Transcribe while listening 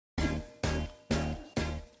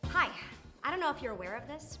I don't know if you're aware of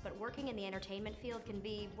this, but working in the entertainment field can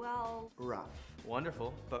be, well... rough.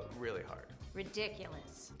 Wonderful, but really hard.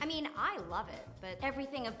 ridiculous. I mean, I love it, but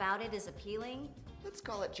everything about it is appealing. Let's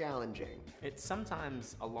call it challenging. It's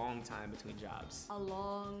sometimes a long time between jobs. A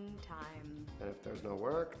long time. And if there's no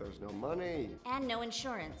work, there's no money. And no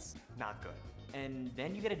insurance. Not good. And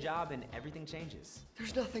then you get a job and everything changes.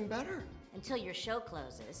 There's nothing better. Until your show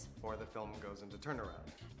closes. Or the film goes into turnaround.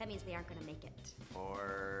 That means they aren't gonna make it.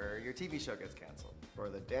 Or your TV show gets canceled. Or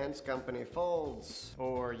the dance company folds.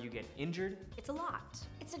 Or you get injured. It's a lot.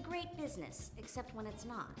 It's a great business, except when it's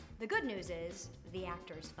not. The good news is the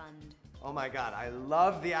Actors Fund. Oh my God, I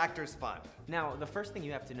love the Actors Fund. Now, the first thing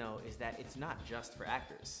you have to know is that it's not just for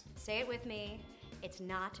actors. Say it with me. It's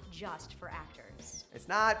not just for actors. It's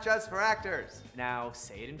not just for actors. Now,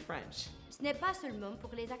 say it in French. Ce n'est pas seulement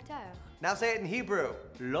pour les acteurs. Now say it in Hebrew.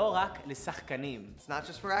 לא רק לשחקנים. It's not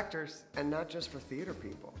just for actors. And not just for theater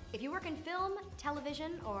people. If you work in film,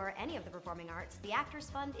 television, or any of the performing arts, the Actors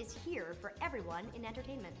Fund is here for everyone in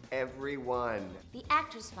entertainment. Everyone. The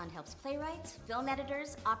Actors Fund helps playwrights, film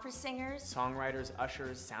editors, opera singers, Songwriters,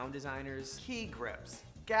 ushers, sound designers. Key grips.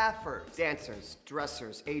 Gaffers. Dancers,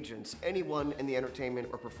 dressers, agents, anyone in the entertainment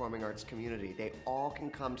or performing arts community. They all can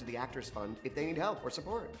come to the Actors Fund if they need help or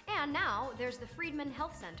support. And now there's the Friedman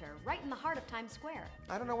Health Center right in the heart of Times Square.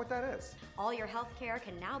 I don't know what that is. All your health care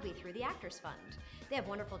can now be through the Actors Fund. They have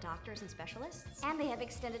wonderful doctors and specialists. and they have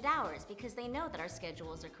extended hours because they know that our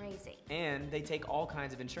schedules are crazy. And they take all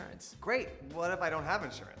kinds of insurance. Great, what if I don't have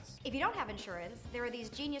insurance? If you don't have insurance, there are these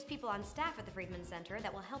genius people on staff at the Friedman Center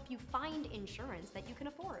that will help you find insurance that you can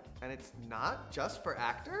afford. And it's not just for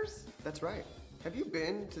actors? That's right. Have you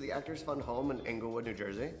been to the Actors Fund home in Englewood, New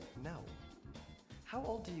Jersey? No. How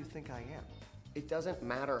old do you think I am? It doesn't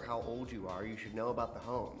matter how old you are, you should know about the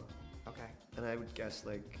home. Okay. And I would guess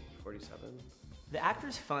like 47. The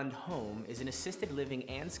Actors Fund Home is an assisted living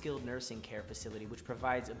and skilled nursing care facility which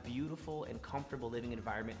provides a beautiful and comfortable living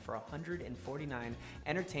environment for 149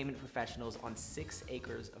 entertainment professionals on 6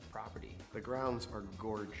 acres of property. The grounds are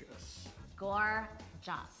gorgeous. Gorgeous.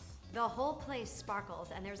 The whole place sparkles,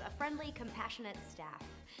 and there's a friendly, compassionate staff.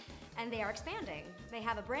 And they are expanding. They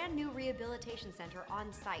have a brand new rehabilitation center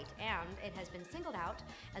on site, and it has been singled out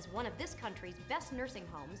as one of this country's best nursing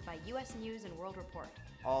homes by US News and World Report.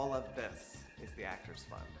 All of this is the Actors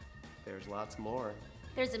Fund. There's lots more.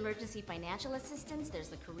 There's emergency financial assistance, there's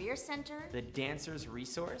the Career Center, The Dancers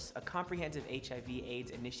Resource, a comprehensive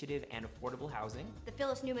HIV/AIDS initiative and affordable housing. The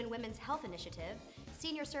Phyllis Newman Women's Health Initiative,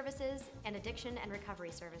 senior services, and addiction and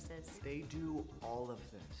recovery services. They do all of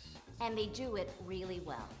this. and they do it really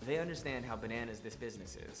well. They understand how bananas this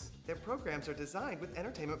business is. Their programs are designed with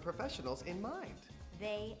entertainment professionals in mind.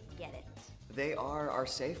 They get it. They are our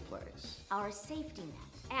safe place. Our safety net.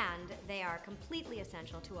 And they are completely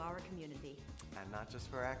essential to our community. And not just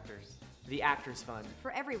for actors. The Actors Fund. For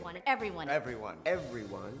everyone. Everyone. Everyone.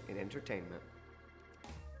 Everyone in entertainment.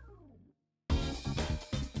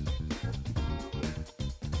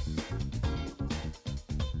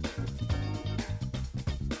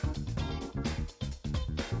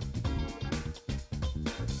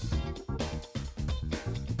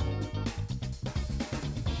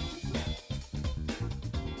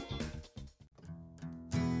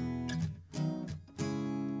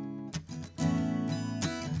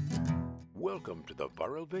 Welcome to the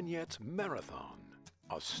Viral Vignettes Marathon,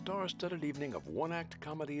 a star-studded evening of one-act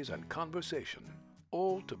comedies and conversation,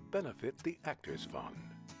 all to benefit the Actors Fund.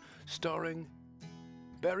 Starring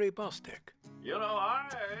Barry Bostwick, You know, I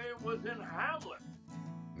was in Hamlet.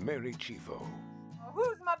 Mary CHIEFFO,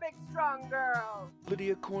 Who's my big strong girl?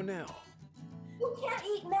 Lydia CORNELL, You can't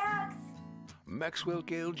eat Max. Maxwell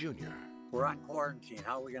Gale Jr., We're on quarantine.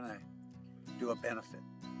 How are we gonna do a benefit?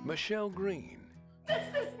 Michelle Greene, This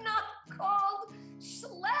is not called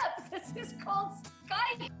schlep. This is called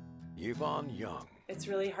Skype. Yvonne Young, It's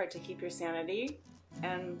really hard to keep your sanity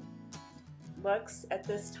and looks at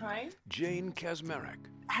this time. Jane KACZMAREK,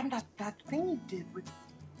 And that thing you did with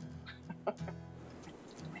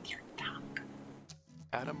your tongue.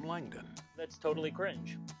 Adam Langdon, That's totally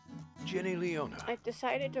cringe. Jenny Leona, I've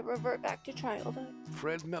decided to revert back to childhood.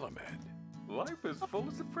 Fred MELAMED, Life is full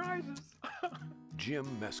of surprises. Jim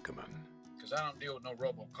Meskimen, Because I don't deal with no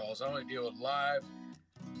robocalls. I only deal with live,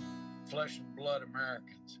 flesh and blood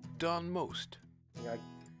Americans. Don Most, I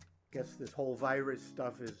guess this whole virus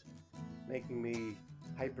stuff is making me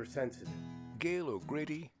hypersensitive. Gail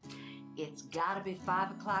O'Grady, It's gotta be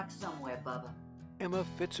 5 o'clock somewhere, Bubba. Emma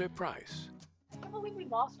Fitzer-Price, I can't believe we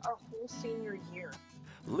lost our whole senior year.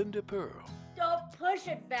 Linda Purl, Don't push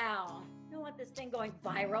it, Val. You don't want this thing going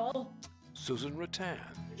viral. Susan RUTTAN,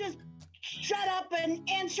 Just shut up and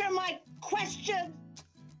answer my question.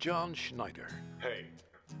 John Schneider. Hey,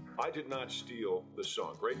 I did not steal the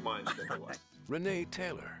song. Great minds think alike. Renee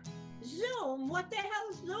Taylor. Zoom? What the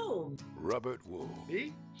hell's Zoom? Robert WUHL.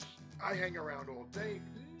 Me? I hang around all day.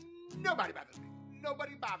 Nobody bothers me.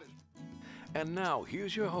 Nobody bothers me. And now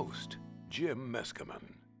here's your host, Jim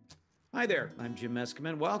Meskimen. Hi there, I'm Jim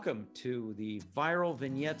Meskimen. Welcome to the Viral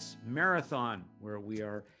Vignettes Marathon, where we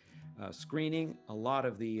are screening a lot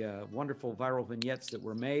of the wonderful viral vignettes that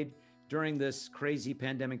were made during this crazy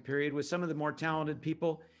pandemic period with some of the more talented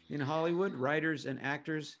people in Hollywood, writers and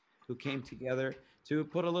actors who came together to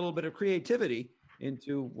put a little bit of creativity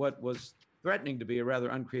into what was threatening to be a rather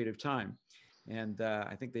uncreative time. And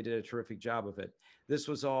I think they did a terrific job of it. This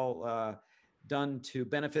was all done to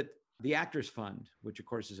benefit the Actors Fund, which of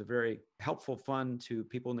course is a very helpful fund to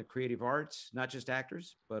people in the creative arts, not just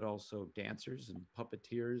actors, but also dancers and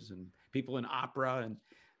puppeteers and people in opera and,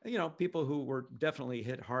 you know, people who were definitely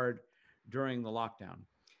hit hard during the lockdown.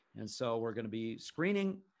 And so we're going to be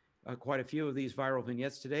screening quite a few of these viral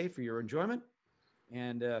vignettes today for your enjoyment.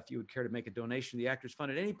 And if you would care to make a donation to the Actors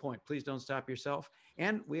Fund at any point, please don't stop yourself.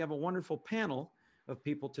 And we have a wonderful panel of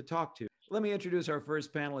people to talk to. Let me introduce our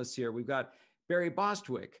first panelists here. We've got Barry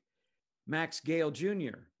Bostwick, Max GAIL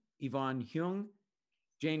Jr., Yvonne Huang,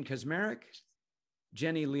 Jane KACZMAREK,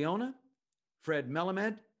 Jenny Leona, Fred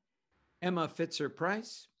MELAMED, Emma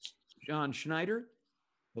Fitzer-Price, John Schneider,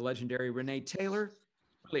 the legendary Renee Taylor.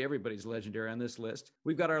 Really everybody's legendary on this list.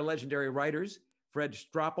 We've got our legendary writers, Fred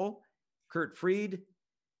Stroppel, Kurt Fried,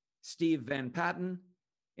 Steve Van Patten,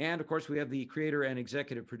 and of course we have the creator and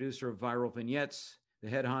executive producer of Viral Vignettes, the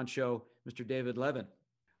head honcho, Mr. David Levin.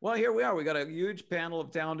 Well, here we are. We got a huge panel of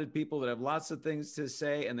talented people that have lots of things to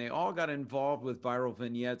say, and they all got involved with Viral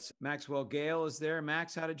Vignettes. Maxwell GAIL is there.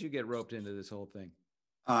 Max, how did you get roped into this whole thing?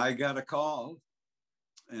 I got a call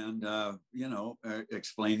and,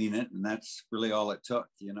 explaining it, and that's really all it took.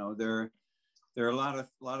 You know, there are a lot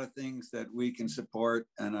of things that we can support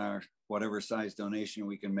and our whatever size donation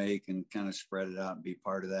we can make and kind of spread it out and be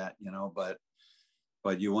part of that, you know, but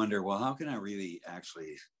you wonder, well, how can I really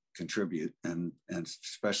actually contribute? And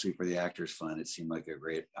especially for the Actors Fund, it seemed like a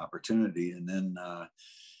great opportunity. And then,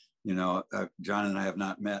 John and I have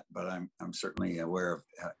not met, but I'm certainly aware of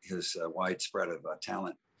his widespread of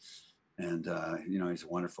talent. And, he's a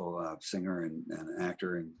wonderful singer and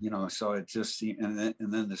actor. And, so it just seemed, and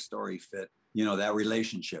then the story fit, that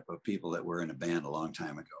relationship of people that were in a band a long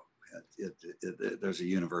time ago. There's a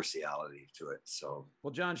universality to it. So,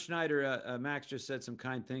 well, John Schneider, Max just said some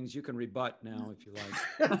kind things. You can rebut now if you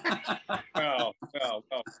like. Well,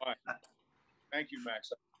 fine. Thank you,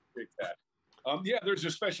 Max. I appreciate that. There's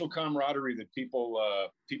a special camaraderie that people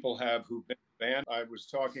have who've been in a band. I was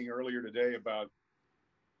talking earlier today about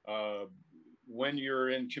when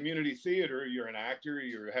you're in community theater, you're an actor,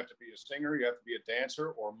 you have to be a singer, you have to be a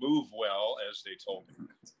dancer, or move well, as they told me.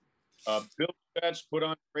 Build sets, put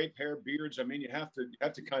on great hair, beards. I mean, you have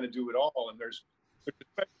to kind of do it all. And there's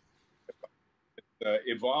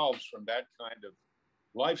evolves from that kind of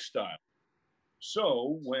lifestyle.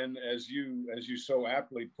 So when, as you so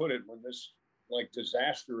aptly put it, when this like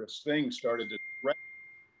disastrous thing started to threaten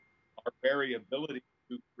our very ability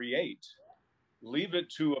to create, leave it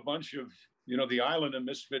to a bunch of, the island of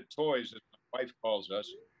misfit toys, as my wife calls us,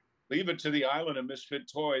 leave it to the island of misfit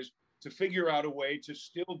toys to figure out a way to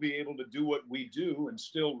still be able to do what we do and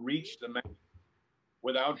still reach the masses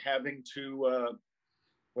without having to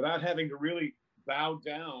really bow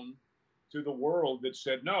down to the world that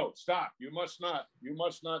said, no, stop, you must not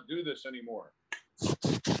do this anymore.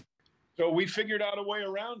 So we figured out a way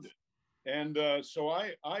around it. And so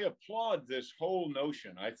I applaud this whole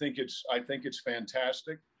notion. I think it's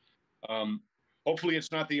fantastic. Hopefully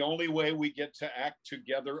it's not the only way we get to act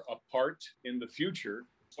together apart in the future.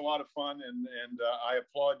 It's a lot of fun, and I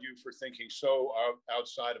applaud you for thinking so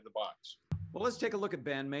outside of the box. Well, let's take a look at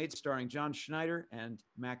Bandmates, starring John Schneider and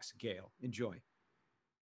Max GAIL. Enjoy.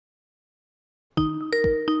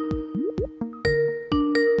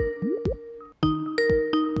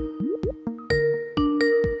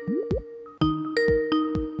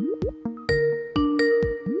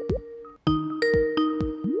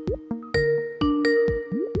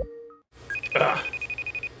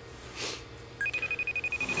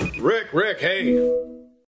 Rick, hey.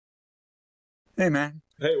 Hey, man.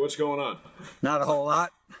 Hey, what's going on? Not a whole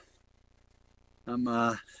lot.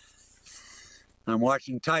 I'm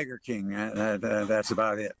watching Tiger King. That's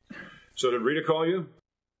about it. So did Rita call you?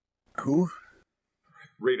 Who?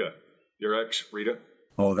 Rita. Your ex, Rita?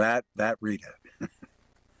 Oh, that Rita.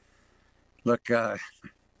 Look, I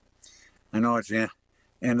know it's the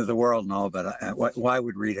end of the world and all, but why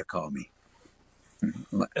would Rita call me?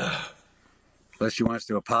 Unless she wants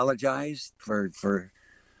to apologize for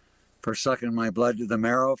sucking my blood to the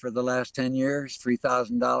marrow for the last 10 years,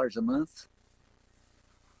 $3,000 a month.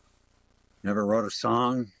 Never wrote a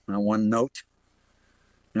song, not one note.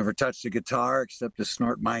 Never touched a guitar except to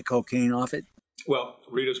snort my cocaine off it. Well,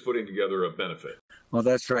 Rita's putting together a benefit. Well,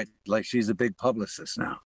 that's right. Like she's a big publicist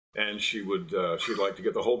now. And she'd like to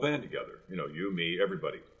get the whole band together. You know, you, me,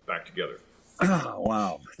 everybody back together. Oh,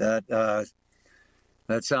 wow. That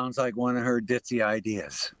sounds like one of her ditzy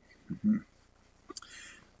ideas. Mm-hmm.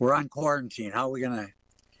 We're on quarantine. How are we going to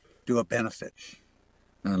do a benefit?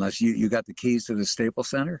 Unless you got the keys to the Staples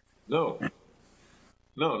Center? No.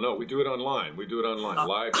 No, we do it online.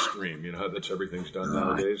 Live stream. You know how everything's done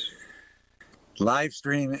nowadays? Live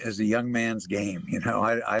stream is a young man's game. You know,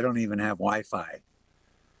 I don't even have Wi-Fi.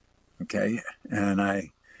 Okay? And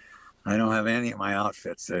I don't have any of my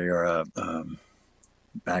outfits. They are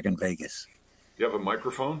back in Vegas. You have a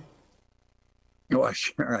microphone? Well,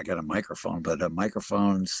 sure, I got a microphone, but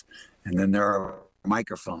microphones, and then there are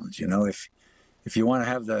microphones. You know, if you want to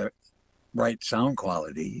have the right sound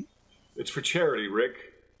quality. It's for charity,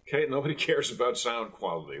 Rick. Okay, nobody cares about sound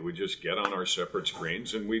quality. We just get on our separate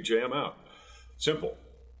screens and we jam out. Simple.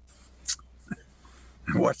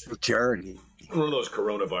 What's the charity? One of those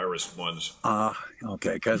coronavirus ones.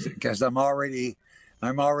 Okay, because I'm already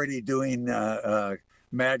doing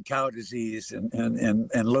mad cow disease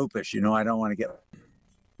and lupus. You know, I don't want to get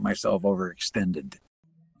myself overextended.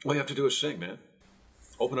 All you have to do is sing, man.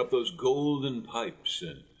 Open up those golden pipes.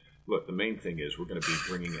 And look, the main thing is we're going to be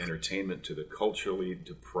bringing entertainment to the culturally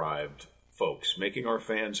deprived folks, making our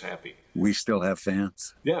fans happy. We still have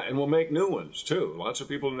fans. Yeah, and we'll make new ones, too. Lots of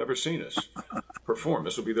people have never seen us perform.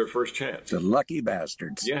 This will be their first chance. The lucky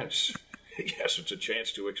bastards. Yes. Yes, it's a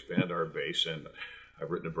chance to expand our base, and I've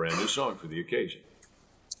written a brand new song for the occasion.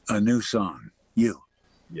 A new song. You.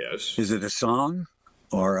 Yes. Is it a song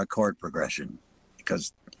or a chord progression?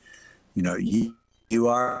 Because, you know, you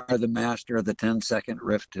are the master of the 10-second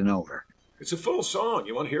riff and over. It's a full song.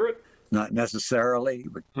 You want to hear it? Not necessarily,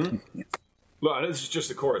 but... Well, this is just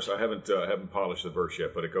the chorus. I haven't polished the verse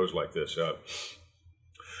yet, but it goes like this.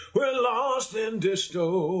 We're lost in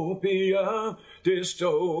dystopia,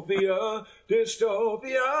 dystopia,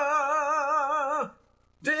 dystopia.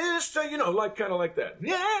 You know, kind of like that.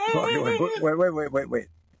 Yeah. Wait.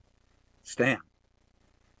 Stan,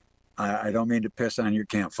 I don't mean to piss on your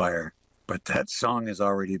campfire, but that song has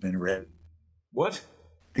already been written. What?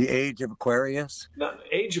 The Age of Aquarius? Not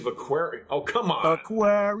Age of Aquarius. Oh, come on.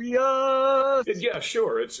 Aquarius. Yeah,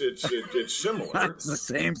 sure. It's similar. It's the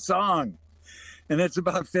same song. And it's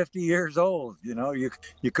about 50 years old. You know, you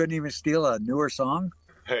couldn't even steal a newer song?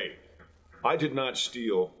 Hey, I did not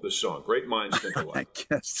steal the song. Great minds think alike.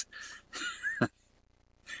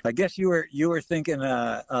 I guess you were thinking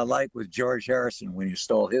alike with George Harrison when you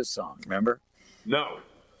stole his song, remember? No.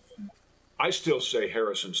 I still say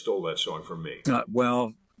Harrison stole that song from me.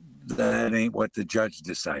 Well, that ain't what the judge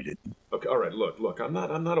decided. Okay, all right. Look. I'm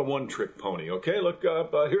not a one-trick pony. Okay, look.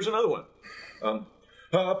 Here's another one.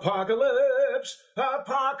 Apocalypse,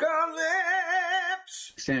 apocalypse.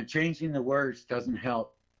 Stan, changing the words doesn't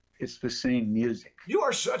help. It's the same music. You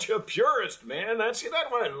are such a purist, man. That's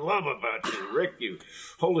what I love about you, Rick. You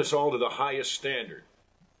hold us all to the highest standard.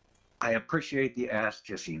 I appreciate the ass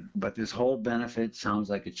kissing, but this whole benefit sounds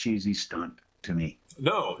like a cheesy stunt to me.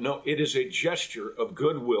 No, it is a gesture of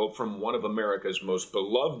goodwill from one of America's most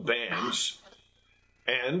beloved bands,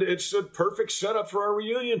 and it's a perfect setup for our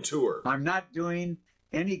reunion tour. I'm not doing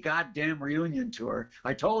any goddamn reunion tour.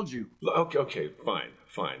 I told you. Okay,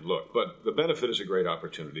 fine. Look, but the benefit is a great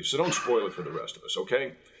opportunity, so don't spoil it for the rest of us,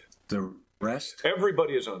 okay? The rest?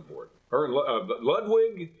 Everybody is on board.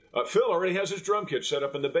 Ludwig, Phil already has his drum kit set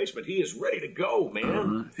up in the basement. He is ready to go,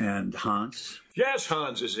 man. And Hans? Yes,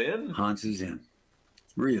 Hans is in. Hans is in.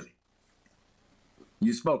 Really?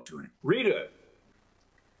 You spoke to him? Rita.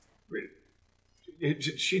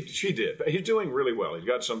 She did. He's doing really well. He's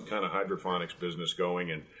got some kind of hydroponics business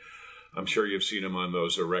going, and I'm sure you've seen him on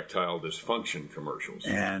those erectile dysfunction commercials.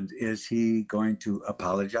 And is he going to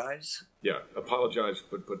apologize? Yeah, apologize,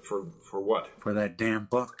 but for what? For that damn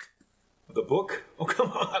book. The book? Oh, come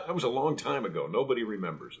on. That was a long time ago. Nobody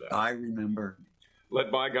remembers that. I remember. Let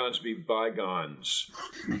bygones be bygones.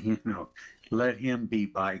 You know, let him be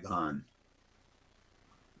bygone.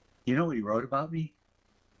 You know what he wrote about me?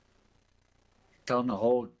 Telling the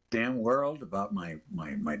whole damn world about my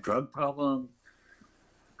drug problem.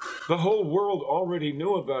 The whole world already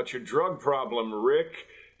knew about your drug problem, Rick.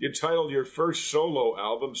 You titled your first solo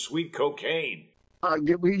album, Sweet Cocaine.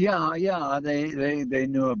 Yeah. They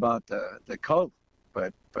knew about the coke,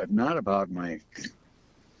 but not about my,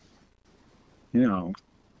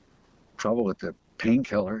 trouble with the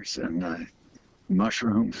painkillers and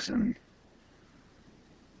mushrooms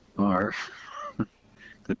or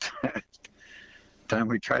the time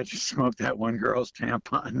we tried to smoke that one girl's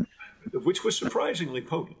tampon, which was surprisingly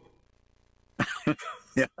potent.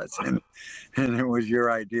 Yes, and it was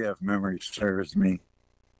your idea, if memory serves me.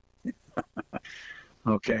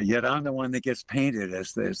 Okay, yet I'm the one that gets painted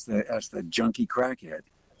as the junkie crackhead.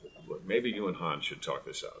 Look, maybe you and Hans should talk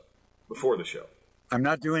this out before the show. I'm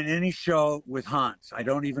not doing any show with Hans. I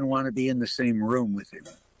don't even want to be in the same room with him.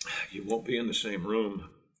 You won't be in the same room,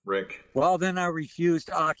 Rick. Well, then I refuse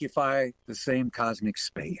to occupy the same cosmic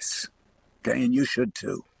space. Okay, and you should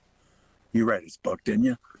too. You read his book, didn't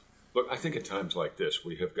you? Look, I think at times like this,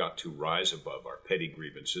 we have got to rise above our petty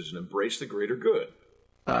grievances and embrace the greater good.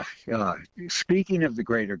 Speaking of the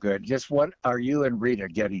greater good, just what are you and Rita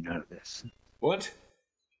getting out of this? What?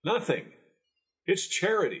 Nothing. It's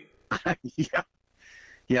charity.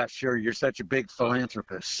 Yeah, sure. You're such a big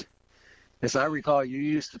philanthropist. As I recall, you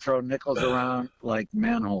used to throw nickels around like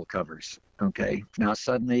manhole covers. Okay. Now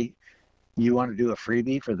suddenly you want to do a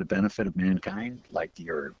freebie for the benefit of mankind, like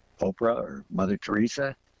your Oprah or Mother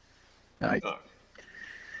Teresa.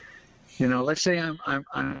 Let's say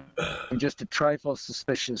I'm just a trifle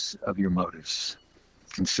suspicious of your motives,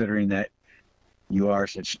 considering that you are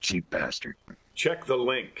such a cheap bastard. Check the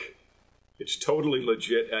link. It's totally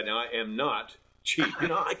legit, and I am not cheap.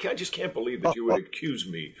 I just can't believe that you would accuse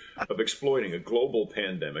me of exploiting a global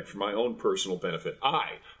pandemic for my own personal benefit.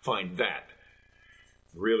 I find that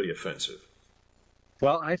really offensive.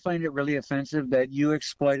 Well, I find it really offensive that you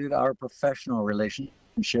exploited our professional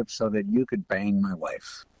relationship so that you could bang my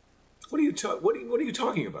wife. What are you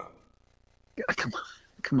talking about?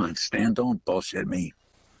 Come on, Stan, don't bullshit me.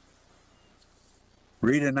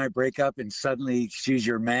 Rita and I break up, and suddenly she's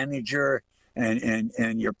your manager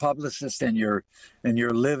and your publicist and your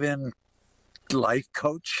live-in life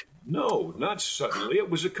coach. No, not suddenly. It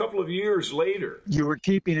was a couple of years later. You were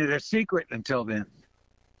keeping it a secret until then.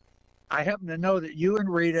 I happen to know that you and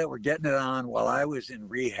Rita were getting it on while I was in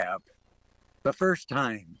rehab. The first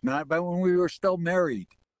time, not by when we were still married.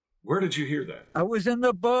 Where did you hear that? I was in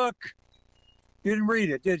the book. You didn't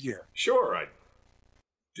read it, did you? Sure, I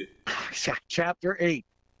did. Chapter 8,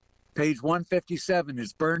 page 157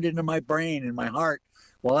 is burned into my brain and my heart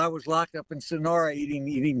while I was locked up in Sonora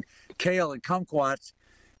eating kale and kumquats.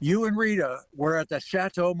 You and Rita were at the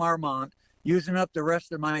Chateau Marmont using up the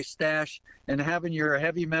rest of my stash and having your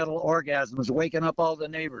heavy metal orgasms, waking up all the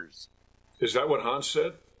neighbors. Is that what Hans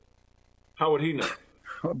said? How would he know?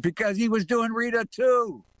 Because he was doing Rita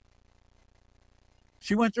too.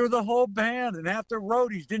 She went through the whole band and half the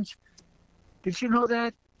roadies. Did you know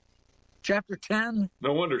that? Chapter 10?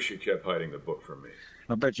 No wonder she kept hiding the book from me.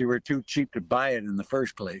 I bet you were too cheap to buy it in the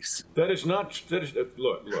first place. Look.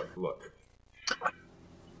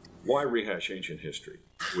 Why rehash ancient history?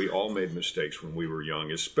 We all made mistakes when we were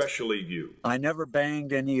young, especially you. I never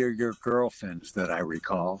banged any of your girlfriends that I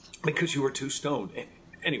recall. Because you were too stoned.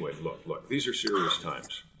 Anyway, look, these are serious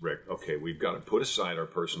times, Rick. Okay, we've got to put aside our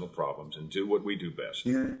personal problems and do what we do best.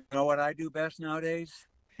 You know what I do best nowadays?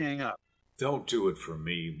 Hang up. Don't do it for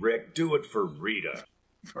me, Rick. Do it for Rita.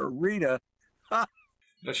 For Rita? Ha!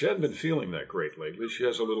 Now, she hasn't been feeling that great lately. She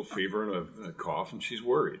has a little fever and a cough, and she's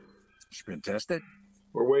worried. She's been tested?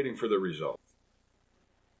 We're waiting for the result.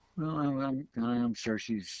 Well, I'm sure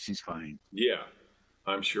she's fine. Yeah,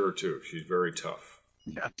 I'm sure too. She's very tough.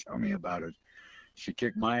 Yeah, tell me about it. She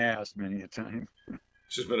kicked my ass many a time.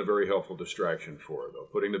 This has been a very helpful distraction for her, though,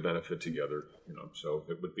 putting the benefit together, so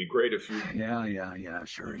it would be great if you... Yeah,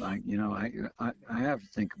 sure. I have to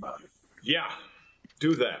think about it. Yeah,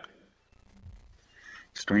 do that.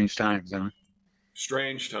 Strange times, huh?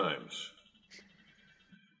 Strange times.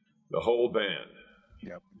 The whole band.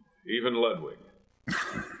 Yep. Even Ludwig.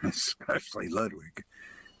 Especially Ludwig.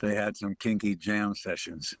 They had some kinky jam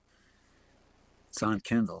sessions. It's on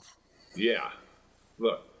Kindle. Yeah.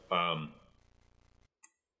 Look, I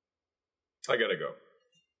gotta go.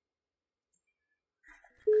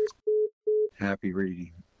 Happy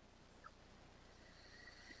reading.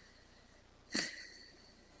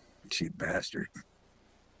 Cheap bastard.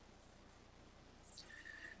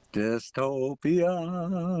 Dystopia.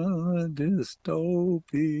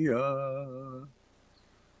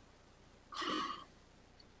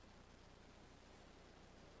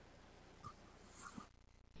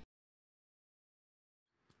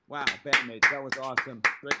 Wow, bandmates, that was awesome.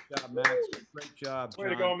 Great job, Max. Great job, John. Way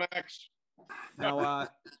to go, Max. Now,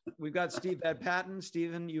 we've got Steve at Patten.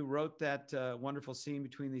 Stephen, you wrote that wonderful scene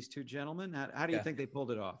between these two gentlemen. How do you think they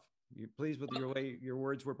pulled it off? You pleased with your way your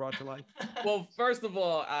words were brought to life? Well, first of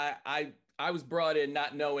all, I was brought in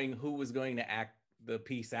not knowing who was going to act the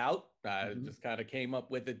piece out. I just kind of came up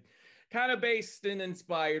with it, kind of based and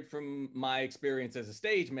inspired from my experience as a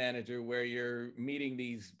stage manager, where you're meeting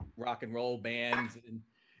these rock and roll bands, and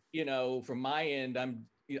you know, from my end,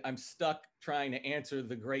 I'm stuck trying to answer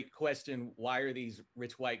the great question, why are these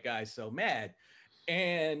rich white guys so mad?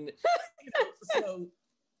 And you know, so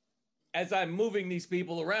as I'm moving these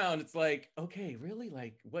people around, it's like, okay, really?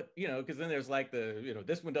 Like what, you know, because then there's like the, you know,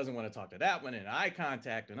 this one doesn't want to talk to that one and eye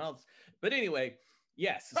contact and all this. But anyway,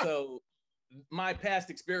 yes. So my past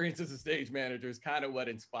experience as a stage manager is kind of what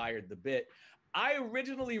inspired the bit. I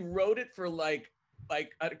originally wrote it for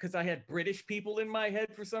because I had British people in my head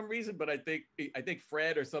for some reason, but I think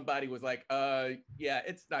Fred or somebody was like, yeah,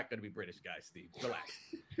 it's not going to be British guys, Steve, relax.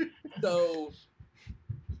 So,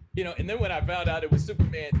 you know, and then when I found out it was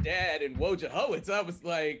Superman's dad and Wojciech Howitz, I was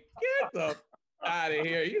like, get the out of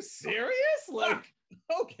here. Are you serious? like,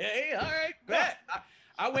 okay, all right, bet.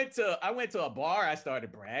 I went to a bar. I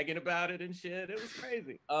started bragging about it and shit. It was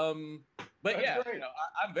crazy. But yeah, you know,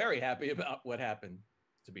 I'm very happy about what happened,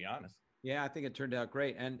 to be honest. Yeah, I think it turned out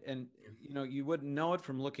great. And you know, you wouldn't know it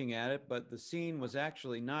from looking at it, but the scene was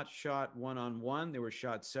actually not shot one-on-one. They were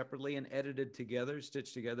shot separately and edited together,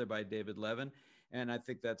 stitched together by David Levin. And I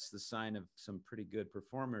think that's the sign of some pretty good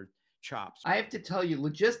performer chops. I have to tell you,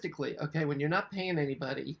 logistically, okay, when you're not paying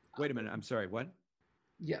anybody. Wait a minute, I'm sorry, what?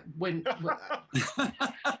 Yeah, when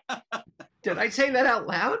did I say that out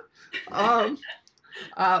loud?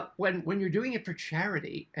 When you're doing it for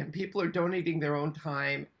charity and people are donating their own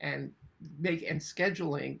time and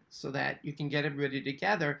scheduling so that you can get everybody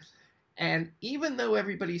together, and even though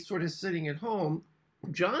everybody's sort of sitting at home,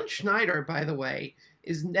 John Schneider, by the way,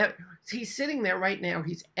 he's sitting there right now.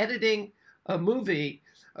 He's editing a movie.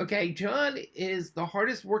 Okay, John is the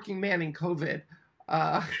hardest working man in COVID.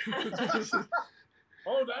 Oh,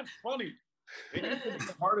 that's funny. It used to be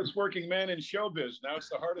the hardest working man in showbiz. Now it's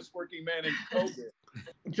the hardest working man in COVID.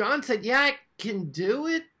 John said, yeah, I can do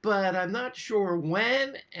it, but I'm not sure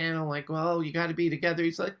when. And I'm like, well, you got to be together.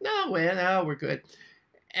 He's like, no, we're good.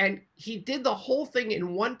 And he did the whole thing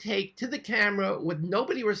in one take to the camera with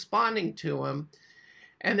nobody responding to him.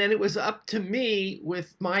 And then it was up to me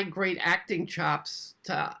with my great acting chops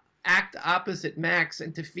to act opposite Max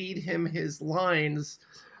and to feed him his lines.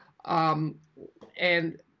 And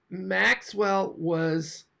Maxwell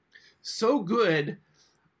was so good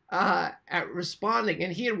at responding,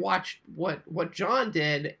 and he had watched what John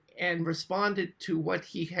did and responded to what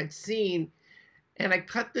he had seen, and I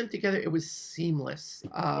cut them together. It was seamless.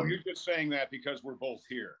 Well, you're just saying that because we're both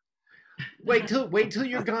here. Wait till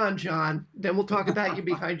you're gone, John. Then we'll talk about you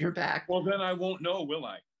behind your back. Well, then I won't know, will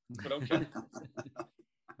I? But okay.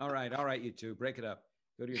 All right, you two, break it up.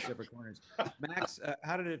 Go to your separate corners. Max,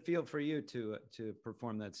 how did it feel for you to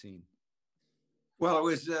perform that scene? Well, it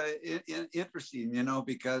was interesting, you know,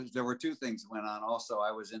 because there were two things that went on. Also,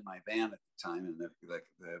 I was in my van at the time, and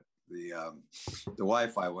the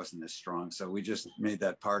Wi-Fi wasn't as strong, so we just made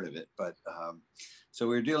that part of it. But so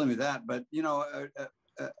we were dealing with that. But you know,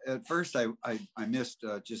 at first I missed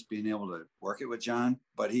just being able to work it with John,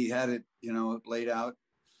 but he had it, you know, laid out.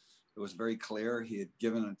 It was very clear. He had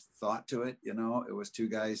given a thought to it. You know, it was two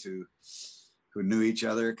guys who knew each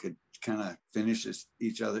other, could kind of finish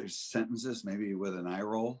each other's sentences, maybe with an eye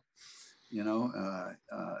roll, you know.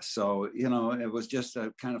 So, you know, it was just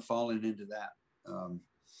kind of falling into that.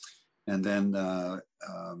 And then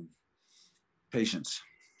patience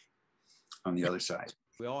on the other side.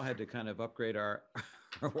 We all had to kind of upgrade our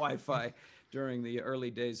Wi-Fi during the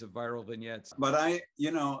early days of Viral Vignettes. But I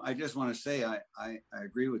just want to say, I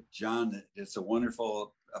agree with John that it's a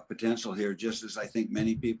wonderful potential here, just as I think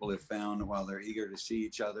many people have found while they're eager to see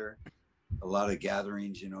each other. A lot of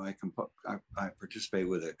gatherings, you know, I participate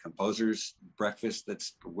with a composer's breakfast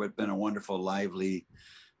that's been a wonderful, lively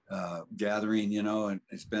gathering, you know, and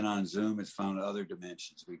it's been on Zoom. It's found other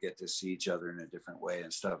dimensions. We get to see each other in a different way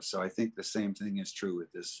and stuff. So I think the same thing is true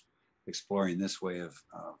with this, exploring this way of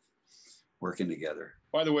working together.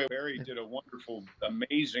 By the way, Barry did a wonderful,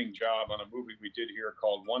 amazing job on a movie we did here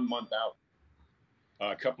called 1 Month Out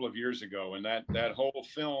a couple of years ago. And that whole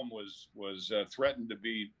film was threatened to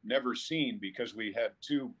be never seen because we had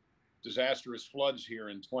 2 disastrous floods here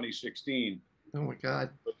in 2016. Oh my God.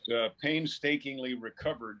 But painstakingly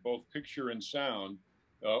recovered both picture and sound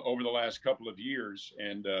over the last couple of years.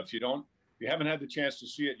 And if you haven't had the chance to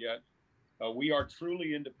see it yet, we are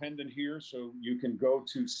truly independent here. So you can go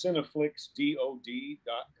to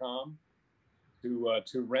cineflixdod.com to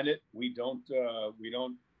rent it. We don't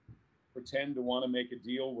pretend to want to make a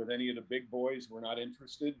deal with any of the big boys. We're not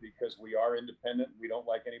interested because we are independent. We don't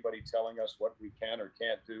like anybody telling us what we can or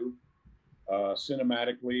can't do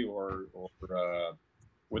cinematically or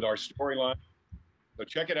with our storyline. So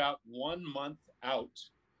check it out, 1 month out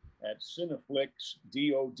at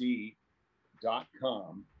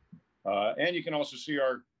cineflixdod.com. And you can also see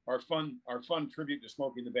our fun tribute to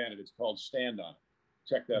Smokey and the Bandit. It's called Stand On It.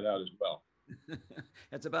 Check that out as well.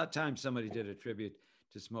 It's about time somebody did a tribute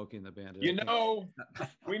to Smokey and the Bandit. You know,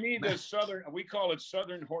 we need this we call it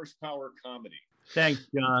Southern horsepower comedy. Thanks,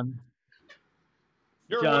 John.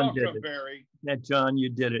 You're John welcome, Barry. Yeah, John, you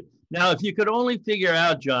did it. Now, if you could only figure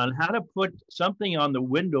out, John, how to put something on the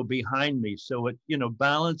window behind me so it,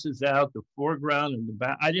 balances out the foreground and the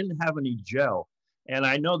back. I didn't have any gel. And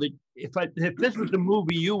I know that if this was the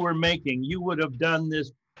movie you were making, you would have done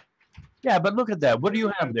this. Yeah, but look at that. What do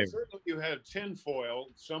you have there? Certainly you had tinfoil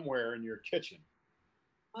somewhere in your kitchen.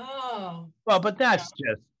 Oh. Well, but that's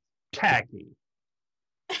just tacky.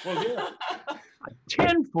 Well, yeah.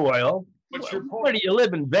 Tinfoil? What's your point? Where do you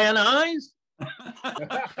live, in Van Nuys?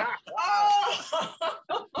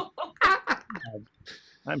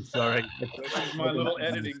 I'm sorry. This is my little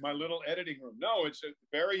editing room. No, it's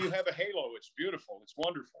Barry. You have a halo. It's beautiful. It's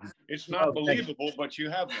wonderful. It's not believable, but you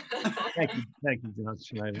have one. Thank you, John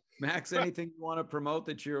Schneider. Max, anything you want to promote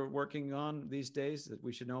that you're working on these days that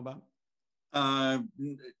we should know about?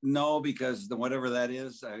 No, because whatever that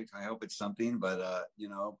is, I hope it's something, but,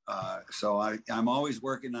 so I'm always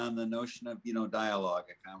working on the notion of, dialogue,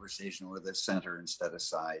 a conversation with a center instead of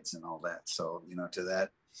sides and all that. So,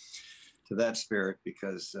 to that spirit,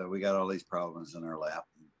 because we got all these problems in our lap.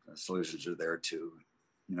 The solutions are there too.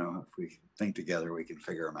 If we think together, we can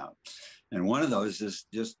figure them out. And one of those is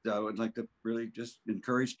just, I would like to really just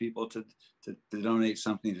encourage people to donate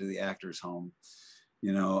something to the Actors Home.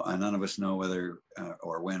 None of us know whether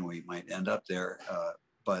or when we might end up there.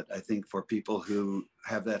 But I think for people who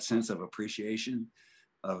have that sense of appreciation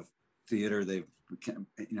of theater,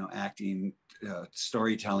 acting,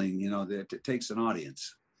 storytelling, it takes an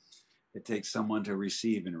audience. It takes someone to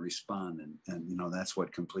receive and respond. And that's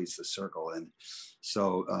what completes the circle. And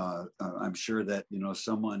so I'm sure that,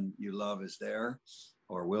 someone you love is there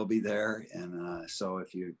or will be there. And so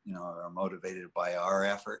if you, are motivated by our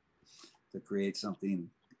effort to create something,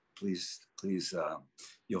 please,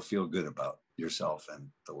 you'll feel good about yourself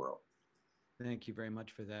and the world. Thank you very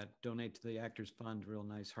much for that. Donate to the Actors Fund. Real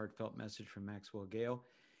nice, heartfelt message from Maxwell GAIL.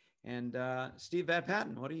 And Steve Van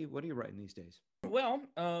Patten, what are you writing these days? Well,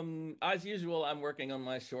 as usual, I'm working on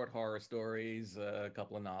my short horror stories, a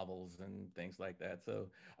couple of novels and things like that. So,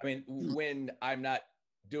 I mean, when I'm not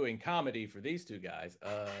doing comedy for these two guys,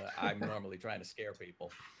 I'm normally trying to scare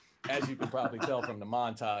people, as you can probably tell from the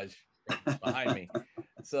montage behind me.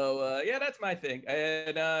 So yeah, that's my thing.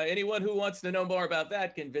 And anyone who wants to know more about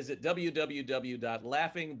that can visit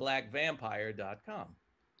www.laughingblackvampire.com.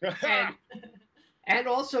 And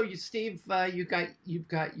also, Steve, you've got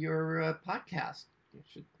your podcast. You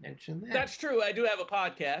should mention that. That's true. I do have a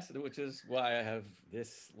podcast, which is why I have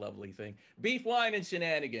this lovely thing. Beef, Wine, and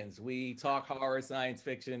Shenanigans. We talk horror, science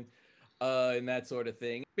fiction, and that sort of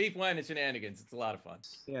thing. Beef, Wine, and Shenanigans. It's a lot of fun.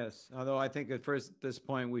 Yes. Although I think at this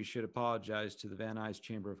point, we should apologize to the Van Nuys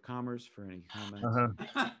Chamber of Commerce for any comments.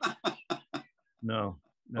 No.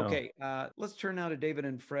 Okay, let's turn now to David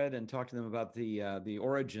and Fred and talk to them about the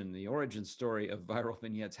origin story of Viral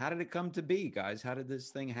Vignettes. How did it come to be, guys? How did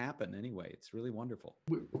this thing happen anyway? It's really wonderful.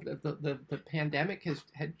 The pandemic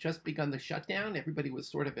had just begun the shutdown. Everybody was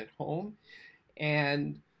sort of at home.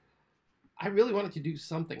 And I really wanted to do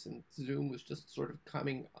something, and Zoom was just sort of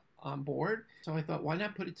coming on board. So I thought, why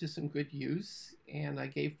not put it to some good use? And I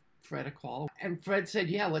gave Fred a call, and Fred said,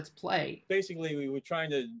 yeah, let's play. Basically, we were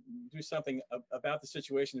trying to do something about the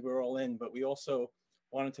situation we were all in, but we also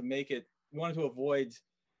wanted to avoid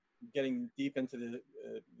getting deep into the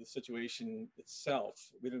situation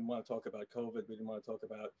itself. We didn't want to talk about COVID. We didn't want to talk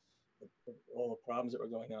about all the problems that were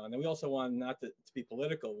going on. And we also wanted not to be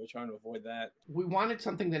political. We're trying to avoid that. We wanted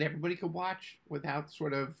something that everybody could watch without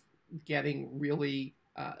sort of getting really,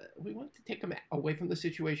 we wanted to take them away from the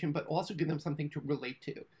situation, but also give them something to relate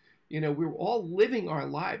to. We were all living our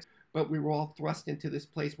lives, but we were all thrust into this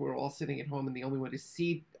place where we're all sitting at home, and the only way to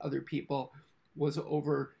see other people was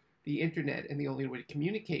over the internet, and the only way to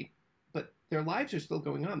communicate. But their lives are still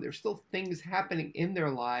going on. There's still things happening in their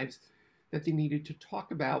lives that they needed to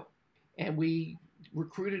talk about. And we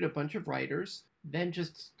recruited a bunch of writers, then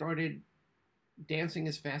just started dancing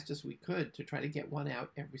as fast as we could to try to get one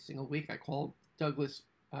out every single week. I called Douglas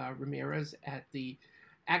Ramirez at the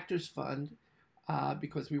Actors Fund,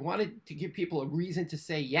 because we wanted to give people a reason to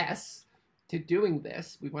say yes to doing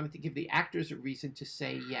this. We wanted to give the actors a reason to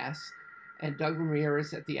say yes. And Doug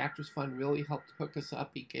Ramirez at the Actors Fund really helped hook us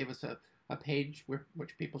up. He gave us a page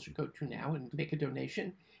which people should go to now and make a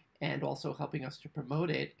donation, and also helping us to promote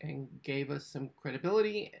it, and gave us some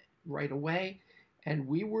credibility right away. And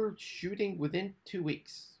we were shooting within 2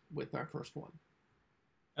 weeks with our first one.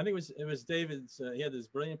 I think it was David's, he had this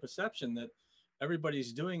brilliant perception that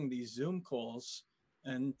everybody's doing these Zoom calls,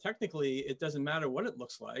 and technically it doesn't matter what it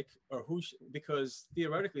looks like or because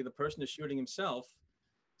theoretically the person is shooting himself.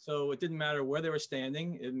 So it didn't matter where they were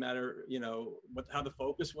standing. It didn't matter, you know, how the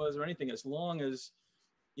focus was or anything, as long as,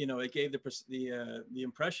 you know, it gave the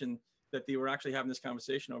impression that they were actually having this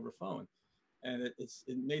conversation over phone. And it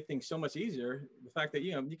made things so much easier. The fact that,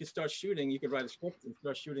 you know, you could start shooting, you could write a script and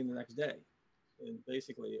start shooting the next day. And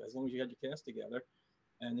basically, as long as you had your cast together.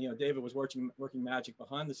 And, you know, David was working magic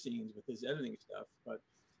behind the scenes with his editing stuff. But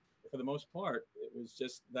for the most part, it was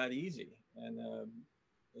just that easy. And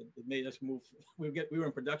it made us move. We were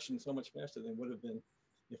in production so much faster than it would have been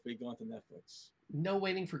if we'd gone to Netflix. No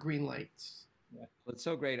waiting for green lights. Yeah. Well, it's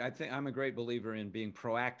so great. I think I'm a great believer in being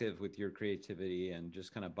proactive with your creativity and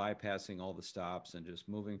just kind of bypassing all the stops and just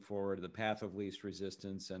moving forward, the path of least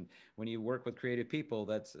resistance. And when you work with creative people,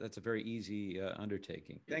 that's a very easy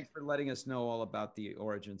undertaking. Thanks for letting us know all about the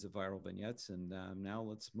origins of viral vignettes. And now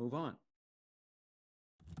let's move on.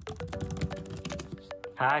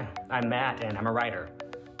 Hi, I'm Matt, and I'm a writer.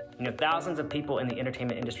 You know, thousands of people in the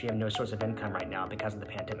entertainment industry have no source of income right now because of the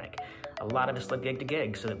pandemic. A lot of us live gig to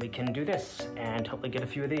gig so that we can do this and hopefully get a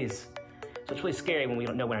few of these. So it's really scary when we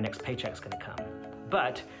don't know when our next paycheck's gonna come.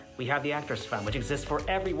 But we have the Actors Fund, which exists for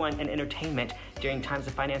everyone in entertainment during times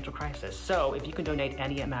of financial crisis. So if you can donate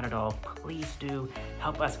any amount at all, please do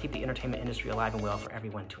help us keep the entertainment industry alive and well for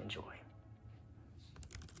everyone to enjoy.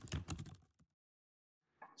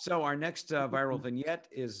 So our next viral vignette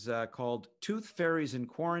is called Tooth Fairies in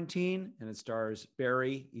Quarantine, and it stars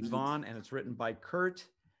Barry, Yvonne, and it's written by Kurt.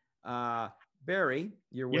 Barry,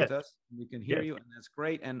 you're with us. We can hear you, and that's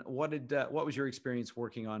great. And what was your experience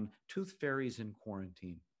working on Tooth Fairies in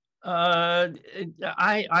Quarantine?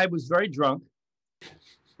 I was very drunk,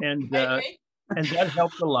 and that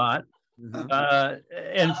helped a lot. In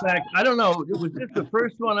fact, I don't know, was this the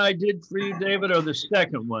first one I did for you, David, or the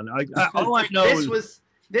second one? All I know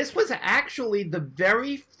This was actually the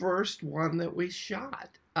very first one that we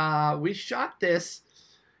shot. We shot this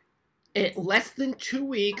less than 2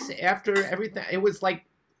 weeks after everything. It was like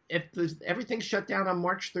everything shut down on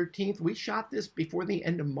March 13th. We shot this before the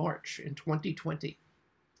end of March in 2020.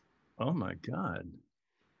 Oh my God.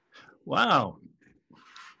 Wow.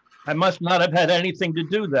 I must not have had anything to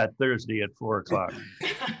do that Thursday at 4 o'clock.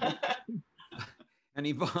 And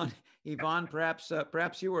Yvonne,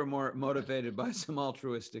 perhaps you were more motivated by some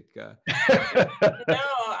altruistic. No,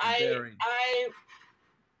 I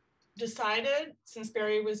decided, since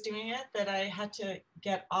Barry was doing it, that I had to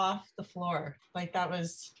get off the floor. Like, that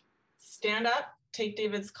was stand up, take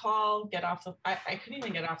David's call, get off the. I couldn't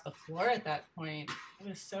even get off the floor at that point. It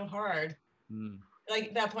was so hard.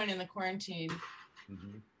 Like that point in the quarantine.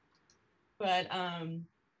 But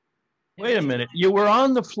wait a minute, you were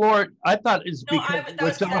on the floor. I thought it's because you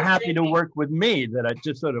were so happy to work with me that I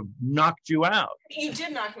just sort of knocked you out. You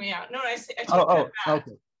did knock me out. No, I take that back.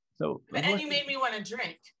 Okay. So and you made me want to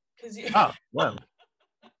drink because you. Oh well.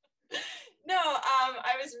 No,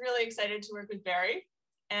 I was really excited to work with Barry,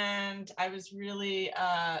 and I was really.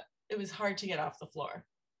 It was hard to get off the floor.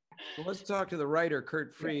 Well, let's talk to the writer,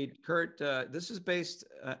 Kurt Fried. Kurt, this is based.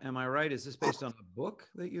 Am I right? Is this based on a book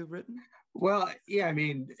that you've written? Well, yeah, I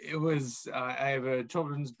mean, it was, I have a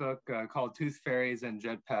children's book called Tooth Fairies and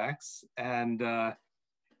Jetpacks. And,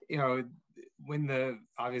 you know,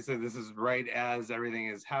 obviously this is right as everything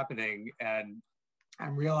is happening. And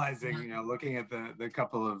I'm realizing, you know, looking at the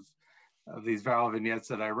couple of these viral vignettes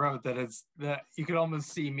that I wrote, that you could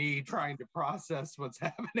almost see me trying to process what's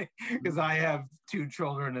happening, because I have 2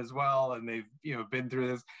 children as well, and they've, you know, been through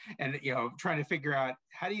this, and, you know, trying to figure out,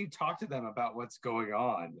 how do you talk to them about what's going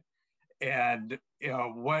on? And, you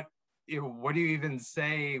know, what do you even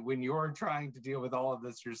say when you're trying to deal with all of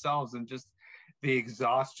this yourselves, and just the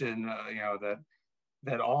exhaustion, you know,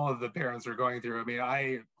 that all of the parents are going through? I mean,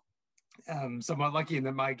 I am somewhat lucky in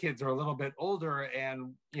that my kids are a little bit older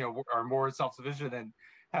and, you know, are more self-sufficient and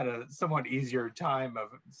had a somewhat easier time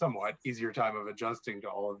of adjusting to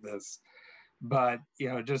all of this. But, you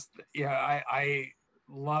know, just, you know, I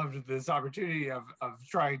loved this opportunity of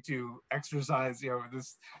trying to exercise, you know,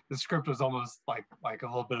 the script was almost like a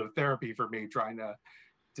little bit of therapy for me, trying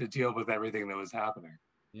to deal with everything that was happening.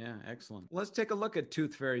 Yeah, excellent. Let's take a look at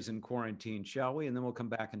tooth fairies in quarantine, shall we? And then we'll come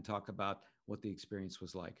back and talk about what the experience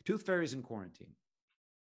was like. Tooth fairies in quarantine.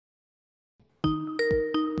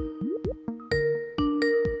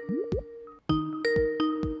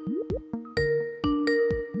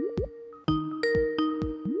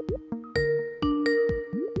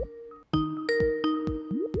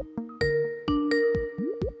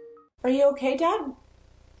 Are you okay, Dad?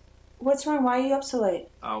 What's wrong? Why are you up so late?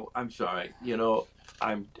 Oh, I'm sorry. You know,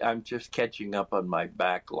 I'm just catching up on my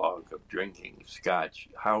backlog of drinking scotch.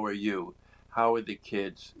 How are you? How are the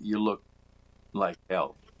kids? You look like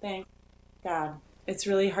hell. Thank God. It's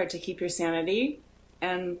really hard to keep your sanity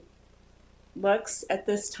and looks at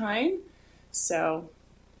this time. So,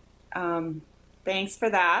 thanks for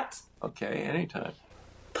that. Okay, anytime.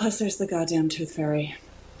 Plus, there's the goddamn tooth fairy.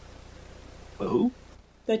 Who?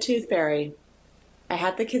 The tooth fairy. I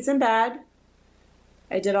had the kids in bed.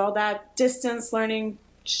 I did all that distance learning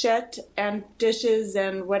shit and dishes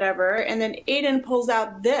and whatever. And then Aiden pulls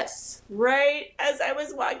out this right as I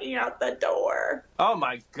was walking out the door. Oh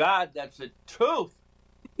my God, that's a tooth.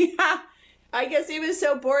 Yeah. I guess he was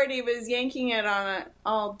so bored he was yanking it on it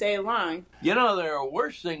all day long. You know, there are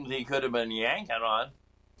worse things he could have been yanking on.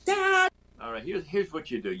 Dad! All right, here's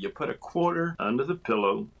what you do. You put a quarter under the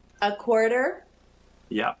pillow. A quarter?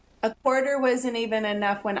 Yeah. A quarter wasn't even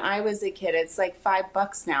enough when I was a kid. It's like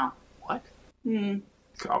 $5 now. What? Hmm.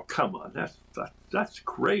 Oh, come on. That's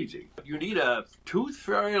crazy. You need a tooth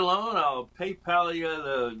fairy loan? I'll PayPal you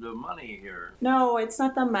the money here. No, it's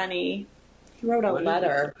not the money. He wrote a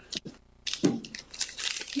letter.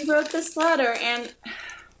 He wrote this letter and...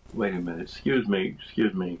 Wait a minute. Excuse me.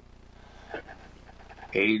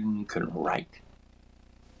 Aiden can write.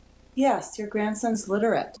 Yes, your grandson's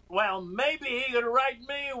literate. Well, maybe he could write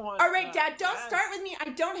me one. All right, Dad, don't start with me.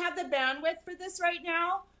 I don't have the bandwidth for this right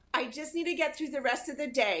now. I just need to get through the rest of the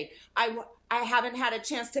day. I haven't had a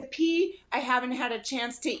chance to pee. I haven't had a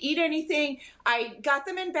chance to eat anything. I got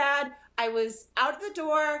them in bed. I was out the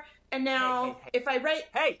door. And now if I write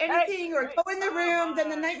anything or go in the room, then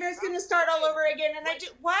the nightmare's going to start all over again. And I do...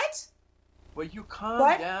 What? Will you calm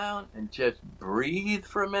down and just breathe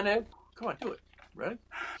for a minute? Come on, do it. Ready?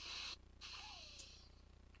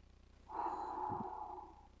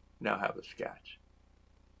 Now have a scotch.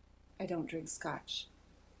 I don't drink scotch.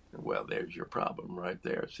 Well, there's your problem right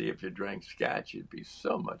there. See, if you drank scotch, you'd be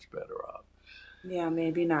so much better off. Yeah,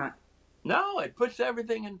 maybe not. No, it puts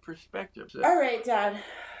everything in perspective. So, all right, Dad.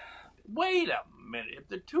 Wait a minute. If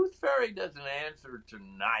the tooth fairy doesn't answer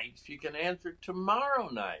tonight, she can answer tomorrow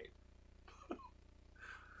night.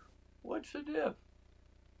 What's the diff?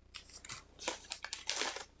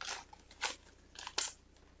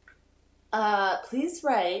 Please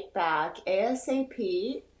write back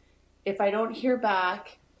ASAP. If I don't hear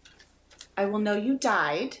back, I will know you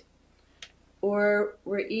died, or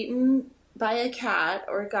were eaten by a cat,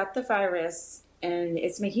 or got the virus, and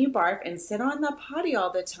it's making you barf and sit on the potty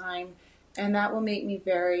all the time, and that will make me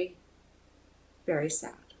very, very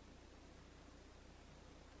sad.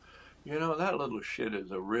 You know, that little shit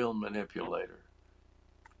is a real manipulator.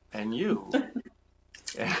 And you,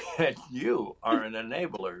 and you are an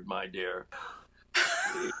enabler, my dear.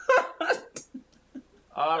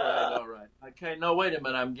 All right. Okay, no, wait a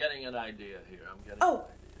minute. I'm getting an idea here.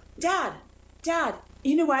 Dad,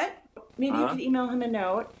 you know what? Maybe you could email him a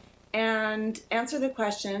note and answer the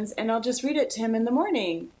questions, and I'll just read it to him in the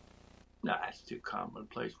morning. No, that's too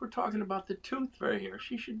commonplace. We're talking about the tooth fairy here.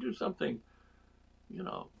 She should do something, you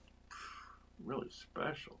know, really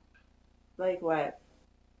special. Like what?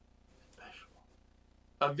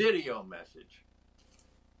 A video message.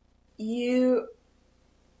 You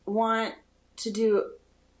want to do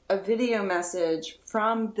a video message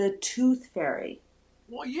from the tooth fairy?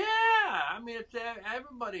 Well, yeah. I mean,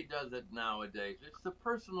 everybody does it nowadays. It's the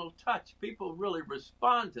personal touch. People really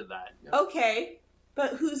respond to that. You know? Okay,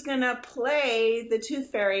 but who's going to play the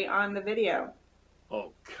tooth fairy on the video?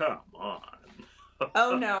 Oh, come on.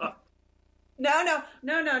 Oh, no.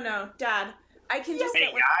 No, Dad. I can just Hey,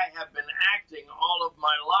 I have been acting all of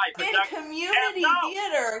my life. in community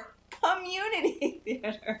theater. Community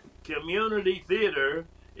theater. Community theater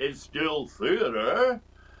is still theater.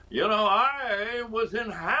 You know, I was in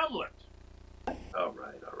Hamlet. All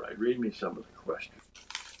right. Read me some of the questions.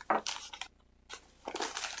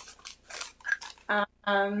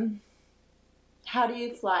 How do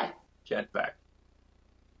you fly? Jetpack.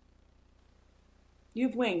 You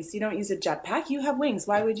have wings. You don't use a jetpack. You have wings.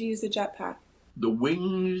 Why would you use a jetpack? The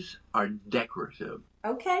wings are decorative.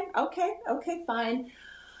 Okay, fine.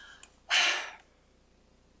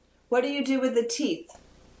 What do you do with the teeth?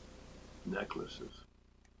 Necklaces.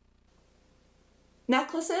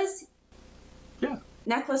 Necklaces? Yeah.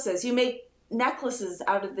 Necklaces. You make necklaces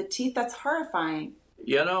out of the teeth? That's horrifying.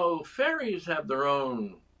 You know, fairies have their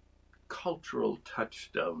own cultural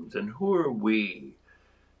touchstones, and who are we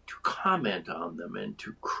to comment on them and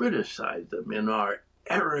to criticize them in our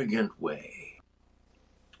arrogant way?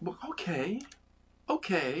 Well, okay.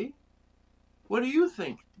 What do you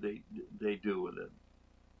think they do with it?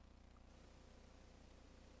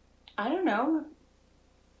 I don't know.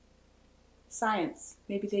 Science.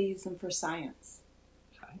 Maybe they use them for science.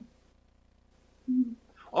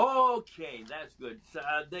 Okay, that's good.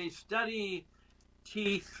 They study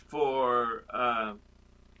teeth for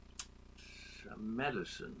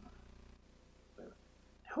medicine.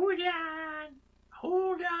 Hold on.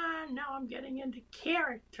 Now I'm getting into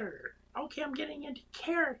character. Okay, I'm getting into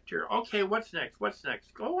character. Okay, what's next?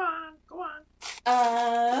 Go on.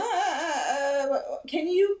 Can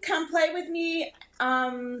you come play with me?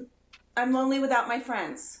 I'm lonely without my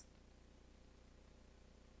friends.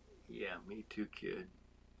 Yeah, me too, kid.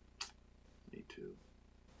 Me too.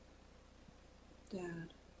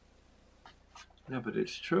 Dad. No, but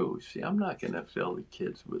it's true. See, I'm not going to fill the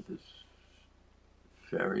kids with this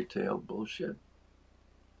fairy tale bullshit.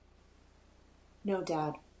 No,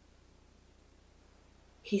 Dad.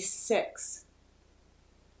 He's 6.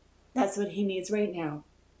 That's what he needs right now.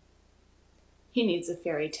 He needs a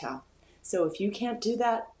fairy tale. So if you can't do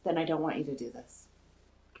that, then I don't want you to do this.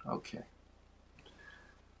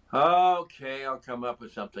 Okay, I'll come up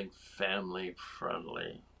with something family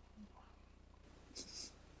friendly.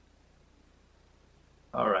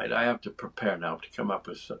 All right, I have to prepare now to come up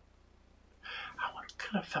with some. What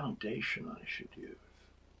kind of foundation I should use?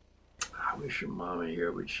 I wish your mama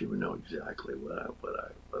here, but she would know exactly what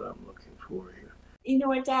I'm looking for here. You know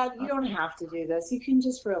what, Dad? You don't have to do this. You can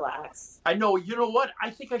just relax. I know. You know what?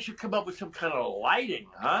 I think I should come up with some kind of lighting,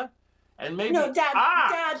 huh? And maybe. No, Dad.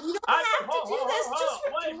 Dad, you don't have to do this. Just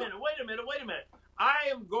wait a minute. I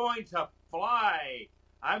am going to fly.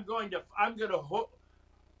 I'm going to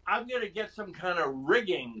get some kind of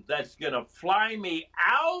rigging that's going to fly me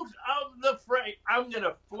out of the freight. I'm going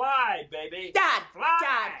to fly, baby. Dad,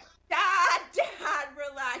 fly. Dad,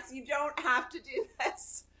 relax. You don't have to do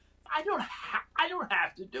this. I don't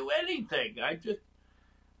have to do anything. I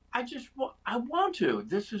want to.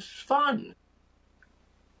 This is fun.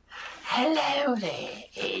 Hello there,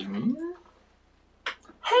 Aiden.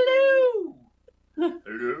 Hello.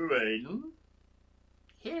 Hello, Aiden.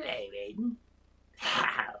 Hello,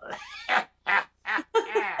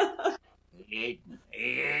 Aiden.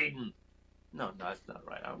 Aiden. No, that's not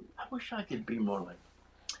right. I wish I could be more like.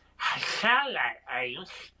 Hello, Aiden.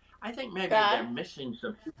 I think maybe they're missing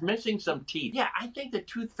some teeth. Yeah, I think the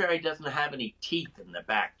tooth fairy doesn't have any teeth in the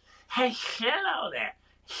back. Hey, hello there.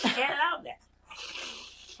 Hello there.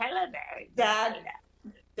 Hello there. Dad.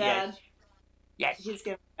 Yes. He's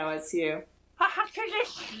going to know it's you. How can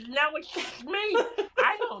this know it's me?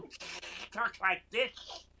 I don't talk like this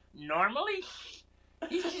normally.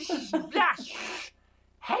 This is blush.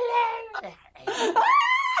 Hello there.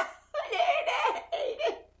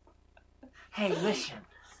 Hey, listen.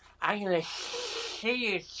 I'm going to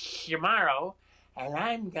see you tomorrow, and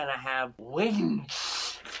I'm going to have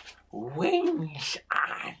wings. Wings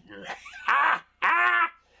on.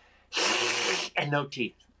 And no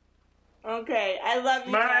teeth. Okay, I love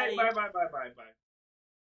you, Daddy. Bye.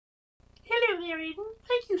 Hello there, Aiden.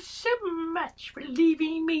 Thank you so much for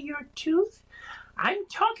leaving me your tooth. I'm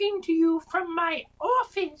talking to you from my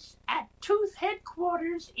office at Tooth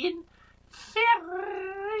Headquarters in Fairyland.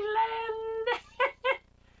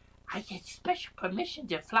 I get special permission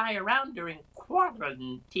to fly around during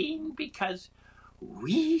quarantine because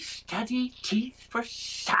we study teeth for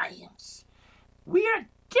science. We are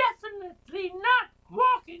definitely not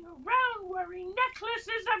walking around wearing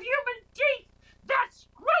necklaces of human teeth. That's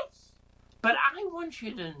gross. But I want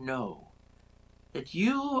you to know that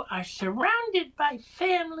you are surrounded by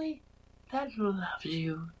family that loves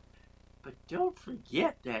you. But don't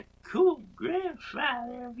forget that cool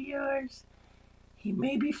grandfather of yours. He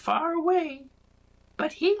may be far away,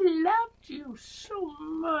 but he loved you so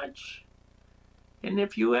much. And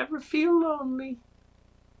if you ever feel lonely,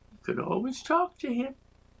 you could always talk to him.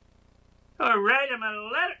 Or write him a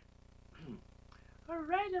letter.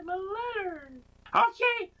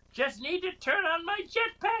 Okay, just need to turn on my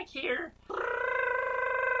jetpack here.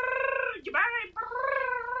 Goodbye.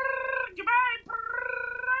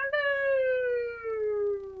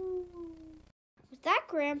 Was that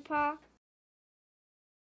Grandpa?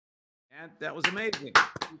 And that was amazing.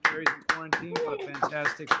 Fairies in Quarantine, what a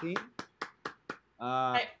fantastic team.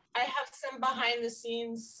 I have some behind the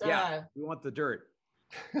scenes. Yeah, we want the dirt.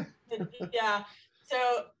 Yeah.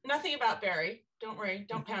 So nothing about Barry. Don't worry.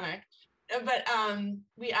 Don't panic. But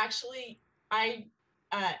I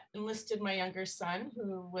enlisted my younger son,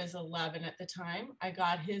 who was 11 at the time. I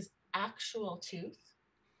got his actual tooth.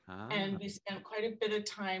 And we spent quite a bit of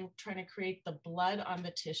time trying to create the blood on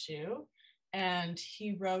the tissue. And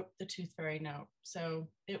he wrote the Tooth Fairy note. So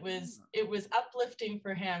it was uplifting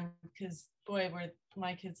for him because, boy, were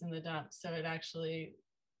my kids in the dumps. So it actually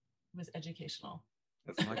was educational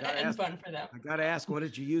and fun for them. I got to ask, what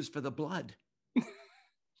did you use for the blood?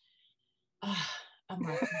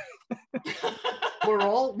 We're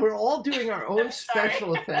all doing our own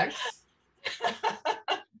special effects.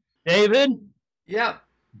 David? Yeah.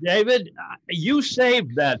 David, you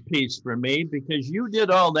saved that piece for me because you did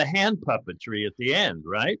all the hand puppetry at the end,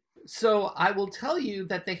 right? So I will tell you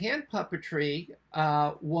that the hand puppetry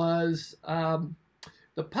was,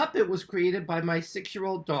 the puppet was created by my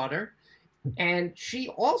 6-year-old daughter, and she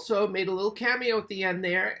also made a little cameo at the end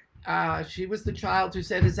there. She was the child who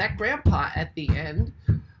said, "Is that Grandpa?" at the end.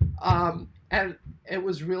 And it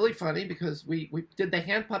was really funny because we did the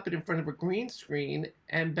hand puppet in front of a green screen,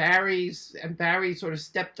 and Barry sort of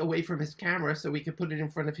stepped away from his camera so we could put it in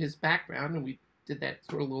front of his background, and we did that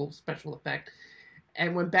sort of little special effect.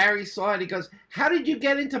 And when Barry saw it, he goes, "How did you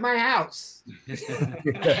get into my house?"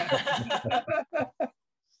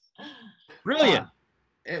 Brilliant.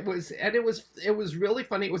 It was really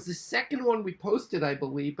funny. It was the second one we posted, I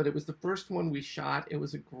believe, but it was the first one we shot. It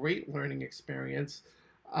was a great learning experience.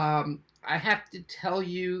 I have to tell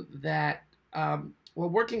you that,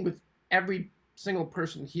 working with every single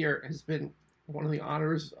person here has been one of the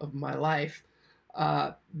honors of my life.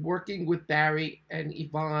 Working with Barry and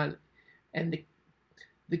Yvonne, and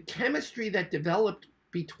the chemistry that developed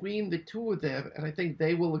between the two of them, and I think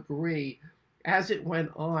they will agree, as it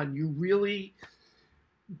went on, you really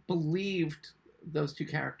believed those two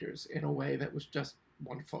characters in a way that was just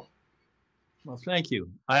wonderful. Well, thank you.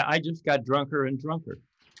 I just got drunker and drunker.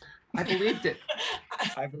 I believed it.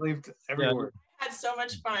 I believed every word. I had so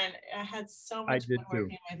much fun. I had so much fun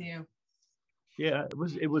working with you. Yeah,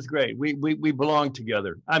 it was great. We belong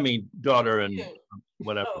together. I mean, daughter and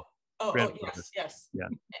whatever. Yes. Yeah,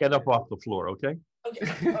 get up off the floor, okay?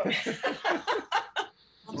 Okay.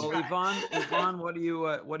 Well, Yvonne, what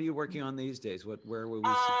are you working on these days? Where will we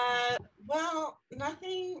see? Well,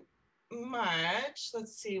 nothing much.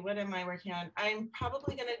 Let's see, what am I working on? I'm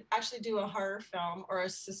probably going to actually do a horror film or a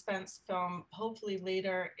suspense film, hopefully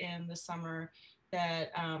later in the summer,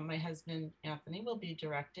 that my husband Anthony will be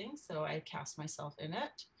directing. So I cast myself in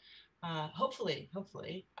it. Hopefully.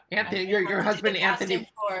 Anthony, your husband Anthony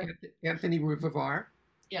Ruvivar.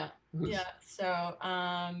 Yeah. Yeah. So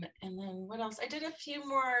and then what else? I did a few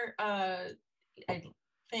more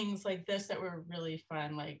things like this that were really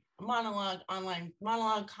fun, like online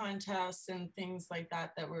monologue contests and things like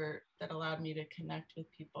that that allowed me to connect with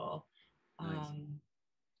people. Nice.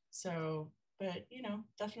 So, but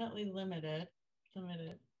definitely limited.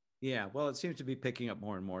 Yeah, well, it seems to be picking up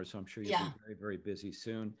more and more, so I'm sure you'll be very, very busy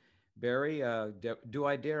soon. Barry, do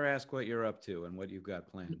I dare ask what you're up to and what you've got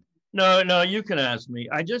planned? No, you can ask me.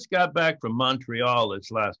 I just got back from Montreal this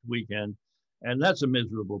last weekend, and that's a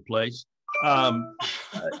miserable place. I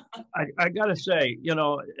got to say,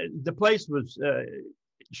 the place was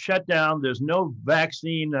shut down. There's no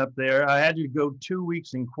vaccine up there. I had to go 2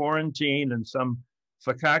 weeks in quarantine in some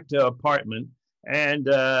fakakta apartment, and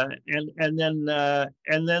then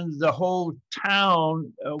the whole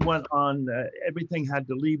town went on. Everything had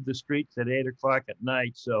to leave the streets at 8 o'clock at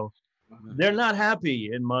night. So they're not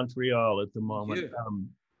happy in Montreal at the moment.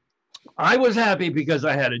 I was happy because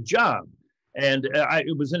I had a job. And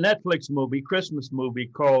it was a Netflix movie, Christmas movie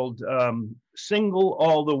called Single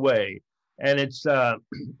All the Way. And it's a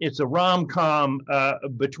rom-com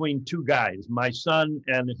between two guys, my son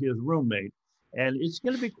and his roommate. And it's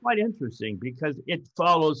going to be quite interesting because it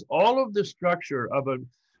follows all of the structure of a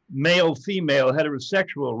male-female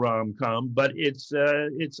heterosexual rom-com, but it's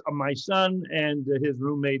my son and his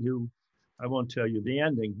roommate, who I won't tell you the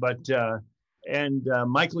ending, but and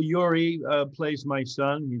Michael Urie plays my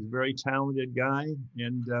son. He's a very talented guy,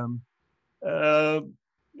 and a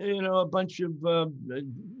bunch of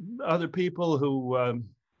other people who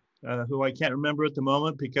I can't remember at the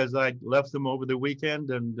moment because I left them over the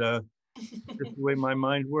weekend, and just the way my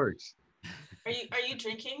mind works. Are you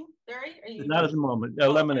drinking, Barry? Not at the moment.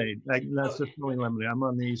 Lemonade. That's just only lemonade. I'm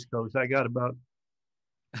on the East Coast. I got about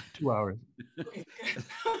 2 hours.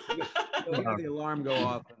 We'll have the alarm go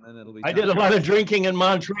off, and then it'll be. I did a lot of drinking in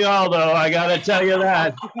Montreal, though. I got to tell you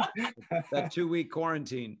that. That 2-week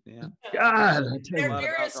quarantine. Yeah. God, their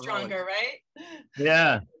beer is stronger, right?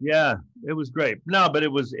 Yeah, yeah, it was great. No, but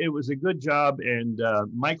it was a good job, and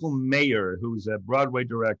Michael Mayer, who's a Broadway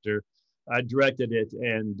director, directed it,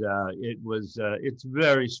 and it's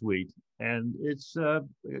very sweet, and it's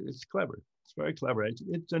clever. It's very clever.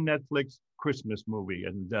 It's a Netflix Christmas movie,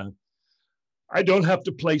 and I don't have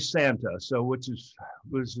to play Santa, so which is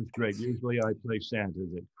great. Usually I play Santa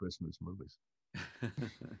at Christmas movies.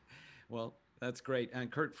 Well, that's great.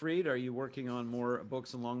 And Kurt Fried, are you working on more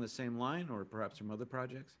books along the same line, or perhaps some other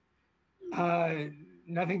projects?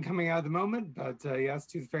 Nothing coming out at the moment, but yes,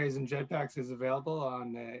 Tooth Fairies and Jetpacks is available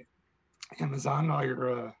on Amazon, all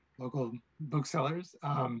your local booksellers.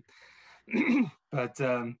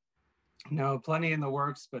 No, plenty in the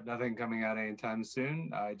works, but nothing coming out anytime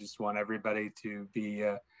soon. I just want everybody to be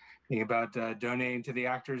thinking about donating to the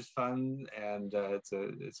Actors Fund, and it's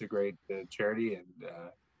a great charity and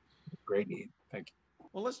great need. Thank you.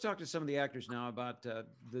 Well, let's talk to some of the actors now about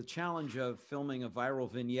the challenge of filming a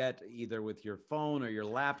viral vignette, either with your phone or your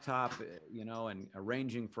laptop, you know, and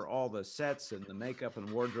arranging for all the sets and the makeup and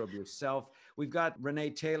wardrobe yourself. We've got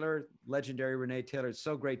Renee Taylor, legendary Renee Taylor. It's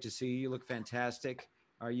so great to see you. You look fantastic.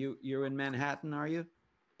 You're in Manhattan, are you?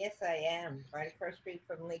 Yes, I am. Right across the street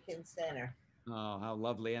from Lincoln Center. Oh, how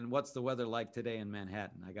lovely. And what's the weather like today in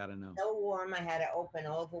Manhattan? I got to know. So warm, I had to open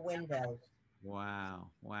all the windows.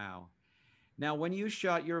 Wow, wow. Now, when you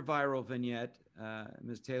shot your viral vignette,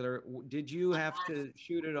 Ms. Taylor, did you have to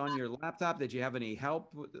shoot it on your laptop? Did you have any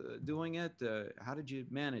help doing it? How did you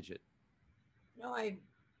manage it? No, I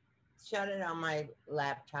shot it on my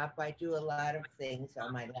laptop. I do a lot of things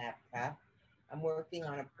on my laptop. I'm working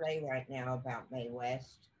on a play right now about Mae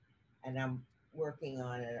West, and I'm working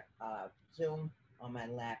on a Zoom on my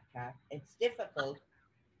laptop. It's difficult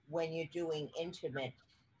when you're doing intimate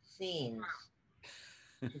scenes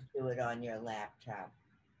to do it on your laptop.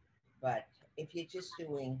 But if you're just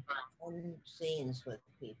doing fun scenes with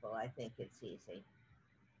people, I think it's easy.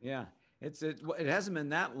 Yeah, it hasn't been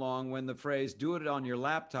that long when the phrase "do it on your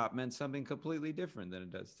laptop" meant something completely different than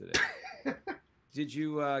it does today. Did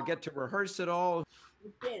you get to rehearse at all?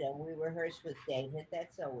 We did, and we rehearsed with David.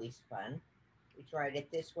 That's always fun. We tried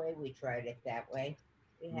it this way, we tried it that way.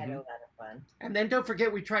 We had a lot of fun. And then don't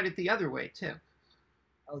forget we tried it the other way too.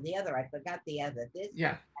 Oh, the other, I forgot the other. This,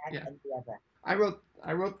 yeah, that, yeah. And the other. I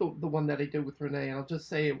wrote the one that I did with Renee, and I'll just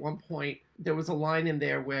say at one point there was a line in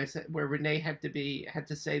there where Renee had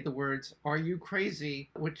to say the words "Are you crazy?"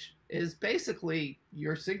 which is basically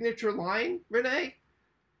your signature line, Renee.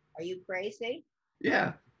 Are you crazy?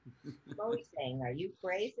 Yeah. I'm always saying, "Are you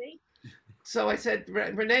crazy?" So I said,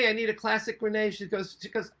 Renee, I need a classic Renee. She goes,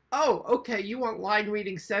 oh, okay, you want line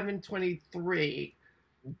reading 723.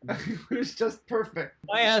 It was just perfect.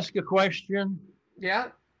 Can I ask a question? Yeah.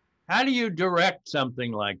 How do you direct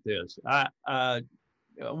something like this?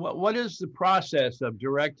 What is the process of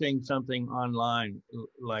directing something online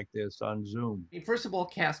like this on Zoom? First of all,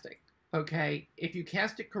 casting. Okay, if you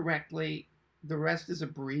cast it correctly, the rest is a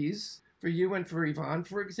breeze. For you and for Yvonne,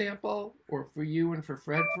 for example, or for you and for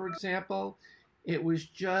Fred, for example, it was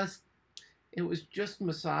just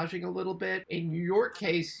massaging a little bit. In your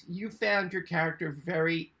case, you found your character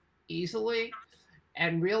very easily,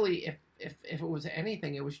 and really, if it was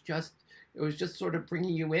anything, it was just sort of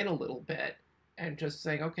bringing you in a little bit and just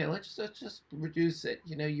saying, okay, let's just reduce it.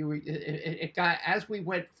 You know, it got, as we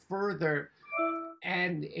went further,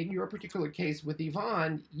 and in your particular case with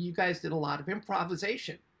Yvonne, you guys did a lot of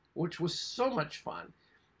improvisation, which was so much fun.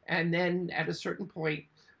 And then at a certain point,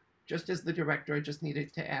 just as the director, I just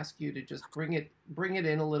needed to ask you to just bring it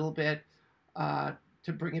in a little bit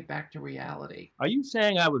to bring it back to reality. Are you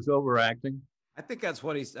saying I was overacting? I think that's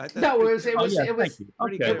what he's. No, it was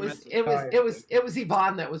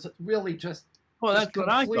Yvonne that was really just. Well, that's what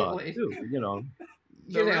I thought too. You know.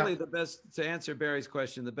 So really, the best to answer Barry's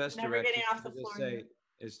question, the best Never direction getting off the floor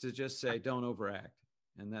is to just say don't overact,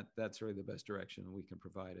 and that's really the best direction we can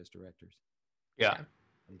provide as directors. Yeah.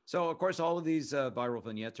 So, of course, all of these viral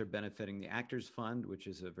vignettes are benefiting the Actors Fund, which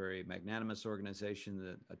is a very magnanimous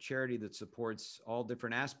organization, a charity that supports all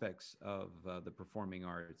different aspects of the performing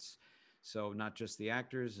arts. So not just the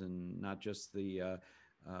actors and not just the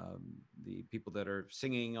people that are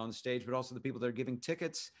singing on stage, but also the people that are giving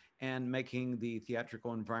tickets and making the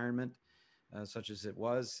theatrical environment, such as it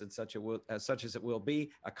was and such as it will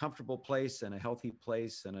be, a comfortable place and a healthy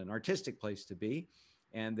place and an artistic place to be.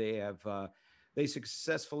 And they have they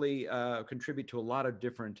successfully contribute to a lot of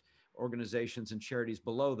different organizations and charities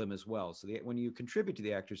below them as well. So when you contribute to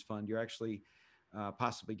the Actors Fund, you're actually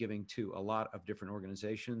possibly giving to a lot of different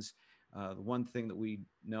organizations. The one thing that we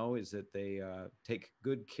know is that they take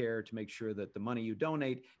good care to make sure that the money you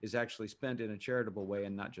donate is actually spent in a charitable way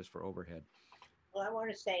and not just for overhead. Well, I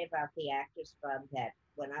want to say about the Actors Fund that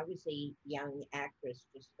when I was a young actress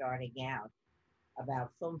just starting out,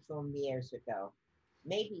 about some years ago,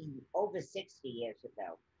 maybe over 60 years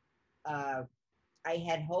ago, I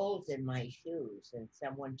had holes in my shoes, and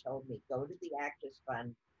someone told me, go to the Actors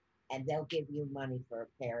Fund and they'll give you money for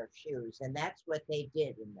a pair of shoes. And that's what they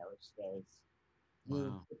did in those days. You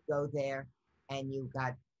Wow. could go there and you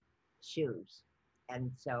got shoes.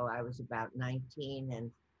 And so I was about 19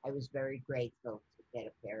 and I was very grateful to get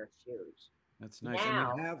a pair of shoes. That's nice.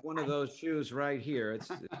 Now, and we have one of those shoes right here.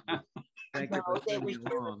 Thank you for no, they sending were it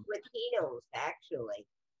shoes along. with heels, actually.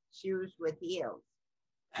 Shoes with heels.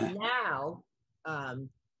 Now,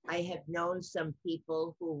 I have known some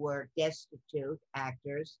people who were destitute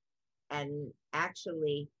actors, and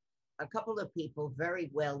actually a couple of people very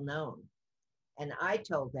well known. And I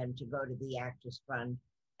told them to go to the Actors Fund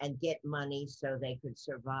and get money so they could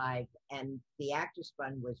survive. And the Actors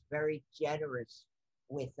Fund was very generous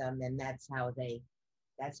with them, and that's how they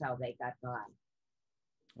got by.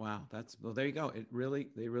 Wow, well, there you go.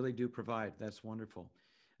 They really do provide. That's wonderful.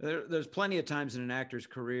 There's plenty of times in an actor's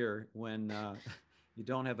career when you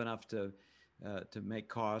don't have enough to make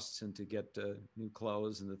costs and to get new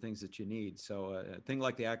clothes and the things that you need. So a thing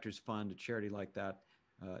like the Actors Fund, a charity like that,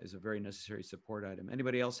 is a very necessary support item.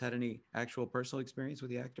 Anybody else had any actual personal experience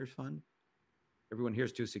with the Actors Fund? Everyone here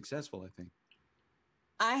is too successful, I think.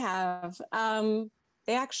 I have.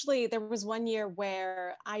 There was one year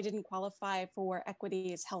where I didn't qualify for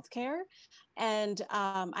Equity's healthcare, and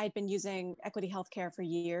I'd been using Equity Healthcare for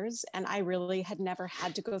years, and I really had never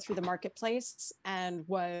had to go through the marketplace and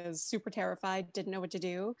was super terrified, didn't know what to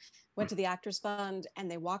do. Went to the Actors Fund, and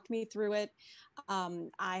they walked me through it.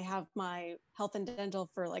 I have my health and dental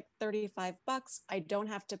for like $35. I don't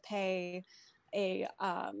have to pay a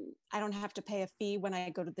fee when I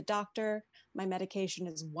go to the doctor. My medication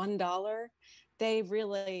is $1. They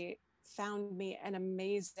really found me an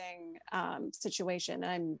amazing situation,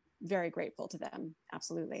 and I'm very grateful to them.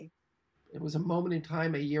 Absolutely. It was a moment in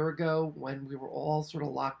time a year ago when we were all sort of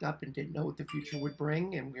locked up and didn't know what the future would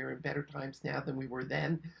bring, and we're in better times now than we were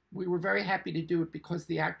then. We were very happy to do it because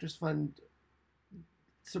the Actors Fund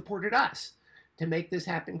supported us to make this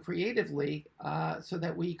happen creatively so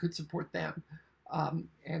that we could support them.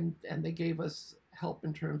 And they gave us help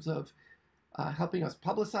in terms of helping us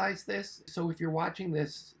publicize this. So if you're watching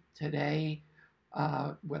this today,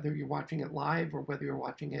 whether you're watching it live or whether you're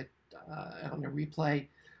watching it on a replay,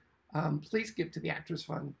 please give to the Actors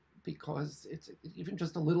Fund, because it's even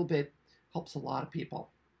just a little bit helps a lot of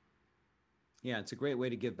people. Yeah, it's a great way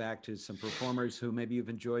to give back to some performers who maybe you've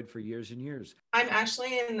enjoyed for years and years. I'm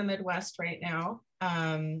actually in the Midwest right now,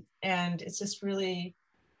 and it's just really,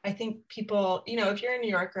 I think people, if you're in New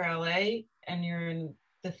York or LA and you're in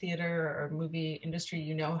the theater or movie industry,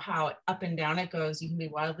 you know how up and down it goes. You can be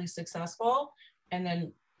wildly successful and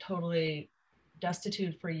then totally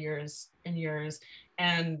destitute for years and years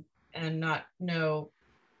and not know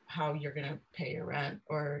how you're going to pay your rent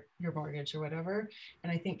or your mortgage or whatever.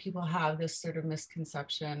 And I think people have this sort of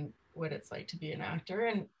misconception what it's like to be an actor,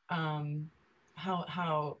 and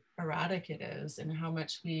how erratic it is and how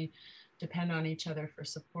much we depend on each other for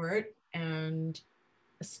support. And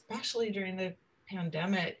especially during the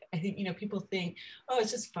pandemic, I think, people think, oh,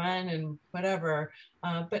 it's just fun and whatever.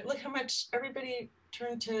 But look how much everybody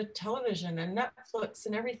turned to television and Netflix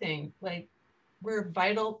and everything. Like, we're a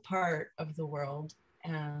vital part of the world,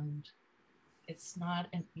 and it's not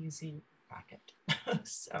an easy racket.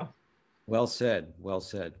 So. Well said, well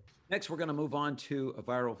said. Next, we're going to move on to a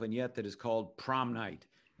viral vignette that is called Prom Night,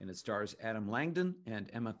 and it stars Adam Langdon and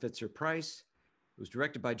Emma Fitzer-Price. It was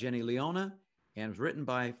directed by Jenny Leona and was written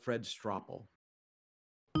by Fred Stroppel.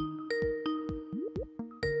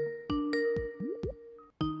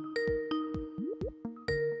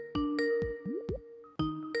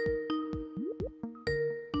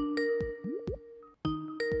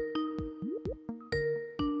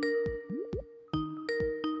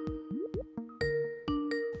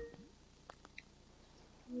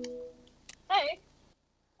 Hey.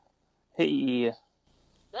 Hey.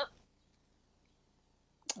 Yep.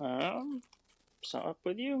 So up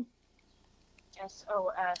with you?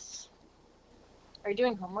 SOS. Are you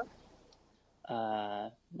doing homework?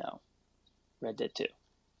 No. Red Dead 2.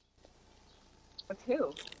 With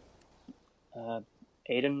who?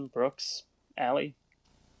 Aiden, Brooks, Allie.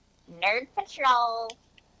 Nerd Patrol.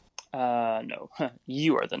 No.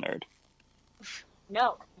 You are the nerd.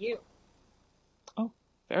 No, you. Oh,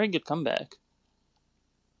 very good comeback.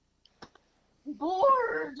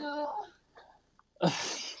 Bored.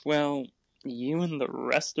 Well, you and the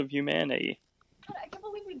rest of humanity. God, I can't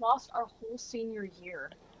believe we lost our whole senior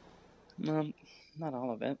year. Not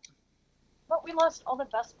all of it. But we lost all the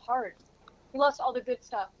best parts. We lost all the good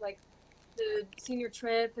stuff, like the senior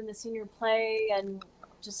trip and the senior play and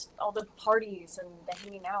just all the parties and the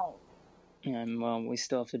hanging out. And, well, we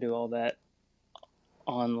still have to do all that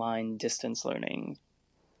online distance learning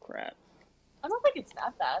crap. I don't think it's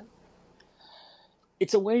that bad.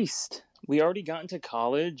 It's a waste. We already got into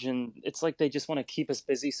college, and it's like they just want to keep us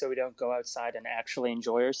busy so we don't go outside and actually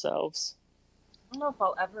enjoy ourselves. I don't know if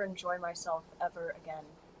I'll ever enjoy myself ever again.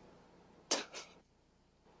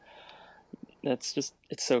 That's just,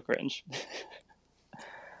 it's so cringe.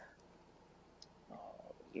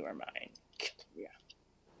 Oh, you are mine. Yeah.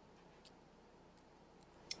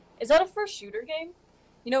 Is that a first shooter game?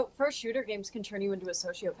 You know, first shooter games can turn you into a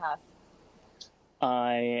sociopath.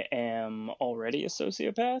 I am already a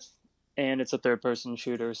sociopath, and it's a third-person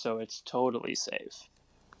shooter, so it's totally safe.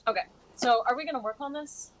 Okay, so are we going to work on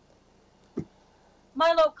this?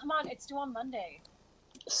 Milo, come on, it's due on Monday.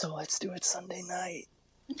 So let's do it Sunday night.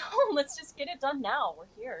 No, let's just get it done now. We're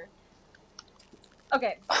here.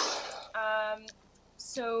 Okay.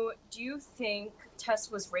 So do you think Tess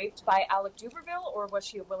was raped by Alec Duberville, or was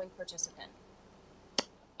she a willing participant?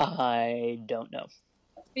 I don't know.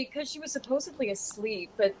 Because she was supposedly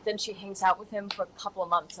asleep, but then she hangs out with him for a couple of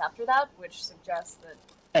months after that, which suggests that...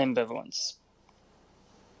 Ambivalence.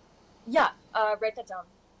 Yeah, write that down.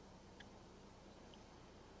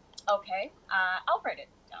 Okay, I'll write it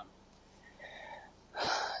down.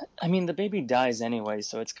 I mean, the baby dies anyway,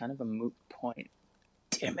 so it's kind of a moot point.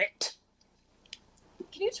 Damn it.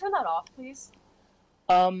 Can you turn that off, please?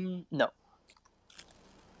 No.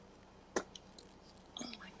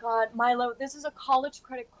 Oh my god, Milo, this is a college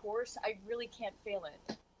credit course. I really can't fail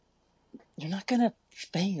it. You're not gonna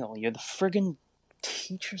fail. You're the friggin'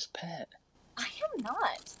 teacher's pet. I am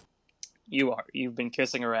not. You are. You've been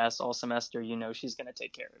kissing her ass all semester. You know she's gonna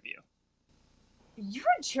take care of you. You're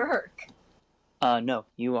a jerk. No,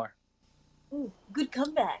 you are. Ooh, good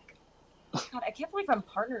comeback. God, I can't believe I'm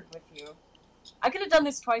partnered with you. I could have done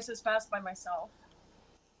this twice as fast by myself.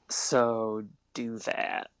 So, do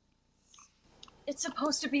that. It's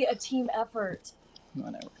supposed to be a team effort.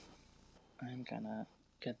 Whatever. I'm gonna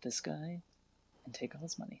get this guy and take all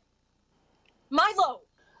his money. Milo!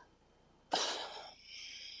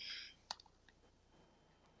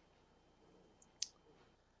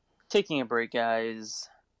 Taking a break, guys.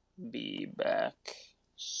 Be back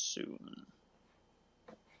soon.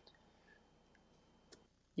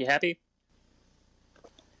 You happy?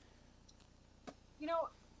 You know,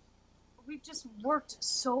 we've just worked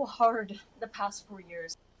so hard the past 4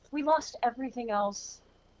 years. We lost everything else.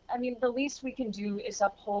 I mean, the least we can do is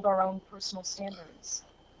uphold our own personal standards.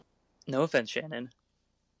 No offense, Shannon,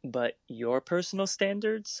 but your personal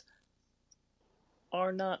standards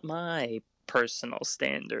are not my personal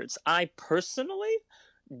standards. I personally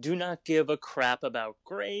do not give a crap about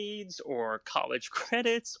grades or college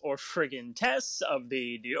credits or friggin' tests of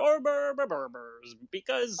the Diorberbers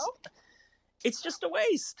because it's just a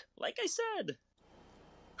waste, like I said.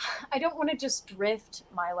 I don't want to just drift,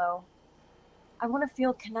 Milo. I want to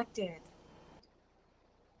feel connected.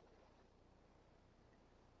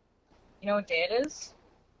 You know what day it is?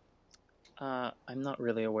 I'm not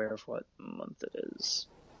really aware of what month it is.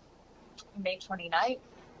 May 29th.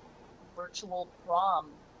 Virtual prom.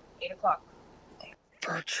 8 o'clock.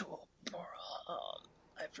 Virtual prom.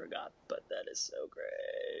 I forgot, but that is so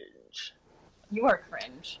cringe. You are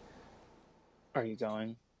cringe. Are you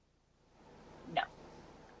going?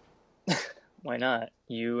 No. Why not?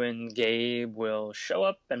 You and Gabe will show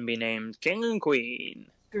up and be named King and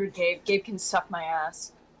Queen. Screw Gabe. Gabe can suck my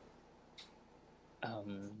ass.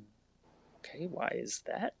 Okay, why is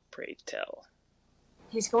that, pray tell?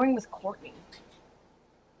 He's going with Courtney.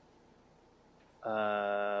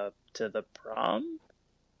 To the prom?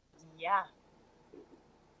 Yeah.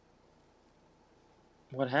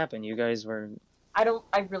 What happened? You guys were... I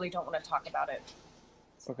really don't want to talk about it.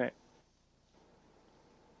 Okay.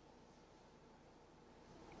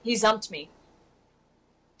 He zumped me.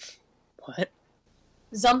 What?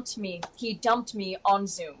 Zumped me. He dumped me on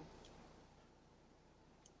Zoom.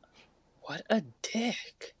 What a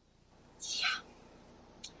dick.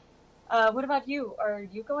 Yeah. What about you? Are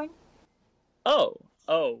you going? Oh,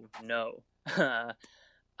 no.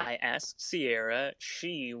 I asked Sierra,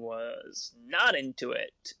 she was not into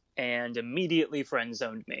it, and immediately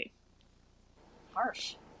friend-zoned me.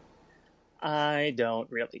 Harsh. I don't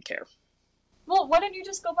really care. Well, why don't you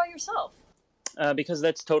just go by yourself? Because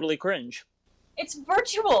that's totally cringe. It's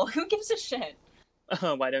virtual. Who gives a shit?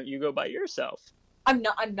 Why don't you go by yourself? I'm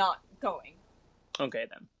not going. Okay,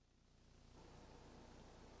 then.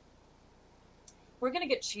 we're gonna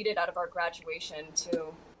get cheated out of our graduation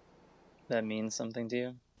too. That means something to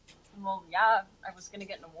you? Well, yeah, I was gonna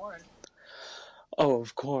get an award. Oh,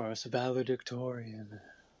 of course, valedictorian.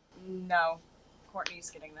 No, Courtney's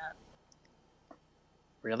getting that.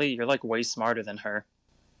 Really? You're like way smarter than her.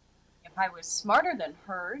 If I was smarter than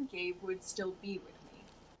her, Gabe would still be with me.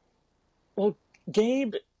 Well,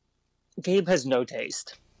 Gabe has no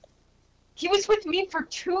taste. He was with me for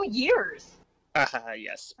 2 years.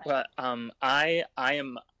 Yes, but I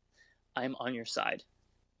am on your side.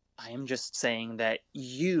 I am just saying that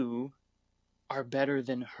you are better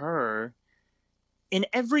than her in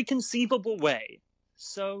every conceivable way.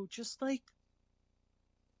 So just like,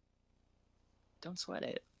 don't sweat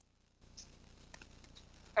it.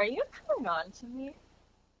 Are you coming on to me?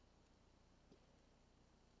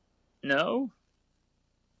 No?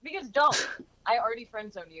 Because don't. I already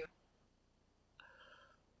friend-zoned you.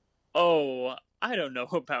 Oh, I don't know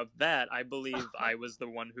about that. I believe I was the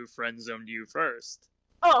one who friend-zoned you first.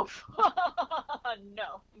 Oh,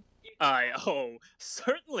 no. I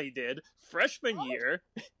certainly did. Freshman year.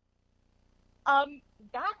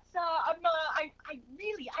 That's, I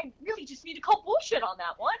really just need to call bullshit on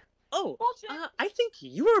that one. Oh, bullshit. I think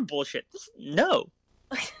you are bullshit. No.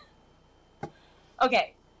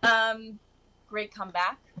 Okay, great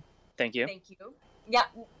comeback. Thank you. Thank you. Yeah,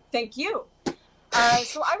 thank you.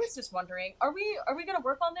 So I was just wondering, are we gonna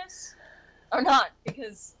work on this? Or not?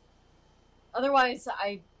 Because otherwise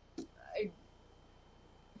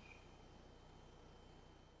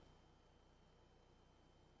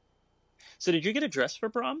So did you get a dress for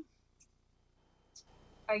prom?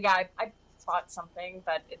 yeah, I bought something,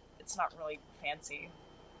 but it's not really fancy.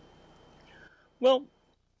 Well,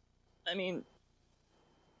 I mean,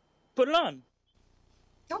 put it on.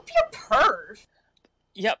 Don't be a perv.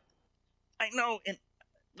 Yep. I know, and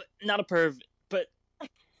not a perv, but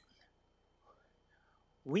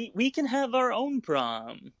we can have our own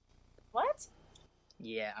prom. What?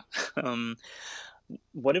 Yeah.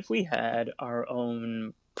 What if we had our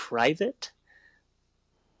own private,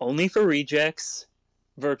 only for rejects,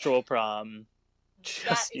 virtual prom,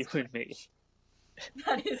 just you and me?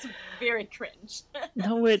 That is very cringe.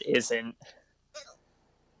 No, it isn't.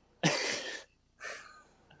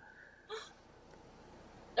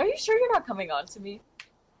 Are you sure you're not coming on to me?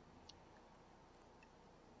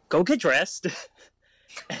 Go get dressed,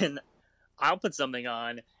 and I'll put something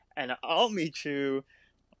on, and I'll meet you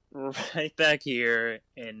right back here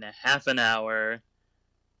in half an hour.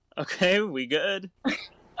 Okay, we good?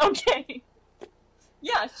 Okay.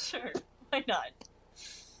 Yeah, sure. Why not?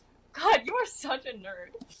 God, you are such a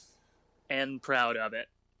nerd. And proud of it.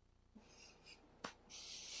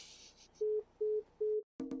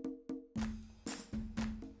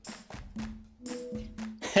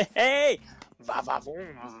 Hey! Va va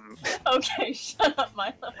voom. Okay, shut up,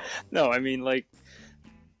 Milo. No, I mean, like,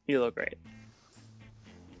 you look great.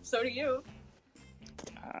 So do you.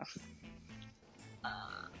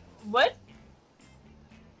 What?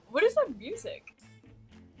 What is that music?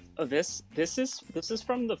 Oh, this is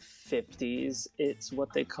from the 50s. It's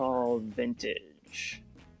what they call vintage.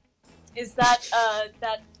 Is that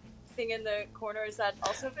that thing in the corner? Is that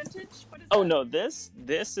also vintage? What is Oh that? no, this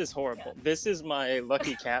is horrible. Yeah. This is my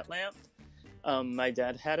lucky cat lamp. My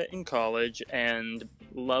dad had it in college and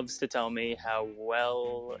loves to tell me how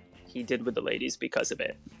well he did with the ladies because of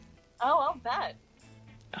it. Oh, I'll bet.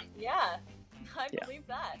 Yeah, I believe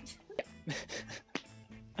that.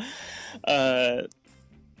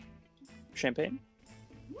 Champagne?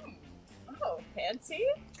 Oh, fancy.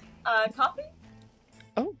 Coffee?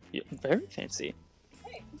 Oh, yeah, very fancy.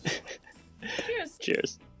 Hey. Cheers.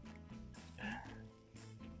 Cheers.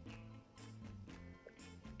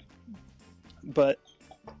 But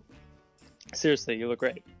seriously, you look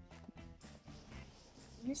great.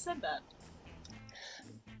 You said that.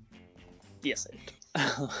 Yes, I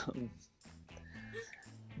did.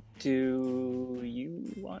 Do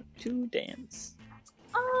you want to dance?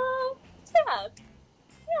 Yeah.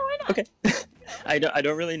 Yeah, why not? Okay. I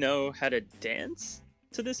don't really know how to dance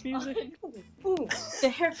to this music. Ooh, the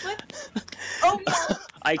hair flip? Oh, yeah.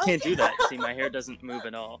 I can't do that. See, my hair doesn't move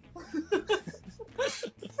at all.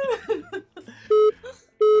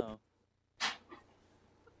 Oh.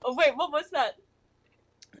 Oh, wait, what was that?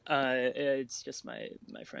 It's just my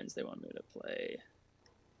friends. They want me to play.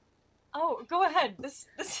 Oh, go ahead. This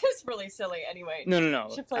is really silly anyway. No.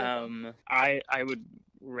 Should play I would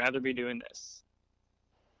rather be doing this.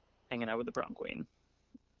 Hanging out with the prom queen.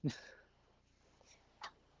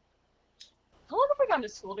 How long have we gone to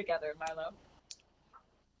school together, Milo?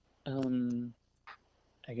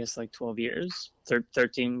 I guess like 12 years.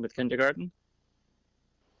 13 with kindergarten.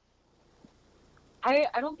 I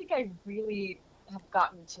don't think I really have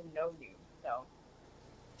gotten to know you, though.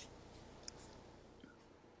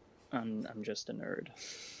 I'm just a nerd.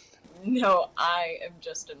 No, I am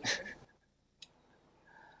just a nerd.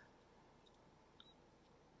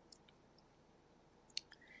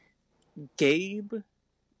 Gabe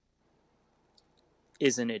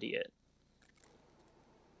is an idiot.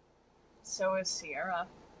 So is Sierra.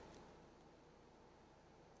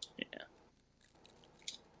 Yeah.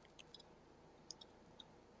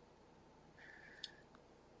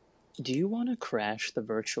 Do you want to crash the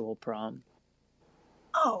virtual prom?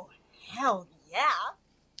 Oh, hell yeah.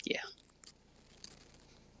 Yeah.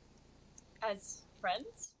 As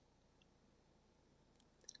friends?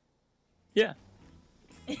 Yeah.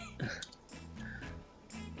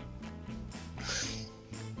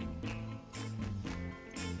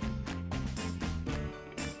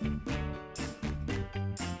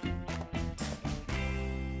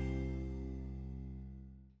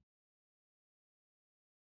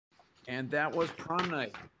 And that was prom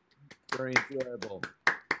night. Very enjoyable.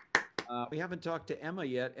 We haven't talked to Emma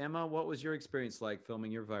yet. Emma, what was your experience like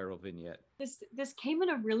filming your viral vignette? This came in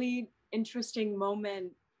a really interesting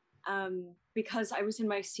moment because I was in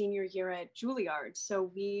my senior year at Juilliard.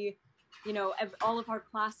 So we, you know, all of our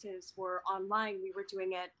classes were online. We were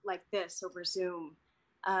doing it like this over Zoom.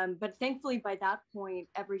 But thankfully, by that point,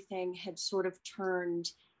 everything had sort of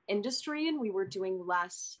turned industry and we were doing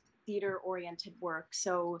less theater-oriented work.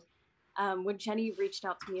 So when Jenny reached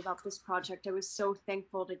out to me about this project, I was so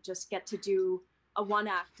thankful to just get to do a one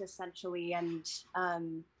act essentially and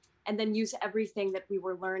then use everything that we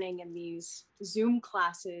were learning in these Zoom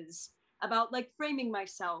classes about like framing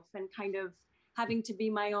myself and kind of having to be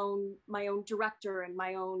my own director and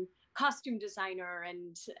my own costume designer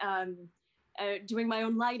and doing my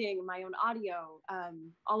own lighting, my own audio.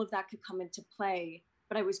 All of that could come into play,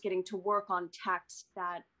 but I was getting to work on text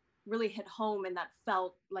that really hit home and that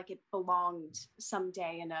felt like it belonged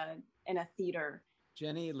someday in a theater.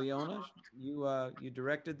 Jenny, Leona, you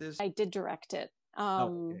directed this? I did direct it.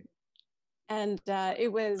 Okay. And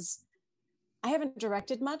it was, I haven't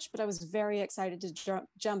directed much, but I was very excited to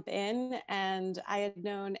jump in. And I had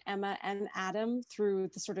known Emma and Adam through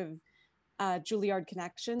the sort of Juilliard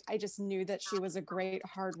connection. I just knew that she was a great,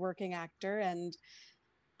 hardworking actor, and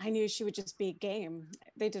I knew she would just be game.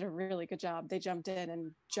 They did a really good job. They jumped in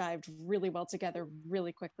and jived really well together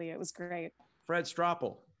really quickly. It was great. Fred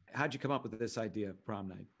Stroppel, how'd you come up with this idea of prom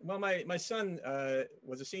night? Well, my son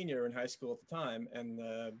was a senior in high school at the time, and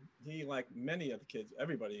he, like many of the kids,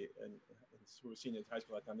 everybody who was seniors in high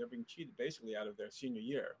school at the time, they're being cheated basically out of their senior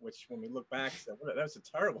year, which when we look back, that was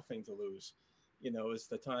a terrible thing to lose. You know, it's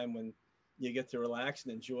the time when you get to relax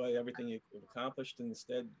and enjoy everything you've accomplished, and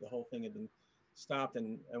instead the whole thing had been stopped.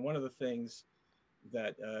 And one of the things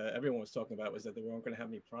that everyone was talking about was that they weren't going to have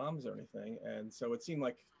any proms or anything. And so it seemed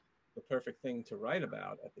like the perfect thing to write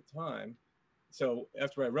about at the time. So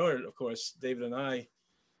after I wrote it, of course, David and I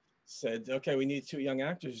said, okay, we need 2 young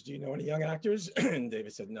actors. Do you know any young actors? And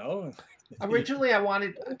David said, no. Originally, I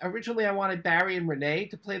wanted Barry and Renee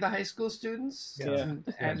to play the high school students. Yeah.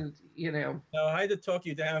 And you know. No, I had to talk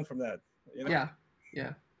you down from that. You know?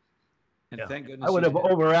 Yeah. And thank goodness I would have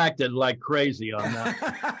overacted like crazy on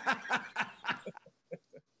that.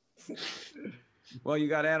 Well, you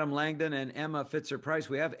got Adam Langdon and Emma Fitzer-Price.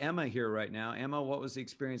 We have Emma here right now. Emma, what was the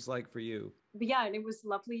experience like for you? But yeah, and it was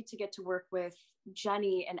lovely to get to work with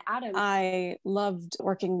Jenny and Adam. I loved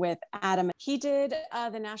working with Adam. He did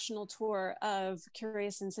the national tour of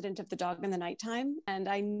Curious Incident of the Dog in the Nighttime, and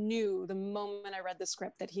I knew the moment I read the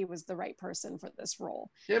script that he was the right person for this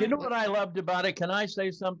role. You know what I loved about it? Can I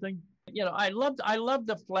say something? You know, I loved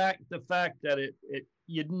the fact that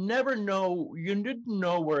you didn't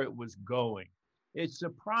know where it was going. It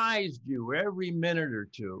surprised you every minute or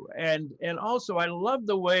two, and also I love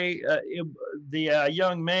the way the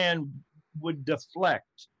young man would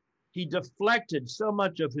deflect. He deflected so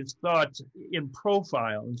much of his thoughts in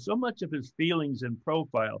profile and so much of his feelings in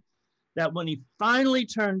profile that when he finally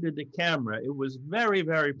turned to the camera, it was very,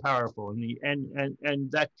 very powerful, and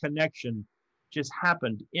that connection just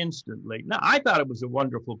happened instantly. Now, I thought it was a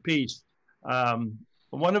wonderful piece.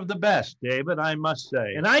 One of the best, David, I must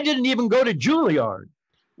say. And I didn't even go to Juilliard.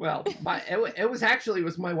 Well, it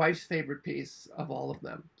was my wife's favorite piece of all of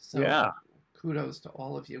them. So yeah. Kudos to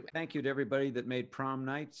all of you. Thank you to everybody that made prom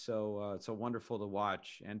night so wonderful to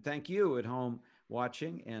watch. And thank you at home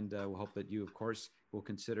watching. And we hope that you, of course, will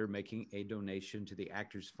consider making a donation to the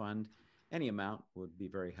Actors Fund. Any amount would be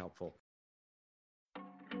very helpful.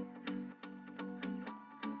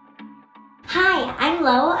 Hi, I'm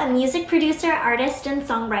Lo, a music producer, artist, and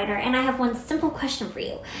songwriter, and I have one simple question for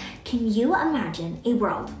you. Can you imagine a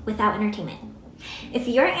world without entertainment? If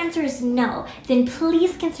your answer is no, then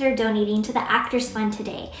please consider donating to the Actors Fund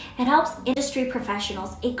today. It helps industry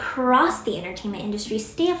professionals across the entertainment industry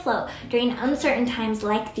stay afloat during uncertain times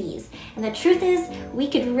like these. And the truth is, we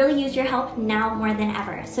could really use your help now more than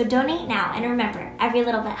ever. So donate now, and remember, every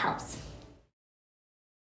little bit helps.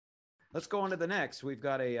 Let's go on to the next. We've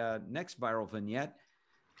got a next viral vignette.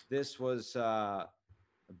 This was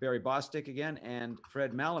Barry Bostwick again and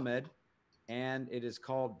Fred MELAMED, and it is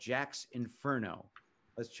called Jack's Inferno.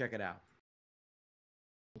 Let's check it out.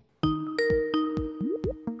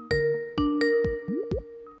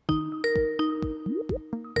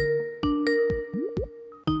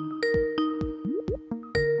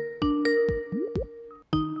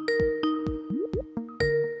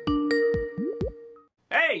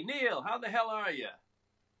 Hey, Neil, how the hell are you?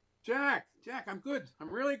 Jack, I'm good. I'm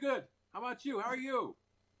really good. How about you? How are you?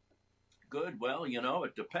 Good. Well, you know,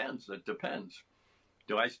 it depends. It depends.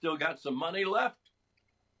 Do I still got some money left?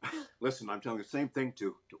 Listen, I'm telling the same thing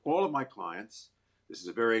to all of my clients. This is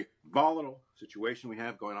a very volatile situation we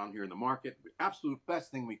have going on here in the market. The absolute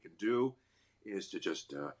best thing we can do is to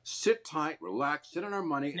just sit tight, relax, sit on our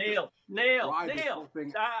money. Neil,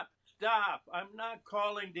 stop. I'm not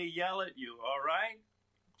calling to yell at you, all right?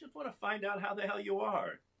 Just want to find out how the hell you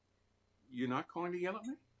are. You're not calling to yell at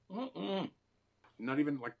me? Mm-mm. Not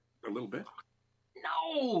even like a little bit?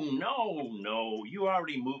 No. You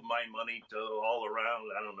already moved my money to all around.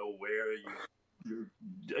 I don't know where.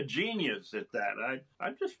 You're a genius at that.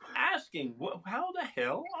 I'm just asking, how the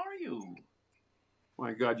hell are you?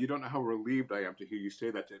 My God, you don't know how relieved I am to hear you say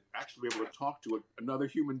that, to actually be able to talk to another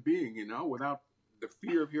human being, you know, without the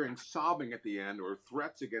fear of hearing sobbing at the end or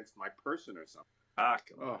threats against my person or something. Ah,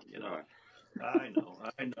 come on, you know. I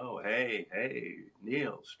know. Hey,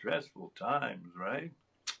 Neil, stressful times, right?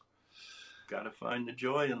 Got to find the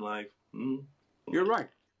joy in life. You're right.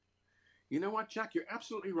 You know what, Jack? You're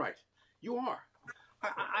absolutely right. You are.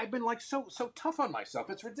 I've been like so tough on myself.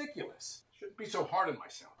 It's ridiculous. Shouldn't be so hard on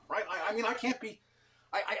myself, right? I mean, I can't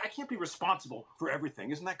be responsible for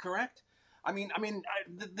everything. Isn't that correct?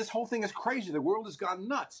 This whole thing is crazy. The world has gone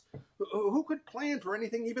nuts. Who could plan for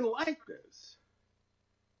anything even like this?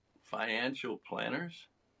 Financial planners?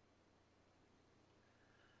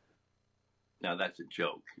 Now that's a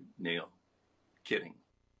joke, Neil. Kidding.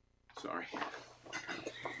 Sorry.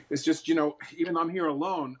 It's just, you know, even though I'm here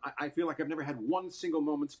alone, I feel like I've never had one single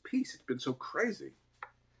moment's peace. It's been so crazy.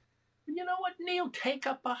 You know what, Neil? Take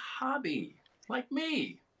up a hobby, like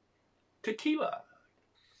me. Tequila.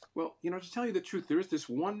 Well, you know, to tell you the truth, there is this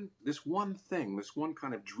one thing, this one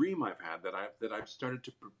kind of dream I've had that I've started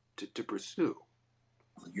to pursue.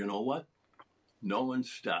 You know what? No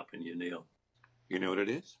one's stopping you, Neil. You know what it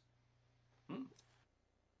is?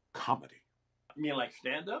 Comedy. You mean like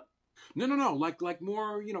stand-up? No. Like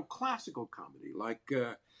more, you know, classical comedy, like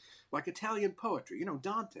Italian poetry. You know,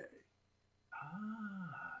 Dante.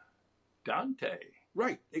 Ah, Dante.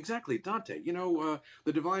 Right, exactly, Dante. You know,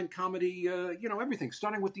 the Divine Comedy. You know, everything,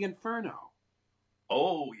 starting with the Inferno.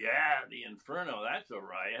 Oh yeah, the Inferno. That's a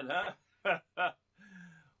riot, huh?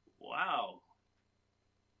 Wow.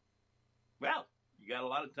 Well, you got a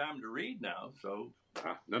lot of time to read now, so...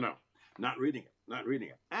 No. Not reading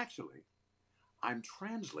it. Actually, I'm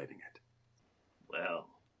translating it. Well,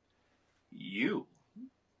 you,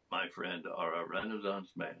 my friend, are a Renaissance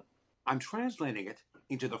man. I'm translating it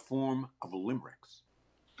into the form of limericks.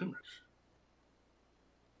 Limericks?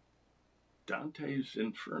 Dante's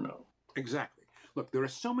Inferno. Exactly. Look, there are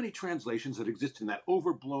so many translations that exist in that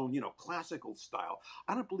overblown, you know, classical style.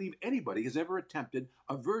 I don't believe anybody has ever attempted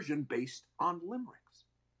a version based on limericks.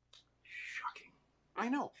 Shocking. I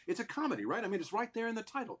know. It's a comedy, right? I mean, it's right there in the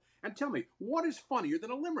title. And tell me, what is funnier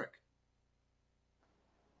than a limerick?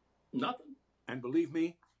 Nothing. And believe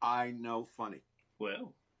me, I know funny.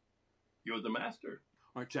 Well, you're the master.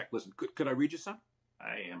 All right, Jack, listen, could I read you some?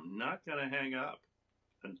 I am not going to hang up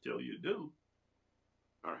until you do.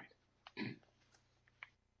 All right.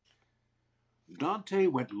 Dante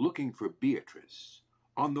went looking for Beatrice.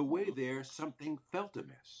 On the way there, something felt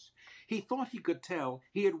amiss. He thought he could tell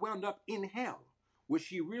he had wound up in hell. Was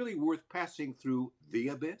she really worth passing through the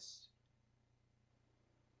abyss?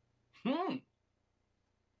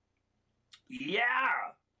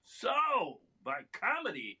 Yeah. So, by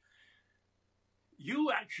comedy,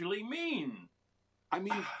 you actually mean... I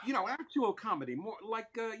mean, you know, actual comedy, more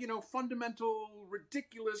like, you know, fundamental,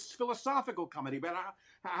 ridiculous, philosophical comedy about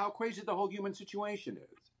how crazy the whole human situation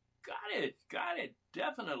is. Got it,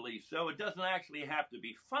 definitely. So it doesn't actually have to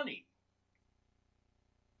be funny.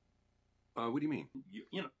 What do you mean?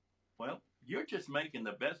 You know, well, you're just making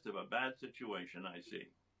the best of a bad situation, I see.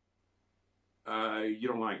 You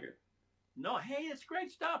don't like it? No, hey, it's great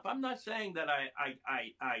stuff. I'm not saying that I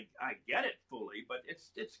get it fully, but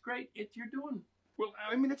it's great. You're doing well.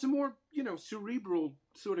 I mean, it's a more cerebral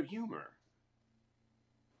sort of humor.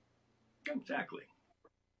 Exactly.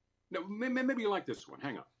 No, maybe you like this one.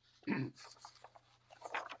 Hang on.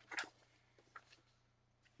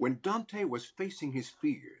 When Dante was facing his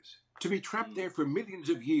fears, to be trapped there for millions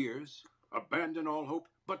of years, abandon all hope,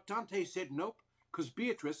 but Dante said nope, because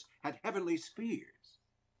Beatrice had heavenly spheres.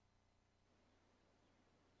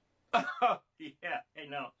 Oh, yeah, I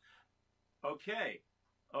know. Okay,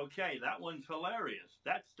 that one's hilarious.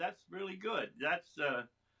 That's really good. That's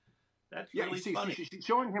really funny. She's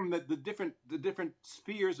showing him the different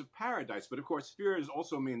spheres of paradise, but of course, spheres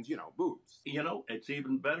also means boobs. It's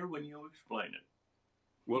even better when you explain it.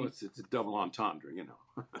 Well, it's a double entendre,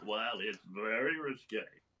 Well, it's very risque.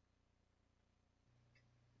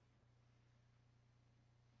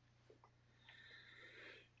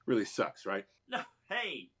 Really sucks, right? No,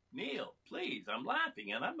 hey, Neil, please, I'm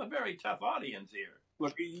laughing, and I'm a very tough audience here.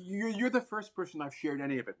 Look, you're the first person I've shared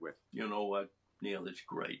any of it with. You know what, Neil, it's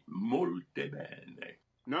great. Molto bene.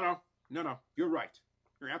 No, you're right.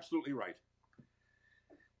 You're absolutely right.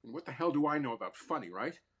 And what the hell do I know about funny,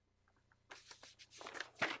 right?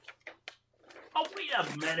 Oh, wait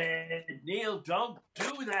a minute. Neil, don't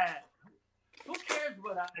do that. Who cares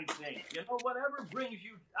what I think? Whatever brings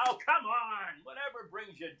you... Oh, come on. Whatever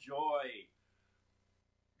brings you joy.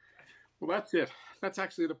 Well, that's it. That's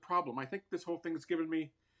actually the problem. I think this whole thing has given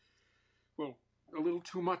me, well, a little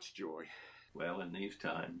too much joy. Well, in these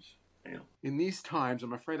times, Neil. In these times,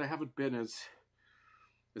 I'm afraid I haven't been as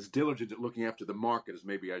diligent at looking after the market as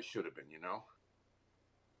maybe I should have been,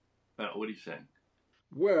 What are you saying?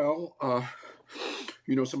 Well,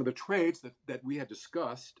 some of the trades that we had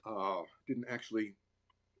discussed didn't actually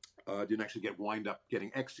get wind up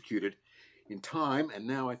getting executed in time, and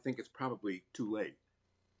now I think it's probably too late.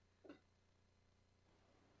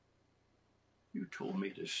 You told me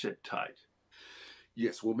to sit tight.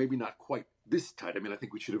 Yes, well, maybe not quite this tight. I mean, I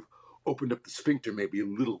think we should have opened up the sphincter maybe a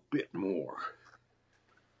little bit more.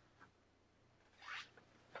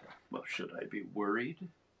 Well, should I be worried?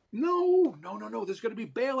 No. There's going to be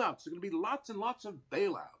bailouts. There's going to be lots and lots of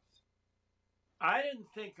bailouts. I didn't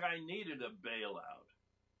think I needed a bailout.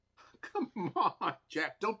 Come on,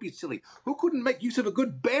 Jack, don't be silly. Who couldn't make use of a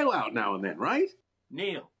good bailout now and then, right?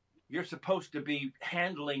 Neil, you're supposed to be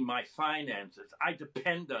handling my finances. I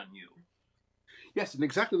depend on you. Yes, in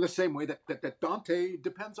exactly the same way that Dante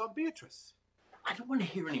depends on Beatrice. I don't want to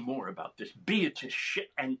hear any more about this Beatrice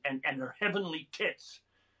shit and her heavenly tits.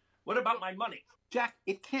 What about my money? Jack,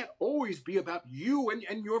 it can't always be about you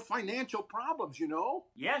and your financial problems,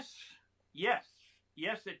 Yes,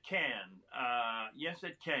 it can. Yes,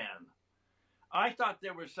 it can. I thought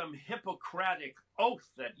there was some Hippocratic oath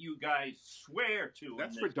that you guys swear to.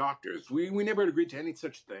 That's for doctors. We never agreed to any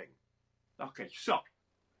such thing. Okay, so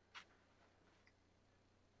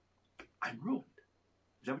I'm ruined.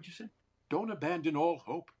 Is that what you said? Don't abandon all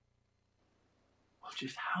hope. Well,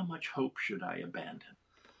 just how much hope should I abandon?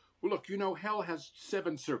 Well, look, hell has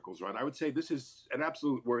 7 circles, right? I would say this is at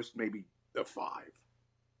absolute worst, maybe a 5.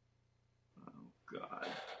 Oh, God.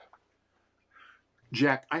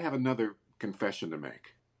 Jack, I have another confession to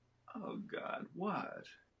make. Oh, God, what?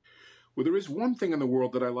 Well, there is one thing in the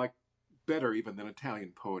world that I like better even than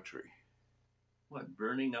Italian poetry. What,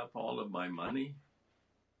 burning up all of my money?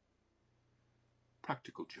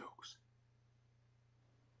 Practical jokes.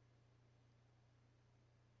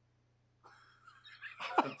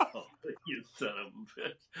 Oh, you son of a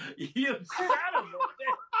bitch. You son of a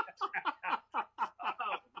bitch.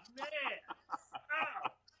 Oh, man. Oh,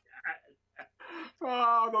 God.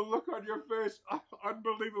 Oh, the look on your face.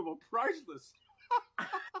 Unbelievable. Priceless.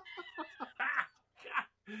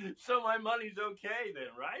 So my money's okay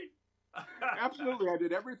then, right? Absolutely. I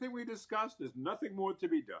did everything we discussed. There's nothing more to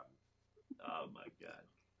be done. Oh, my God.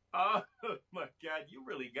 Oh, my God. You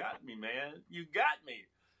really got me, man. You got me.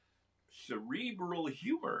 Cerebral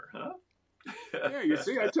humor, huh? Yeah, you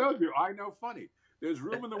see, I told you, I know funny. There's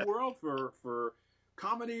room in the world for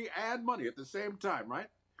comedy and money at the same time, right?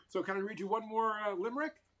 So can I read you one more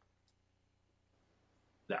limerick?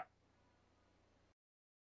 Yeah.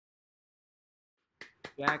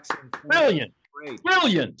 Jackson. Brilliant. Great.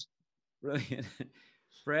 Brilliant. Brilliant.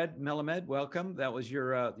 Fred, MELAMED, welcome. That was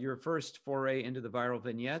your first foray into the viral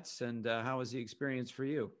vignettes. And how was the experience for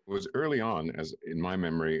you? It was early on, as in my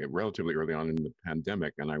memory, relatively early on in the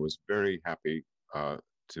pandemic, and I was very happy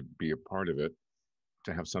to be a part of it.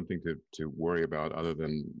 to have something to worry about other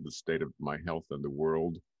than the state of my health and the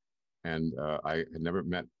world. And I had never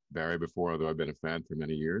met Barry before, although I've been a fan for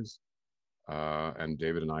many years. And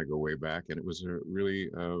David and I go way back, and it was a really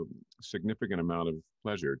significant amount of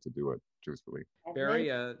pleasure to do it, truthfully.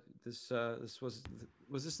 Barry, this was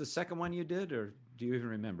this the second one you did, or do you even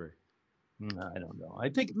remember? I don't know. I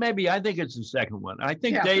think it's the second one. I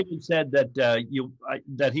think David said that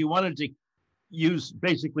that he wanted to use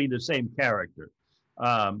basically the same character,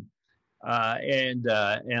 and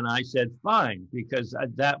I said fine, because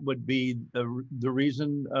that would be the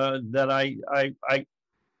reason that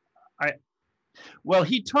well,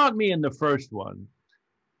 he taught me in the first one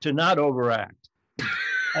to not overact.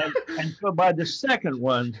 And so by the second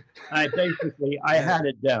one, I had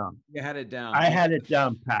it down. You had it down. I had it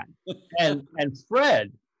down pat. And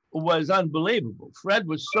Fred was unbelievable. Fred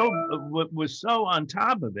was so on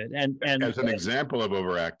top of it. And as an example of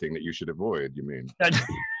overacting that you should avoid, you mean?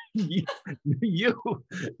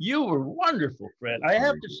 You were wonderful, Fred. I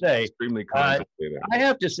have to say, extremely I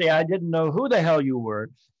have to say, I didn't know who the hell you were,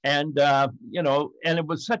 and you know, and it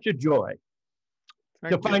was such a joy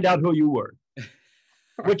to find out who you were,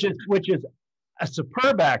 which is a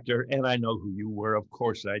superb actor, and I know who you were. Of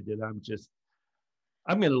course, I did. I'm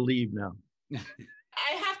going to leave now.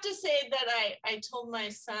 I have to say that I told my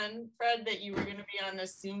son, Fred, that you were going to be on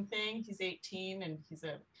this Zoom thing. He's 18 and he's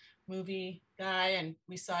a movie guy, and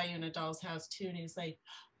we saw you in A Doll's House too, and he's like,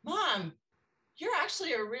 Mom, you're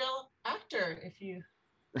actually a real actor if you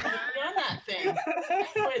be on that thing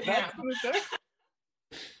with him.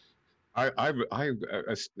 I've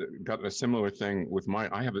got a similar thing with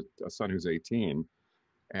I have a son who's 18,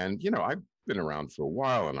 and you know, I've been around for a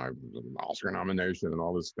while, and I've an Oscar nomination and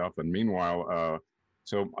all this stuff, and meanwhile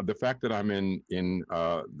so the fact that I'm in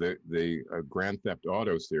the Grand Theft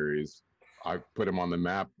Auto series, I put him on the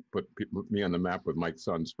map, put me on the map with my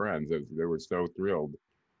son's friends. They were so thrilled.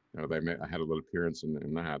 You know, I had a little appearance in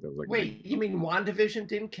that. I was like, wait, you mean WandaVision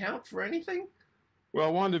didn't count for anything?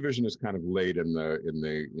 Well, WandaVision is kind of late in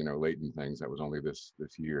the you know, late in things. That was only this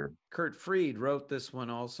year. Kurt Fried wrote this one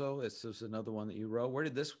also. This is another one that you wrote. Where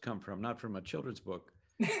did this come from? Not from a children's book.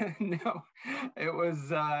 No, it was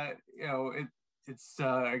you know, it's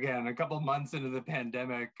again a couple months into the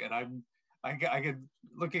pandemic, and I could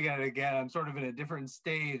looking at it again, I'm sort of in a different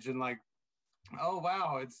stage, and like, oh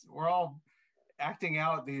wow, we're all acting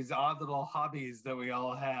out these odd little hobbies that we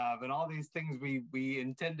all have, and all these things we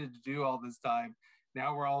intended to do all this time.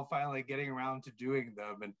 Now we're all finally getting around to doing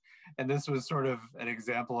them, and this was sort of an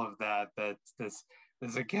example of that. That this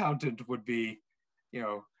accountant would be, you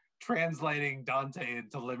know, translating Dante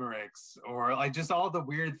into limericks, or like just all the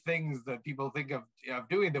weird things that people think of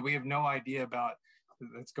doing that we have no idea about,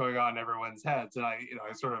 that's going on in everyone's heads. And I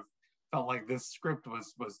sort of felt like this script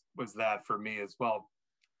was that for me as well.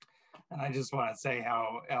 And I just want to say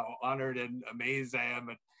how honored and amazed I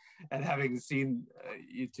am at having seen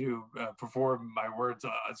you two perform my words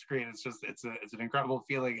on screen. It's an incredible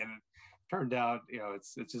feeling, and it turned out, you know,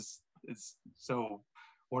 it's so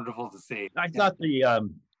wonderful to see. I thought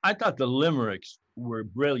the limericks were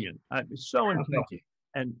brilliant. I was so intelligent.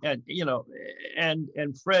 And you know, and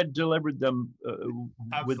Fred delivered them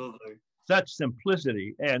with such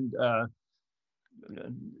simplicity and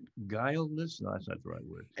guileless. No, that's not the right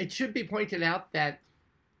word. It should be pointed out that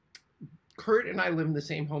Kurt and I live in the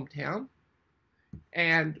same hometown,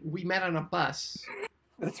 and we met on a bus.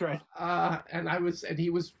 That's right. And he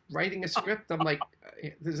was writing a script. I'm like,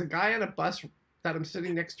 there's a guy on a bus that I'm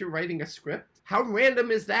sitting next to writing a script. How random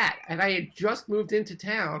is that? And I had just moved into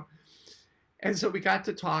town. And so we got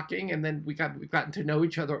to talking, and then we've gotten to know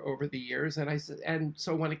each other over the years. And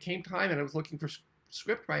so when it came time, and I was looking for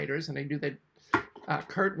script writers, and I knew that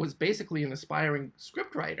Kurt was basically an aspiring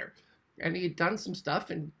script writer, and he had done some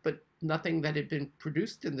stuff, but nothing that had been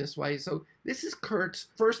produced in this way. So this is Kurt's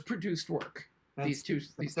first produced work. These two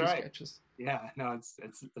sketches. Yeah, no, it's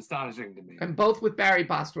astonishing to me. And both with Barry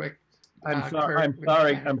Bostwick. I'm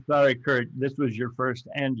sorry, Kurt. This was your first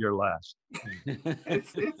and your last.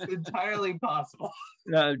 It's entirely possible.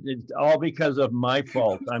 It's all because of my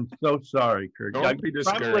fault. I'm so sorry, Kurt. Don't be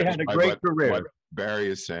discouraged. Probably had a great career. What Barry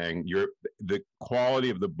is saying, the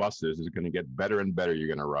quality of the buses is going to get better and better. You're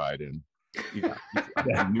going to ride in. You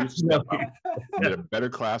get a better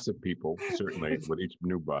class of people, certainly, with each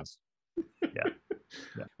new bus. Yeah.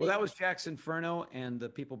 Well, that was Jack's Inferno and the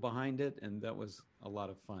people behind it, and that was a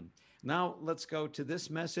lot of fun. Now let's go to this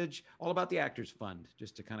message all about the Actors Fund,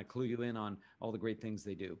 just to kind of clue you in on all the great things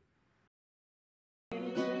they do.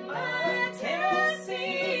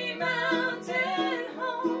 Tennessee mountain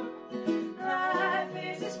home, life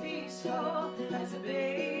is as peaceful as a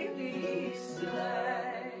baby's smile.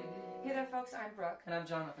 folks, I'm Brooke. And I'm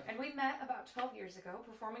Jonathan. And we met about 12 years ago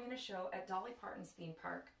performing in a show at Dolly Parton's theme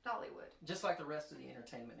park, Dollywood. Just like the rest of the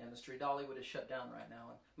entertainment industry, Dollywood is shut down right now,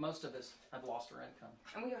 and most of us have lost our income.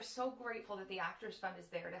 And we are so grateful that the Actors Fund is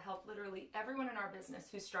there to help literally everyone in our business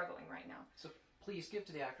who's struggling right now. So please give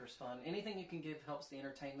to the Actors Fund. Anything you can give helps the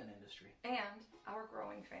entertainment industry. And our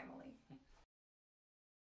growing family.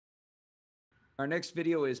 Our next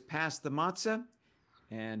video is Pass the Matzah,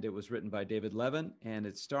 and it was written by David Levin, and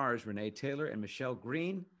it stars Renee Taylor and Michelle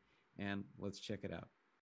Greene, and let's check it out.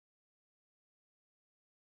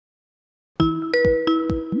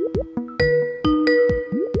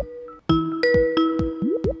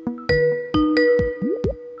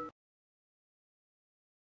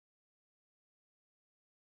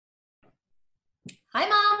 Hi,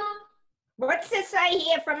 Mom. What's this I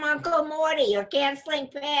hear from Uncle Morty? You're canceling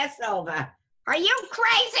Passover. Are you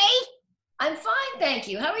crazy? I'm fine, thank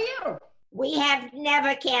you. How are you? We have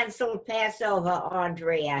never canceled Passover,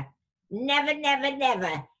 Andrea. Never, never,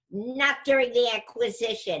 never. Not during the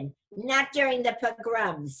Acquisition. Not during the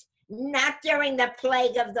pogroms. Not during the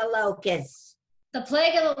Plague of the Locusts. The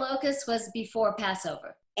Plague of the Locusts was before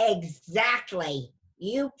Passover. Exactly.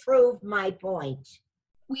 You proved my point.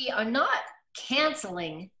 We are not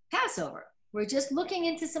canceling Passover. We're just looking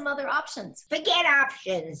into some other options. Forget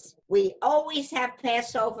options. We always have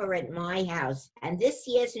Passover at my house, and this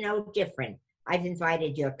year's no different. I've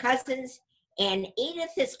invited your cousins, and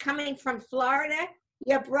Edith is coming from Florida.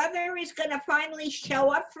 Your brother is going to finally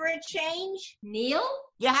show up for a change. Neil?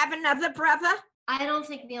 You have another brother? I don't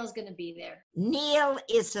think Neil's going to be there. Neil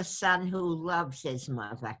is a son who loves his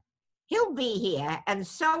mother. He'll be here, and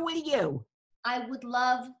so will you. I would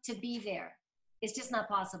love to be there. It's just not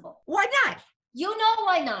possible. Why not? You know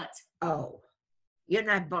why not. Oh, you're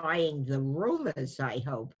not buying the rumors, I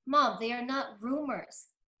hope. Mom, they are not rumors,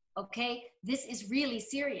 okay? This is really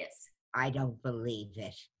serious. I don't believe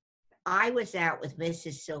it. I was out with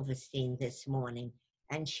Mrs. Silverstein this morning,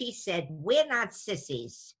 and she said, we're not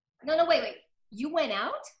sissies. No, wait. You went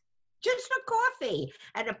out? Just for coffee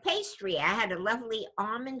and a pastry. I had a lovely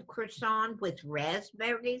almond croissant with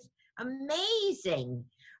raspberries. Amazing.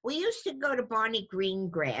 We used to go to Barney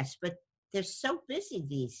Greengrass, but they're so busy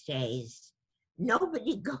these days.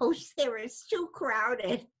 Nobody goes there. It's too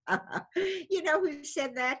crowded. You know who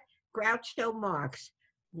said that? Groucho Marx.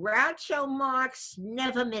 Groucho Marx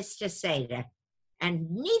never missed a Seder, and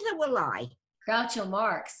neither will I. Groucho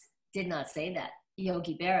Marx did not say that.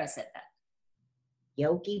 Yogi Berra said that.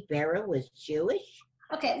 Yogi Berra was Jewish?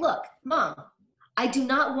 Okay, look, Mom, I do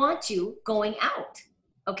not want you going out,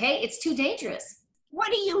 okay? It's too dangerous. What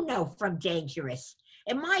do you know from dangerous?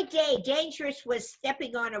 In my day, dangerous was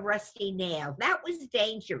stepping on a rusty nail. That was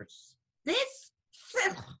dangerous. This?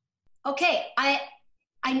 Okay, I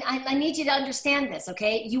need you to understand this,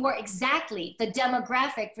 okay? You are exactly the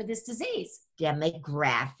demographic for this disease.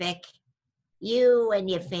 Demographic? You and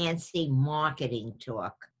your fancy marketing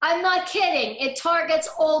talk. I'm not kidding. It targets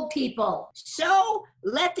old people. So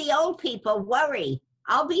let the old people worry.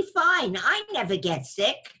 I'll be fine. I never get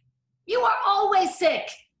sick. You are always sick.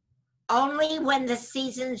 Only when the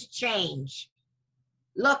seasons change.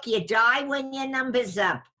 Look, you die when your number's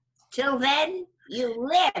up. Till then, you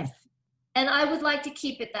live. And I would like to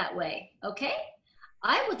keep it that way, okay?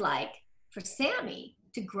 I would like for Sammy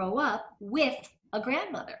to grow up with a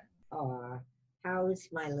grandmother. Aw, how's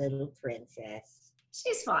my little princess?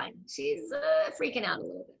 She's fine. She's freaking out a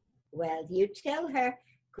little bit. Well, you tell her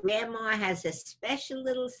Grandma has a special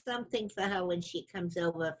little something for her when she comes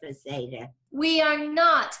over for Seder. We are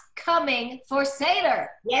not coming for Seder.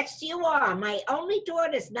 Yes, you are. My only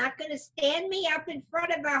daughter's not going to stand me up in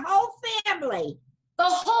front of her whole family. The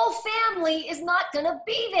whole family is not going to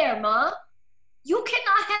be there, Ma. You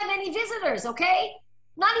cannot have any visitors, okay?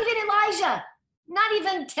 Not even Elijah. Not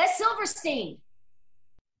even Tess Silverstein.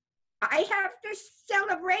 I have to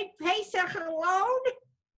celebrate Pesach alone?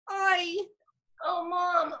 Oh,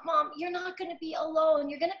 Mom, you're not going to be alone.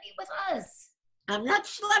 You're going to be with us. I'm not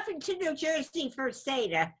schlepping to New Jersey for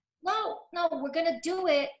Seder. No, we're going to do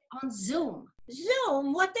it on Zoom.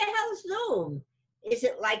 Zoom? What the hell's Zoom? Is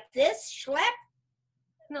it like this, schlep?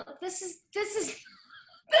 No, this is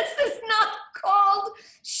not called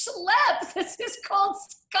schlep. This is called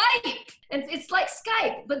Skype. And it's like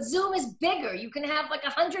Skype, but Zoom is bigger. You can have like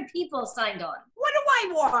 100 people signed on. What do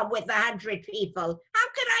I want with 100 people? How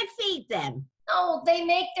can I feed them? No, they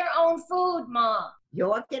make their own food, Mom.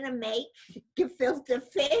 You're gonna make gefilte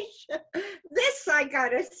fish? This I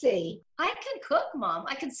gotta see. I can cook, Mom.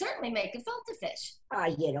 I can certainly make gefilte fish.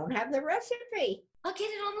 You don't have the recipe. I'll get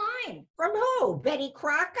it online. From who? Betty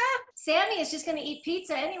Crocker? Sammy is just gonna eat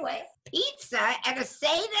pizza anyway. Pizza at a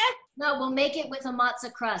Seder? No, we'll make it with a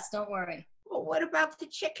matzo crust. Don't worry. Well, what about the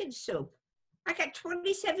chicken soup? I got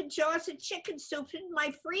 27 jars of chicken soup in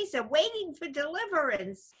my freezer waiting for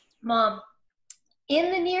deliverance. Mom,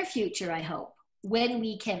 in the near future, I hope, when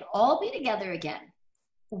we can all be together again,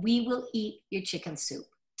 we will eat your chicken soup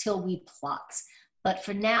till we plots. But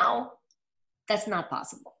for now, that's not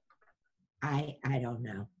possible. I don't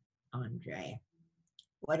know, Andrea.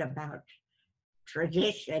 What about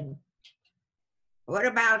tradition? What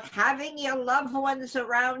about having your loved ones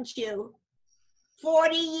around you?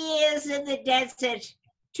 40 years in the desert,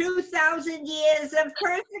 2,000 years of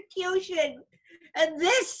persecution. And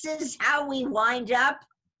this is how we wind up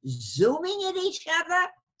zooming at each other?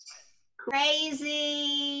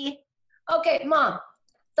 Crazy. Okay, Mom,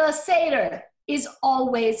 the Seder is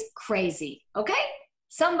always crazy, okay?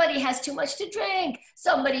 Somebody has too much to drink.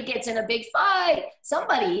 Somebody gets in a big fight.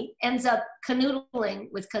 Somebody ends up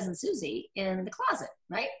canoodling with Cousin Susie in the closet,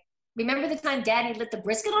 right? Remember the time Daddy lit the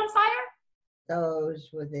brisket on fire? Those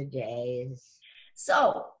were the days.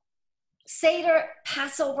 So, Seder,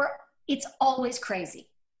 Passover, it's always crazy.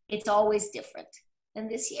 It's always different. And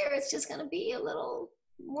this year, it's just going to be a little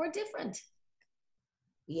more different.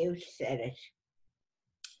 You said it.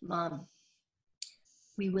 Mom,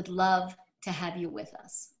 we would love to have you with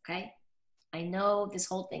us, okay? I know this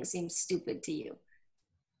whole thing seems stupid to you,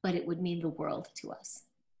 but it would mean the world to us.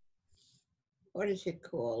 What is it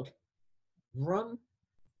called? Room?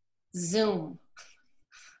 Zoom.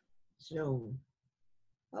 Zoom.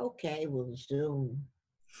 Okay, we'll Zoom.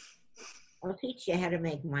 I'll teach you how to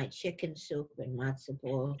make my chicken soup and matzo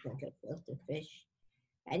balls and gefilte fish.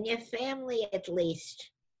 And your family, at least,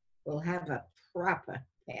 will have a proper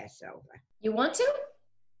Passover. You want to?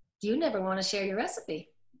 You never want to share your recipe.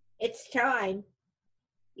 It's time.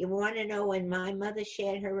 You want to know when my mother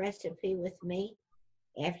shared her recipe with me?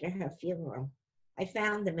 After her funeral. I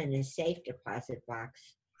found them in a safe deposit box.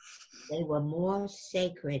 They were more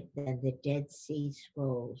sacred than the Dead Sea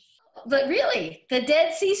Scrolls. But really, the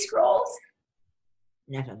Dead Sea Scrolls?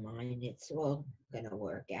 Never mind, it's all gonna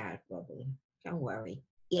work out, Bubby. Don't worry.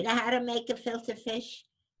 You know how to make a filter fish?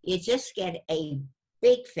 You just get a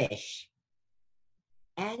big fish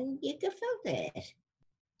and you can filter it.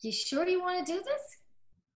 You sure you want to do this?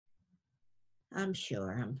 I'm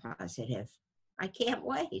sure, I'm positive. I can't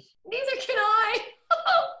wait. Neither can I.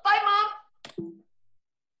 Bye, Mom.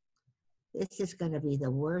 This is gonna be the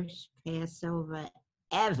worst Passover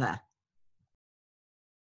ever.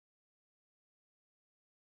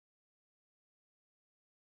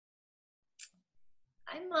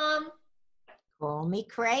 Hi, Mom. Call me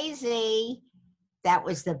crazy. That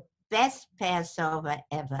was the best Passover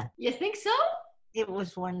ever. You think so? It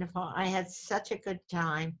was wonderful. I had such a good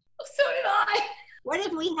time. So did I. What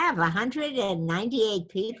did we have, 198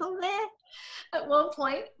 people there? At one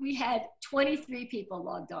point, we had 23 people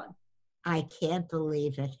logged on. I can't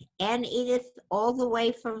believe it. And Edith, all the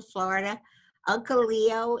way from Florida, Uncle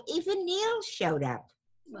Leo, even Neil showed up.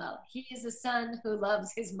 Well, he is a son who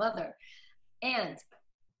loves his mother. And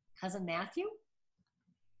Cousin Matthew?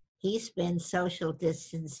 He's been social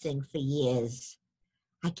distancing for years.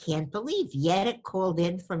 I can't believe Yetta called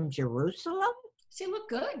in from Jerusalem. She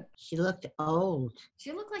looked good. She looked old.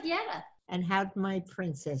 She looked like Yetta. And how'd my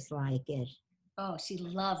princess like it? Oh, she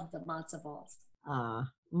loved the matzo balls.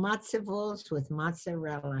 Matzo balls with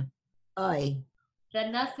mozzarella. Oy.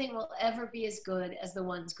 That nothing will ever be as good as the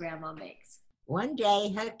ones Grandma makes. One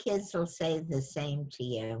day, her kids will say the same to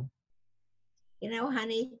you. You know,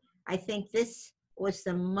 honey, I think this was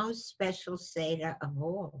the most special Seder of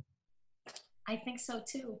all. I think so,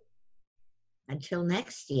 too. Until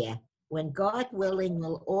next year, when God willing,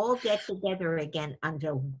 we'll all get together again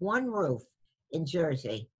under one roof in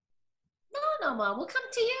Jersey. No, Mom, we'll come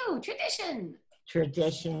to you. Tradition.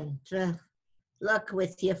 Tradition. Ugh. Look,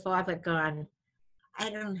 with your father gone, I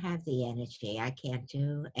don't have the energy. I can't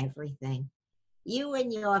do everything. You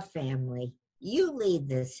and your family, you lead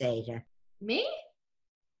the Seder. Me?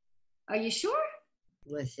 Are you sure?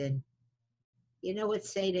 Listen, you know what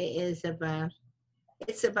Seder is about?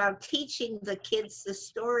 It's about teaching the kids the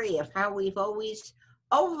story of how we've always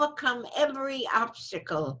overcome every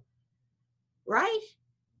obstacle, right?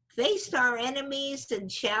 Faced our enemies and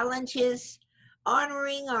challenges,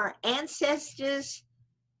 honoring our ancestors,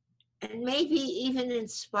 and maybe even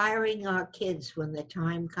inspiring our kids when the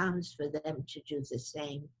time comes for them to do the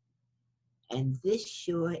same. And this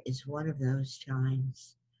sure is one of those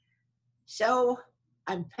times. So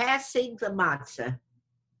I'm passing the matzah.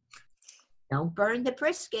 Don't burn the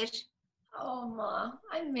brisket. Oh, Ma,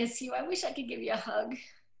 I miss you. I wish I could give you a hug.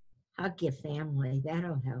 Hug your family.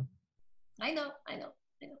 That'll help. I know.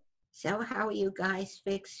 So how are you guys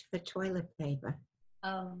fixed for toilet paper?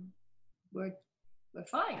 We're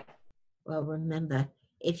fine. Well, remember,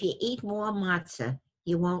 if you eat more matzah,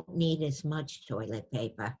 you won't need as much toilet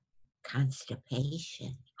paper.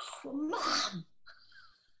 Constipation. Oh, Mom.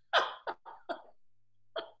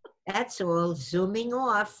 That's all. Zooming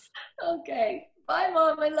off. Okay. Bye,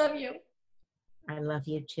 Mom. I love you. I love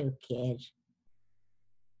you too, kid.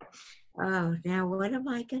 Oh, now what am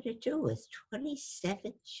I going to do with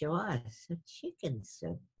 27 jars of chicken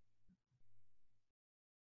soup?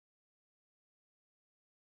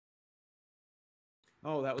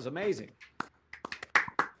 Oh, that was amazing.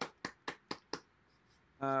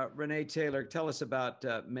 Renee Taylor, tell us about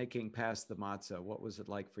making Pass the Matzah. What was it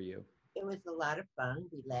like for you? It was a lot of fun.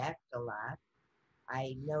 We laughed a lot.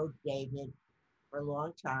 I know David for a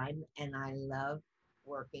long time, and I love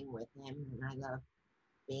working with him, and I love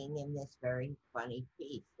being in this very funny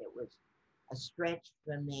piece. It was a stretch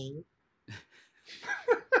for me.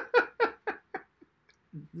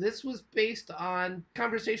 This was based on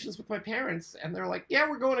conversations with my parents, and they're like, "Yeah,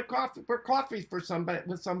 we're going to coffee. We're coffee for somebody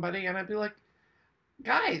with somebody," and I'd be like,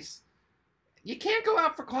 "Guys, you can't go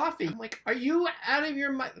out for coffee." I'm like, "Are you out of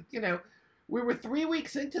your mind?" You know, we were 3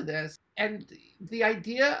 weeks into this, and the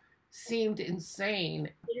idea seemed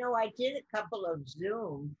insane. You know, I did a couple of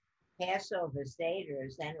Zoom Passover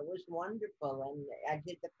Seders, and it was wonderful. And I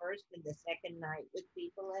did the first and the second night with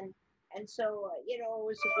people, and so you know, it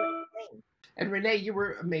was a great thing. And Renee, you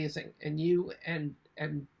were amazing, and you and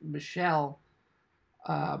Michelle,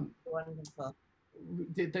 Wonderful.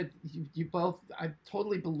 that you both. I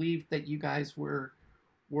totally believed that you guys were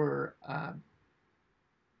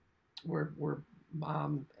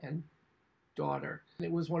mom and daughter. And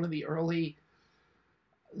it was one of the early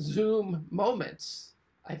Zoom moments,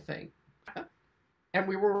 I think. And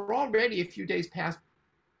we were already a few days past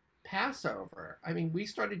Passover. I mean, we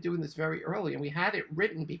started doing this very early, and we had it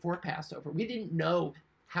written before Passover. We didn't know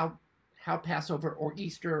how Passover or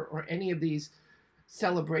Easter or any of these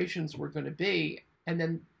celebrations were going to be. And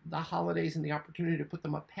then the holidays and the opportunity to put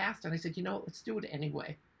them up past. And I said, you know, let's do it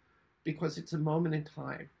anyway, because it's a moment in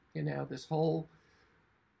time. You know, this whole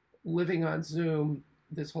living on Zoom,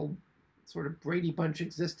 this whole sort of Brady Bunch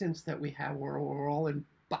existence that we have, where we're all in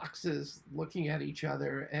boxes looking at each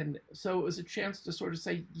other. And so it was a chance to sort of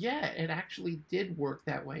say, yeah, it actually did work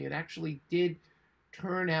that way. It actually did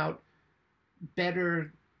turn out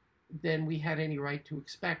better than we had any right to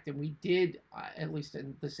expect. And we did, at least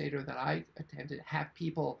in the Seder that I attended, have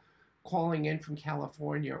people calling in from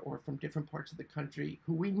California or from different parts of the country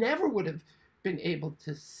who we never would have been able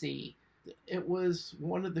to see. It was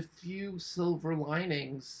one of the few silver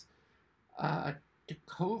linings to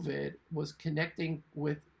COVID, was connecting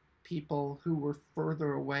with people who were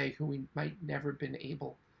further away, who we might never been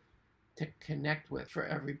able to connect with for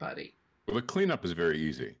everybody. Well, the cleanup is very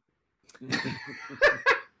easy.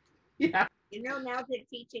 Yeah. You know, now they're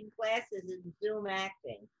teaching classes in Zoom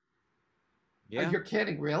acting. Yeah. Oh, you're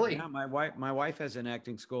kidding, really? Yeah, my wife has an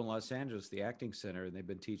acting school in Los Angeles, the Acting Center, and they've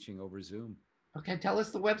been teaching over Zoom. Okay, tell us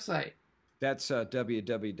the website. That's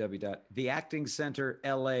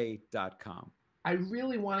www.theactingcenterla.com. I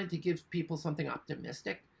really wanted to give people something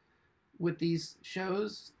optimistic with these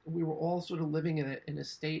shows. We were all sort of living in a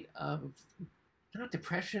state of not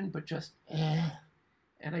depression, but just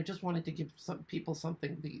and I just wanted to give some people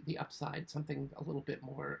something, the upside, something a little bit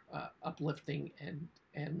more uplifting and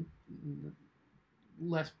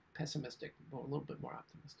less pessimistic, a little bit more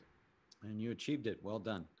optimistic. And you achieved it. Well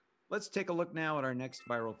done. Let's take a look now at our next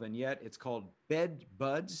viral vignette. It's called Bed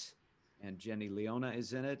Buds, and Jenny Leona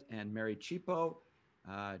is in it, and Mary CHIEFFO.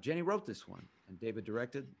 Jenny wrote this one, and David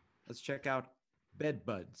directed. Let's check out Bed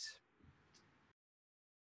Buds.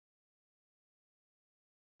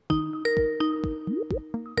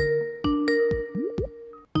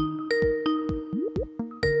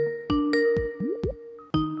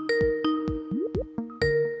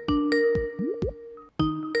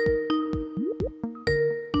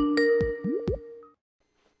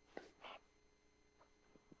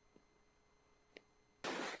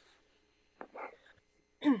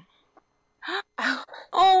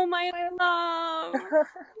 Oh, my love.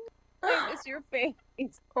 I miss your face.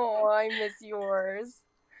 Oh, I miss yours.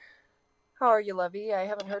 How are you, Lovey? I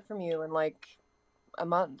haven't heard from you in like a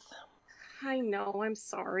month. I know, I'm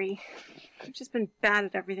sorry. I've just been bad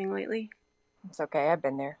at everything lately. It's okay, I've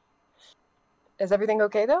been there. Is everything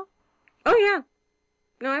okay, though? Oh, yeah.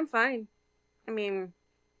 No, I'm fine. I mean,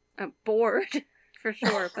 I'm bored, for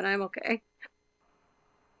sure, but I'm okay.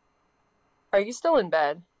 Are you still in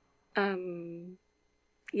bed?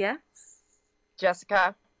 Yes?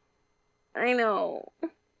 Jessica? I know.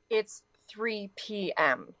 It's 3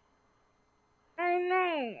 p.m. I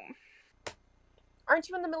know. Aren't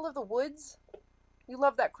you in the middle of the woods? You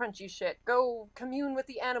love that crunchy shit. Go commune with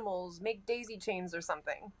the animals, make daisy chains or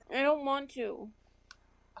something. I don't want to.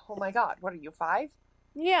 Oh my god, what are you, 5?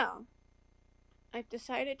 Yeah. I've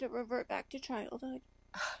decided to revert back to childhood.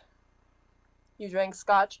 You drank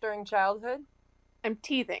scotch during childhood? I'm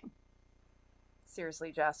teething.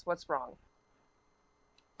 Seriously, Jess, what's wrong?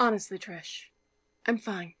 Honestly, Trish, I'm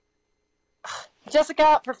fine.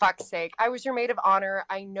 Jessica, for fuck's sake, I was your maid of honor.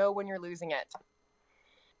 I know when you're losing it.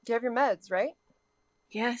 Do you have your meds, right?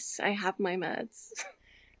 Yes, I have my meds.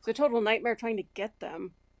 It's a total nightmare trying to get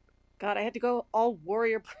them. God, I had to go all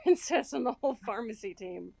warrior princess and the whole pharmacy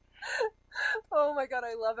team. Oh my god,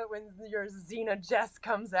 I love it when your Xena Jess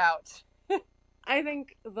comes out. I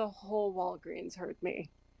think the whole Walgreens heard me.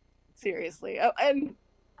 Seriously. Oh, and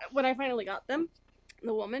when I finally got them,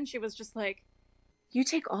 the woman, she was just like, "You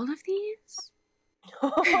take all of these?"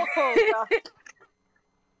 Oh, god.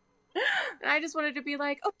 And I just wanted to be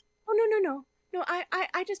like, oh, no. No,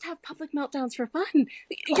 I just have public meltdowns for fun.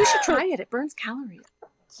 You should try it. It burns calories.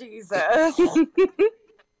 Jesus.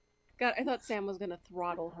 God, I thought Sam was going to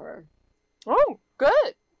throttle her. Oh,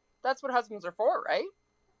 good. That's what husbands are for, right?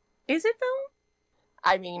 Is it, though?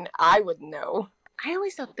 I mean, I wouldn't know. I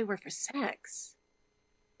always thought they were for sex.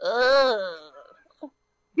 Ugh.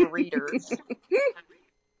 Breeders.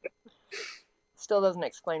 Still doesn't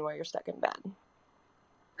explain why you're stuck in bed.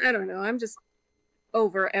 I don't know. I'm just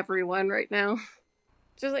over everyone right now.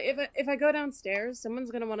 Just like if I go downstairs, someone's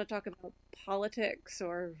going to want to talk about politics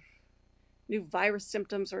or new virus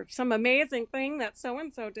symptoms or some amazing thing that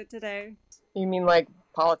so-and-so did today. You mean like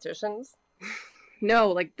politicians?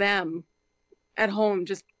 No, like them. At home,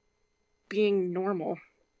 just being normal.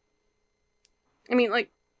 I mean, like,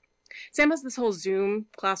 Sam has this whole Zoom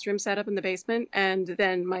classroom set up in the basement, and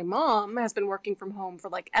then my mom has been working from home for,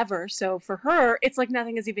 like, ever, so for her, it's like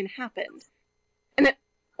nothing has even happened. And then,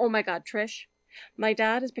 oh my god, Trish, my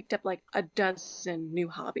dad has picked up, like, a dozen new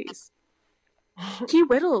hobbies. He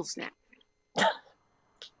whittles now.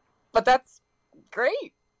 But that's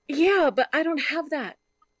great. Yeah, but I don't have that.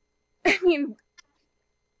 I mean,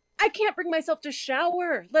 I can't bring myself to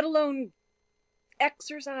shower, let alone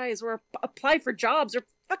exercise or apply for jobs or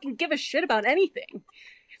fucking give a shit about anything.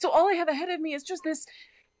 So all I have ahead of me is just this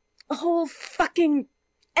whole fucking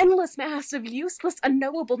endless mass of useless,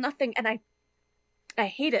 unknowable nothing, and I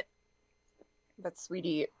hate it. But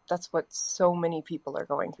sweetie, that's what so many people are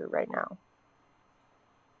going through right now.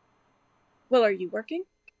 Well, are you working?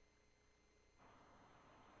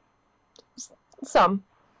 Some.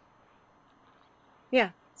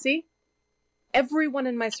 Yeah, see? Everyone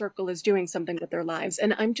in my circle is doing something with their lives,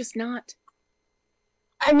 and I'm just not.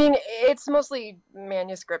 I mean, it's mostly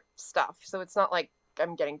manuscript stuff, so it's not like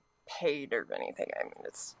I'm getting paid or anything. I mean,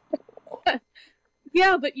 it's...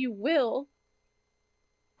 Yeah, but you will.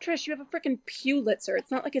 Trish, you have a frickin' Pulitzer.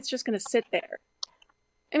 It's not like it's just gonna sit there.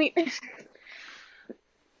 I mean,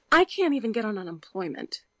 I can't even get on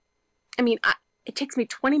unemployment. I mean, it takes me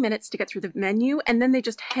 20 minutes to get through the menu, and then they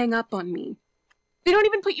just hang up on me. They don't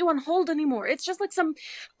even put you on hold anymore. It's just like some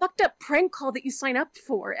fucked up prank call that you sign up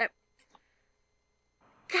for.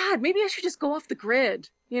 God, maybe I should just go off the grid,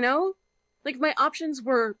 you know? Like, if my options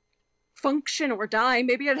were function or die,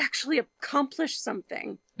 maybe I'd actually accomplish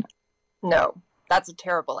something. No, that's a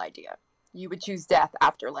terrible idea. You would choose death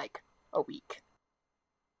after, like, a week.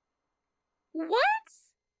 What?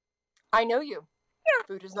 I know you. Yeah.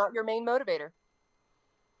 Food is not your main motivator.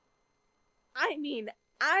 I mean,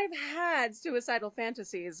 I've had suicidal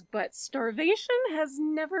fantasies, but starvation has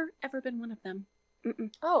never, ever been one of them.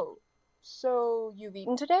 Mm-mm. Oh, so you've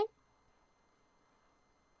eaten today?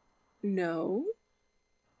 No.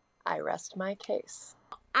 I rest my case.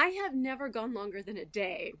 I have never gone longer than a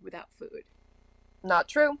day without food. Not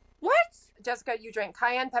true. What? Jessica, you drank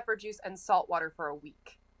cayenne pepper juice and salt water for a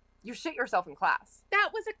week. You shit yourself in class.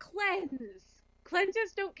 That was a cleanse.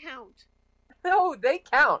 Cleanses don't count. No, they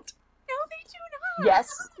count. No, they do not.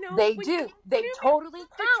 Yes, no, they do. They totally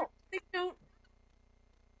count. They don't.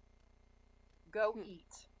 Go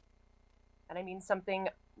eat. And I mean something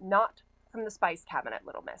not from the spice cabinet,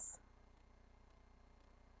 little miss.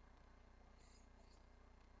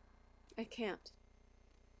 I can't.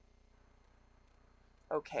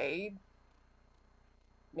 Okay.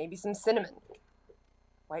 Maybe some cinnamon.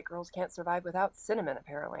 White girls can't survive without cinnamon,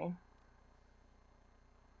 apparently.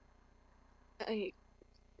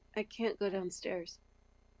 I can't go downstairs.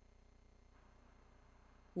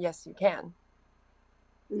 Yes, you can.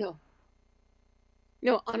 No.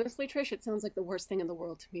 No, honestly, Trish, it sounds like the worst thing in the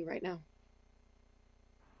world to me right now.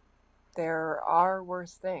 There are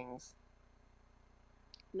worse things.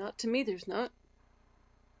 Not to me, there's not.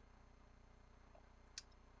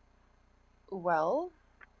 Well,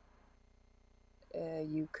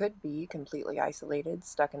 you could be completely isolated,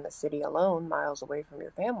 stuck in the city alone, miles away from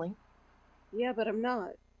your family. Yeah, but I'm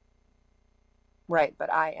not. Right,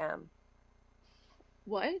 but I am.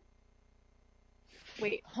 What?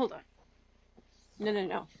 Wait, hold on.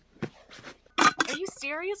 No. Are you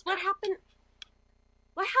serious? What happened?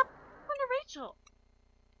 What happened to Rachel?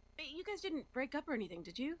 You guys didn't break up or anything,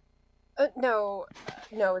 did you? No,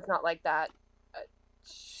 it's not like that.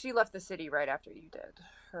 She left the city right after you did.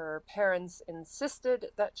 Her parents insisted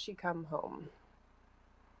that she come home.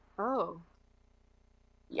 Oh.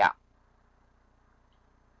 Yeah.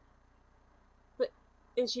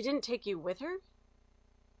 And she didn't take you with her?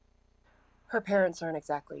 Her parents aren't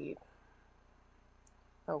exactly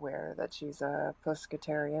aware that she's a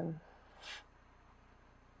pescatarian.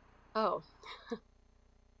 Oh.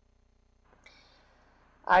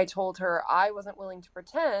 I told her I wasn't willing to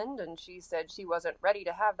pretend, and she said she wasn't ready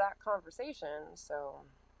to have that conversation, so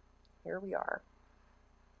here we are.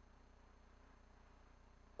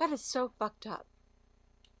 That is so fucked up.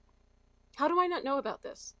 How do I not know about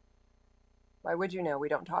this? Why would you know? We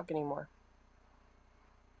don't talk anymore.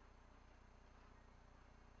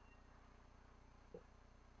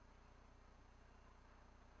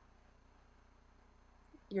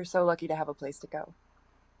 You're so lucky to have a place to go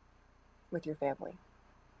with your family.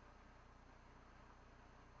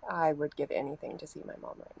 I would give anything to see my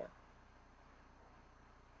mom right now.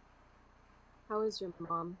 How is your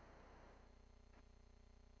mom?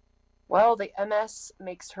 Well, the MS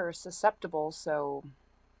makes her susceptible, so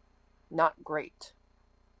not great.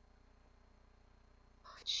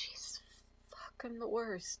 Oh, jeez, fuck, I'm the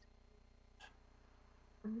worst.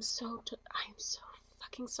 I'm so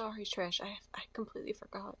fucking sorry, Trish. I completely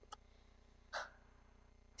forgot.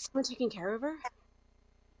 Is someone taking care of her?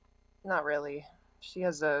 Not really. She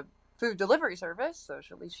has a food delivery service, so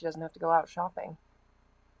at least she doesn't have to go out shopping.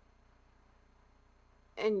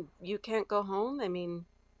 And you can't go home? I mean,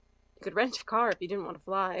 you could rent a car if you didn't want to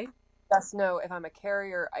fly. Yes, no, if I'm a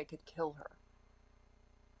carrier, I could kill her.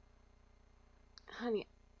 Honey,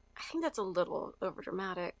 I think that's a little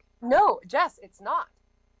overdramatic. No, Jess, it's not.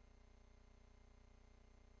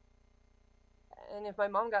 And if my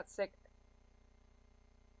mom got sick,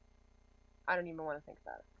 I don't even want to think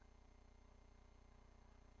about it.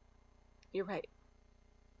 You're right.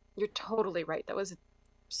 You're totally right. That was a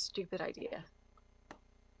stupid idea.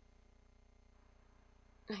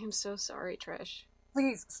 I am so sorry, Trish.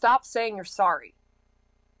 Please, stop saying you're sorry.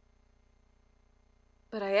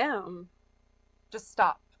 But I am. Just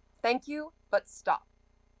stop. Thank you, but stop.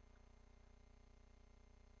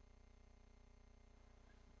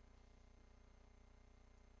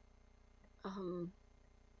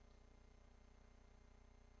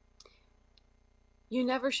 You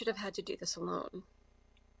never should have had to do this alone.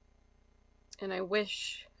 And I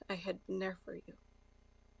wish I had been there for you.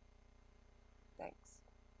 Thanks.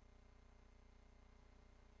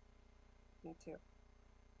 Me too.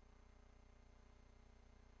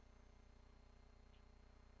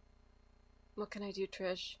 What can I do,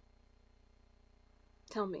 Trish?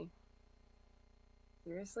 Tell me.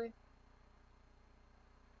 Seriously?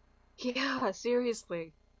 Yeah,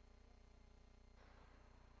 seriously.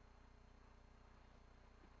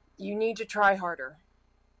 You need to try harder.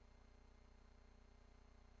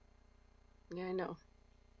 Yeah, I know.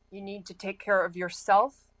 You need to take care of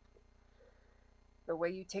yourself the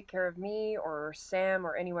way you take care of me or Sam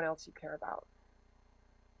or anyone else you care about.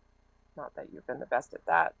 Not that you've been the best at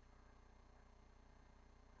that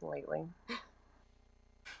lately.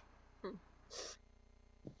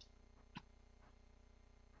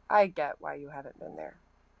 I get why you haven't been there.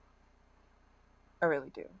 I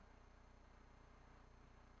really do.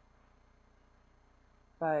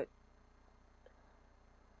 But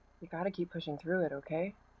you gotta keep pushing through it,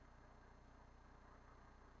 okay?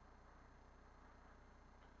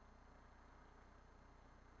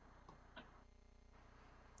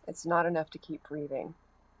 It's not enough to keep breathing.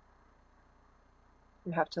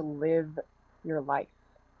 You have to live your life.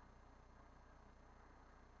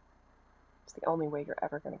 It's the only way you're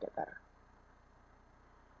ever gonna get better.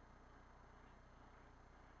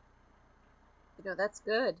 You know, that's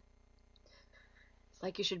good. It's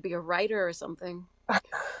like you should be a writer or something.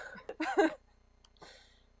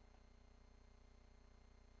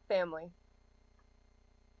 Family.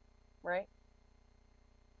 Right?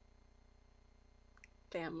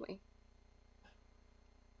 Family.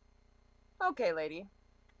 Okay, lady.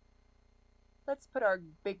 Let's put our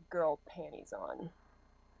big girl panties on.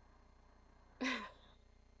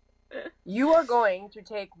 You are going to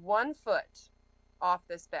take 1 foot off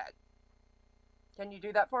this bed. Can you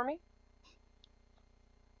do that for me?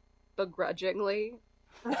 begrudgingly.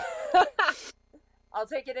 I'll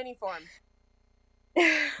take it any form.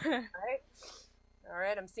 All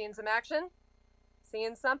right, I'm seeing some action.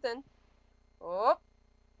 Seeing something. Oh.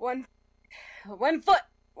 One foot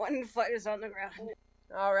is on the ground.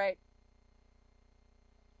 All right.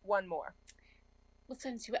 One more. Well,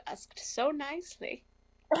 since you asked so nicely.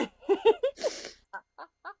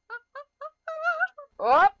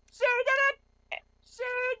 Oh, she did it! She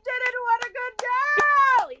did it! What a good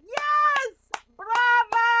girl! Yes!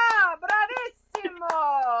 Brava!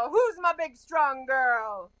 Bravissimo! Who's my big strong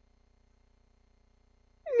girl?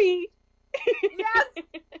 Me. Yes!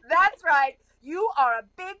 That's right. You are a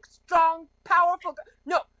big, strong, powerful girl.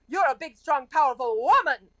 No, you're a big, strong, powerful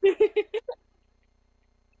woman!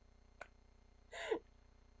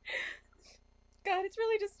 God, it's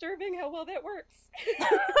really disturbing how well that works.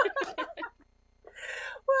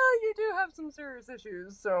 Well, you do have some serious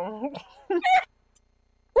issues, so...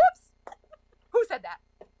 Whoops! Who said that?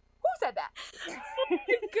 Who said that?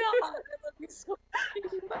 God, I love you so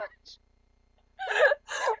much.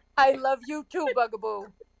 I love you too, Bugaboo.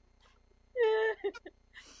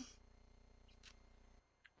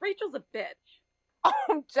 Rachel's a bitch.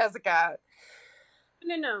 Oh, Jessica.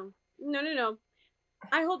 No.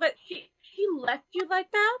 I hold that she left you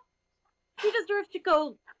like that. She deserves to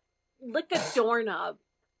go lick a doorknob.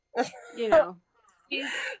 You know.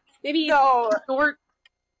 Maybe short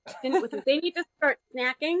stint with them. They need to start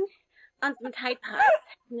snacking on some Tide Pods.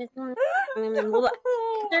 No,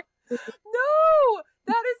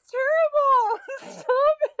 that is terrible.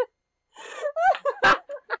 Stop it. But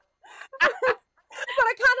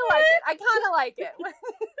I kind of like it.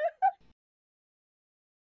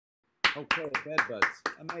 Okay, bed buds.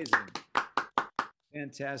 Amazing.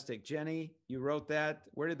 Fantastic. Jenny, you wrote that.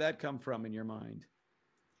 Where did that come from in your mind?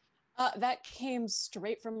 That came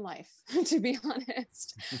straight from life, to be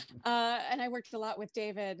honest. And I worked a lot with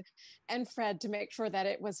David and Fred to make sure that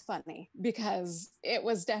it was funny, because it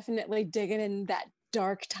was definitely digging in that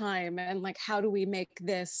dark time and like, how do we make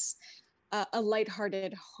this a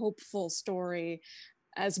lighthearted, hopeful story,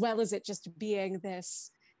 as well as it just being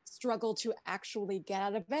this struggle to actually get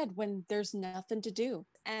out of bed when there's nothing to do.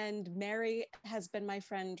 And Mary has been my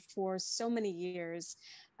friend for so many years.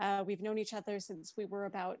 We've known each other since we were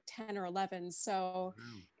about 10 or 11. So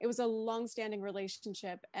it was a long-standing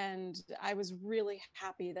relationship. And I was really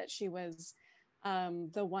happy that she was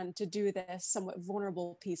the one to do this somewhat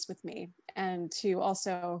vulnerable piece with me, and to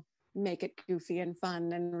also make it goofy and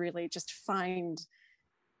fun and really just find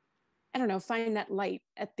that light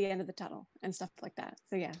at the end of the tunnel and stuff like that.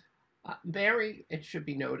 So yeah. Mary, it should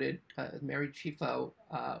be noted, Mary CHIEFFO,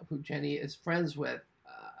 who Jenny is friends with,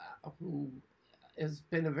 who has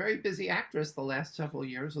been a very busy actress the last several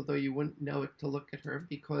years, although you wouldn't know it to look at her,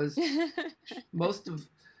 because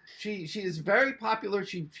she is very popular.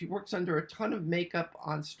 She works under a ton of makeup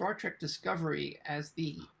on Star Trek Discovery as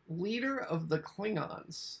the leader of the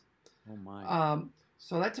Klingons. Oh my.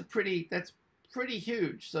 So that's pretty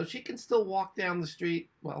huge. So she can still walk down the street.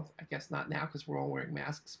 Well, I guess not now because we're all wearing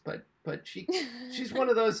masks, but she's one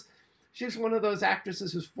of those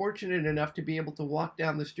actresses who's fortunate enough to be able to walk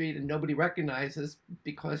down the street and nobody recognizes,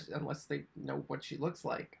 because unless they know what she looks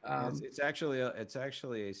like. It's actually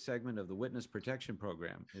a segment of the witness protection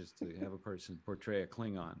program, is to have a person portray a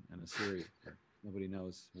Klingon in a series where nobody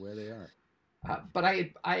knows where they are. But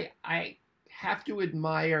I have to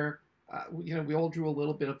admire. We all drew a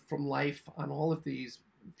little bit from life on all of these.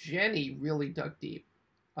 Jenny really dug deep.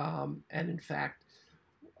 And in fact,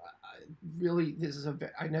 really,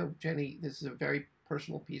 I know, Jenny, this is a very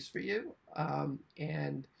personal piece for you.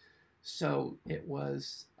 And so it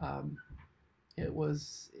was a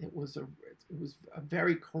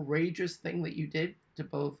very courageous thing that you did, to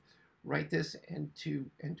both write this and to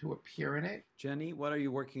appear in it. Jenny, what are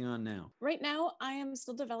you working on now? Right now, I am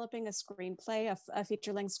still developing a screenplay, a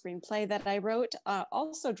feature-length screenplay that I wrote,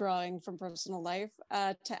 also drawing from personal life,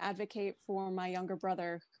 to advocate for my younger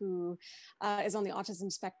brother, who is on the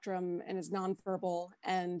autism spectrum and is nonverbal.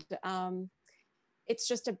 And it's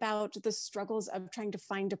just about the struggles of trying to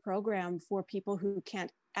find a program for people who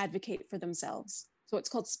can't advocate for themselves. So it's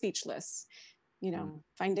called Speechless.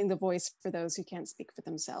 Finding the voice for those who can't speak for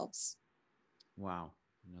themselves. Wow.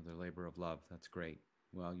 Another labor of love. That's great.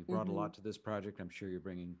 Well, you brought a lot to this project. I'm sure you're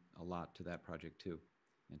bringing a lot to that project too,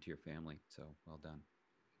 and to your family. So well done.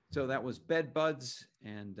 So that was Bed Buds.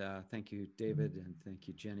 And thank you, David. And thank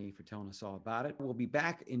you, Jenny, for telling us all about it. We'll be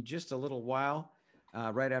back in just a little while,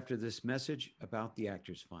 right after this message about the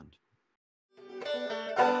Actors Fund.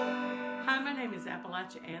 I'm an name is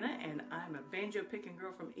Appalachia Anna, and I'm a banjo picking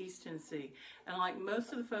girl from East Tennessee. And like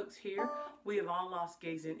most of the folks here, we have all lost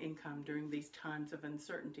gigs and income during these times of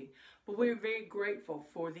uncertainty. But we're very grateful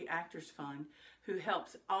for the Actors Fund, who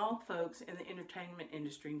helps all folks in the entertainment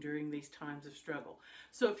industry during these times of struggle.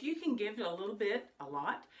 So if you can give a little bit, a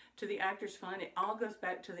lot, to the Actors Fund, it all goes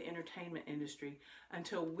back to the entertainment industry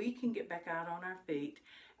until we can get back out on our feet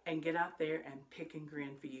and get out there and pick and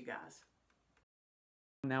grin for you guys.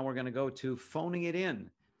 Now we're going to go to Phoning It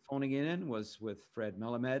In. Phoning It In was with Fred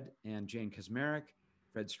MELAMED and Jane KACZMAREK.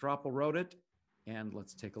 Fred Stroppel wrote it, and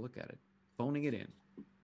let's take a look at it. Phoning It In.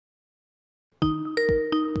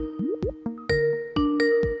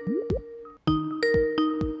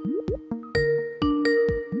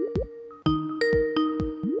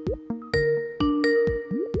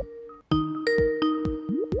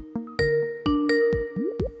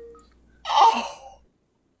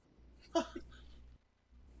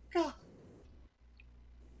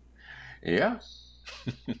 Yeah.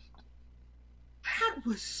 That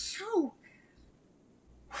was so...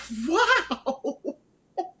 Wow!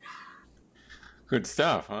 Good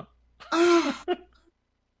stuff, huh? I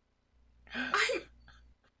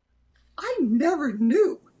never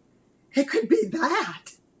knew it could be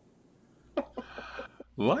that.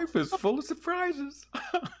 Life is full of surprises.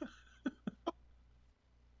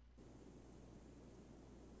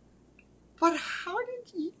 But how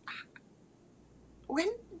did you... When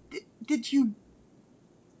did you...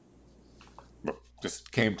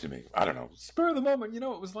 Just came to me. I don't know. Spur of the moment, you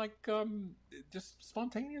know, it was like, just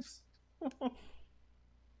spontaneous. But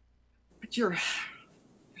you're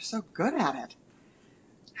so good at it.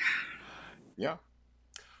 Yeah.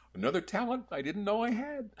 Another talent I didn't know I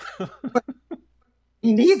had.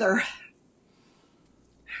 Me neither.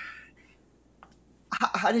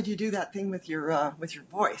 How did you do that thing with your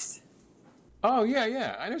voice? Oh,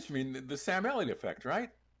 yeah. I know what you mean. The Sam Elliott effect,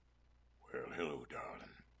 right? Well, hello, darling.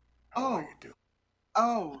 How are you doing?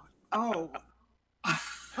 Oh.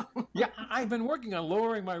 Yeah, I've been working on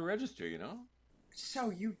lowering my register, you know?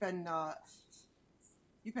 So you've been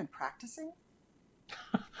practicing?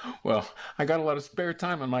 Well, I got a lot of spare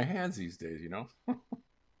time on my hands these days, you know?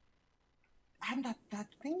 And that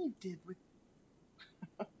thing you did with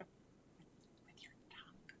your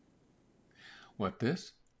tongue. What,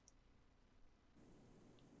 this?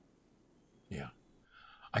 Yeah.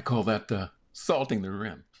 I call that salting the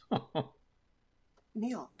rim.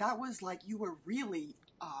 Neil, that was like you were really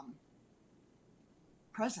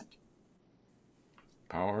present.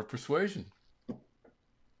 Power of persuasion.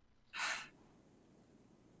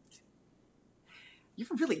 You're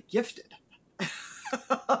really gifted.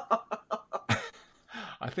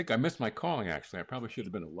 I think I missed my calling, actually. I probably should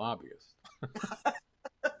have been a lobbyist.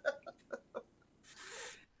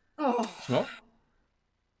 Oh. Smoke?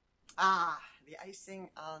 Ah, the icing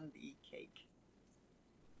on the cake.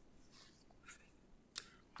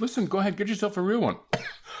 Listen, go ahead, get yourself a real one.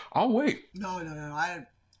 I'll wait. No. I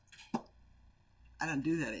don't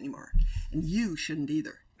do that anymore. And you shouldn't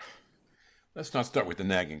either. Let's not start with the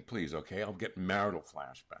nagging, please, okay? I'll get marital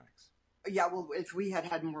flashbacks. Yeah, well, if we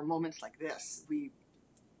had more moments like this,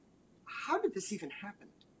 how did this even happen?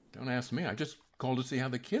 Don't ask me. I just called to see how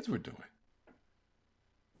the kids were doing.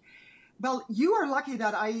 Well, you are lucky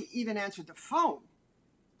that I even answered the phone.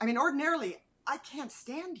 I mean, ordinarily, I can't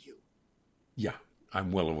stand you. Yeah,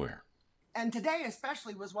 I'm well aware. And today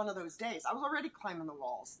especially was one of those days. I was already climbing the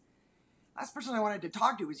walls. Last person I wanted to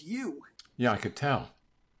talk to was you. Yeah, I could tell.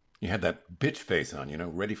 You had that bitch face on, you know,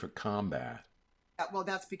 ready for combat. Well,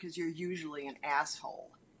 that's because you're usually an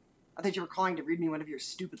asshole. I thought you were calling to read me one of your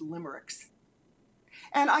stupid limericks.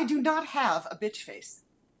 And I do not have a bitch face.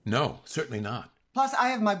 No, certainly not. Plus, I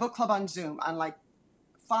have my book club on Zoom on like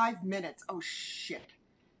 5 minutes. Oh, shit.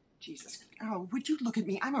 Jesus. Oh, would you look at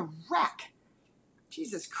me? I'm a wreck.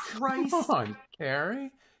 Jesus Christ. Come on,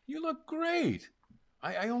 Carrie. You look great.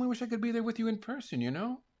 I only wish I could be there with you in person, you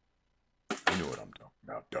know? You know what I'm talking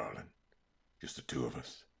about, darling. Just the two of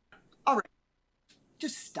us. All right.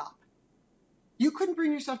 Just stop. You couldn't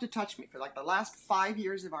bring yourself to touch me for like the last 5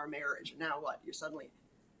 years of our marriage. And now what? You're suddenly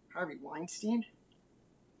Harvey Weinstein?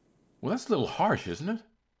 Well, that's a little harsh, isn't it?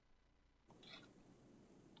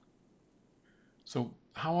 So,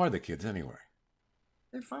 how are the kids anyway?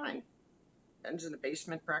 They're fine. Ben's in the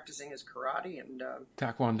basement practicing his karate and...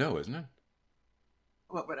 Taekwondo, isn't it?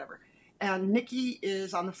 Well, whatever. And Nikki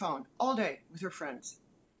is on the phone all day with her friends.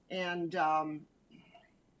 And,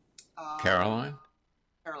 Caroline?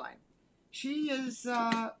 Caroline. She is,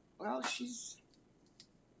 well, she's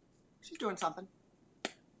doing something.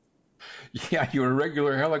 Yeah, you're a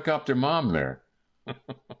regular helicopter mom there.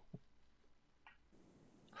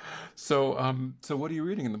 So what are you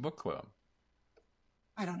reading in the book club?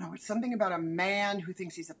 I don't know. It's something about a man who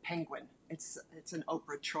thinks he's a penguin. It's an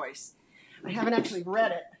Oprah choice. I haven't actually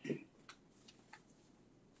read it.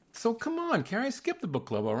 So come on, Carrie, skip the book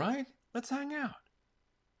club, all right? Let's hang out.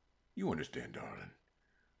 You understand, darling.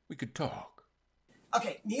 We could talk.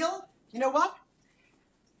 Okay, Neil, you know what?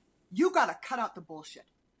 You gotta cut out the bullshit.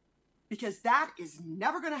 Because that is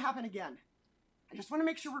never gonna happen again. I just want to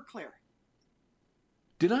make sure we're clear.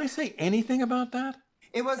 Did I say anything about that?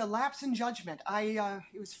 It was a lapse in judgment.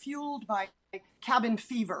 It was fueled by cabin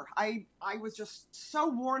fever. I was just so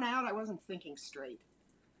worn out, I wasn't thinking straight.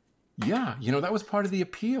 Yeah, that was part of the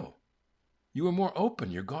appeal. You were more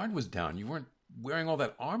open. Your guard was down. You weren't wearing all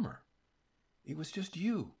that armor. It was just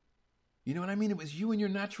you. You know what I mean? It was you in your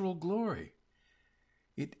natural glory.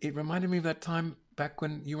 It reminded me of that time back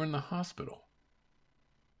when you were in the hospital.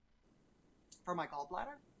 For my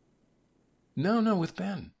gallbladder? No, with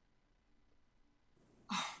Ben.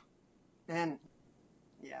 Ben,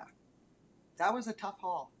 yeah. That was a tough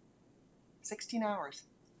haul. 16 hours.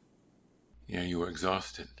 Yeah, you were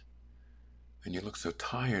exhausted. And you looked so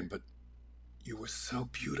tired, but you were so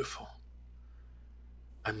beautiful.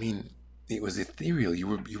 I mean, it was ethereal. You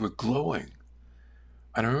were glowing.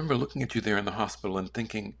 And I remember looking at you there in the hospital and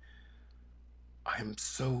thinking, I am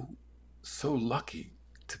so lucky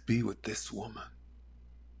to be with this woman.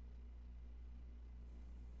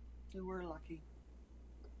 You were lucky.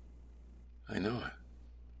 I know it.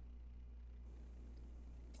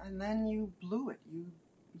 And then you blew it.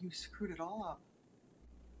 You screwed it all up.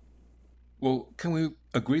 Well, can we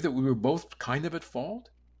agree that we were both kind of at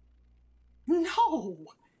fault? No!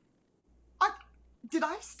 Did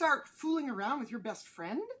I start fooling around with your best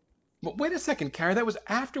friend? But wait a second, Carrie. That was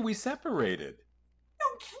after we separated.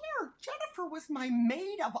 Don't care. Jennifer was my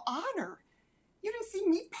maid of honor. You didn't see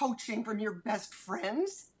me poaching from your best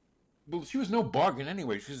friends. Well, she was no bargain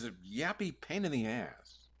anyway. She was a yappy pain in the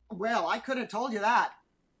ass. Well, I could have told you that.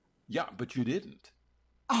 Yeah, but you didn't.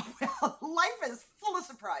 Oh, well, life is full of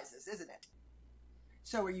surprises, isn't it?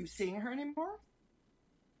 So are you seeing her anymore?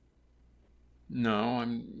 No,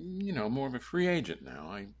 I'm, more of a free agent now.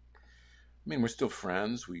 I mean, we're still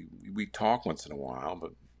friends. We talk once in a while,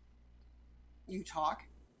 but... You talk?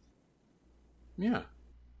 Yeah.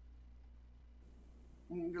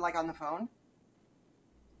 You're like on the phone?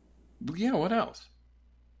 Yeah, what else?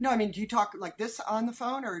 No, I mean, do you talk like this on the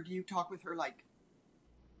phone, or do you talk with her like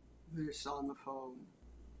this on the phone?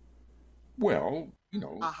 Well,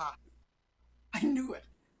 Aha. I knew it.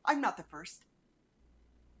 I'm not the first.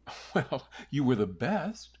 Well, you were the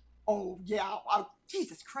best. Oh, yeah. Oh,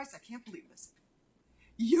 Jesus Christ, I can't believe this.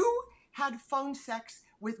 You had phone sex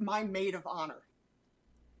with my maid of honor.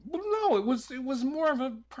 Well, no, it was more of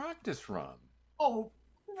a practice run. Oh,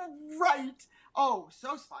 right. Oh,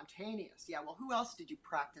 so spontaneous. Yeah, well, who else did you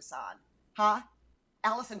practice on? Huh?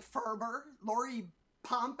 Allison Ferber? Lori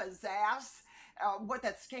Pompous ass? What,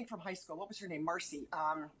 that skank from high school? What was her name? Marcy.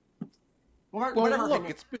 Well,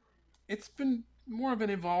 look, it's been more of an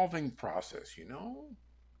evolving process,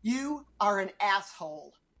 You are an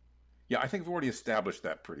asshole. Yeah, I think we've already established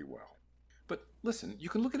that pretty well. But listen, you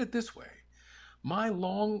can look at it this way. My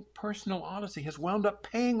long personal odyssey has wound up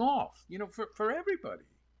paying off, for everybody.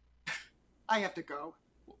 I have to go.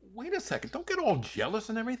 Wait a second. Don't get all jealous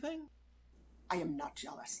and everything. I am not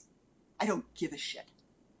jealous. I don't give a shit.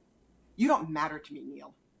 You don't matter to me,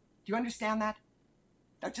 Neil. Do you understand that?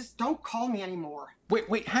 Now just don't call me anymore.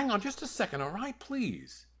 Wait, hang on just a second, all right?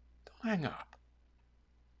 Please. Don't hang up.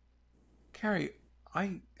 Carrie,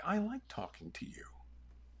 I like talking to you.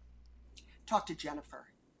 Talk to Jennifer.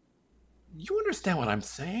 You understand what I'm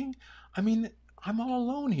saying? I mean, I'm all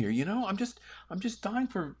alone here, I'm just dying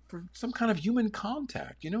for some kind of human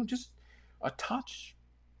contact, just a touch,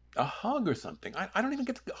 a hug or something. I don't even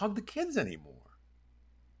get to hug the kids anymore.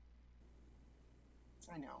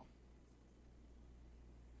 I know.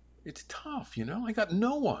 It's tough, I got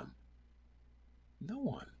no one. No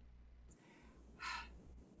one.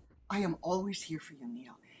 I am always here for you,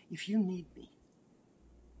 Neil. If you need me.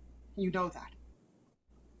 You know that.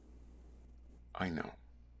 I know.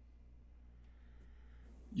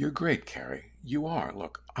 You're great, Carrie. You are.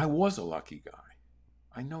 Look, I was a lucky guy.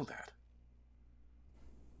 I know that.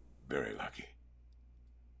 Very lucky.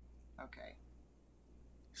 Okay.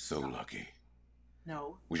 So lucky.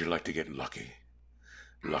 No. Would you like to get lucky?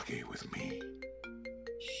 Lucky with me.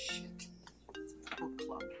 Shit. It's a book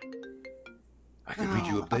club. I could read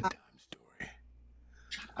you a bedtime story.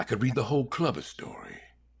 I could read the whole club a story.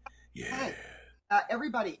 Yeah. Hey,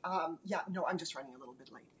 everybody, yeah, no, I'm just running a little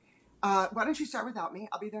bit late. Why don't you start without me?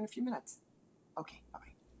 I'll be there in a few minutes. Okay,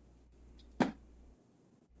 bye-bye.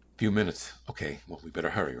 Few minutes. Okay, well, we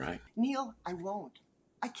better hurry, right? Neil, I won't.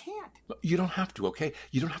 I can't. Look, you don't have to, okay?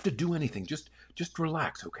 You don't have to do anything. Just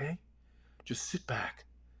relax, okay? Just sit back.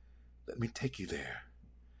 Let me take you there.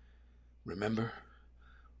 Remember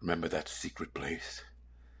that secret place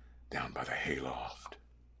down by the hayloft?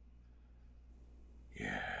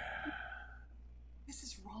 Yeah. This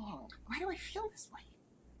is wrong. Why do I feel this way?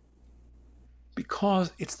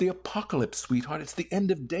 Because it's the apocalypse, sweetheart. It's the end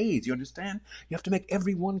of days, you understand? You have to make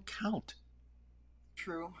every one count.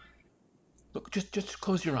 True. Look, just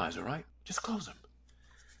close your eyes, all right? Just close them.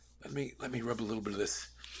 Let me rub a little bit of this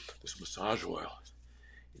massage oil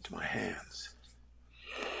into my hands.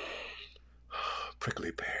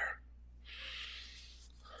 Prickly pear.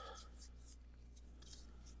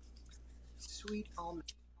 Sweet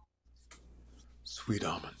almond. Sweet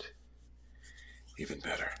almond. Even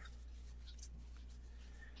better.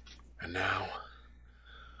 And now,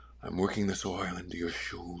 I'm working this oil into your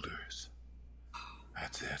shoulders.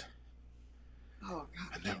 That's it. Oh,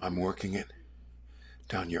 God. And now I'm working it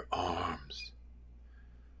down your arms.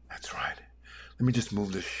 That's right. Let me just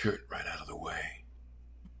move this shirt right out of the way.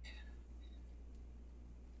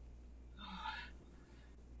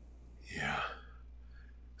 Yeah.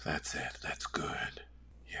 That's it. That's good.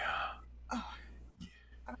 Yeah. Oh,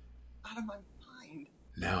 I'm out of my mind.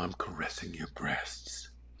 Now I'm caressing your breasts.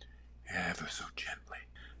 Ever so gently.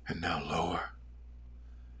 And now lower.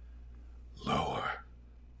 Lower.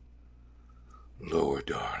 Lower,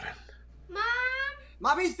 darling. Mom!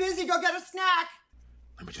 Mommy's busy. Go get a snack.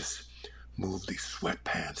 Let me just move these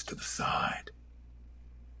sweatpants to the side.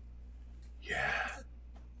 Yeah.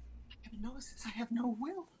 Hypnosis. I have no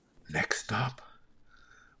will. Next stop,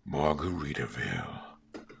 Margaritaville.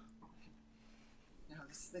 No,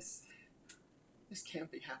 this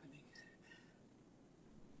can't be happening.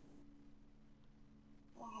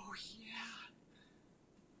 Oh, yeah.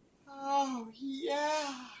 Oh,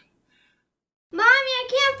 yeah. Mommy, I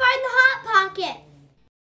can't find the Hot Pocket.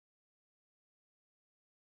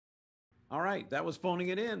 All right, that was Phoning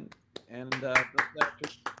It In. And those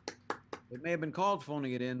actors, it may have been called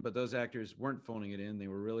Phoning It In, but those actors weren't phoning it in. They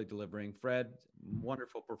were really delivering. Fred,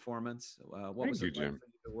 wonderful performance. What was it like for you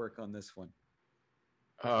to work on this one?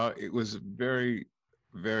 It was very,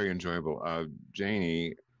 very enjoyable.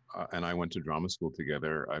 Janie and I went to drama school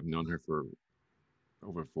together. I've known her for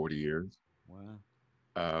over 40 years. Wow.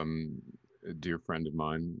 A dear friend of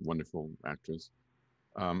mine, wonderful actress.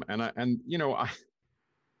 I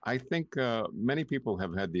think many people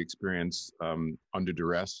have had the experience under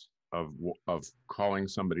duress of calling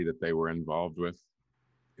somebody that they were involved with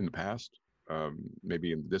in the past,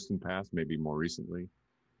 maybe in the distant past, maybe more recently,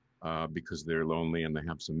 because they're lonely and they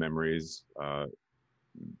have some memories,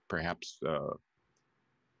 perhaps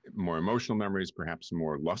more emotional memories, perhaps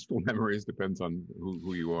more lustful memories, depends on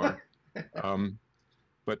who you are.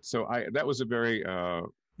 But so that was a very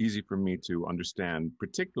easy for me to understand,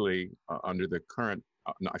 particularly under the current,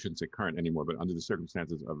 no, I shouldn't say current anymore, but under the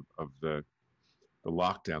circumstances of the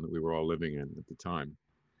lockdown that we were all living in at the time.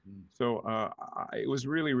 So it was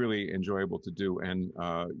really, really enjoyable to do. And,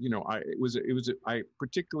 I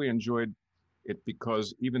particularly enjoyed it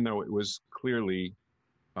because even though it was clearly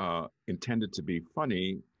intended to be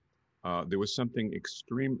funny, there was something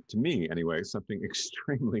extreme, to me anyway, something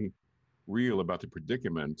extremely real about the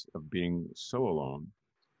predicament of being so alone.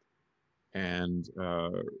 And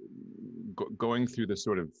going through the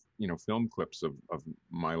sort of, film clips of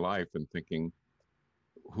my life and thinking,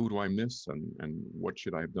 who do I miss and what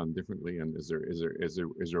should I have done differently? And is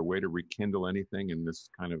there a way to rekindle anything in this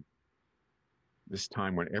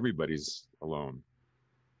time when everybody's alone?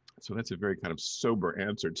 So that's a very kind of sober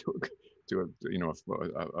answer to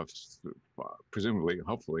presumably,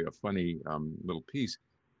 hopefully, a funny little piece.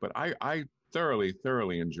 But I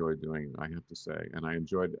thoroughly enjoyed doing it, I have to say, and I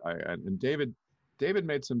enjoyed. And David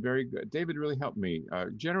made some very good. David really helped me.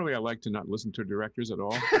 Generally, I like to not listen to directors at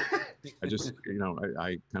all. I just,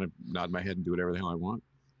 I kind of nod my head and do whatever the hell I want.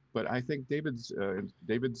 But I think David's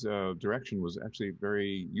direction was actually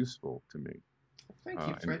very useful to me. Thank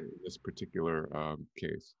you, Fred. In this particular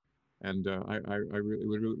case, and it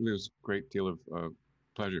was a great deal of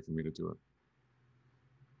pleasure for me to do it.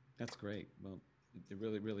 That's great. Well, it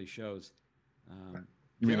really shows.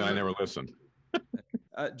 You mean I never listened?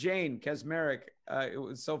 Jane KACZMAREK, it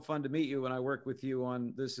was so fun to meet you when I worked with you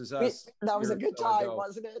on This Is Us. That was a good time,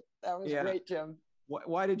 wasn't it? That was great, Jim.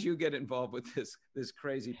 Why did you get involved with this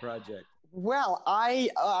crazy project? Well,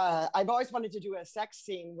 I've always wanted to do a sex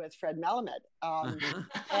scene with Fred MELAMED, and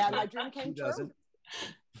my dream came true.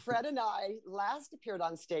 Fred and I last appeared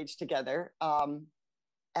on stage together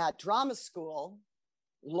at drama school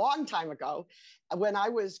long time ago, when I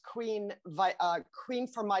was Queen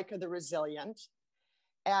for Micah the Resilient.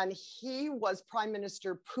 And he was Prime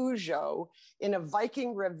Minister Peugeot in a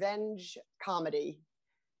Viking revenge comedy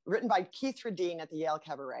written by Keith Radine at the Yale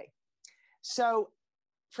Cabaret. So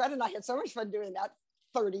Fred and I had so much fun doing that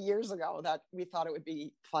 30 years ago that we thought it would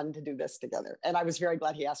be fun to do this together. And I was very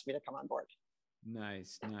glad he asked me to come on board.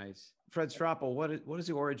 Nice, nice. Fred Stroppel, what is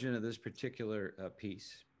the origin of this particular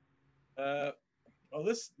piece? Well,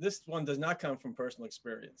 this one does not come from personal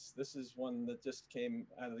experience. This is one that just came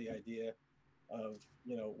out of the idea of,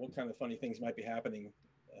 you know, what kind of funny things might be happening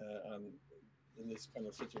in this kind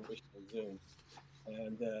of situation with Zoom.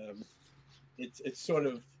 And it's sort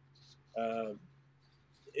of,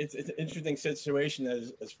 it's an interesting situation,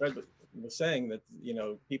 as Fred was saying, that, you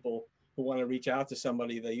know, people who want to reach out to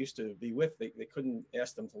somebody they used to be with, they couldn't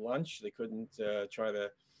ask them to lunch. They couldn't try to,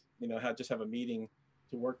 you know, just have a meeting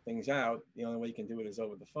to work things out. The only way you can do it is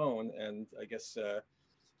over the phone. And I guess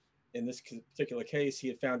in this particular case, he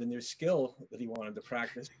had found a new skill that he wanted to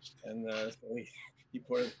practice. And so he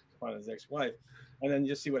put it upon his ex-wife, and then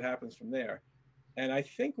just see what happens from there. And I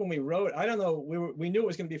think when we wrote, I don't know, we knew it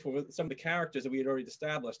was going to be for some of the characters that we had already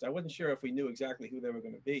established. I wasn't sure if we knew exactly who they were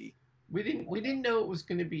going to be. We didn't know it was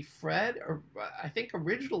going to be Fred, or I think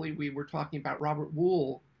originally we were talking about Robert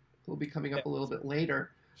WUHL, who will be coming up a little bit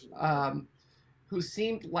later, who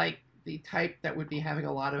seemed like the type that would be having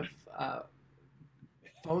a lot of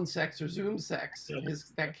phone sex or Zoom sex in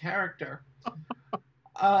that character.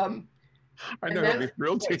 I know, I'd be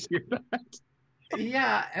thrilled to hear that.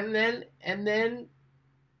 Yeah, and then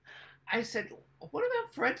I said, what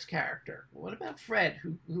about Fred's character? What about Fred,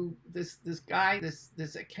 who this guy,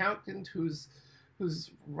 this accountant who's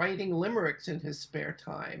writing limericks in his spare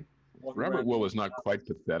time? Robert WUHL is not quite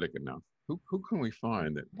pathetic enough. Who can we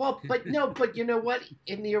find that? Well, but you know what?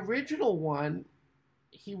 In the original one,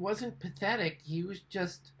 he wasn't pathetic. He was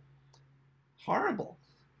just horrible.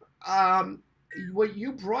 What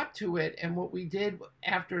you brought to it, and what we did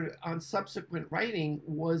on subsequent writing,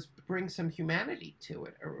 was bring some humanity to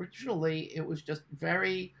it. Originally, it was just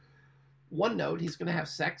very one note. He's going to have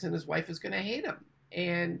sex, and his wife is going to hate him.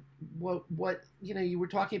 And what you know, you were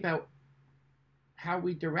talking about how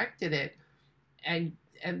we directed it, and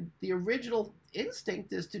the original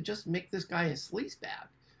instinct is to just make this guy a sleazebag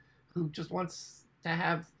who just wants to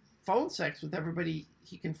have phone sex with everybody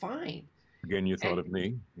he can find. Again, you thought of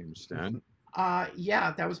me. You understand?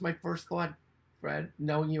 Yeah, that was my first thought, Fred,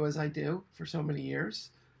 knowing you as I do for so many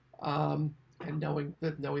years, and knowing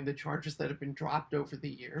the charges that have been dropped over the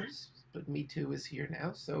years. But Me Too is here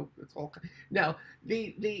now, so it's all. No,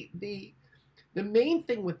 the main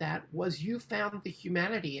thing with that was you found the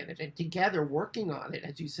humanity in it, and together working on it,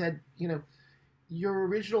 as you said, you know, your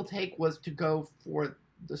original take was to go for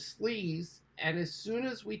the sleaze, and as soon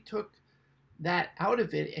as we took that out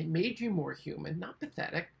of it, it made you more human, not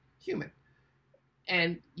pathetic, human.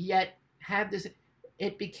 And yet had this,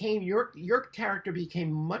 it became, your character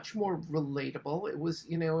became much more relatable. It was,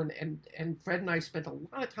 you know, and Fred and I spent a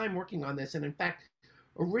lot of time working on this. And in fact,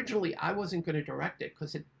 originally I wasn't going to direct it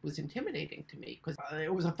because it was intimidating to me, because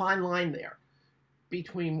it was a fine line there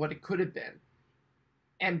between what it could have been.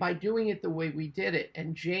 And by doing it the way we did it,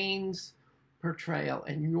 and Jane's portrayal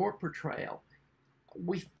and your portrayal,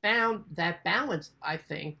 we found that balance, I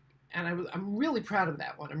think. And I'm really proud of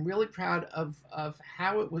that one. I'm really proud of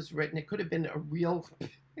how it was written. It could have been a real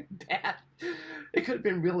bad. It could have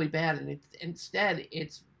been really bad. And instead,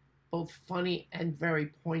 it's both funny and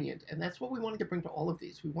very poignant. And that's what we wanted to bring to all of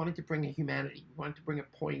these. We wanted to bring a humanity. We wanted to bring a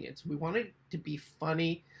poignance. We wanted it to be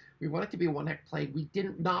funny. We wanted it to be a one-act play. We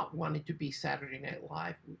did not want it to be Saturday Night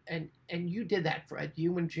Live. And you did that, Fred.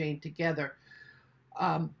 You and Jane together.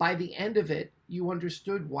 By the end of it, you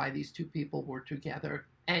understood why these two people were together.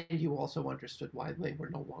 And you also understood why they were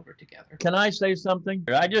no longer together. Can I say something?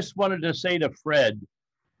 I just wanted to say to Fred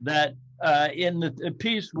that in the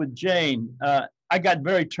piece with Jane, I got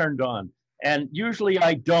very turned on. And usually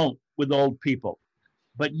I don't with old people.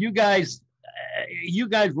 But you guys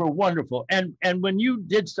were wonderful. And when you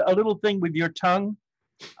did a little thing with your tongue,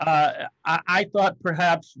 I thought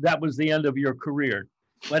perhaps that was the end of your career.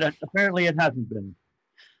 But apparently it hasn't been.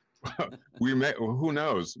 We may, who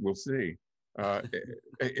knows? We'll see.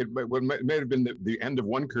 It may have been the end of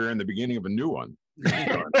one career and the beginning of a new one.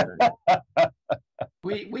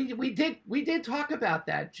 We did talk about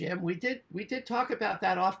that, Jim. We did talk about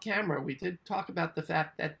that off camera. We did talk about the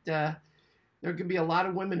fact that there are going to be a lot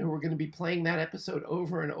of women who are going to be playing that episode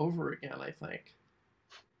over and over again, I think.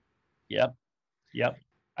 Yep.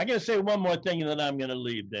 I'm going to say one more thing and then I'm going to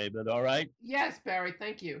leave, David, all right? Yes, Barry,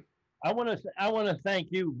 thank you. I want to thank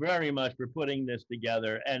you very much for putting this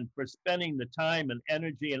together and for spending the time and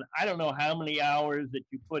energy. And I don't know how many hours that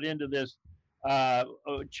you put into this,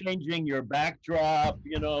 changing your backdrop,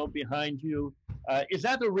 you know, behind you. Is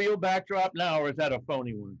that the real backdrop now, or is that a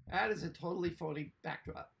phony one? That is a totally phony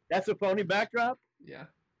backdrop. That's a phony backdrop? Yeah.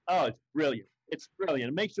 Oh, it's brilliant. It's brilliant.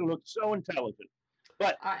 It makes you look so intelligent.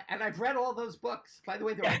 But and I've read all those books. By the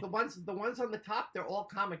way, the ones on the top, they're all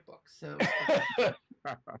comic books. So.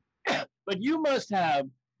 But you must have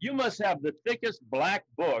the thickest black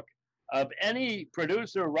book of any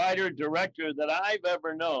producer, writer, director that I've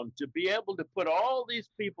ever known, to be able to put all these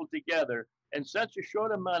people together in such a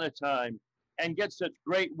short amount of time and get such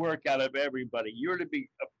great work out of everybody. You're to be,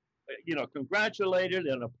 you know, congratulated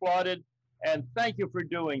and applauded. And thank you for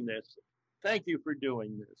doing this. Thank you for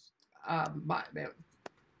doing this.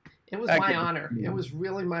 It was my honor. It was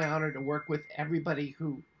really my honor to work with everybody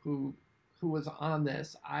who was on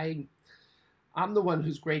this. I'm the one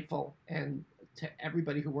who's grateful, and to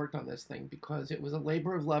everybody who worked on this thing, because it was a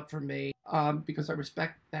labor of love for me, because I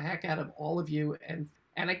respect the heck out of all of you, and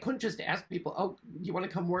I couldn't just ask people, oh, you want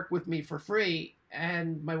to come work with me for free?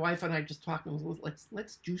 And my wife and I just talked,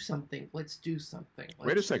 let's do something. Let's do something.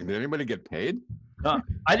 Wait a second. Did anybody get paid?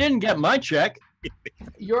 I didn't get my check.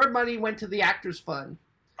 Your money went to the Actors Fund.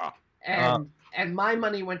 And my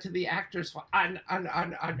money went to the Actors Fund.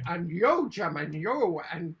 And yo, Jim, and yo,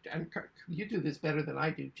 and you do this better than I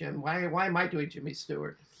do, Jim. Why am I doing Jimmy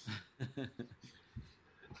Stewart?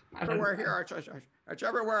 Everywhere here, it's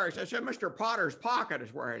everywhere. It's in Mr. Potter's pocket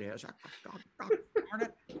is where it is. Darn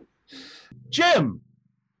it. Jim,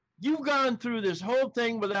 you've gone through this whole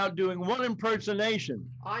thing without doing one impersonation.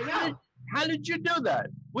 I know. How did you do that?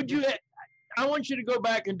 I want you to go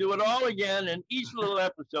back and do it all again, and each little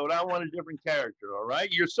episode, I want a different character, all right?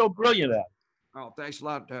 You're so brilliant at it. Oh, thanks a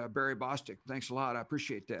lot, Barry Bostwick. Thanks a lot. I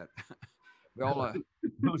appreciate that. We all,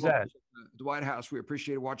 who's that? The White House. We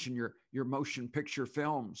appreciate watching your motion picture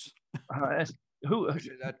films. Who?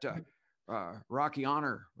 That Rocky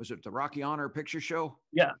Honor. Was it the Rocky Honor picture show?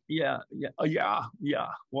 Yeah.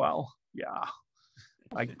 Well, yeah.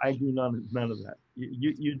 I do none of that.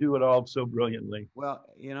 You do it all so brilliantly. Well,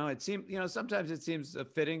 you know, sometimes it seems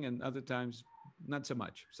fitting, and other times not so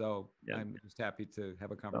much. So yeah. I'm just happy to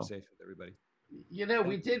have a conversation with everybody. You know,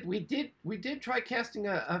 we did try casting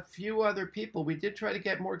a few other people. We did try to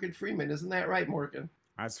get Morgan Freeman. Isn't that right, Morgan?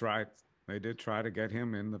 That's right. They did try to get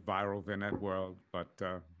him in the viral vignette world, but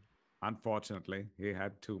unfortunately, he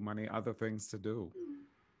had too many other things to do.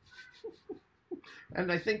 And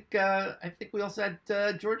I think we also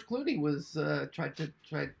had George Clooney was tried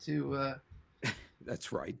to.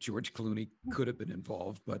 That's right. George Clooney could have been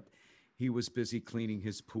involved, but he was busy cleaning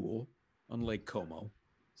his pool on Lake Como.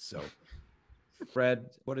 So, Fred,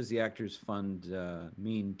 what does the Actors Fund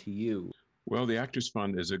mean to you? Well, the Actors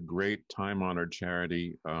Fund is a great time-honored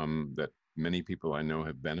charity that many people I know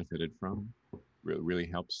have benefited from. Really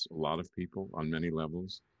helps a lot of people on many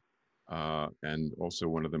levels, and also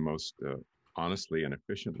one of the most honestly and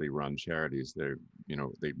efficiently run charities. They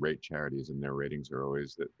rate charities, and their ratings are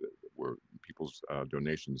always where people's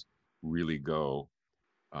donations really go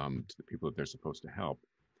to the people that they're supposed to help.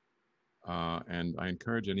 And I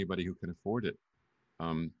encourage anybody who can afford it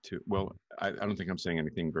I don't think I'm saying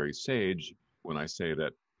anything very sage when I say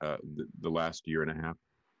that the last year and a half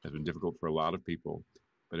has been difficult for a lot of people.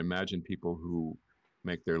 But imagine people who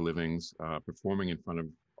make their livings performing in front of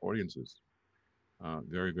audiences.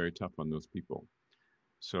 Very, very tough on those people.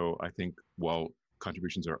 So I think while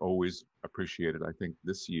contributions are always appreciated, I think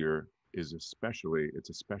this year is especially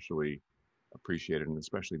appreciated and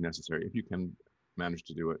especially necessary, if you can manage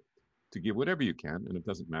to do it, to give whatever you can. And it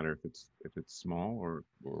doesn't matter if it's small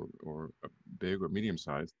or big or medium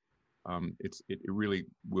sized. It really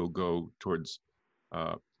will go towards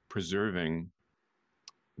preserving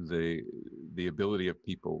the ability of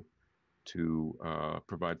people to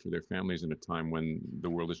provide for their families in a time when the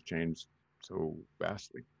world has changed so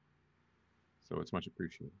vastly. So it's much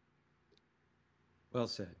appreciated. Well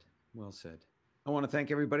said. Well said. I want to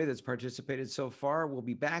thank everybody that's participated so far. We'll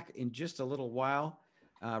be back in just a little while,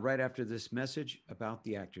 right after this message about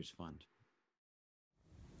the Actors Fund.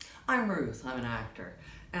 I'm Ruth. I'm an actor.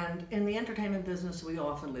 And in the entertainment business, we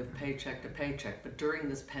often live paycheck to paycheck. But during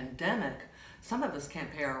this pandemic, some of us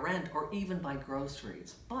can't pay our rent or even buy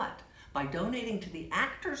groceries. But by donating to the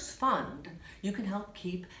Actors Fund, you can help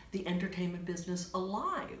keep the entertainment business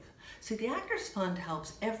alive. See, the Actors Fund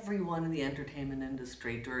helps everyone in the entertainment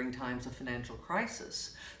industry during times of financial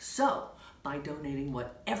crisis. So, by donating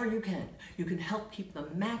whatever you can help keep the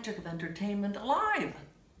magic of entertainment alive.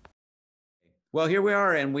 Well, here we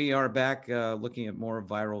are, and we are back looking at more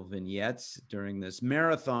viral vignettes during this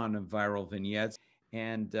marathon of viral vignettes.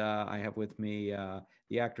 And I have with me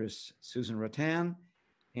the actress Susan RUTTAN,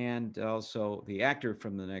 and also the actor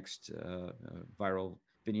from the next viral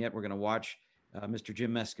vignette we're going to watch, Mr.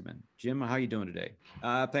 Jim Meskimen. Jim, how are you doing today?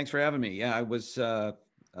 Thanks for having me. Yeah, I was.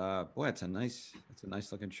 Boy, it's a nice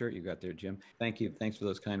looking shirt you got there, Jim. Thank you. Thanks for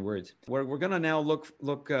those kind words. We're going to now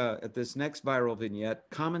look at this next viral vignette,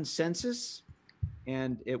 Common Census.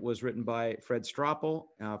 And it was written by Fred Stroppel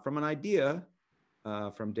from an idea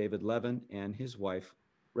from David Levin and his wife,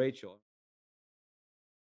 Rachel.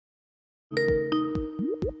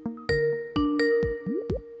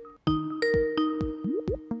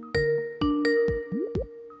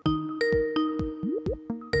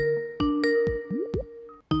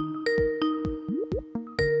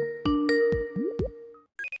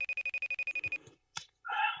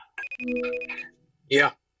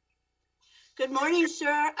 Yeah. Good morning, sir.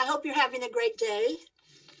 I hope you're having a great day.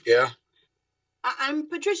 Yeah. I'm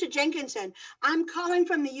Patricia Jenkinson. I'm calling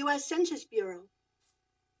from the U.S. Census Bureau.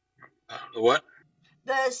 What?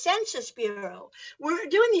 The Census Bureau. We're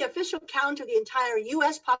doing the official count of the entire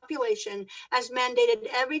U.S. population as mandated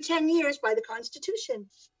every 10 years by the Constitution.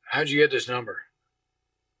 How'd you get this number?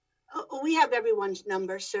 We have everyone's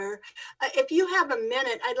number, sir. If you have a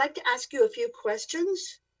minute, I'd like to ask you a few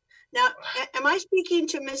questions. Now, am I speaking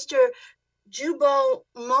to Mr. Jubal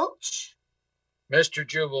Mulch? Mr.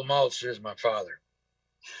 Jubal Mulch is my father.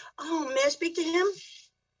 Oh, may I speak to him?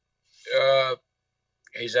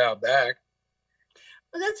 He's out back.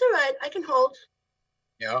 Well, that's all right. I can hold.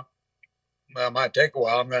 Yeah. Well, it might take a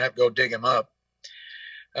while. I'm going to have to go dig him up.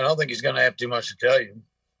 I don't think he's going to have too much to tell you.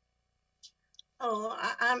 Oh,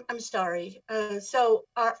 I'm sorry. So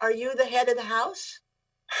are you the head of the house?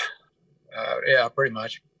 Yeah, pretty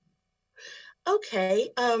much. Okay.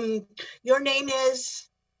 Your name is?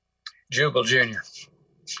 Jubal Jr.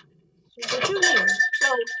 Jubal Jr.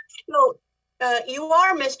 So you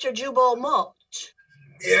are Mr. Jubal Mulch.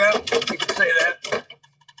 Yeah, you can say that.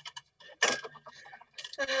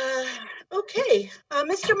 Okay.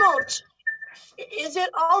 Mr. Mulch, is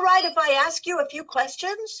it all right if I ask you a few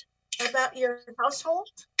questions about your household?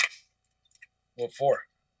 What for?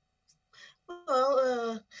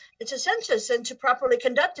 Well, it's a census, and to properly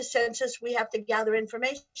conduct a census, we have to gather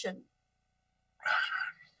information.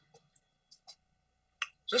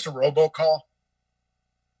 Is this a robocall?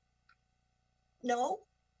 No.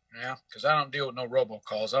 Yeah, because I don't deal with no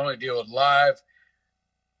robocalls. I only deal with live,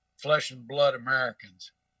 flesh and blood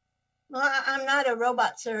Americans. Well, I'm not a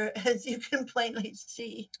robot, sir, as you can plainly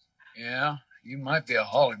see. Yeah, you might be a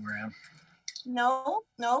hologram. No,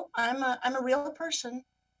 I'm a real person.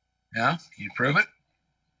 Yeah, can you prove it?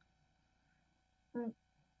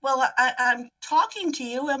 Well, I'm talking to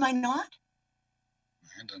you, am I not?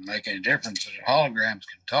 It doesn't make any difference. Holograms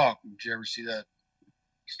can talk. Did you ever see that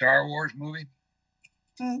Star Wars movie?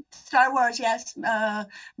 Star Wars, yes,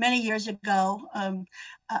 many years ago.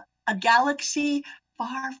 A galaxy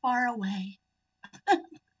far, far away.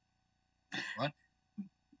 What?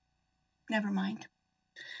 Never mind.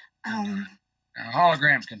 Now,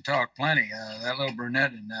 holograms can talk plenty. That little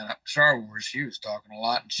brunette in that Star Wars, she was talking a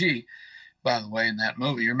lot. And she, by the way, in that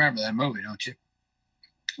movie, you remember that movie, don't you?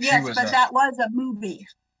 Yes, but that was a movie.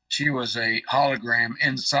 She was a hologram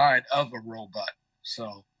inside of a robot.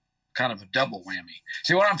 So kind of a double whammy.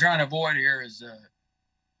 See, what I'm trying to avoid here is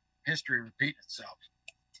history repeating itself.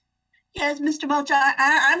 Yes, Mr. Mulch,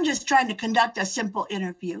 I'm just trying to conduct a simple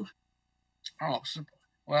interview. Oh, simple.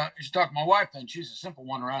 Well, you should talk to my wife then. She's a simple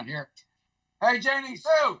one around here. Hey, Janie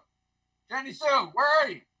Sue! Janie Sue, where are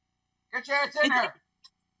you? Get your ass in here.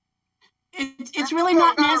 It's really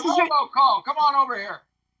not necessary. Call. Come on over here.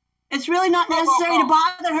 It's really not necessary to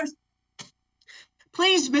bother her.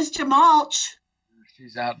 Please, Mr. Mulch.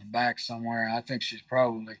 She's out in the back somewhere. I think she's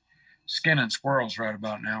probably skinning squirrels right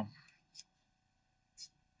about now.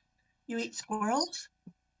 You eat squirrels?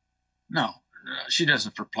 No, she does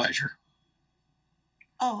it for pleasure.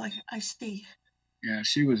 Oh, I see. Yeah,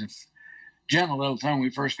 she was a gentle little thing when we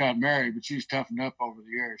first got married, but she's toughened up over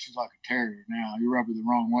the years. She's like a terrier now. You rub her the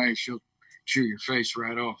wrong way, she'll chew your face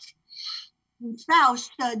right off. Spouse,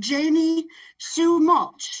 Janie Sue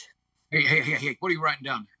Mulch. Hey, what are you writing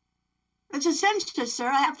down there? It's a census, sir.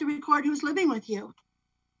 I have to record who's living with you.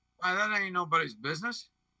 Why, that ain't nobody's business.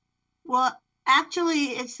 Well, actually,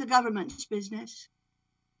 it's the government's business.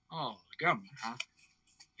 Oh, the government, huh?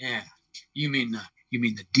 Yeah. You mean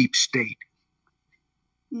the deep state?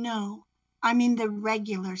 No, I mean the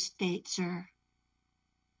regular state, sir.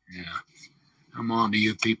 Yeah. I'm on to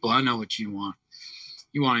you people. I know what you want.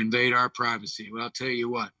 You want to invade our privacy. Well, I'll tell you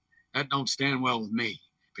what. That don't stand well with me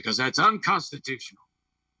because that's unconstitutional.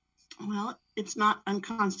 Well, it's not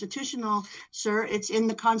unconstitutional, sir. It's in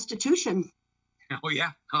the Constitution. Oh,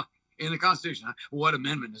 yeah? Huh. In the Constitution. Huh? What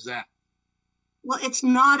amendment is that? Well, it's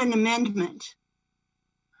not an amendment.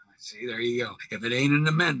 See, there you go. If it ain't an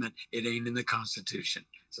amendment, it ain't in the Constitution.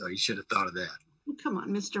 So you should have thought of that. Well, come on,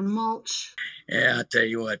 Mr. Mulch. Yeah, I'll tell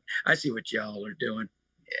you what. I see what y'all are doing.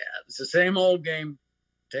 Yeah, it's the same old game.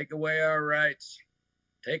 Take away our rights.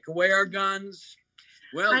 Take away our guns.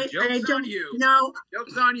 Well, joke's on you. No.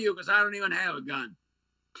 Joke's on you because I don't even have a gun.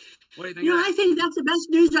 What do you think You of know, that? I think that's the best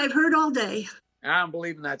news I've heard all day. I don't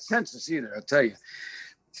believe in that census either, I'll tell you.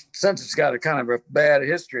 Census got a kind of a bad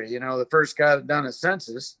history. You know, the first guy that done a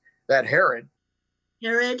census, that Herod.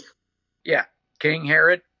 Herod? Yeah, King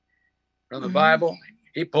Herod from the Bible.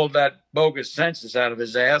 He pulled that bogus census out of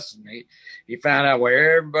his ass, and he found out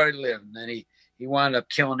where everybody lived. And then he wound up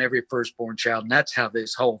killing every firstborn child. And that's how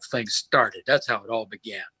this whole thing started. That's how it all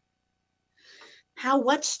began. How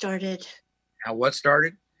what started? How what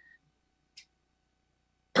started?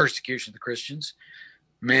 Persecution of the Christians,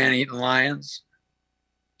 man-eating lions,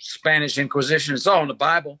 Spanish Inquisition. It's all in the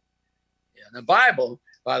Bible. Yeah, the Bible,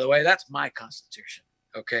 by the way, that's my Constitution.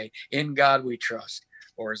 Okay, in God we trust,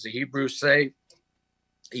 or as the Hebrews say,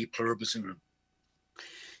 e pluribus unum.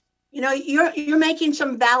 You know, you're making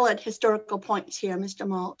some valid historical points here, Mr.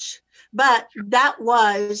 Mulch, but that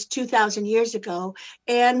was 2,000 years ago,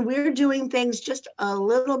 and we're doing things just a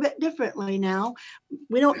little bit differently now.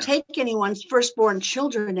 We don't take anyone's firstborn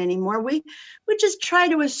children anymore. We just try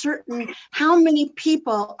to ascertain how many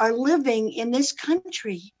people are living in this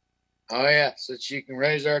country. Oh yeah, so that you can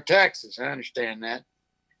raise our taxes. I understand that.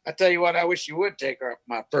 I tell you what, I wish you would take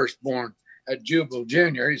my firstborn, Jubal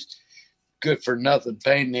Jr. He's good for nothing,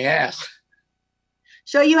 pain in the ass.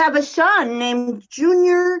 So you have a son named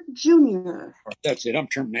Junior Jr. That's it. I'm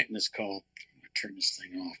terminating this call. I'm going to turn this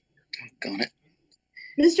thing off. Doggone it.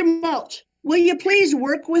 Mr. Mulch, will you please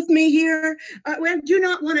work with me here? We do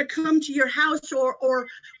not want to come to your house or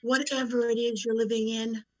whatever it is you're living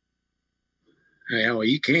in. Hey, well,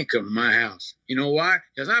 you can't come to my house. You know why?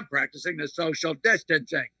 Because I'm practicing the social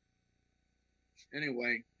distancing.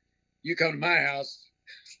 Anyway, you come to my house,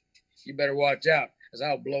 you better watch out, because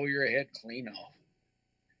I'll blow your head clean off.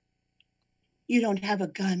 You don't have a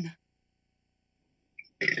gun.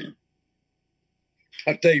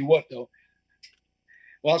 I'll tell you what, though.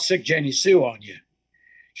 Well, I'll sick Jenny Sue on you.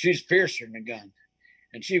 She's fiercer than a gun,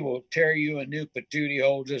 and she will tear you a new patootie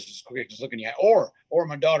hole just as quick as looking at you. Or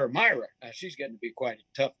my daughter Myra. Now, she's getting to be quite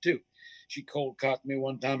tough, too. She cold cocked me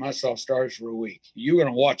one time. I saw stars for a week. You're going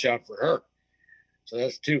to watch out for her. So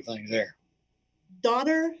that's two things there.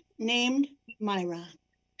 Daughter named Myra.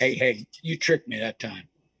 Hey, you tricked me that time.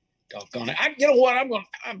 Doggone it. You know what?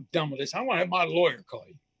 I'm done with this. I want to have my lawyer call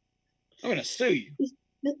you. I'm going to sue you.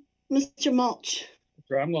 Mr. Mulch. That's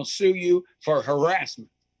right. I'm going to sue you for harassment.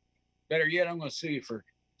 Better yet, I'm going to sue you for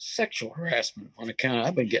sexual harassment on account of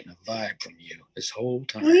I've been getting a vibe from you this whole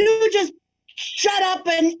time. Will you just shut up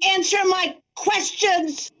and answer my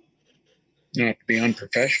questions? You don't have to be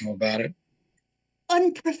unprofessional about it.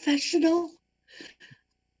 Unprofessional?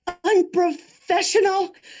 Unprofessional?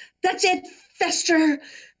 That's it, Fester.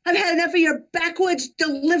 I've had enough of your backwoods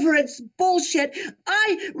deliverance bullshit.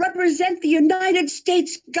 I represent the United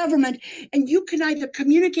States government, and you can either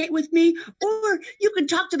communicate with me or you can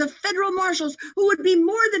talk to the federal marshals, who would be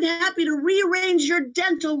more than happy to rearrange your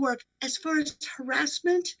dental work. As far as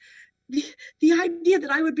harassment, the idea that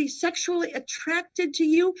I would be sexually attracted to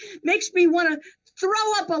you makes me want to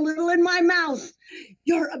throw up a little in my mouth.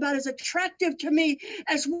 You're about as attractive to me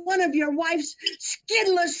as one of your wife's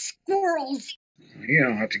skinless squirrels. You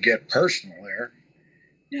don't have to get personal there.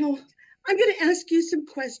 No, I'm going to ask you some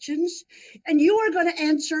questions, and you are going to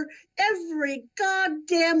answer every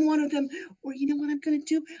goddamn one of them. Or you know what I'm going to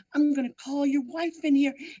do? I'm going to call your wife in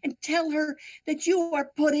here and tell her that you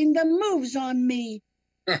are putting the moves on me.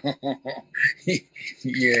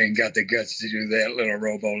 You ain't got the guts to do that, little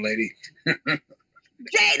robo lady.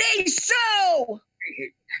 JD, so!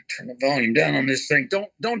 Hey, turn the volume down on this thing.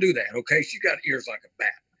 Don't do that, okay? She got ears like a bat.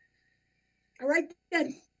 All right,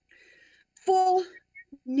 then. Full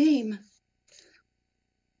name.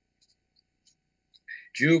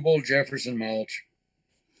 Jubal Jefferson Mulch.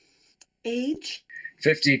 Age?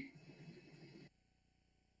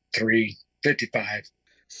 55.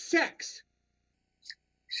 Sex?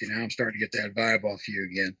 See, now I'm starting to get that vibe off you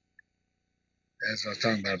again. That's what I was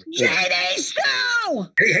talking about before. JD,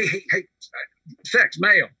 so! Hey. Sex,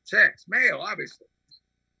 male, obviously.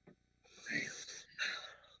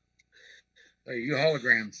 Hey, you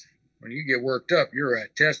holograms, when you get worked up, you're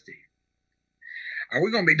testy. Are we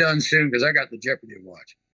going to be done soon? Because I got the Jeopardy to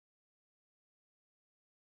watch.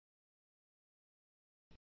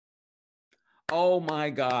 Oh my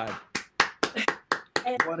God.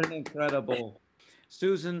 What an incredible.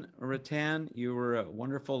 Susan Rattan, you were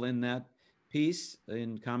wonderful in that piece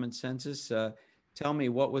in Common Census. Tell me,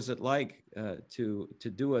 what was it like to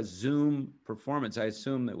do a Zoom performance? I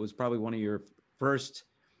assume that was probably one of your first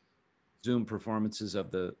Zoom performances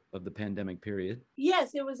of the pandemic period.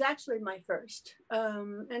 Yes, it was actually my first,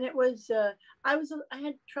 and it was. I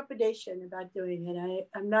had trepidation about doing it.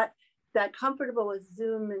 I'm not that comfortable with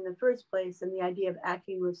Zoom in the first place, and the idea of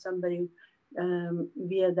acting with somebody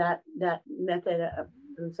via that method.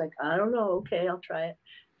 It was like, I don't know. Okay, I'll try it.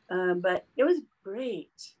 But it was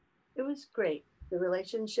great. It was great. The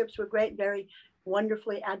relationships were great. Very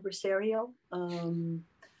wonderfully adversarial.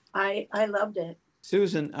 I loved it.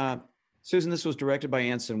 Susan, this was directed by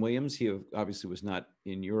Anson Williams. He obviously was not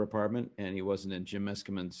in your apartment, and he wasn't in Jim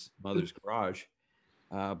Meskimen's mother's garage,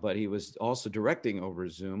 but he was also directing over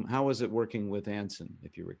Zoom. How was it working with Anson,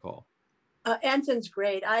 if you recall? Anson's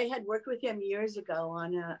great. I had worked with him years ago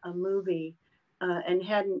on a movie and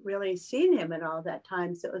hadn't really seen him in all that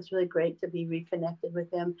time. So it was really great to be reconnected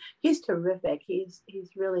with him. He's terrific. He's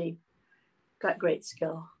really got great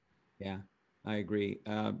skill. Yeah, I agree.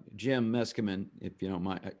 Jim Meskimen, if you don't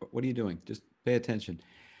mind, what are you doing? Just pay attention.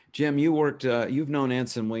 Jim, you've known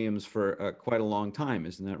Anson Williams for quite a long time,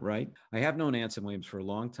 isn't that right? I have known Anson Williams for a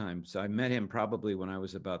long time. So I met him probably when I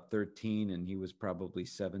was about 13 and he was probably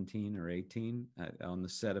 17 or 18 on the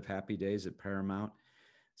set of Happy Days at Paramount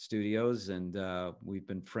Studios. And we've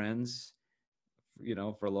been friends,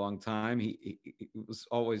 for a long time. It was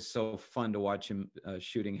always so fun to watch him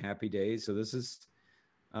shooting Happy Days. So this is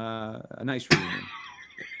a nice reunion.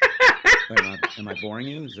 Am I boring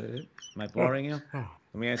you? Is that it? Am I boring you?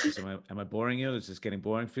 Let me ask you something. Am I boring you? Is this getting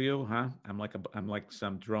boring for you? Huh? I'm like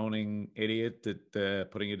some droning idiot that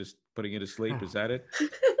putting you to sleep. Is that it?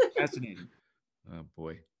 Fascinating. Oh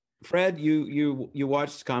boy. Fred, you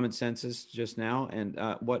watched Common Census just now, and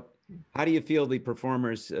how do you feel the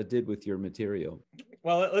performers did with your material?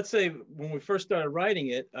 Well, let's say when we first started writing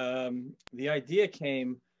it, the idea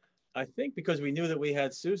came, I think, because we knew that we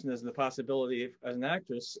had Susan as the possibility as an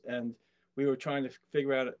actress, and we were trying to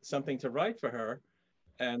figure out something to write for her.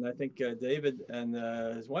 And I think David and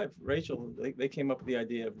his wife, Rachel, they came up with the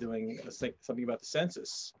idea of doing something about the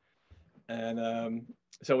census. And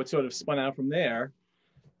so it sort of spun out from there.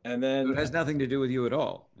 And then it has nothing to do with you at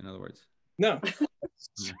all, in other words. No,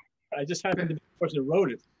 I just happened to be the person who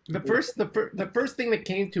wrote it. The first thing that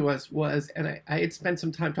came to us was, and I had spent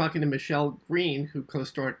some time talking to Michele Green, who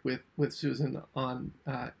co-starred with Susan on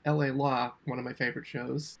LA Law, one of my favorite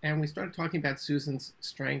shows, and we started talking about Susan's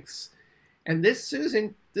strengths. And this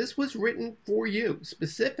was written for you,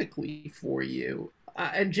 specifically for you.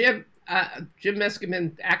 And Jim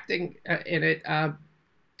Meskimen acting in it.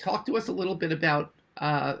 Talk to us a little bit about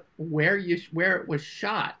where it was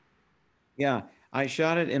shot. Yeah, I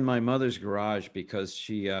shot it in my mother's garage because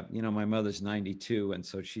she, my mother's 92, and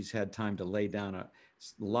so she's had time to lay down a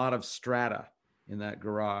lot of strata in that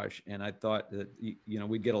garage. And I thought that,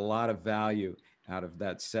 we'd get a lot of value out of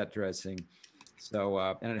that set dressing. So,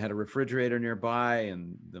 and it had a refrigerator nearby,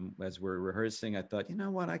 and as we're rehearsing, I thought, you know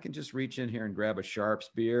what, I can just reach in here and grab a Sharps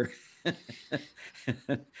beer.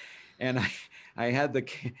 And I had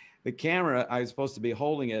the camera, I was supposed to be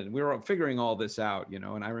holding it, and we were figuring all this out,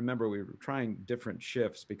 and I remember we were trying different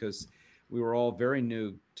shifts because we were all very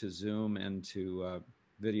new to Zoom and to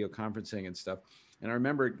video conferencing and stuff. And I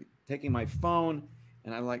remember taking my phone,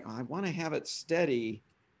 and I'm like, I want to have it steady,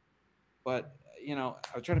 but I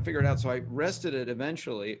was trying to figure it out. So I rested it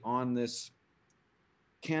eventually on this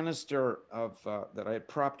canister of that I had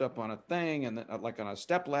propped up on a thing, and then like on a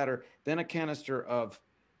step ladder, then a canister of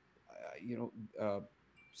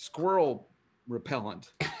squirrel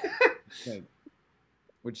repellent,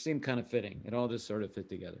 which seemed kind of fitting. It all just sort of fit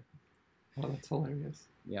together. Oh, that's hilarious.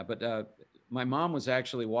 Yeah, but my mom was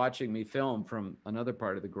actually watching me film from another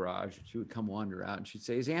part of the garage. She would come wander out and she'd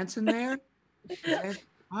say, "Is Anson there?"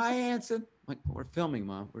 "Hi, Anson." I'm like, "We're filming,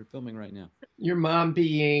 Mom. We're filming right now." Your mom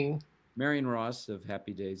being? Marion Ross of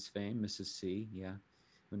Happy Days fame, Mrs. C, yeah,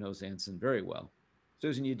 who knows Anson very well.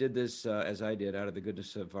 Susan, you did this, as I did, out of the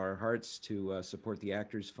goodness of our hearts to support the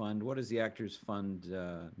Actors Fund. What does the Actors Fund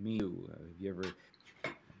mean? Have you ever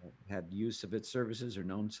had use of its services or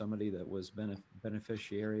known somebody that was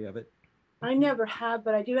beneficiary of it? I never have,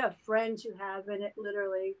 but I do have friends who have, and it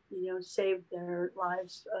literally, saved their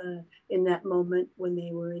lives in that moment when they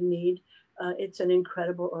were in need. It's an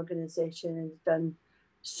incredible organization and has done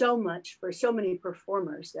so much for so many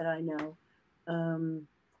performers that I know.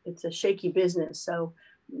 it's a shaky business. So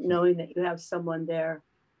knowing that you have someone there,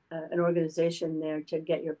 an organization there to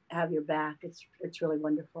have your back, it's really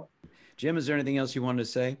wonderful. Jim, is there anything else you wanted to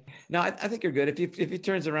say? No, I think you're good. If he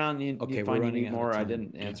turns around and you find you need more, I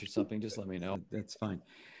didn't answer something, just let me know. That's fine.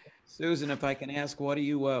 Susan, if I can ask, what are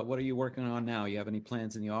you working on now? You have any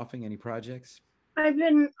plans in the offing? Any projects? I've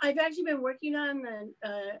actually been working on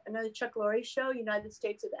another Chuck Lorre show, United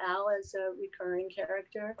States of Al, as a recurring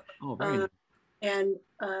character. Oh, very nice. And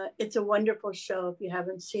it's a wonderful show. If you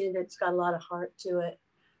haven't seen it, it's got a lot of heart to it.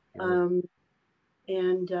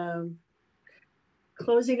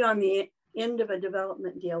 Closing on the end of a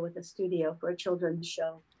development deal with a studio for a children's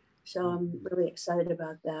show. So I'm really excited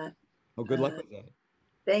about that. Oh, good luck with that.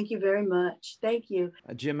 Thank you very much. Thank you.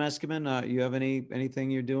 Jim Meskimen, you have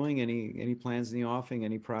anything you're doing? Any plans in the offing?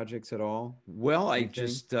 Any projects at all? Well, I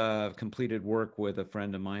just completed work with a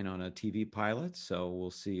friend of mine on a TV pilot, so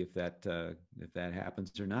we'll see if that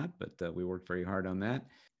happens or not. But we worked very hard on that.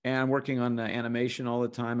 And I'm working on animation all the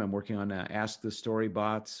time. I'm working on Ask the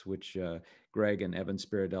Storybots, which Greg and Evan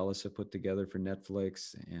Spiridelis have put together for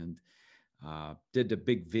Netflix, and did a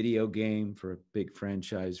big video game for a big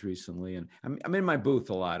franchise recently. And I'm in my booth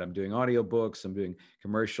a lot. I'm doing audiobooks, I'm doing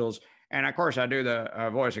commercials. And of course, I do the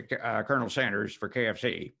voice of Colonel Sanders for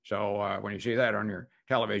KFC. So when you see that on your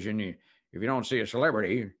television, if you don't see a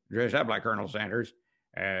celebrity dressed up like Colonel Sanders,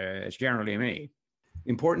 it's generally me.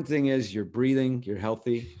 Important thing is you're breathing, you're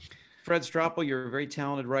healthy. Fred Stroppel, you're a very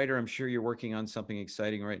talented writer. I'm sure you're working on something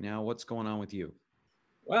exciting right now. What's going on with you?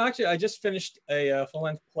 Well, actually, I just finished a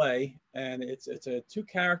full-length play, and it's a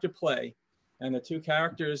 2-character play, and the 2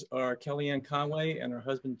 characters are Kellyanne Conway and her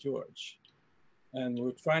husband George. And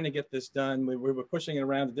we're trying to get this done. We were pushing it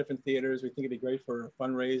around to different theaters. We think it'd be great for a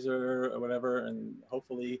fundraiser or whatever, and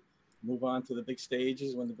hopefully move on to the big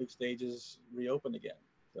stages when the big stages reopen again.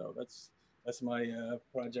 So that's my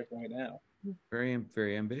project right now. Very,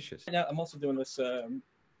 very ambitious. Now I'm also doing this.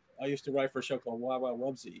 I used to write for a show called Wah Wah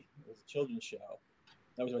Wubsy. It was a children's show.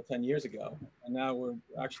 That was about 10 years ago. And now we're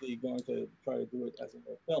actually going to try to do it as a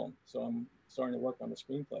film. So I'm starting to work on the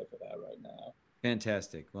screenplay for that right now.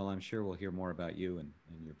 Fantastic. Well, I'm sure we'll hear more about you and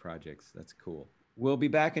your projects. That's cool. We'll be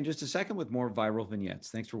back in just a second with more Viral Vignettes.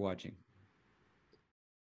 Thanks for watching.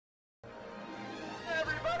 Hey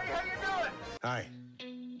everybody, how you doing? Hi,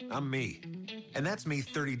 I'm me. And that's me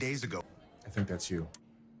 30 days ago. I think that's you.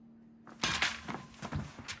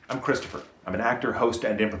 I'm Christopher. I'm an actor, host,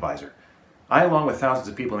 and improviser. I, along with thousands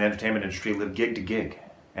of people in the entertainment industry, live gig to gig.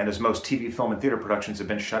 And as most TV, film, and theater productions have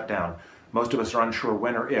been shut down, most of us are unsure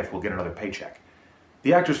when or if we'll get another paycheck.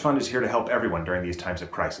 The Actors Fund is here to help everyone during these times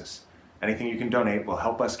of crisis. Anything you can donate will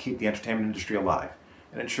help us keep the entertainment industry alive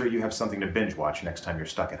and ensure you have something to binge watch next time you're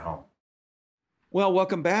stuck at home. Well,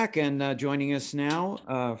 welcome back, and joining us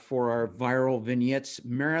now for our Viral Vignettes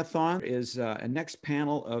Marathon is a next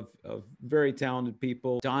panel of very talented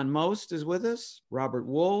people. Don Most is with us, Robert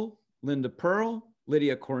WUHL, Linda Purl,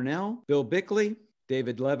 Lydia Cornell, Bill Bickley,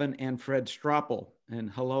 David Levin, and Fred Stroppel. And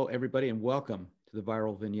hello, everybody, and welcome to the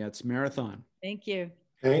Viral Vignettes Marathon. Thank you.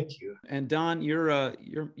 Thank you. And Don, you're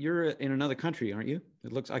in another country, aren't you?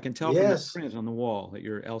 It looks, I can tell from the print on the wall that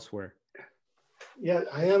you're elsewhere. Yeah,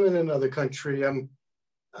 I am in another country.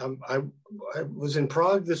 I was in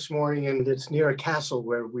Prague this morning, and it's near a castle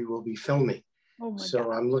where we will be filming. Oh my so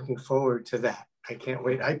God. I'm looking forward to that. I can't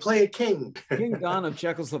wait. I play a king. King Don of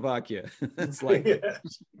Czechoslovakia. It's like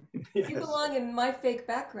Yes. You belong in my fake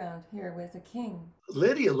background here with a king.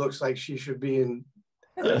 Lydia looks like she should be in.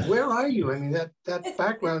 Where are you? I mean, that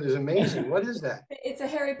background is amazing. What is that? It's a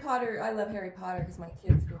Harry Potter. I love Harry Potter because my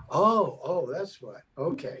kids were. Oh, that's what.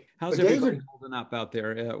 Okay. How's But everybody David, holding up out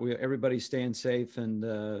there? Everybody's staying safe and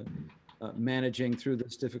managing through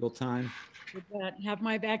this difficult time? With that, have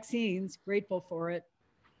my vaccines. Grateful for it.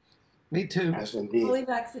 Me too. Yes, indeed. Fully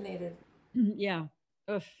vaccinated. Yeah.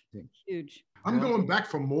 Ugh, huge. I'm going back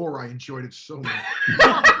for more. I enjoyed it so much.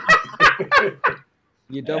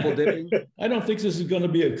 You double dipping? I don't think this is going to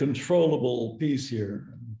be a controllable piece here.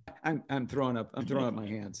 I'm throwing up my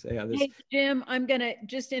hands. Yeah, this. Hey, Jim, I'm going to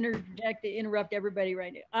just interrupt everybody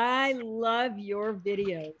right now. I love your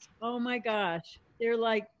videos. Oh my gosh. They're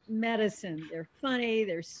like medicine. They're funny.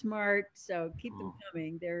 They're smart. So keep them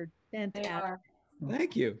coming. They're fantastic.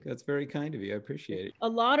 Thank you. That's very kind of you. I appreciate it. A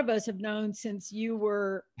lot of us have known since you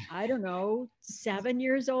were, I don't know, 7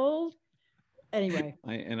 years old. Anyway.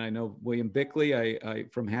 I know William Bickley, I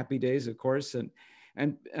from Happy Days, of course.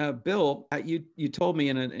 And Bill, you told me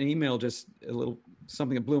in an email just a little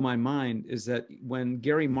something that blew my mind is that when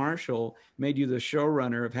Gary Marshall made you the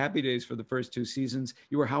showrunner of Happy Days for the first 2 seasons,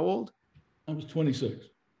 you were how old? I was 26.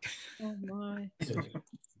 Oh my.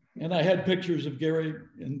 And I had pictures of Gary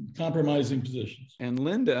in compromising positions. And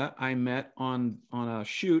Linda, I met on a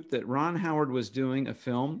shoot that Ron Howard was doing a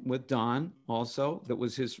film with Don also. That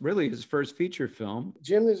was really his first feature film.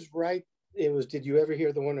 Jim is right. It was, did you ever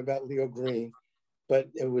hear the one about Leo Green? But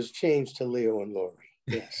it was changed to Leo and Laurie.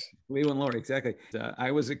 Yes. Leo and Laurie, exactly.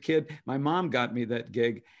 I was a kid. My mom got me that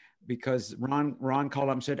gig because Ron called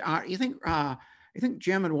up and said, you think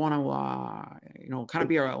Jim would want to, kind of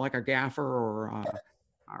be like a gaffer or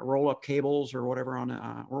roll up cables or whatever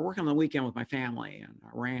we're working on the weekend with my family, and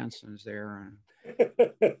Anson's there.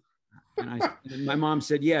 And my mom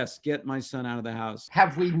said, yes, get my son out of the house.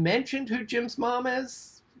 Have we mentioned who Jim's mom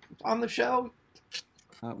is on the show?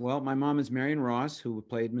 Well, my mom is Marion Ross, who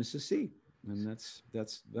played Mrs. C. And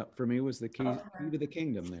that for me was the key to the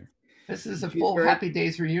kingdom there. This is a full Happy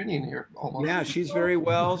Days reunion here. Almost. Yeah, she's very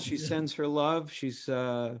well. She sends her love. She's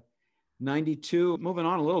 92. Moving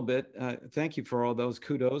on a little bit. Thank you for all those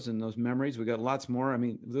kudos and those memories. We got lots more. I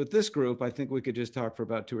mean, with this group, I think we could just talk for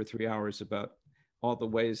about 2 or 3 hours about all the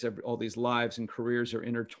ways all these lives and careers are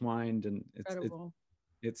intertwined, and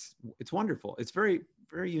it's wonderful. It's very,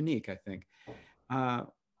 very unique, I think.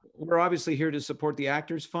 We're obviously here to support the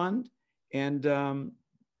Actors Fund, and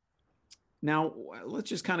now let's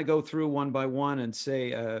just kind of go through one by one and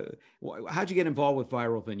say, how'd you get involved with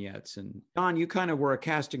Viral Vignettes? And Don, you kind of were a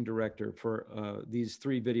casting director for these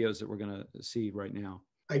 3 videos that we're going to see right now.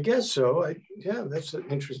 I guess so. Yeah, that's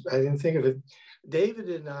interesting. I didn't think of it. David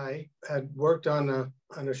and I had worked on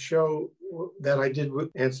a show that I did with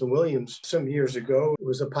Anson Williams some years ago. It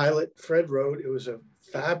was a pilot Fred wrote. It was a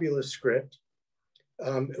fabulous script.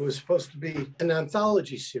 It was supposed to be an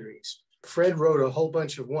anthology series. Fred wrote a whole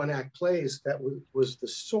bunch of one-act plays that was the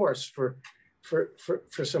source for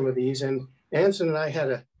some of these. And Anson and I had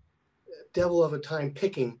a devil of a time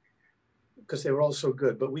picking because they were all so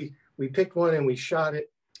good. But we picked one and we shot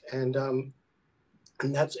it, and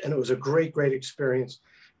it was a great experience.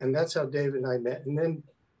 And that's how David and I met.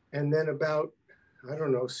 And then about, I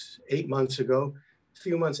don't know, 8 months ago, a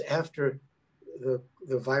few months after the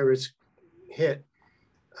virus hit,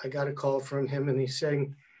 I got a call from him, and he's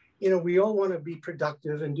saying, we all want to be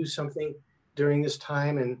productive and do something during this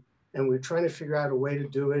time, and we're trying to figure out a way to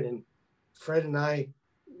do it. And Fred and I,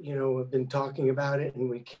 have been talking about it, and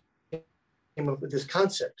we came up with this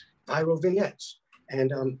concept, viral vignettes,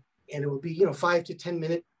 and it will be 5 to 10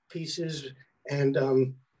 minute pieces, and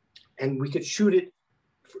we could shoot it.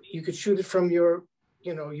 You could shoot it from your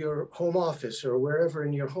home office or wherever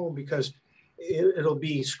in your home, because it'll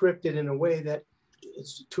be scripted in a way that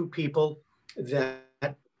it's 2 people that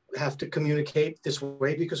have to communicate this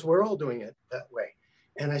way because we're all doing it that way.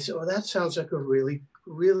 And I said, well, that sounds like a really,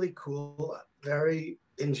 really cool, very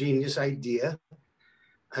ingenious idea.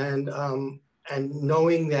 And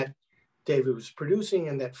knowing that David was producing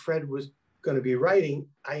and that Fred was going to be writing,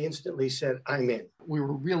 I instantly said, I'm in. We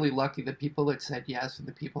were really lucky, the people that said yes and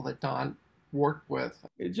the people that Don worked with.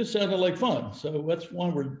 It just sounded like fun. So that's why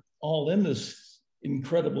we're all in this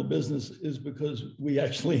incredible business, is because we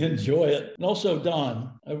actually enjoy it. And also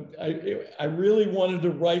Don, I really wanted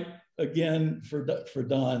to write again for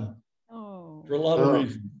Don for a lot of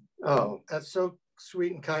reasons. Oh, that's so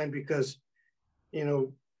sweet and kind, because,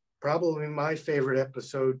 probably my favorite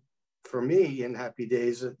episode for me in Happy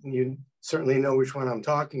Days, and you certainly know which one I'm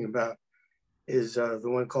talking about, is the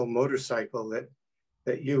one called Motorcycle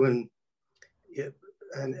that you and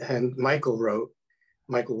Michael wrote.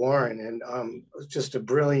 Michael Warren, and it was just a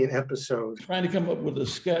brilliant episode. Trying to come up with a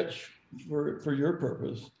sketch for your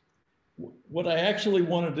purpose. What I actually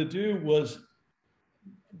wanted to do was,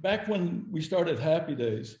 back when we started Happy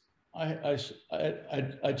Days, I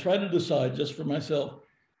tried to decide just for myself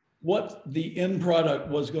what the end product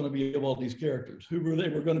was going to be of all these characters, who they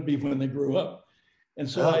were going to be when they grew up. And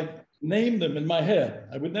so I named them in my head.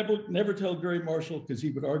 I would never tell Gary Marshall because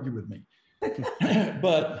he would argue with me.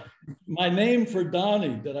 But my name for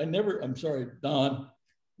Donnie that I never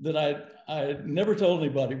told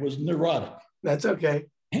anybody was Neurotic. That's okay.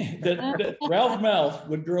 that Ralph Mouth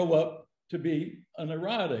would grow up to be a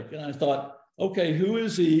neurotic. And I thought, okay, who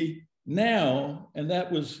is he now? And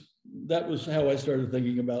that was how I started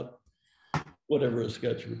thinking about whatever a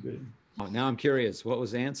sketch would be. Oh, now I'm curious. What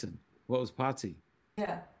was Anson? What was Potsy?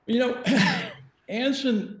 Yeah.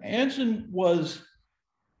 Anson was,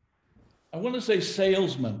 I want to say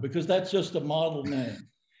salesman, because that's just a model name.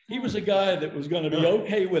 He was a guy that was going to be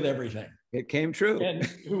okay with everything. It came true. And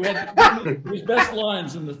who had his best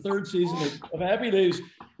lines in the 3rd season of Happy Days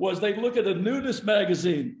was they'd look at a nudist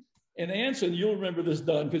magazine, and Anson, you'll remember this,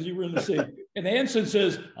 Don, because you were in the scene. And Anson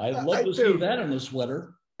says, I'd love to see that in a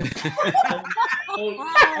sweater.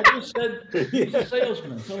 I just said he's a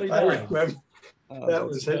salesman until he died. That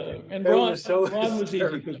was it. And That Ron was so was easy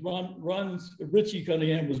hysterical. because Richie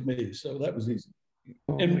Cunningham was me, so that was easy.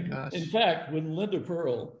 And in fact, when Linda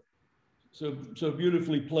Purl so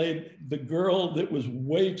beautifully played the girl that was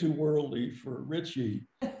way too worldly for Richie,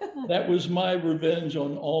 that was my revenge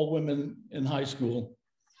on all women in high school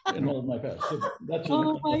in all of my past. So that's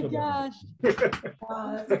Oh my gosh.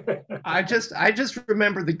 I just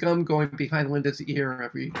remember the gum going behind Linda's ear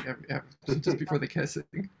every just before the kissing.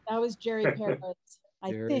 That was Jerry Paris.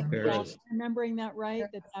 I Jerry think, Paris. remembering that right,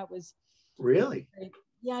 that was. Really?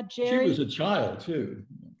 Yeah, Jerry. She was a child too.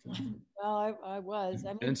 Well, I was. I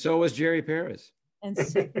mean, And so was Jerry Paris. And,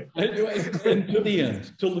 so, and to the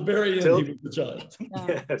end, till the very end, he was a child.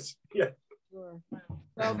 Yes. Yeah. Sure.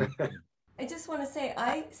 Well, I just want to say,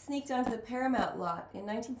 I sneaked onto the Paramount lot in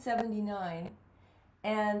 1979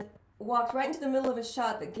 and walked right into the middle of a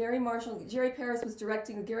shot that Jerry Paris was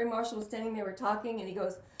directing. Gary Marshall was standing there, we're talking, and he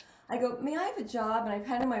goes, I go, may I have a job? And I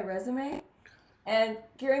handed him my resume. And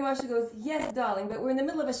Gary Marshall goes, yes, darling, but we're in the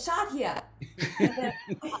middle of a shot here. And then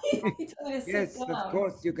he told me to sit Yes, down. of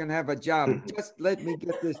course you can have a job. Just let me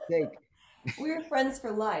get this take. We were friends for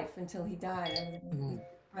life until he died. I was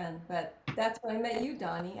a friend, but that's when I met you,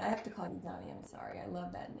 Donnie. I have to call you Donnie. I'm sorry. I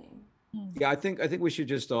love that name. Yeah, I think we should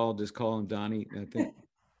just all call him Donnie. I think.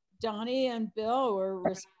 Donnie and Bill were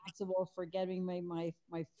responsible for getting my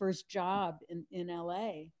first job in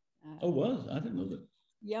LA. Oh, was? I didn't know that.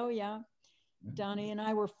 Yeah. Donnie and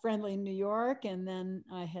I were friendly in New York, and then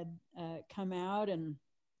I had come out and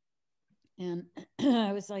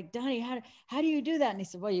I was like, Donnie, how do you do that? And he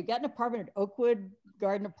said, well, you got an apartment at Oakwood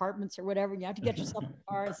Garden Apartments or whatever, and you have to get yourself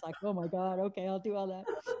a car. It's like, oh my God, okay, I'll do all that.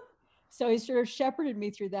 So he sort of shepherded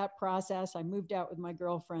me through that process. I moved out with my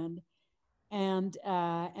girlfriend. And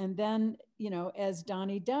then, as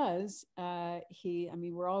Donnie does,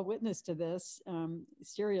 we're all witness to this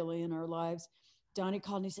serially in our lives. Donnie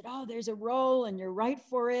called and he said, oh, there's a role and you're right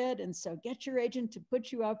for it. And so get your agent to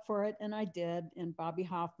put you up for it. And I did. And Bobby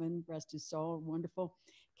Hoffman, rest his soul, wonderful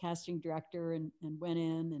casting director, and went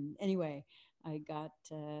in. And anyway, I got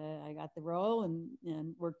the role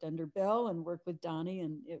and worked under Bill and worked with Donnie.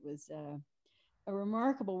 And it was a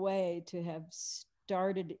remarkable way to have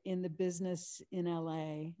started in the business in LA.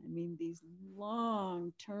 I mean, these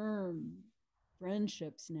long-term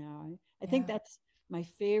friendships now. I think that's my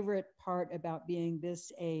favorite part about being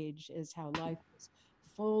this age, is how life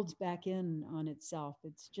folds back in on itself.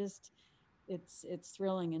 It's just, it's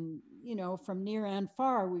thrilling. And, from near and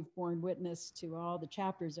far, we've borne witness to all the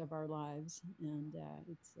chapters of our lives. And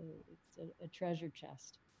it's a treasure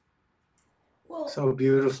chest. Well, so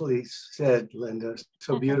beautifully said, Linda.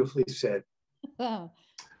 So beautifully said.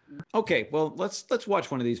 Okay, well, let's watch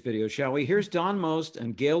one of these videos, shall we? Here's Don Most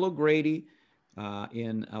and Gail O'Grady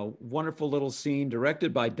in a wonderful little scene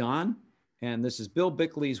directed by Don. And this is Bill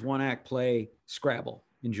Bickley's one-act play, Scrabble.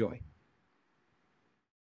 Enjoy.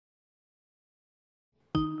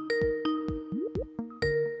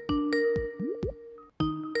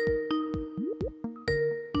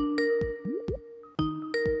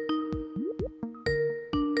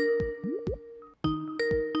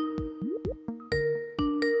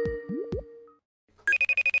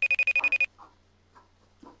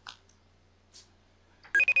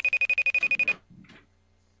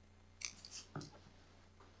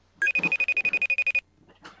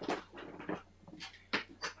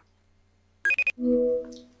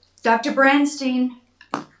 Dr. Branstein.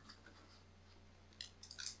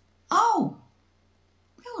 Oh,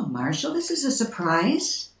 hello, Marshall. This is a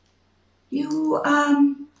surprise. You,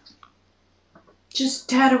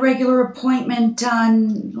 just had a regular appointment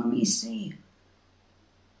on, let me see,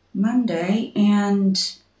 Monday,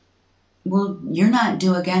 and, well, you're not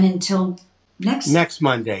due again until Next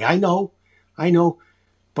Monday. I know,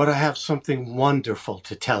 but I have something wonderful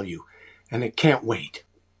to tell you, and it can't wait.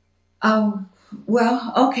 Oh,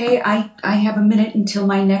 well, okay, I have a minute until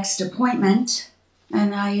my next appointment,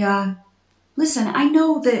 and listen, I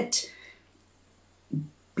know that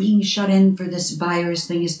being shut in for this virus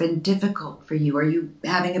thing has been difficult for you. Are you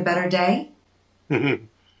having a better day?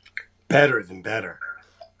 Better than better.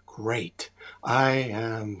 Great. I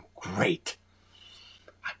am great.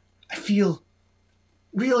 I feel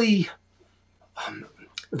really,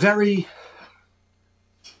 very,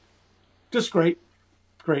 just great.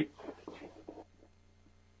 Great.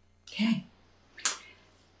 Okay.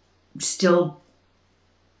 Still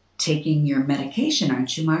taking your medication,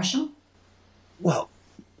 aren't you, Marshall? Well,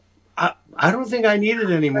 I don't think I need it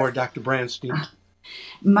anymore, Dr. Branstein.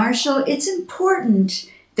 Marshall, it's important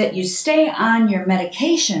that you stay on your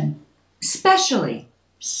medication, especially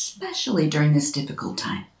especially during this difficult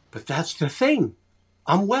time. But that's the thing.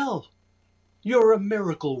 I'm well. You're a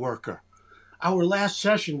miracle worker. Our last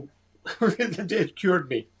session, it cured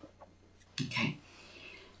me. Okay.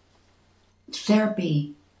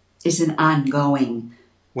 Therapy is an ongoing.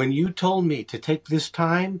 When you told me to take this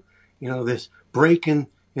time, this break in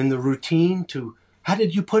the routine to, how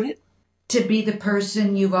did you put it? To be the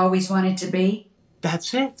person you've always wanted to be?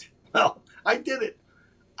 That's it. Well, I did it.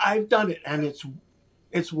 I've done it, and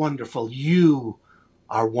it's wonderful. You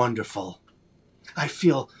are wonderful. I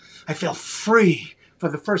feel free for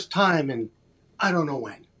the first time in I don't know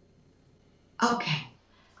when. Okay.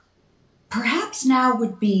 Perhaps now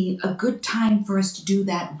would be a good time for us to do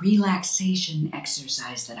that relaxation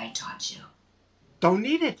exercise that I taught you. Don't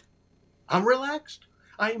need it. I'm relaxed.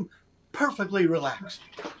 I am perfectly relaxed.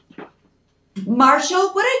 Marshall,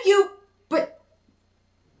 what are you... But...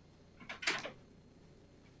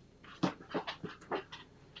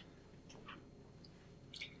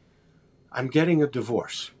 I'm getting a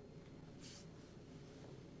divorce.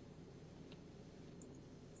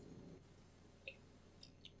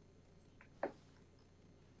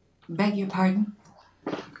 Beg your pardon?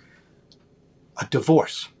 A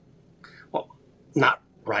divorce. Well, not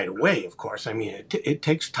right away, of course. I mean, it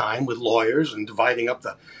takes time with lawyers and dividing up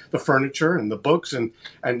the furniture and the books and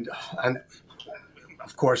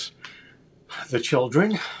of course, the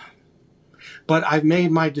children. But I've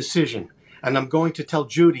made my decision, and I'm going to tell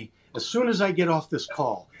Judy as soon as I get off this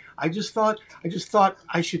call. I just thought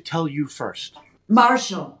I should tell you first.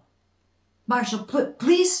 Marshall,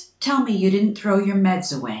 please tell me you didn't throw your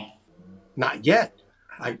meds away. Not yet.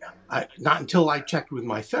 Not until I checked with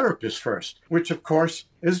my therapist first, which of course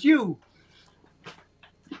is you.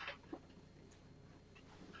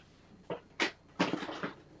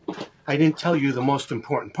 I didn't tell you the most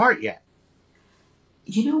important part yet.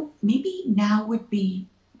 Maybe now would be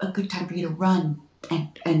a good time for you to run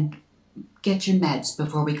and get your meds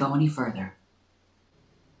before we go any further.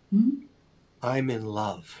 I'm in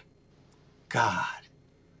love. God,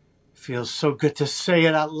 feels so good to say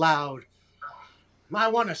it out loud. I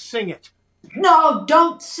want to sing it. No,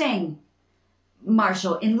 don't sing.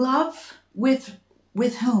 Marshall, in love with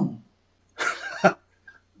whom?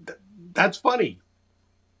 That's funny.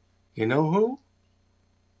 You know who?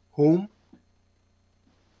 Whom?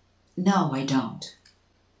 No, I don't.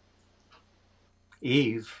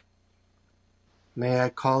 Eve. May I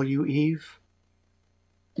call you Eve?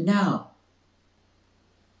 No.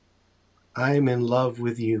 I'm in love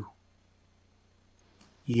with you.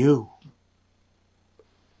 You.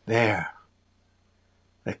 There.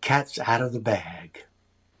 The cat's out of the bag.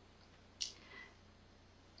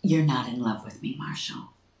 You're not in love with me, Marshall.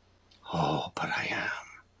 Oh, but I am.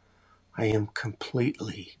 I am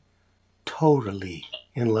completely, totally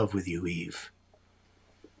in love with you, Eve.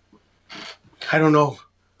 I don't know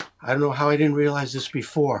how I didn't realize this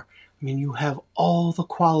before. I mean, you have all the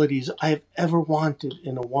qualities I've ever wanted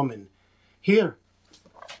in a woman. Here,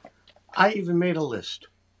 I even made a list.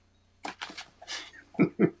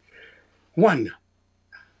 1,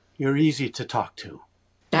 you're easy to talk to.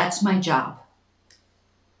 That's my job.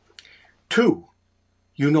 2,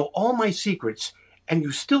 you know all my secrets, and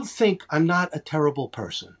you still think I'm not a terrible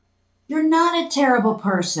person. You're not a terrible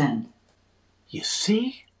person. You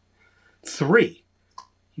see? 3,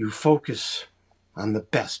 you focus on the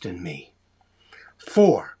best in me.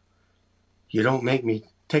 4, you don't make me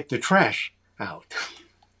take the trash out.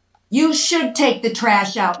 You should take the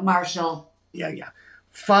trash out, Marshall. Yeah.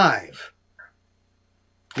 5,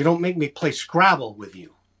 you don't make me play Scrabble with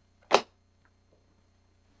you.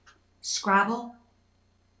 Scrabble?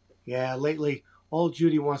 Yeah, lately, all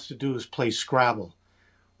Judy wants to do is play Scrabble.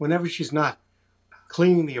 Whenever she's not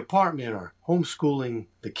cleaning the apartment or homeschooling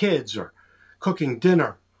the kids or cooking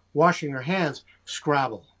dinner, washing her hands,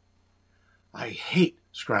 Scrabble. I hate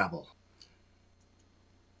Scrabble.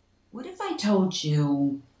 What if I told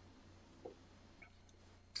you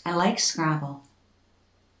I like Scrabble?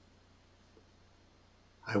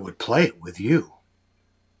 I would play it with you.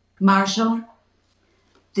 Marshall,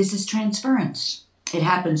 this is transference. It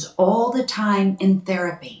happens all the time in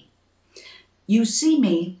therapy. You see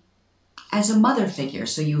me as a mother figure,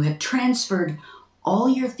 so you have transferred all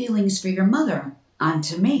your feelings for your mother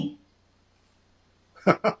onto me.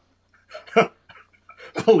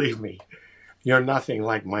 Believe me, you're nothing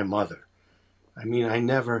like my mother. I mean, I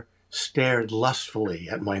never stared lustfully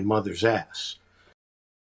at my mother's ass.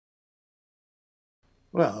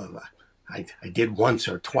 Well, I did once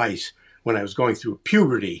or twice when I was going through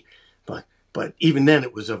puberty, but even then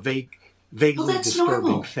it was a vaguely disturbing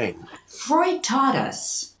normal. thing. Freud taught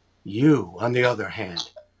us. You, on the other hand,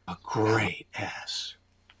 a great ass.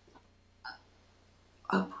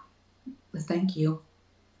 Oh, thank you.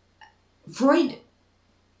 Freud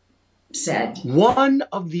said... One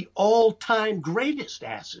of the all-time greatest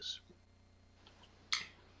asses.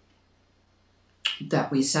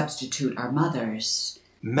 That we substitute our mothers.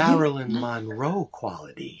 Marilyn Monroe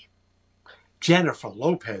quality. Jennifer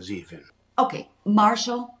Lopez even. Okay,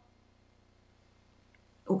 Marshall,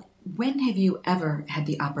 when have you ever had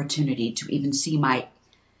the opportunity to even see my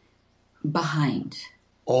behind?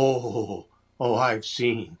 Oh, I've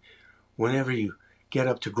seen. Whenever you get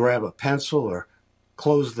up to grab a pencil or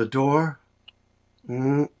close the door.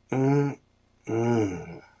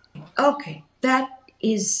 Okay, that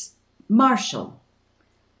is Marshall.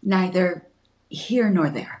 Neither here nor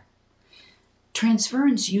there.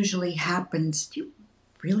 Transference usually happens. Do you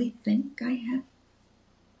really think I have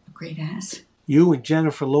a great ass? You and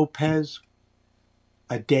Jennifer Lopez,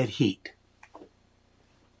 a dead heat.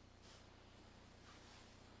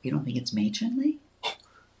 You don't think it's matronly?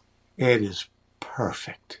 It is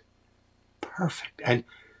perfect. Perfect.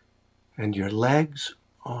 And your legs?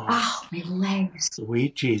 Oh, my legs.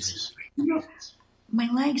 Sweet Jesus. You know, my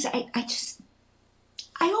legs, I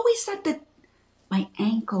always thought that my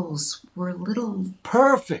ankles were little...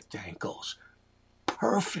 Perfect ankles.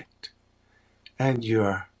 Perfect. And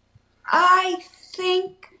your... I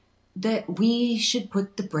think that we should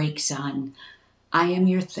put the brakes on. I am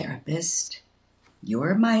your therapist.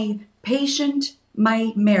 You're my patient,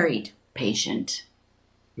 my married patient.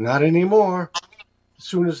 Not anymore. As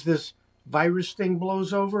soon as this virus thing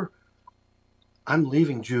blows over, I'm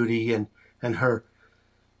leaving Judy and her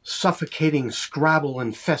suffocating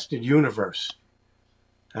Scrabble-infested universe.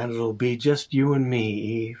 And it'll be just you and me,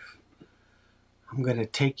 Eve. I'm going to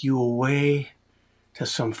take you away to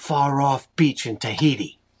some far-off beach in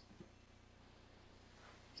Tahiti.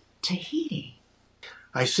 Tahiti?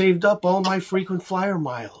 I saved up all my frequent flyer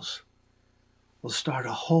miles. We'll start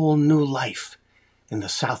a whole new life in the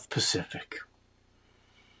South Pacific.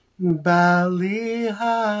 Bali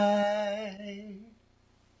High.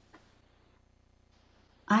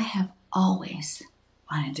 I have always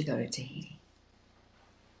wanted to go to Tahiti.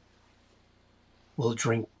 We'll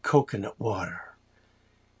drink coconut water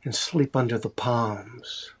and sleep under the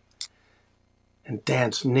palms and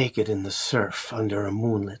dance naked in the surf under a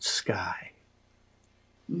moonlit sky.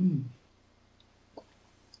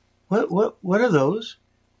 What are those?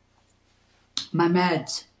 My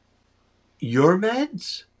meds. Your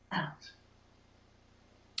meds?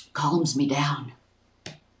 Calms me down.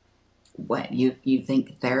 What, you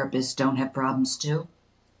think therapists don't have problems too?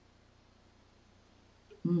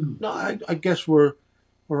 No, I guess we're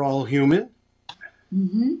all human.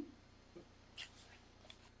 Mm-hmm.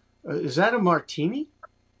 Is that a martini?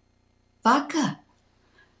 Vodka.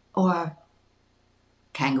 Or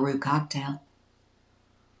kangaroo cocktail.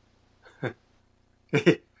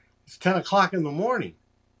 It's 10 o'clock in the morning.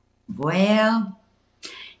 Well,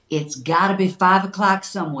 it's gotta be 5 o'clock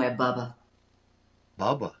somewhere, Bubba.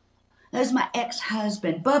 Bubba? There's my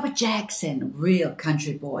ex-husband, Bubba Jackson, real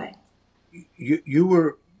country boy. You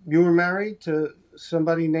were married to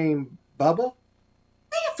somebody named Bubba?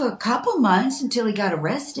 Yeah, for a couple months until he got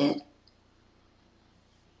arrested.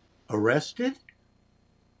 Arrested?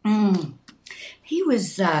 He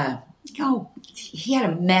was, he had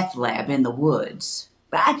a meth lab in the woods.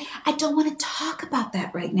 But I don't want to talk about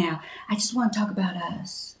that right now. I just want to talk about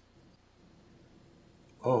us.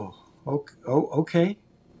 Oh, okay.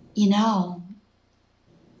 You know,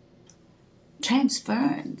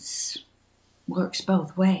 transference works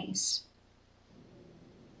both ways.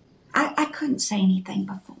 I couldn't say anything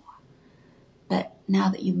before, but now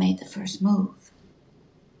that you made the first move,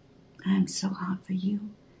 I'm so hot for you.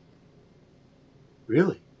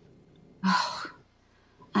 Really? Oh,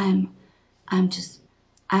 I'm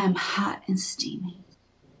hot and steamy.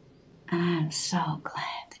 And I'm so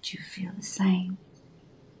glad that you feel the same.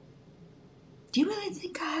 Do you really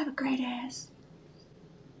think I have a great ass?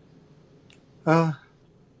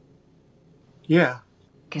 Yeah.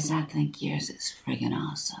 'Cause I think yours is friggin'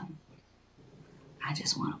 awesome. I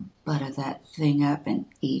just want to butter that thing up and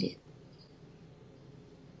eat it.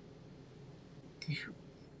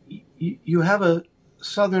 You have a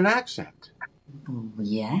southern accent.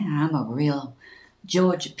 Yeah, I'm a real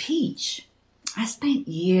Georgia peach. I spent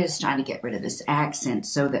years trying to get rid of this accent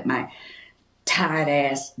so that my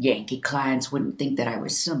tight-ass Yankee clients wouldn't think that I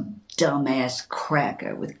was some dumb-ass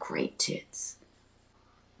cracker with great tits.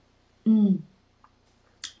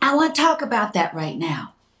 I want to talk about that right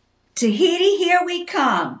now. Tahiti, here we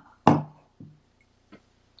come.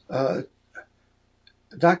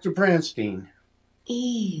 Dr. Branstein.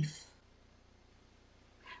 Eve.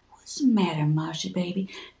 What's the matter, Marsha, baby?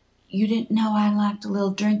 You didn't know I liked a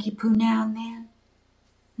little drinky poo now and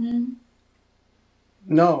then?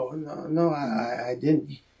 No, I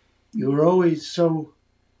didn't. You were always so...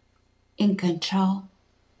 In control.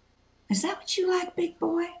 Is that what you like, big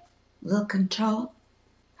boy? A little control?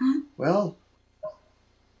 Huh? Well,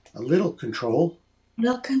 a little control.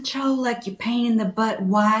 Little control like your pain-in-the-butt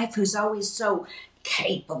wife who's always so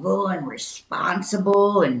capable and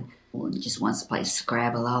responsible and just wants to play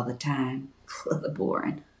Scrabble all the time.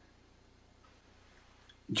 Boring.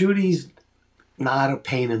 Judy's not a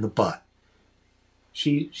pain in the butt.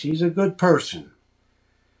 She's a good person.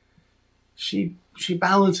 She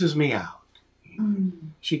balances me out.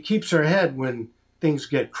 She keeps her head when things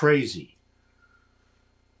get crazy.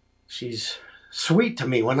 She's sweet to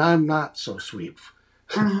me when I'm not so sweet.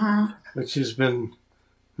 Which has been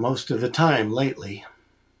most of the time lately.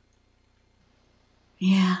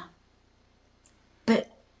 Yeah. But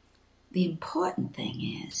the important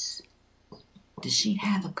thing is, does she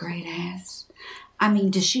have a great ass? I mean,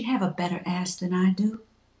 does she have a better ass than I do?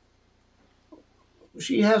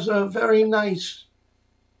 She has a very nice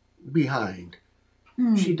behind.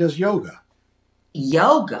 She does yoga.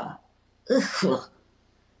 Yoga? Ugh.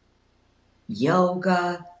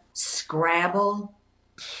 Yoga, Scrabble.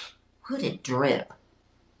 Would it drip?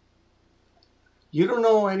 You don't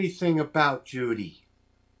know anything about Judy.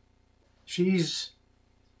 She's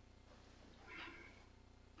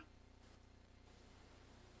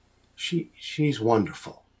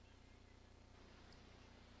wonderful.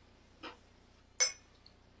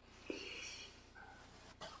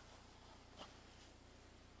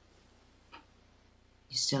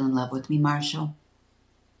 You still in love with me, Marshall?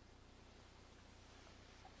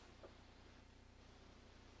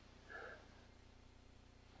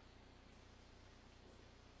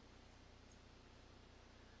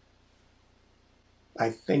 I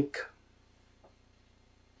think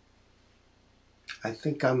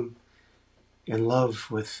I'm in love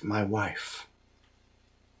with my wife.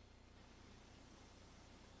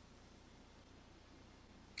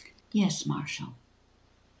 Yes, Marshall.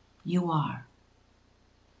 You are.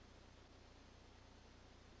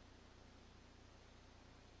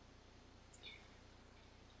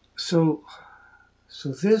 So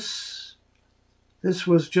this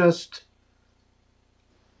was just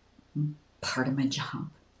part of my job.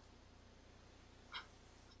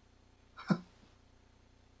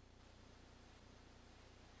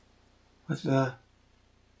 With the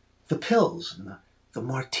pills and the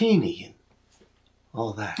martini and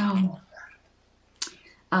all that.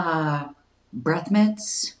 Breath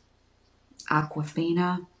mints,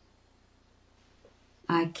 Aquafina.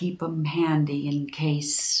 I keep them handy in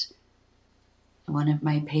case one of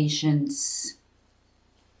my patients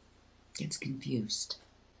gets confused.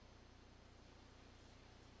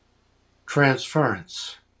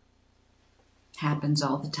 Transference. Happens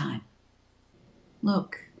all the time.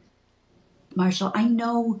 Look, Marshall, I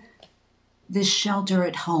know this shelter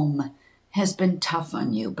at home has been tough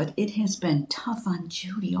on you, but it has been tough on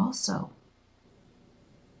Judy also.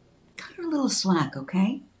 Cut her a little slack,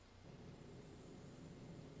 okay?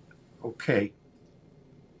 Okay.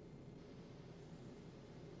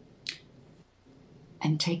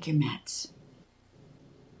 And take your meds.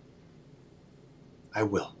 I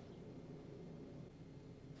will.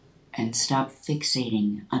 And stop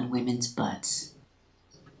fixating on women's butts.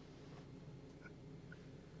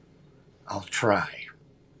 I'll try.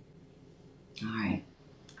 All right.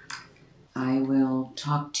 I will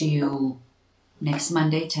talk to you next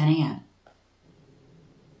Monday, 10 a.m.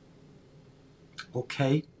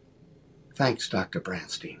 Okay. Thanks, Dr.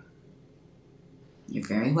 Branstein. You're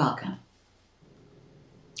very welcome.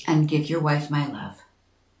 And give your wife my love.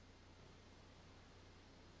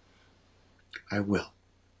 I will.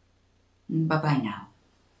 Bye-bye now.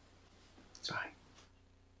 Bye.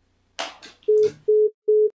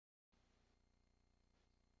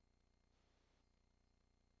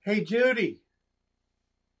 Hey, Judy.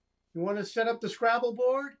 You want to set up the Scrabble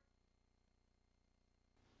board?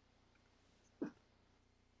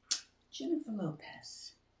 Jennifer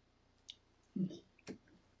Lopez.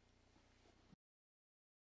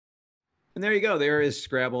 And there you go. There is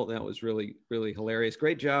Scrabble. That was really, really hilarious.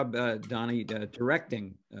 Great job, Donnie,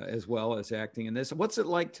 directing as well as acting in this. What's it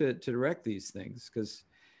like to direct these things? Because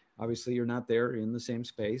obviously you're not there in the same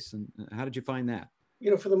space. And how did you find that? You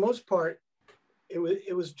know, for the most part,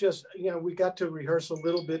 it was just, you know, we got to rehearse a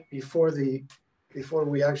little bit before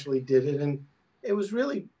we actually did it. And it was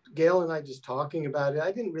really Gail and I just talking about it.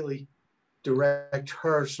 I didn't really direct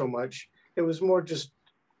her so much. It was more just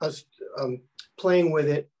us playing with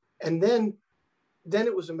it. And then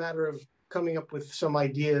it was a matter of coming up with some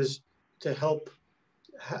ideas to help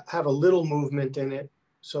have a little movement in it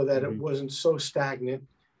so that it wasn't so stagnant,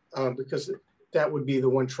 because that would be the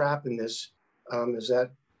one trap in this, is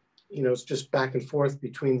that, you know, it's just back and forth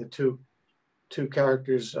between the two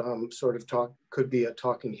characters, sort of could be a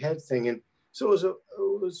talking head thing. And so it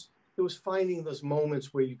was finding those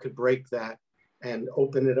moments where you could break that and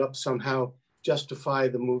open it up somehow, justify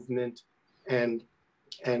the movement, and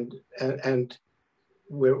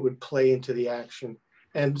where it would play into the action.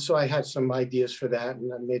 And so I had some ideas for that,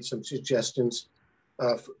 and I made some suggestions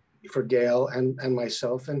for GAIL and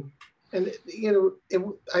myself. And you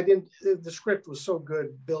know, the script was so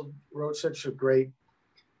good. Bill wrote such a great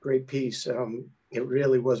piece. It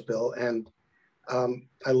really was, Bill, and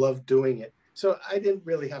I loved doing it. So I didn't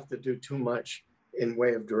really have to do too much in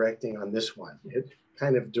way of directing on this one. It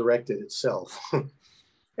kind of directed itself.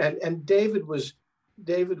 and David was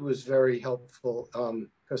very helpful,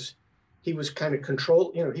 because he was kind of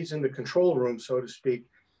he's in the control room, so to speak,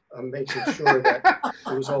 making sure that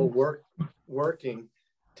it was all working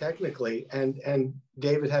technically. And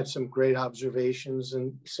David had some great observations.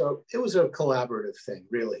 And so it was a collaborative thing,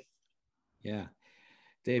 really. Yeah.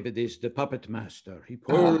 David is the puppet master. He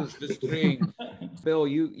pulls the string. Bill,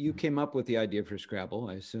 you came up with the idea for Scrabble,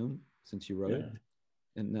 I assume, since you wrote it.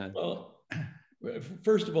 And well,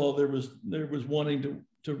 first of all, there was wanting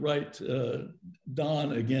to write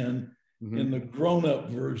Don again in the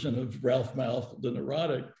grown-up version of Ralph Malph, the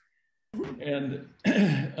neurotic. And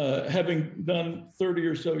having done 30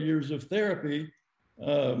 or so years of therapy,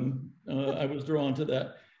 I was drawn to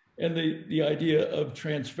that. And the idea of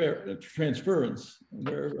transference,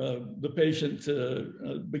 where the patient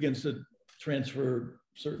begins to transfer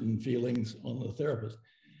certain feelings on the therapist.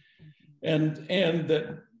 And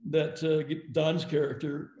that Don's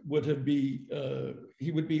character would be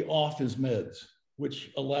off his meds,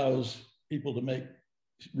 which allows people to make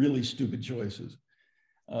really stupid choices.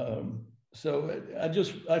 So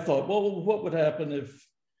I thought, well, what would happen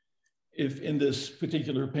if in this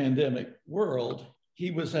particular pandemic world, he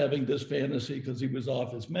was having this fantasy because he was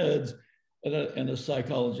off his meds, and a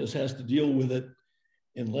psychologist has to deal with it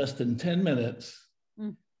in less than 10 minutes.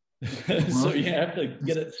 So you have to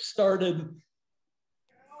get it started,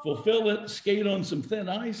 fulfill it, skate on some thin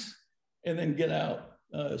ice, and then get out.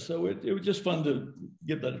 So it was just fun to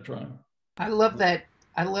give that a try. I love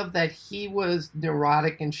that he was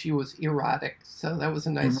neurotic and she was erotic. So that was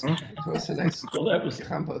a nice,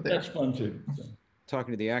 combo there. That's fun too.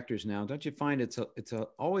 Talking to the actors now, don't you find it's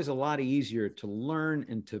always a lot easier to learn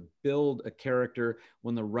and to build a character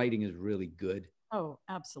when the writing is really good? Oh,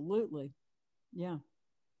 absolutely. Yeah.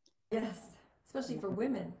 Yes, especially for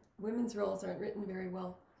women. Women's roles aren't written very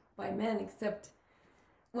well by men, except,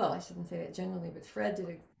 well, I shouldn't say that generally, but Fred did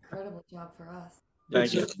an incredible job for us.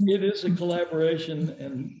 Thank you. It is a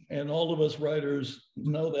collaboration, and all of us writers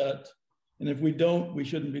know that. And if we don't, we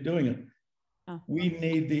shouldn't be doing it. We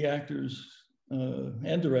need the actors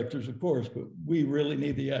and directors, of course, but we really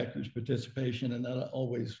need the actors' participation, and that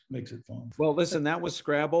always makes it fun. Well, listen, that was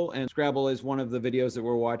Scrabble, and Scrabble is one of the videos that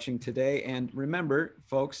we're watching today. And remember,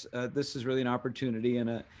 folks, this is really an opportunity and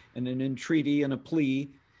an entreaty and a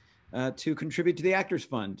plea to contribute to the Actors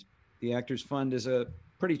Fund. The Actors Fund is a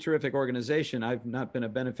pretty terrific organization. I've not been a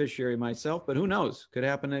beneficiary myself, but who knows? Could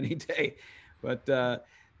happen any day. But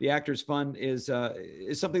the Actors Fund is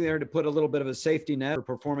something there to put a little bit of a safety net for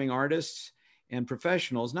performing artists and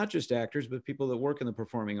professionals, not just actors, but people that work in the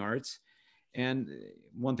performing arts. And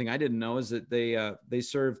one thing I didn't know is that they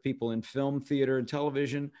serve people in film, theater, and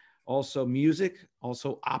television, also music,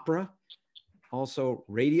 also opera, also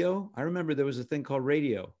radio. I remember there was a thing called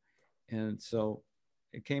radio. And so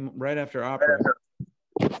it came right after opera.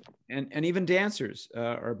 And even dancers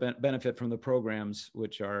benefit from the programs,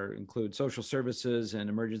 which include social services and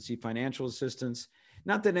emergency financial assistance.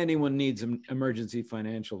 Not that anyone needs emergency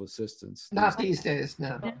financial assistance. Not these days,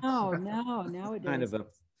 no. No, nowadays. Kind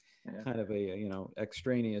of a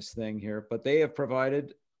extraneous thing here, but they have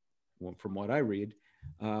provided, well, from what I read,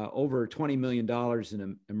 over $20 million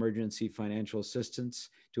in emergency financial assistance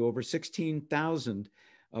to over 16,000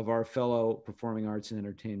 of our fellow performing arts and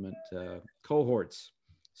entertainment cohorts.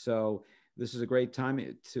 So this is a great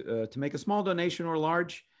time to make a small donation or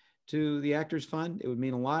large to the Actors Fund. It would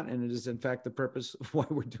mean a lot, and it is in fact the purpose of why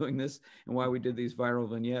we're doing this and why we did these viral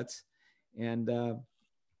vignettes. And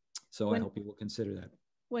so I hope you will consider that.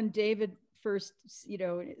 When David first,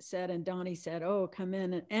 said, and Donnie said, "Oh, come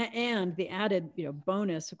in," and the added,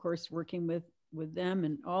 bonus, of course, working with them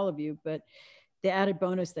and all of you, but the added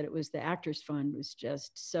bonus that it was the Actors Fund was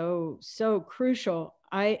just so crucial.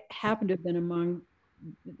 I happen to have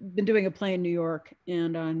been doing a play in New York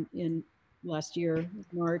and in last year,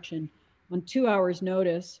 March, and on 2 hours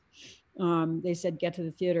notice. They said, get to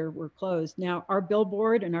the theater, we're closed. Now our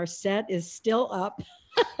billboard and our set is still up.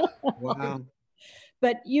 Wow.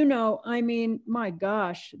 But you know, I mean, my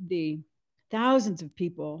gosh, the thousands of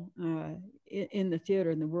people in the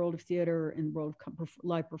theater, in the world of theater, in the world of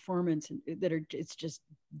live performance that are, it's just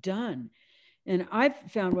done. And I've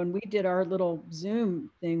found when we did our little Zoom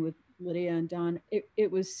thing with Lydia and Don,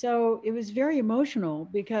 it was very emotional,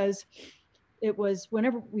 because it was,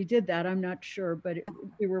 whenever we did that, I'm not sure, but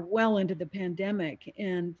we were well into the pandemic,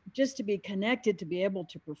 and just to be connected, to be able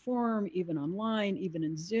to perform even online, even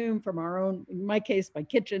in Zoom from our own, in my case, my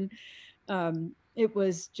kitchen, it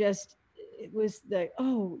was the,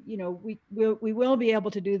 oh, you know, we will be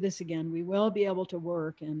able to do this again. We will be able to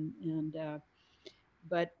work. And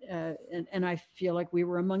I feel like we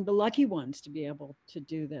were among the lucky ones to be able to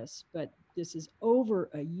do this, but this is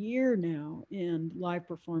over a year now, and live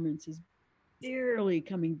performance is barely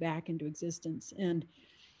coming back into existence. And,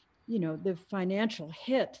 you know, the financial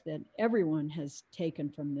hit that everyone has taken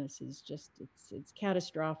from this is just, it's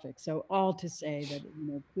catastrophic. So all to say that,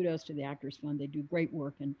 you know, kudos to the Actors Fund. They do great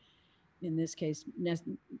work, and in this case,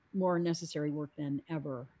 more necessary work than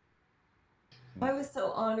ever. I was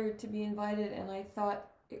so honored to be invited, and I thought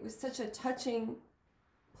it was such a touching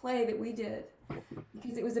play that we did,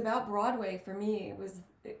 because it was about Broadway for me.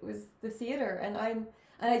 It was the theater, and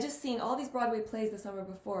I just seen all these Broadway plays the summer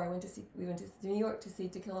before. We went to New York to see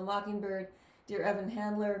To Kill a Mockingbird, Dear Evan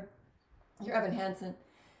Hansen,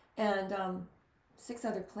 and 6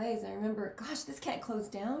 other plays. And I remember, gosh, this can't close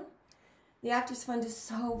down. The Actors Fund is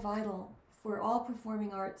so vital for all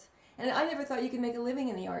performing arts. And I never thought you could make a living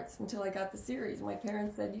in the arts until I got the series. My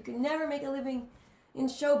parents said, you can never make a living in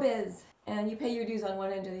showbiz, and you pay your dues on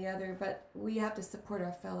one end or the other, but we have to support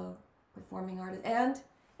our fellow performing artists and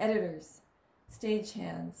editors,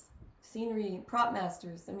 stagehands, scenery, prop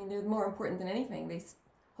masters. I mean, they're more important than anything. They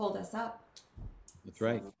hold us up. That's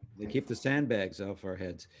right. They keep the sandbags off our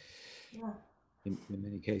heads. Yeah. In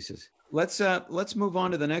many cases. Let's move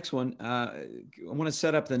on to the next one. I want to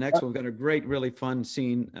set up the next one. We've got a great, really fun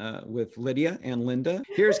scene with Lydia and Linda.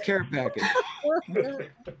 Here's Care Package.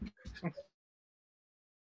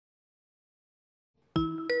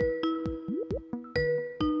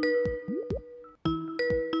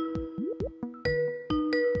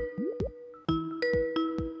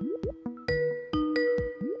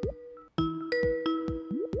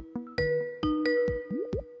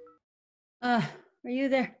 Are you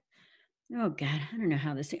there? Oh God, I don't know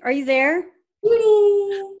how this thing. Are you there?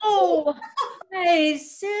 Judy! Oh, hey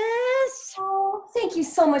sis. Oh, thank you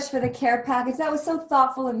so much for the care package. That was so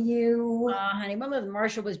thoughtful of you. Oh, honey, well,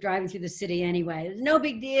 Marshall was driving through the city anyway. It was no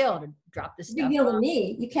big deal to drop the stuff. Big deal to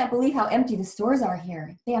me. You can't believe how empty the stores are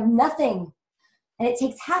here. They have nothing, and it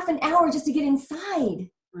takes half an hour just to get inside.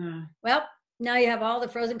 Well, now you have all the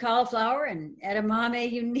frozen cauliflower and edamame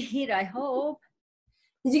you need, I hope.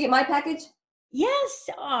 Did you get my package? Yes.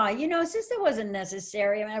 Oh, you know, since it wasn't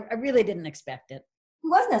necessary, I mean, I really didn't expect it. It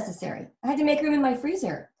was necessary. I had to make room in my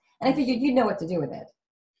freezer, and I figured you'd know what to do with it.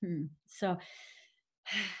 So,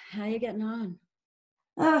 how you getting on?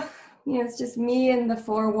 You know, it's just me and the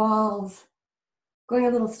 4 walls, going a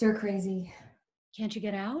little stir crazy. Can't you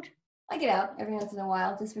get out? I get out every once in a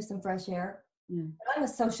while just for some fresh air. But I'm a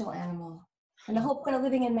social animal, and the whole point of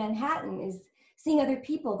living in Manhattan is seeing other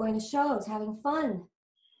people, going to shows, having fun.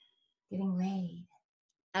 Getting laid.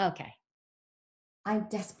 Okay. I'm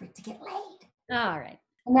desperate to get laid. All right.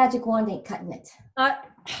 A magic wand ain't cutting it.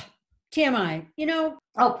 TMI, you know.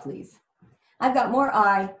 Oh, please. I've got more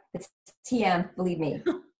I that's TM, believe me.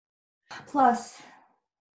 Plus,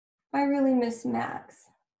 I really miss Max.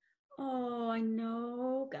 Oh, I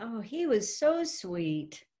know. Oh, he was so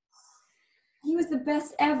sweet. He was the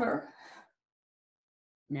best ever.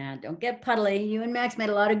 Nah, don't get puddly. You and Max made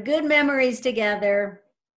a lot of good memories together.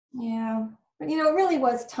 Yeah, but you know, it really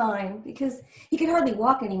was time, because he could hardly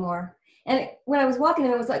walk anymore. And when I was walking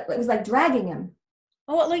him, it was like dragging him.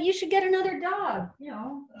 Oh, well, look, you should get another dog. You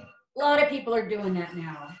know, a lot of people are doing that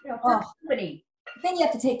now. You know, for company. Then you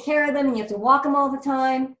have to take care of them, and you have to walk them all the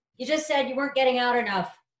time. You just said you weren't getting out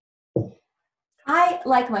enough. I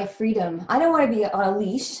like my freedom. I don't want to be on a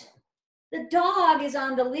leash. The dog is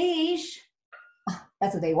on the leash.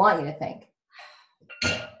 That's what they want you to think.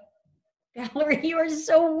 Valerie, you are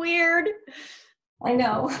so weird. I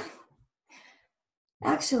know.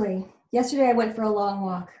 Actually, yesterday I went for a long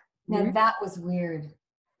walk. Now that was weird.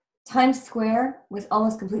 Times Square was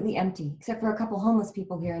almost completely empty, except for a couple homeless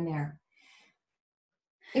people here and there.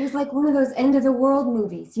 It was like one of those end of the world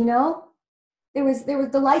movies, you know? There was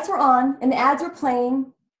the lights were on and the ads were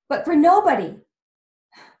playing, but for nobody.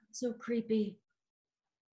 So creepy.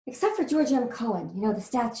 Except for George M. Cohen, you know, the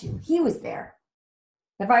statue. He was there.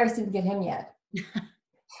 The virus didn't get him yet.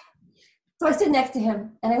 So I stood next to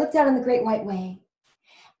him, and I looked out on the Great White Way,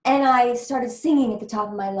 and I started singing at the top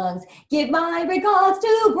of my lungs, "Give my regards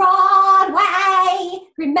to Broadway,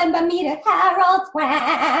 remember me to Herald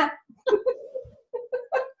Square."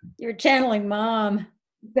 You're channeling Mom.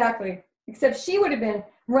 Exactly. Except she would have been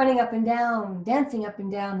running up and down, dancing up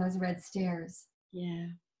and down those red stairs. Yeah.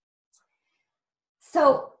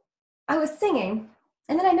 So I was singing,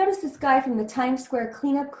 and then I noticed this guy from the Times Square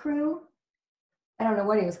cleanup crew. I don't know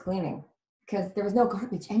what he was cleaning, because there was no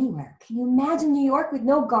garbage anywhere. Can you imagine New York with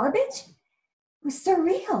no garbage? It was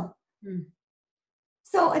surreal.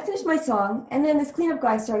 So I finished my song, and then this cleanup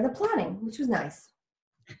guy started applauding, which was nice.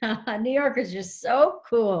 New Yorkers are so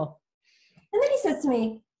cool. And then he says to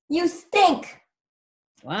me, "You stink."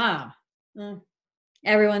 Wow. Well,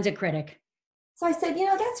 everyone's a critic. So I said, "You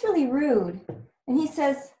know, that's really rude." And he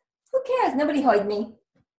says, "Who cares? Nobody heard me."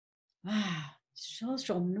 Wow.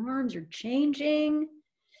 Social norms are changing.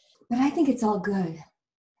 But I think it's all good.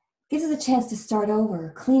 Gives us a chance to start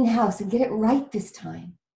over, clean house, and get it right this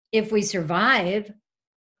time. If we survive.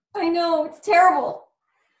 I know, it's terrible.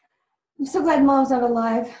 I'm so glad Mom's not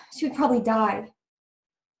alive. She would probably die.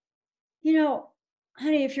 You know,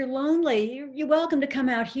 honey, if you're lonely, you're welcome to come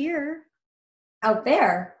out here. Out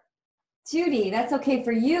there? Judy, that's okay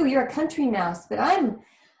for you. You're a country mouse, but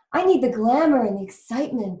I need the glamour and the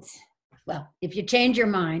excitement. Well, if you change your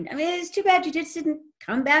mind, I mean, it's too bad you just didn't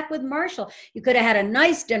come back with Marshall. You could have had a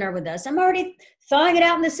nice dinner with us. I'm already thawing it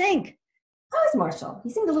out in the sink. How is Marshall?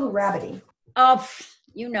 He seemed a little rabbity. Oh,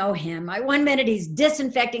 you know him. One minute he's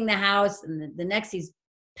disinfecting the house, and the next he's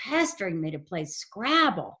pestering me to play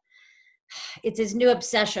Scrabble. It's his new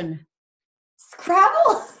obsession.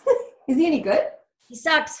 Scrabble? Is he any good? He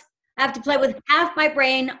sucks. I have to play with half my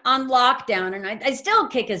brain on lockdown, and I still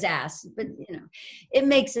kick his ass, but you know, it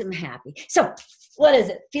makes him happy. So, what is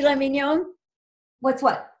it? Filet mignon? What's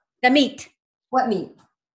what? The meat. What meat?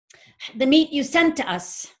 The meat you sent to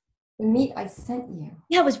us. The meat I sent you?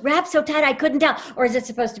 Yeah, it was wrapped so tight I couldn't tell. Or is it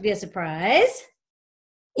supposed to be a surprise?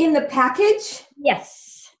 In the package?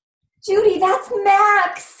 Yes. Judy, that's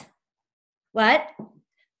Max. What?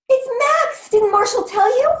 It's Max. Didn't Marshall tell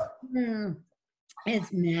you?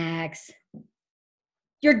 It's Max.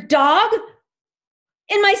 Your dog?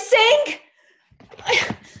 In my sink?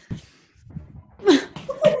 You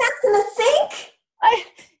put Max in the sink?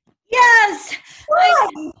 Yes.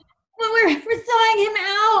 Why? We're thawing him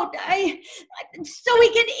out. So we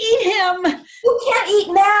can eat him. You can't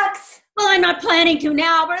eat Max. Well, I'm not planning to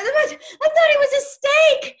now, but I thought it was a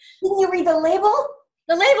steak. Didn't you read the label?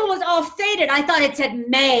 The label was all faded. I thought it said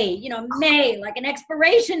May, you know, May, like an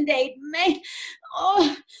expiration date. May.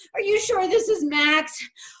 Oh, are you sure this is Max?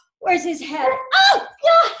 Where's his head? Oh,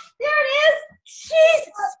 God, there it is.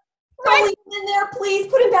 Jesus. Throw him in there, please.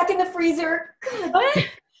 Put him back in the freezer. God. What?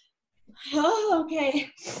 Oh,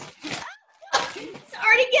 okay. It's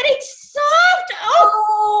already getting soft.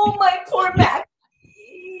 Oh, my poor Max.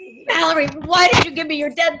 Valerie, why did you give me your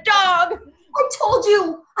dead dog? I told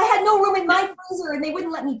you. I had no room in my freezer, and they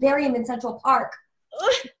wouldn't let me bury him in Central Park.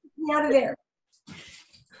 Get me out of there.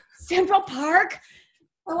 Central Park?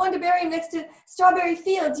 I wanted to bury him next to Strawberry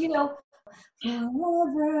Fields, you know.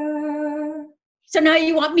 Forever. So now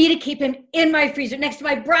you want me to keep him in my freezer next to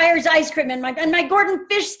my Breyer's ice cream and my Gordon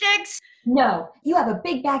fish sticks? No, you have a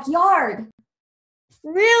big backyard.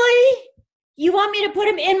 Really? You want me to put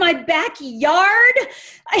him in my backyard?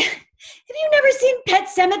 Have you never seen Pet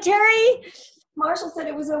Cemetery? Marshall said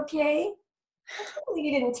it was okay. I can't believe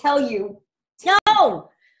he didn't tell you. No!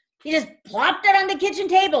 He just plopped it on the kitchen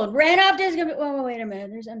table and ran off to his... Oh, wait a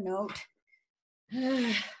minute. There's a note.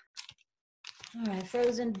 All right,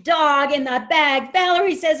 frozen dog in the bag.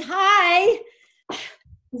 Valerie says hi.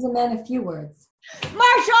 He's a man of few words.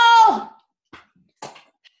 Marshall!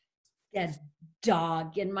 Dead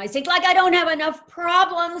dog in my sink. Like I don't have enough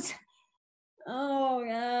problems. Oh,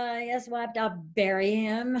 I guess we'll have to bury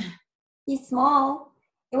him. He's small.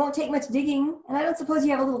 It won't take much digging. And I don't suppose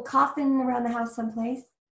you have a little coffin around the house someplace.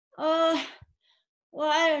 Well,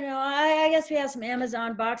 I don't know. I guess we have some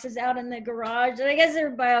Amazon boxes out in the garage. I guess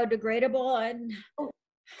they're biodegradable.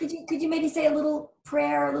 Could you maybe say a little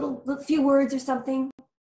prayer, a little few words or something?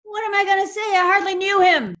 What am I going to say? I hardly knew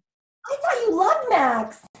him. I thought you loved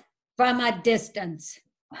Max. From a distance.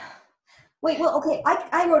 Wait, well, okay.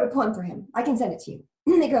 I wrote a poem for him. I can send it to you.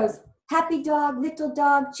 It goes, happy dog, little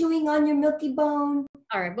dog, chewing on your milky bone.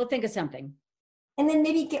 All right, we'll think of something. And then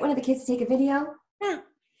maybe get one of the kids to take a video.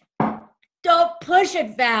 Don't push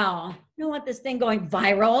it, Val. You don't want this thing going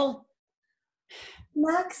viral.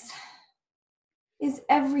 Max, is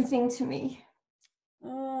everything to me.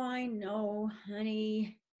 Oh, I know,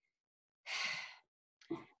 honey.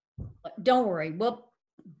 Don't worry.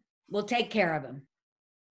 We'll take care of him.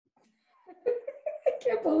 I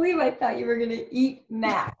can't believe I thought you were going to eat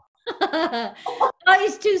Mac. Oh,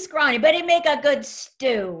 he's too scrawny, but he'd make a good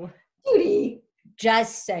stew. Judy.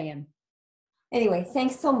 Just saying. Anyway,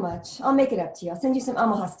 thanks so much. I'll make it up to you. I'll send you some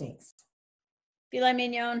Omaha steaks. Filet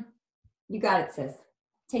mignon. You got it, sis.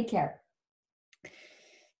 Take care.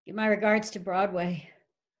 Give my regards to Broadway.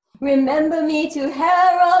 Remember me to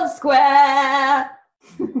Herald Square.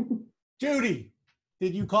 Judy,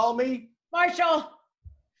 did you call me? Marshall,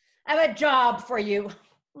 I have a job for you.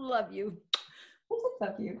 Love you.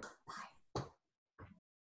 Love you.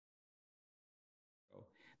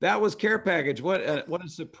 That was Care Package. What a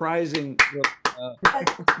surprising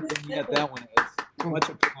vignette that one is. Much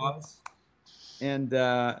applause. And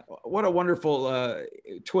what a wonderful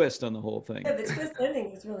twist on the whole thing. Yeah, the twist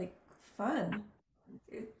ending was really fun.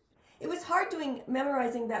 It was hard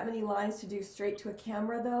memorizing that many lines to do straight to a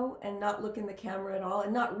camera, though, and not look in the camera at all,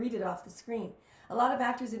 and not read it off the screen. A lot of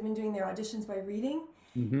actors have been doing their auditions by reading,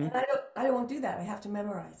 and I don't do that. I have to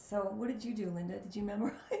memorize. So what did you do, Linda? Did you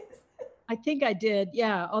memorize? I think I did,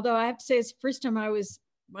 yeah. Although I have to say, it's the first time I was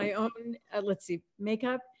my own, let's see,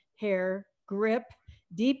 makeup, hair, grip,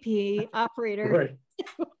 DP, operator. Right.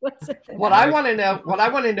 What I want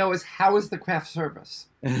to know is, how is the craft service?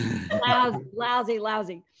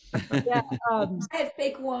 Lousy. Yeah, I had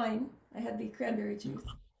fake wine. I had the cranberry juice.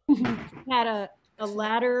 Had a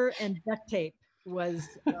ladder and duct tape was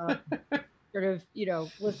sort of,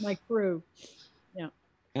 with my crew. Yeah.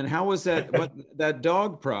 And how was that? What that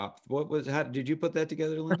dog prop? What was? How did you put that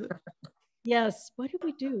together, Linda? Yes. What did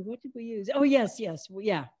we do? What did we use? Oh, yes.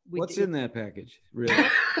 Yeah. What's in that package? Really?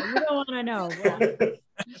 You don't want to know. Well,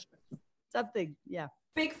 something. Yeah.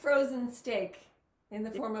 Big frozen steak in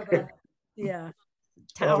the form of a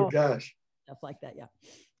towel. Oh gosh. Stuff like that. Yeah.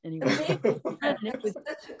 Anyway, it was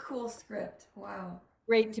such a cool script. Wow.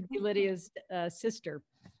 Great to be Lydia's sister.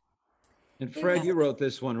 And Fred, you wrote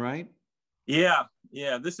this one, right? Yeah.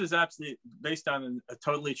 This is absolutely based on a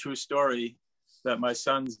totally true story that my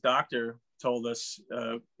son's doctor told us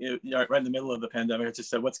right in the middle of the pandemic. I just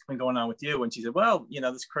said, "What's been going on with you?" And she said, "Well,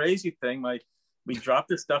 this crazy thing. We dropped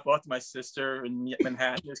this stuff off to my sister in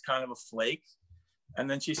Manhattan. It was kind of a flake. And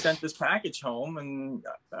then she sent this package home, and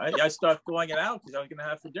I started filling it out because I was going to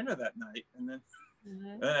have for dinner that night. And then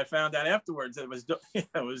I found out afterwards that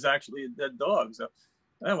it was actually a dead dog. So,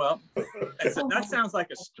 oh well, I said, that sounds like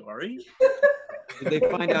a story. Did they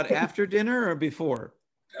find out after dinner or before?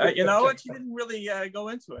 You know what? She didn't really go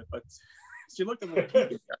into it, but she looked a little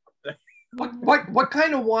peeved. What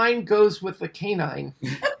kind of wine goes with the canine?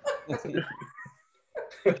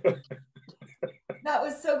 That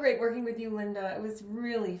was so great working with you, Linda. It was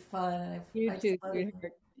really fun. You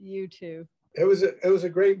too. It was a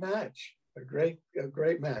great match. A great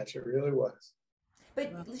match. It really was.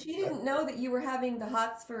 But she didn't know that you were having the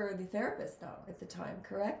hots for the therapist, though, at the time,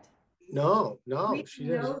 correct? No, she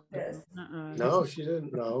didn't know this. No, she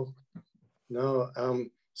didn't know. No.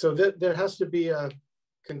 So there has to be a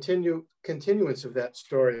continuance of that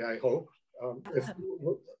story, I hope. If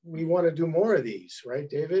we want to do more of these, right,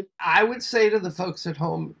 David? I would say to the folks at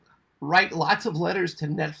home, write lots of letters to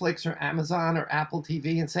Netflix or Amazon or Apple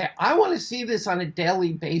TV and say, I want to see this on a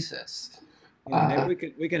daily basis.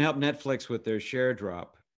 Maybe we can help Netflix with their share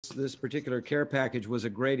drop. This particular care package was a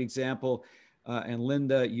great example. And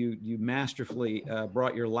Linda, you masterfully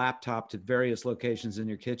brought your laptop to various locations in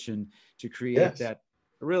your kitchen to create that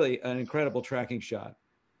really an incredible tracking shot.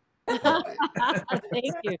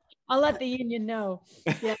 Thank you. I'll let the union know.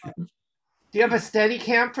 Yeah. Do you have a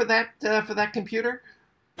Steadicam for that computer?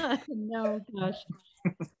 No, gosh.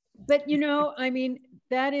 But I mean,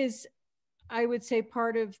 that is, I would say,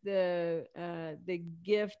 part of the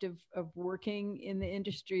gift of working in the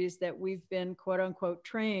industry is that we've been, quote unquote,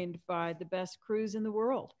 trained by the best crews in the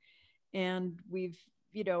world, and we've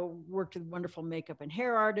worked with wonderful makeup and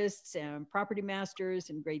hair artists and property masters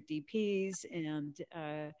and great DPs, and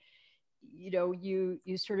you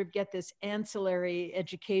sort of get this ancillary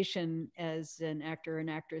education as an actor and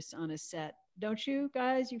actress on a set, don't you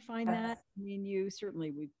guys? You find that? I mean,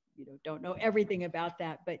 we don't know everything about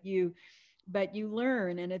that, but you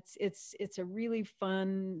learn, and it's a really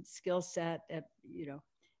fun skill set at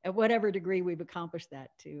whatever degree we've accomplished that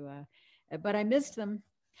too. But I missed them.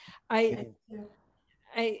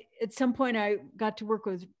 At some point I got to work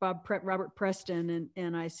with Robert Preston,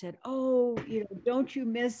 and I said, "Oh, don't you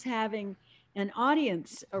miss having an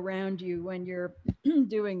audience around you when you're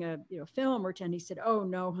doing a film or 10?" He said, "Oh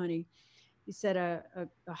no, honey, he said a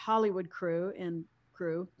Hollywood crew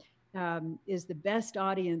is the best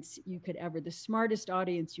audience you could ever, the smartest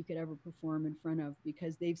audience you could ever perform in front of,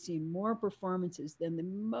 because they've seen more performances than the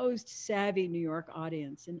most savvy New York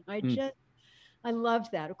audience. And I love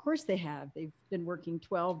that. Of course they have. They've been working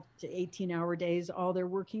 12 to 18-hour days all their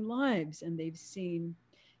working lives, and they've seen,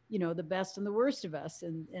 you know, the best and the worst of us.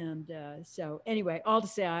 And so anyway, all to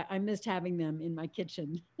say, I missed having them in my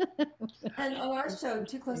kitchen. And on our show,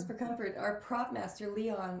 Too Close for Comfort, our prop master,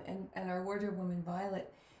 Leon, and our wardrobe woman,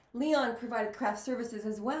 Violet, Leon provided craft services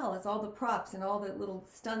as well as all the props and all the little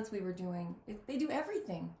stunts we were doing. They do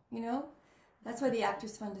everything, you know? That's why the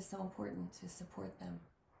Actors Fund is so important, to support them.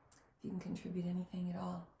 If you can contribute anything at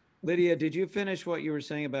all. Lydia, did you finish what you were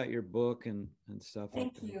saying about your book and stuff?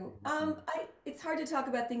 Thank you. It's hard to talk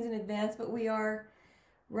about things in advance, but we are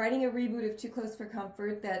writing a reboot of Too Close for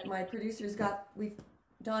Comfort that my producers got.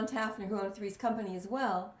 Don Taffner, who owned Three's Company as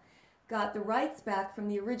well, got the rights back from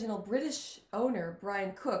the original British owner,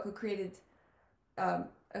 Brian Cook, who created a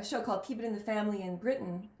show called Keep It in the Family in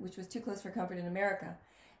Britain, which was Too Close for Comfort in America,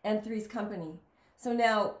 and Three's Company. So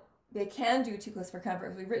now they can do Too Close for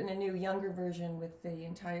Comfort. We've written a new, younger version with the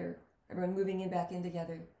everyone moving back in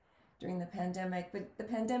together during the pandemic. But the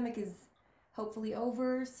pandemic is hopefully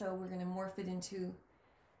over, so we're going to morph it into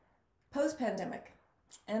post-pandemic.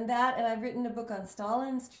 And I've written a book on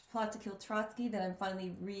Stalin's plot to kill Trotsky that I'm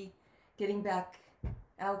finally getting back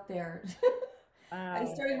out there. I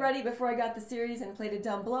started writing before I got the series and played a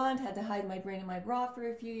dumb blonde, had to hide my brain in my bra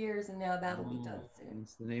for a few years, and now that'll be done soon.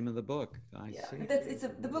 It's the name of the book. I see.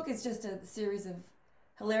 But the book is just a series of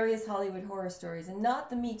hilarious Hollywood horror stories, and not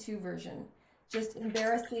the Me Too version, just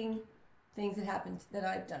embarrassing things that happened that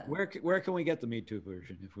I've done. Where can we get the Me Too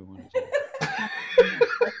version if we wanted to?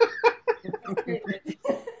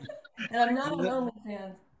 And I'm not on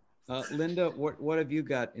OnlyFans. Linda, what have you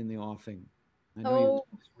got in the offing? I know Oh,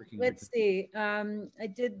 you're working let's see. I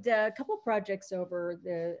did a couple projects over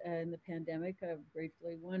in the pandemic.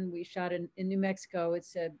 Briefly, one we shot in New Mexico.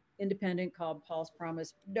 It's an independent called Paul's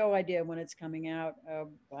Promise. No idea when it's coming out.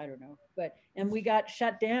 I don't know. And we got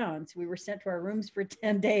shut down, so we were sent to our rooms for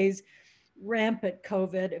 10 days. Rampant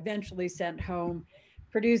COVID. Eventually sent home.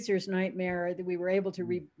 Producer's nightmare. That we were able to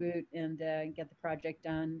reboot and get the project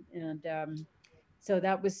done. And so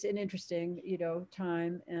that was an interesting,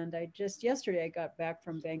 time. And yesterday I got back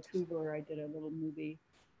from Vancouver. I did a little movie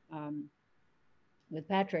with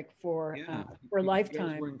Patrick for Lifetime.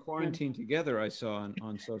 You guys were in quarantine together, I saw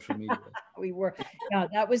on social media. We were. Yeah,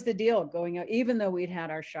 that was the deal going out. Even though we'd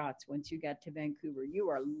had our shots, once you get to Vancouver, you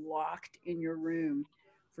are locked in your room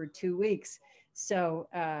for 2 weeks. So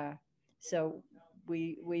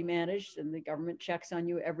we managed, and the government checks on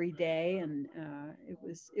you every day, and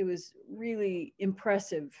it was really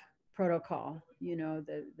impressive protocol.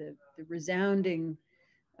 The resounding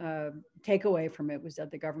takeaway from it was that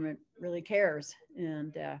the government really cares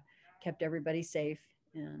and kept everybody safe.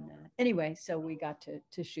 And anyway, so we got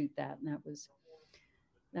to shoot that, and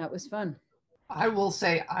that was fun. I will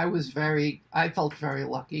say I felt very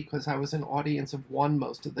lucky because I was an audience of one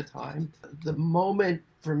most of the time. The moment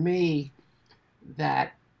for me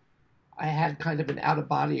that I had kind of an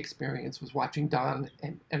out-of-body experience was watching Don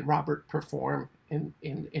and Robert perform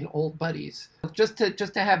in Old Buddies. Just to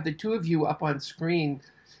have the two of you up on screen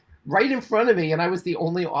right in front of me, and I was the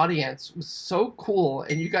only audience, was so cool,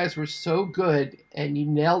 and you guys were so good, and you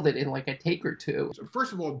nailed it in like a take or two. So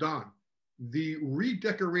first of all, Don, the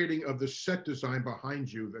redecorating of the set design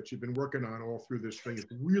behind you that you've been working on all through this thing has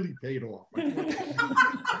really paid off.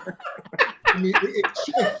 I mean, it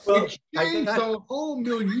changed the whole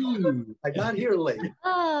milieu. I got here late.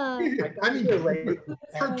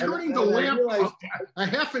 Turning the lamp a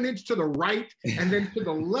half an inch to the right and then to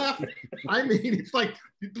the left. I mean, it's like,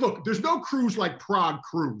 look, there's no cruise like Prague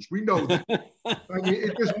cruise. We know that. I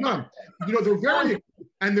mean, there's none.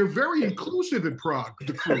 They're very inclusive in Prague,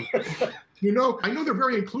 the cruise. I know they're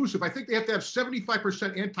very inclusive. I think they have to have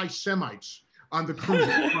 75% anti-Semites on the cruise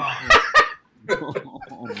in Prague.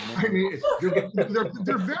 I mean,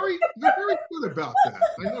 they're very good about that.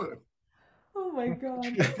 I know that. Oh my God!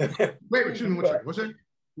 Wait, excuse me, one second. What's that?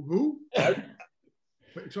 Who?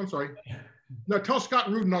 Wait, I'm sorry. No, tell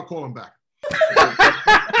Scott Rudin I'll call him back.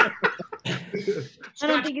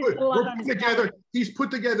 He's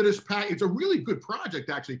put together this pack. It's a really good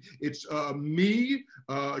project, actually. It's me,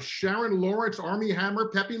 Sharon Lawrence, Armie Hammer,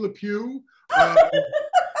 Pepe Le Pew.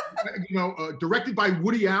 Directed by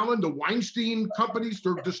Woody Allen. The Weinstein companies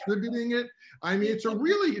are distributing it. I mean, it's a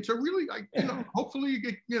really, hopefully you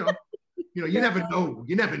get, you never know.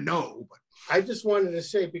 You never know. But I just wanted to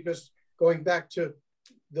say, because going back to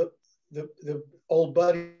the old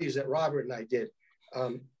buddies that Robert and I did.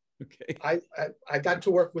 Okay. I got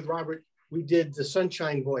to work with Robert. We did the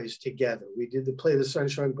Sunshine Boys together. We did the play the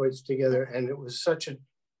Sunshine Boys together, and it was such a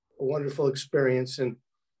wonderful experience.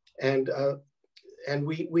 And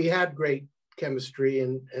we had great chemistry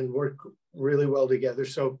and worked really well together.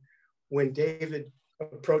 So when David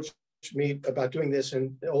approached me about doing this,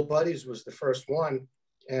 and Old Buddies was the first one,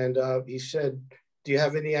 and he said, "Do you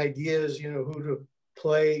have any ideas? You know, who to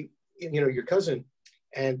play? You know, your cousin."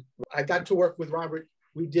 And I got to work with Robert.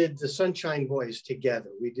 We did the Sunshine Boys together.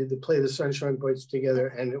 We did the play the Sunshine Boys together,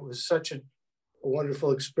 and it was such a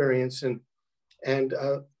wonderful experience. And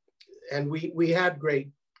we had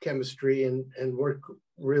great chemistry and worked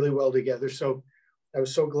really well together. So I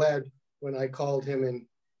was so glad when I called him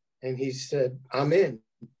and he said, "I'm in.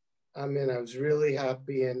 I'm in." I was really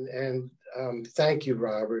happy, and thank you,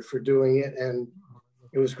 Robert, for doing it. And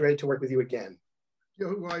it was great to work with you again.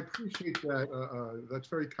 Yeah, well, I appreciate that. That's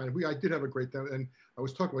very kind. I did have a great time, and I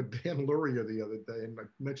was talking with Dan Luria the other day, and I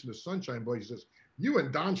mentioned the Sunshine Boys. He says, "You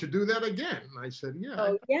and Don should do that again." And I said, "Yeah."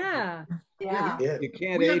 Oh yeah, yeah. You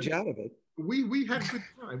can't age out of it. We had a good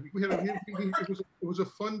time. It was a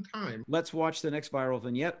fun time. Let's watch the next viral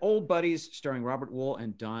vignette, Old Buddies, starring Robert WUHL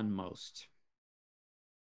and Don Most.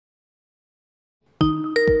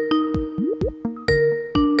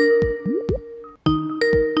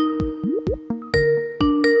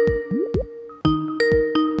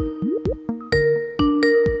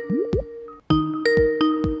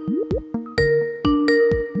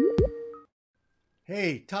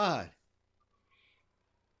 Hey, Todd.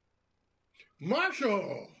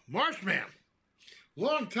 Marshman,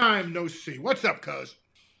 long time no see. What's up, cuz?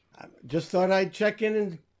 I just thought I'd check in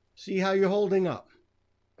and see how you're holding up.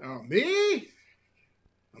 Oh, me?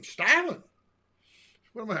 I'm styling.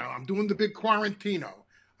 What am I? I'm doing the big quarantino.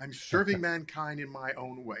 I'm serving mankind in my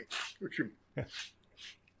own way.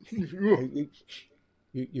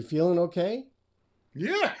 You feeling okay?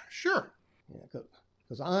 Yeah, sure. Yeah,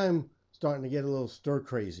 because I'm starting to get a little stir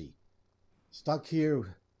crazy. Stuck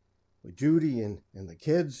here with Judy and the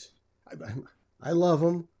kids. I love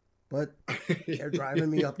them, but they're driving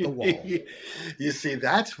me up the wall. You see,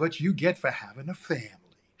 that's what you get for having a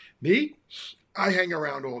family. Me? I hang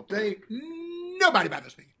around all day. Nobody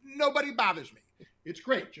bothers me. Nobody bothers me. It's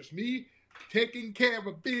great. Just me taking care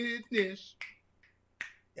of business.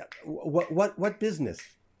 Yeah, what business?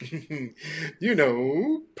 You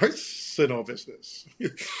know, personal business.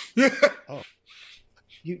 Oh,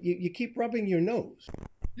 you keep rubbing your nose.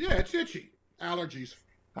 Yeah, it's itchy. Allergies.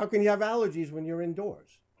 How can you have allergies when you're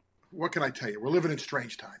indoors? What can I tell you? We're living in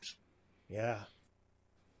strange times. Yeah,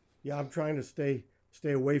 I'm trying to stay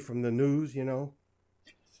away from the news, you know.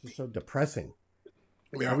 It's just so depressing.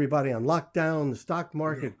 Yeah. Everybody on lockdown, the stock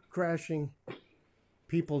market crashing,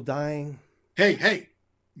 people dying. Hey,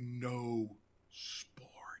 no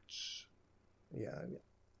sports.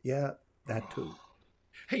 Yeah, that too.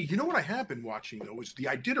 Hey, you know what I have been watching, though, is the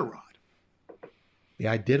Iditarod. The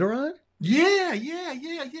Iditarod? Yeah.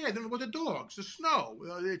 With the dogs, the snow.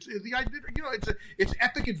 It's the Iditarod. You know, it's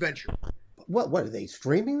epic adventure. What are they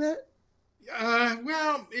streaming that?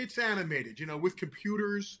 Well, it's animated, you know, with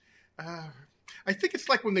computers. I think it's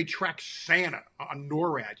like when they track Santa on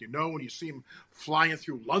NORAD, you know, when you see him flying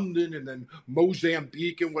through London and then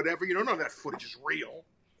Mozambique and whatever. You know, none of that footage is real.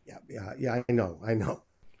 Yeah, I know.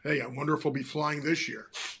 Hey, I wonder if we'll be flying this year.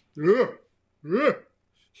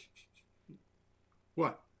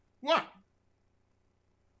 What?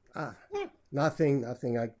 Nothing.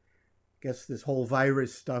 I guess this whole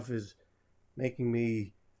virus stuff is making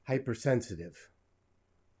me hypersensitive.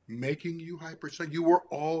 Making you hypersensitive? You were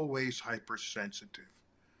always hypersensitive.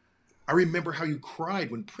 I remember how you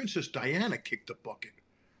cried when Princess Diana kicked the bucket.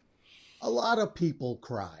 A lot of people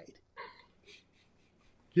cried.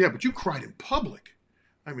 Yeah, but you cried in public.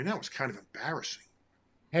 I mean, that was kind of embarrassing.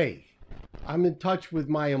 Hey, I'm in touch with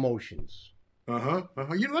my emotions. You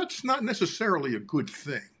know, that's not necessarily a good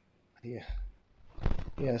thing.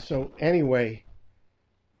 Yeah, so anyway,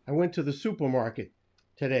 I went to the supermarket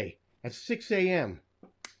today at 6 a.m.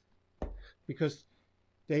 because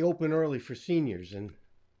they open early for seniors, and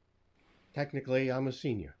technically I'm a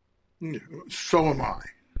senior. So am I.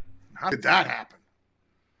 How did that happen?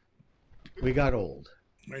 We got old.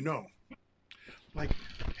 I know. Like,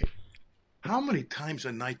 how many times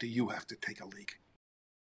a night do you have to take a leak?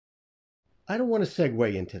 I don't want to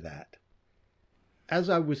segue into that. As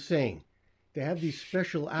I was saying, they have these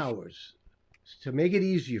special hours to make it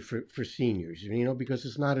easier for seniors, you know, because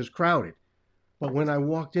it's not as crowded. But when I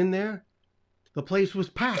walked in there, the place was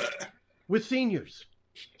packed with seniors.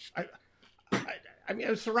 I mean,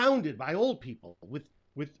 I was surrounded by old people with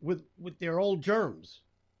with their old germs,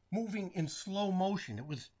 moving in slow motion. It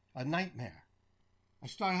was a nightmare. I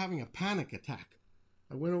started having a panic attack.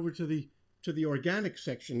 I went over to the organic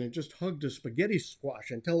section and just hugged a spaghetti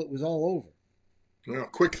squash until it was all over. Well,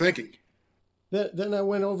 quick thinking. Then I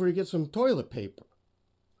went over to get some toilet paper.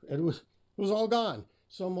 It was all gone.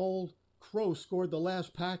 Some old crow scored the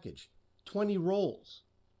last package, 20 rolls.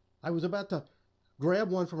 I was about to grab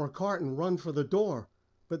one from her cart and run for the door,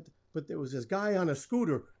 but there was this guy on a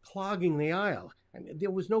scooter clogging the aisle, and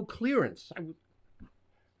there was no clearance.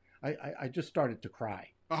 I just started to cry.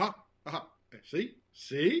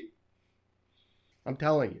 See? I'm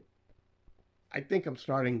telling you, I think I'm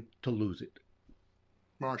starting to lose it.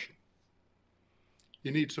 Marshall,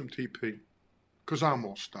 you need some TP, because I'm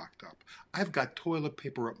all stocked up. I've got toilet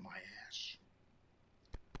paper up my ass.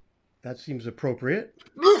 That seems appropriate.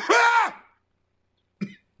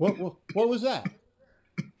 What was that?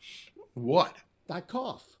 What? That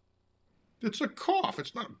cough. It's a cough.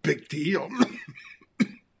 It's not a big deal.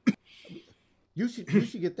 You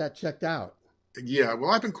should get that checked out. Yeah,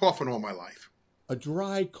 well, I've been coughing all my life. A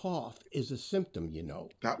dry cough is a symptom, you know.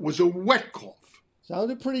 That was a wet cough.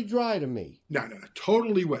 Sounded pretty dry to me. No,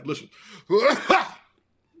 totally wet. Listen.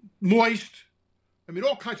 Moist. I mean,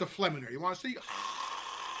 all kinds of phlegm in there. You want to see?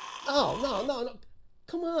 Oh, no.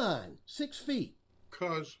 Come on. 6 feet.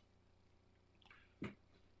 Because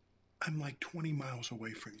I'm like 20 miles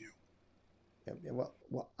away from you. Yeah,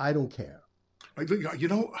 well, I don't care. You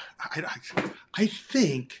know, I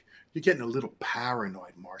think you're getting a little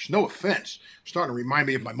paranoid, Marsh. No offense. Starting to remind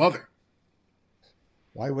me of my mother.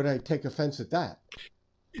 Why would I take offense at that?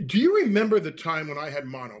 Do you remember the time when I had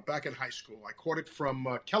mono back in high school? I caught it from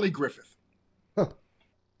Kelly Griffith. Huh.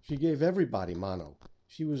 She gave everybody mono.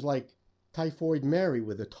 She was like Typhoid Mary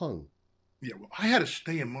with a tongue. Yeah, well, I had to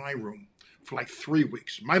stay in my room for like 3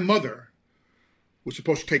 weeks. My mother was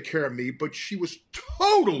supposed to take care of me, but she was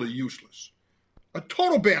totally useless. A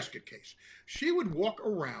total basket case. She would walk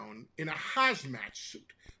around in a hazmat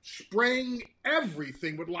suit, spraying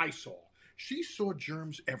everything with Lysol. She saw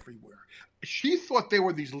germs everywhere. She thought they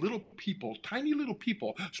were these little people, tiny little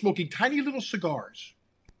people, smoking tiny little cigars.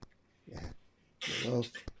 Yeah. Well,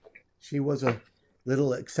 she was a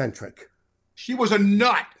little eccentric. She was a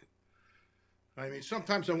nut. I mean,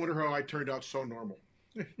 sometimes I wonder how I turned out so normal.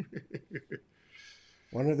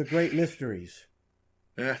 One of the great mysteries.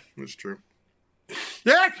 Yeah, that's true.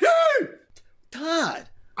 Yeah, Todd!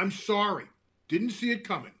 I'm sorry. Didn't see it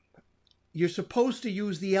coming. You're supposed to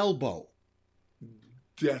use the elbow.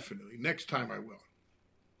 Definitely. Next time I will.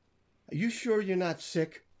 Are you sure you're not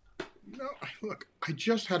sick? No, look, I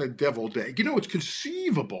just had a devil day. You know, it's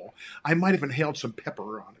conceivable I might have inhaled some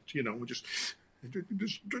pepper on it. You know, just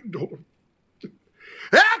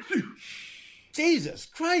Jesus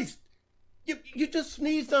Christ! You just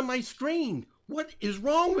sneezed on my screen. What is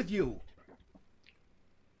wrong with you?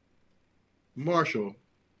 Marshall,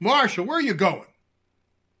 where are you going?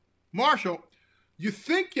 Marshall, you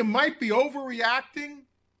think you might be overreacting?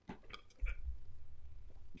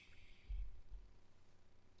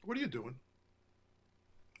 What are you doing?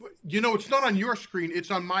 You know, it's not on your screen,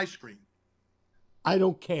 it's on my screen. I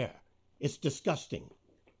don't care. It's disgusting.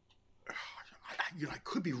 I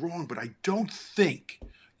could be wrong, but I don't think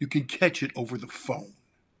you can catch it over the phone.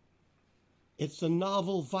 It's a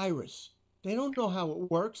novel virus. They don't know how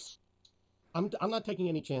it works. I'm not taking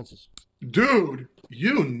any chances. Dude,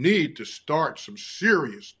 you need to start some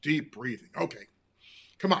serious deep breathing. Okay,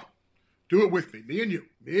 come on. Do it with me. Me and you.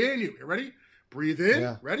 You ready? Breathe in.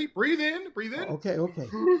 Yeah. Ready? Breathe in. Okay. What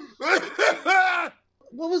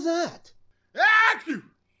was that? Achoo!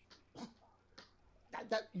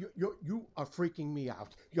 You are freaking me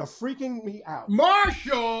out. You're freaking me out.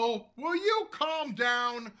 Marshall, will you calm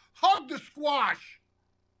down? Hug the squash.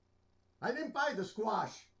 I didn't buy the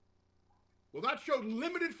squash. Well, that showed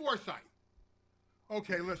limited foresight.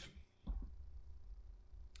 Okay, listen.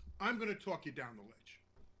 I'm going to talk you down the ledge.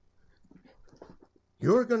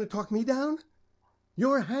 You're going to talk me down?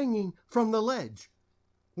 You're hanging from the ledge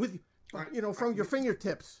with, from your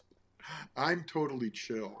fingertips. I'm totally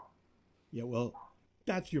chill. Yeah, well,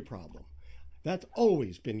 that's your problem. That's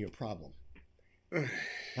always been your problem.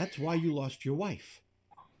 That's why you lost your wife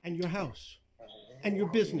and your house and your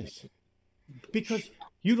business. Because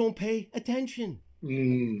you don't pay attention.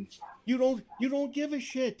 You don't give a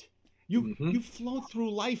shit. You float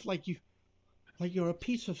through life like you're a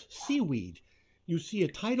piece of seaweed. You see a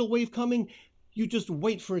tidal wave coming, you just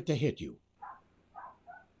wait for it to hit you.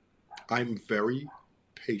 I'm very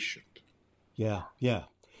patient. Yeah.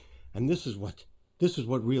 And this is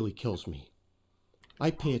what really kills me.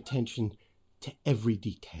 I pay attention to every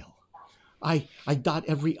detail. I dot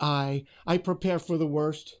every I. I prepare for the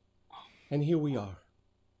worst. And here we are,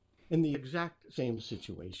 in the exact same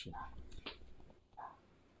situation.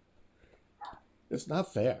 It's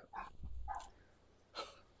not fair.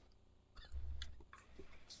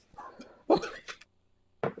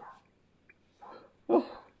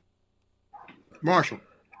 Marshall,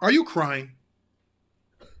 are you crying?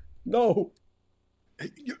 No.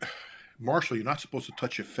 Marshall, you're not supposed to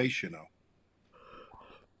touch your face, you know.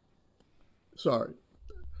 Sorry.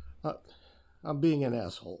 I'm being an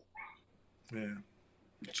asshole. Yeah,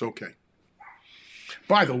 it's okay.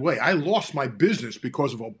 By the way, I lost my business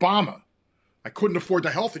because of Obama. I couldn't afford the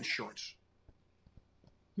health insurance.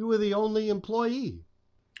 You were the only employee.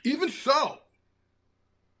 Even so.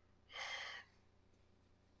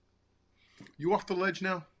 You off the ledge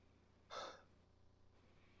now?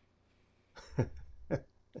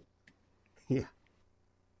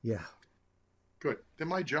 Yeah. Good. Then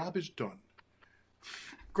my job is done.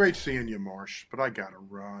 Great seeing you, Marsh, but I gotta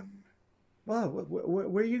run. Well,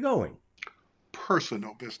 where are you going?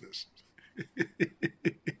 Personal business.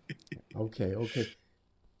 Okay.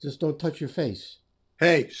 Just don't touch your face.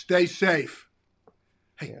 Hey, stay safe.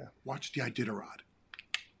 Hey, watch the Iditarod.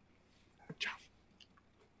 Ciao.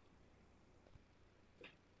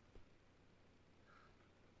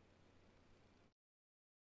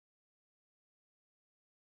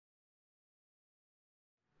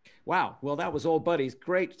 Wow. Well, that was Old Buddies.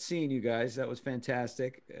 Great seeing you guys. That was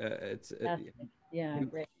fantastic. Yeah,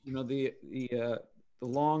 great. You know, the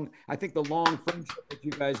long, I think the long friendship that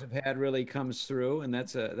you guys have had really comes through, and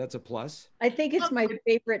that's a plus. I think it's my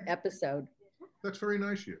favorite episode. That's very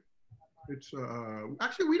nice of you. It's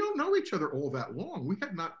actually, we don't know each other all that long. We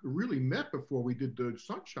had not really met before we did the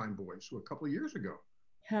Sunshine Boys a couple of years ago.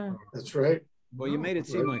 Huh. That's right. Well, you made it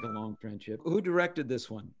seem like a long friendship. Who directed this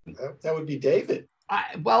one? That would be David.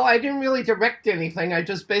 Well, I didn't really direct anything. I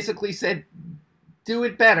just basically said, do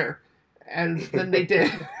it better. And then they did.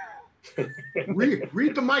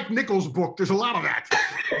 read the Mike Nichols book. There's a lot of that.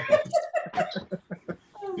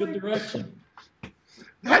 Good direction.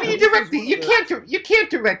 How do you direct these? You can't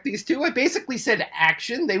direct these two. I basically said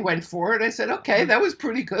action. They went for it. I said, okay, that was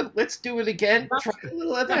pretty good. Let's do it again. Try a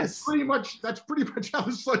little of this. That's pretty much how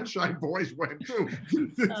the Sunshine Boys went too.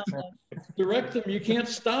 Direct them. You can't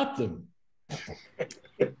stop them.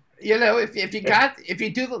 You know, if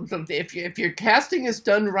your casting is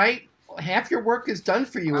done right, half your work is done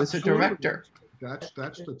for you as a director. That's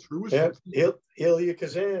the truest. Yeah, Ilya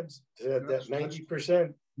Kazan said that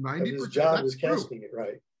 90% of his job is casting it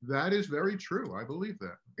right. That is very true. I believe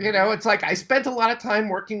that. You know, it's like I spent a lot of time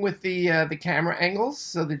working with the camera angles,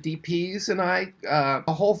 so the DPs and I.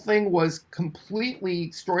 The whole thing was completely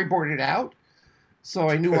storyboarded out, so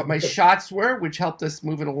I knew what my shots were, which helped us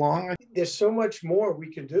move it along. There's so much more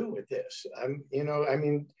we can do with this.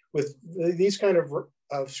 With these kind of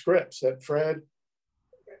scripts that Fred,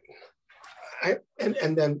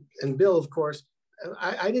 and Bill, of course.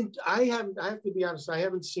 I have to be honest, I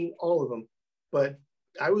haven't seen all of them, but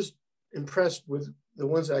I was impressed with the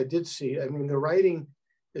ones I did see. I mean, the writing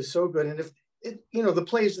is so good. And if the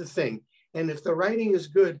play is the thing. And if the writing is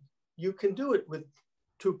good, you can do it with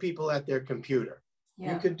two people at their computer.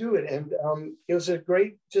 Yeah. You could do it. And it was it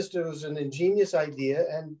was an ingenious idea.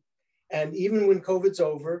 And even when COVID's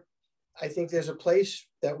over, I think there's a place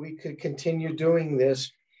that we could continue doing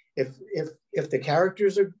this. If the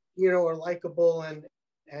characters are likable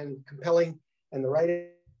and compelling, and the writing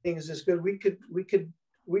is as good, we could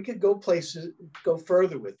go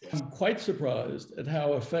further with this. I'm quite surprised at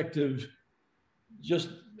how effective just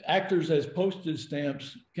actors as postage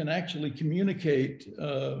stamps can actually communicate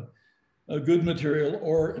a good material,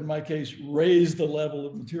 or in my case, raise the level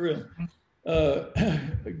of material.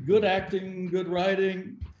 Good acting, good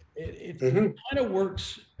writing, it kind of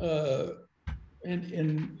works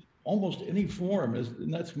in almost any form,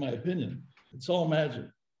 and that's my opinion. It's all magic.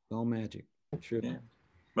 All magic, sure. Yeah.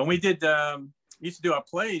 When we did, used to do our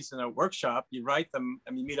plays in a workshop, you write them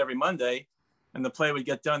and you meet every Monday, and the play would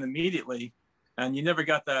get done immediately. And you never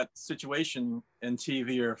got that situation in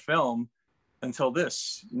TV or film until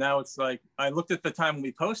this. Now it's like, I looked at the time when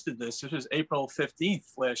we posted this, it was April 15th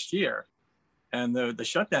last year. And the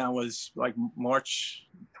shutdown was like March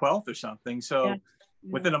 12th or something. So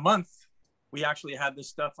within a month, we actually had this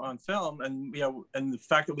stuff on film, and and the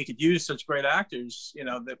fact that we could use such great actors,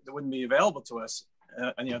 that wouldn't be available to us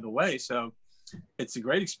any other way. So it's a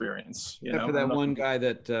great expect for that one guy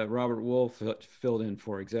that Robert WUHL filled in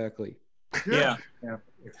for, exactly. Yeah.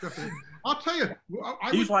 I'll tell you,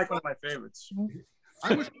 he's like one of my favorites.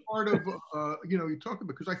 I was part of, you talking,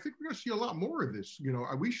 because I think we're going to see a lot more of this.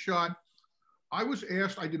 We shot I was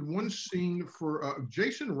asked, I did one scene for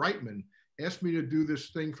Jason Reitman asked me to do this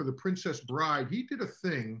thing for The Princess Bride. He did a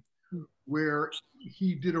thing where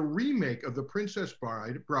he did a remake of The Princess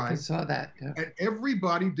Bride. I saw that. Yeah. And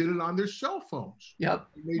everybody did it on their cell phones. Yep.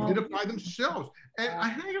 They did it by themselves. And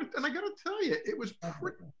I got to tell you, it was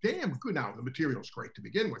pretty damn good. Now, the material's great to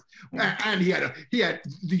begin with. And he had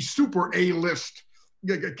the super A-list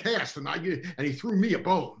cast, and he threw me a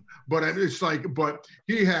bone. But it's like, but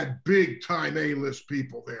he had big time A-list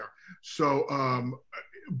people there. So,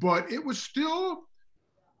 but it was still,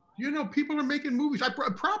 you know, people are making movies.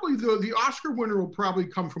 Probably the Oscar winner will probably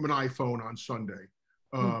come from an iPhone on Sunday.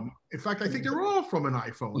 In fact, I think they're all from an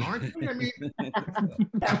iPhone, aren't they? I mean,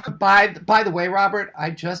 by the way, Robert,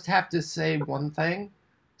 I just have to say one thing.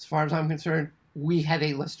 As far as I'm concerned, we had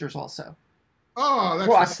A-listers also. Oh, that's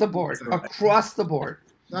across the board. Across the board.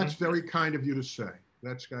 That's very kind of you to say.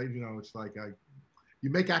 That's, you know, it's like you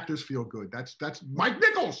make actors feel good. That's Mike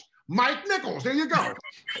Nichols. Mike Nichols. There you go.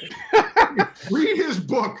 Read his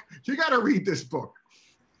book. You got to read this book.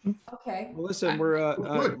 Okay. Well, listen,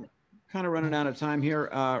 we're kind of running out of time here.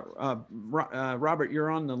 Robert, you're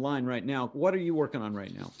on the line right now. What are you working on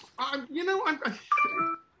right now? You know, I'm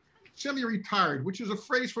semi-retired, which is a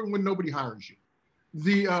phrase for when nobody hires you.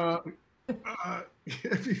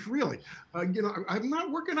 Really, you know, I'm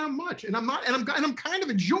not working on much, and I'm kind of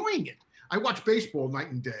enjoying it. I watch baseball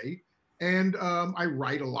night and day, and I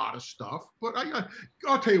write a lot of stuff. But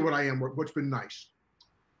I'll tell you what what's been nice.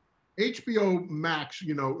 HBO Max,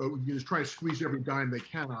 you know, is trying to squeeze every dime they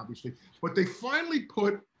can, obviously, but they finally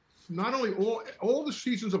put not only all the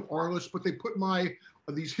seasons of Arliss, but they put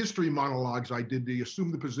these history monologues I did, the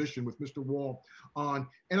Assume the Position with Mr. Wall on,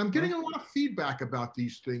 and I'm getting a lot of feedback about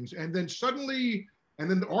these things. And then suddenly,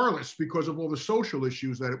 the Arliss, because of all the social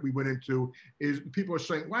issues that we went into, is people are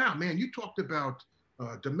saying, wow, man, you talked about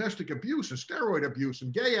domestic abuse and steroid abuse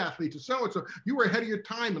and gay athletes and so on. So you were ahead of your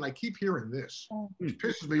time, and I keep hearing this, which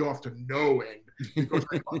pisses me off to no end, because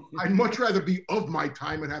I'd much rather be of my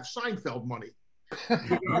time and have Seinfeld money.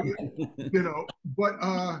 You know, but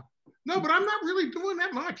no, but I'm not really doing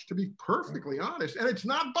that much, to be perfectly honest, and it's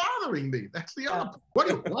not bothering me. That's the other. Why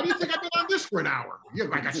do you think I've been on this for an hour? Yeah,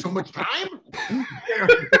 I got so much time.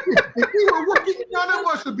 If we were working, none of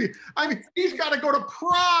us would be. I mean, he's got to go to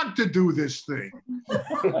Prague to do this thing.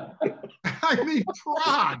 I mean,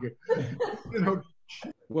 Prague. You know.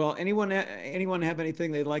 Well, anyone have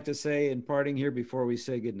anything they'd like to say in parting here before we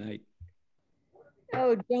say goodnight?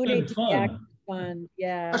 Oh, donate to the Actors Fund.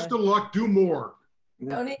 Yeah. Best of luck. Do more.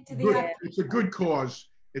 Donate to the Actors. It's a good cause.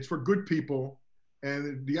 It's for good people,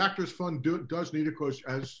 and the Actors Fund does need it, because,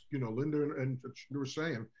 as you know, Linda and you were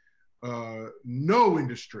saying, no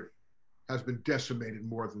industry has been decimated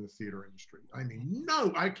more than the theater industry. I mean,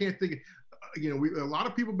 no, I can't think. You know, a lot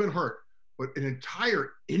of people have been hurt, but an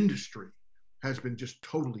entire industry has been just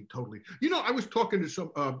totally. You know, I was talking to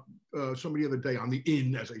somebody the other day on the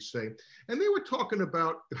Inn, as they say, and they were talking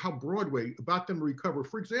about how Broadway, about them to recover.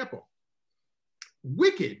 For example,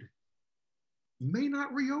 Wicked may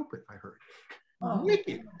not reopen, I heard. Oh.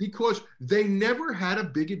 Wicked, because they never had a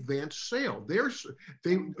big advance sale. Their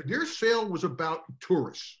sale was about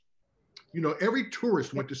tourists. You know, every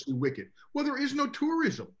tourist went to see Wicked. Well, there is no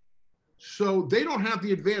tourism. So they don't have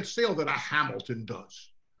the advance sale that a Hamilton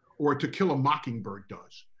does, or To Kill a Mockingbird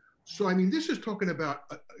does. So, I mean, this is talking about,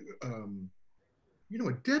 you know,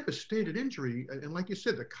 a devastated injury. And like you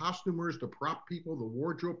said, the costumers, the prop people, the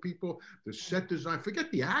wardrobe people, the set design, forget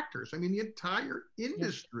the actors. I mean, the entire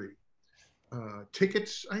industry.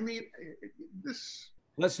 Tickets, I mean, this.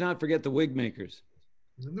 Let's not forget the wig makers.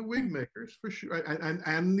 And the wig makers, for sure.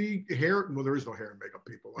 And the hair, well, there is no hair and makeup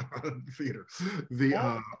people in the theater. Sure,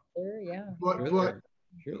 yeah.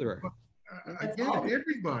 Sure there are. Again,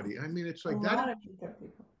 everybody. I mean, it's like that. A lot of people.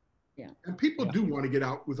 Yeah. And people do want to get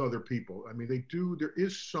out with other people. I mean, they do. There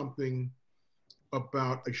is something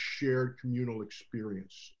about a shared communal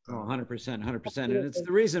experience. Oh, 100%, 100%. And it's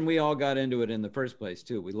the reason we all got into it in the first place,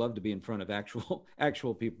 too. We love to be in front of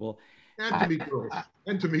actual people. And to meet girls.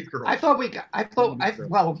 And to meet girls.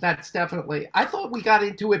 Well, that's definitely. I thought we got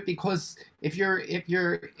into it because if you're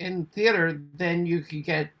in theater, then you can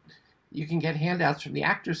get handouts from the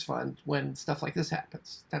Actors Fund when stuff like this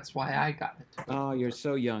happens. That's why I got it. Oh, you're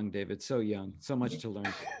so young, David. So young. So much to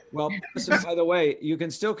learn. Well, listen, by the way, you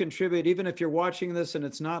can still contribute. Even if you're watching this and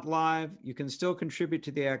it's not live, you can still contribute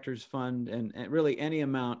to the Actors Fund. And really any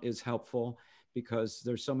amount is helpful, because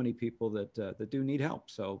there's so many people that do need help.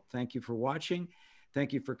 So thank you for watching.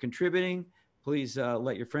 Thank you for contributing. Please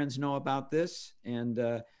let your friends know about this, and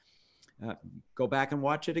go back and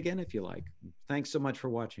watch it again if you like. Thanks so much for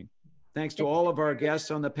watching. Thanks to all of our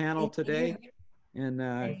guests on the panel today. And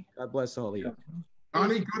God bless all of you.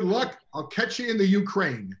 Connie, good luck. I'll catch you in the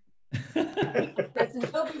Ukraine. There's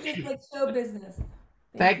no business like show business.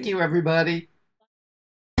 Thank you, everybody.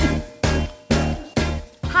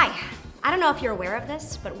 Hi. I don't know if you're aware of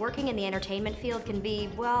this, but working in the entertainment field can be,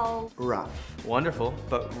 well... rough. Wonderful,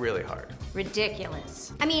 but really hard.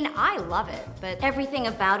 ridiculous. I mean, I love it, but everything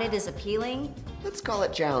about it is appealing. Let's call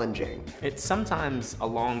it challenging. It's sometimes a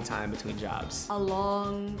long time between jobs. A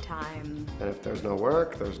long time. And if there's no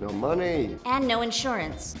work, there's no money. And no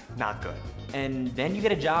insurance. Not good. And then you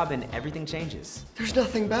get a job and everything changes. There's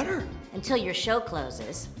nothing better. Until your show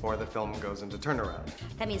closes. Or the film goes into turnaround.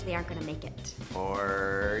 That means they aren't gonna make it.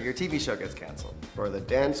 Or your TV show gets canceled. Or the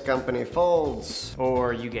dance company folds.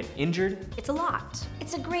 Or you get injured. It's a lot.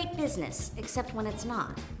 It's a great business, except when it's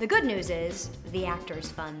not. The good news is, the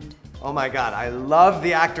Actors Fund. Oh my God, I love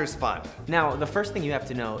the Actors Fund. Now, the first thing you have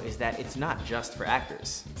to know is that it's not just for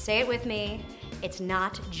actors. Say it with me. It's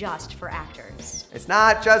not just for actors. It's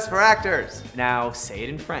not just for actors. Now say it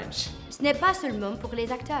in French. Ce n'est pas seulement pour les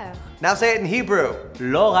acteurs. Now say it in Hebrew.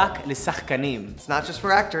 לא רק לשחקנים. It's not just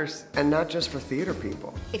for actors. And not just for theater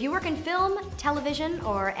people. If you work in film, television,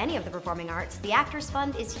 or any of the performing arts, the Actors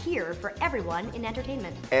Fund is here for everyone in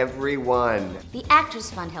entertainment. Everyone. The Actors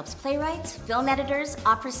Fund helps playwrights, film editors,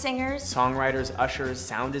 opera singers, Songwriters, ushers,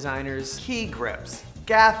 sound designers, key grips,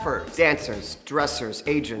 gaffers, dancers, dressers,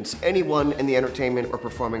 agents, anyone in the entertainment or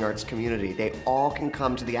performing arts community. They all can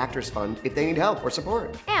come to the Actors Fund if they need help or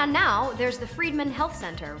support. And now there's the Friedman Health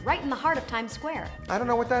Center right in the heart of Times Square. I don't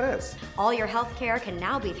know what that is. All your health care can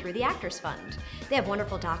now be through the Actors Fund. They have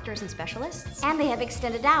wonderful doctors and specialists. And they have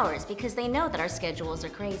extended hours because they know that our schedules are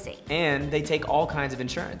crazy. And they take all kinds of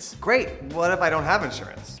insurance. Great, what if I don't have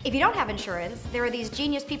insurance? If you don't have insurance, there are these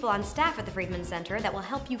genius people on staff at the Friedman Center that will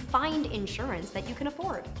help you find insurance that you can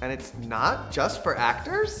afford. And it's not just for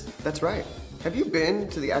actors? That's right. Have you been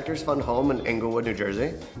to the Actors Fund home in Englewood, New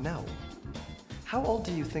Jersey? No. How old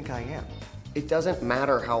do you think I am? It doesn't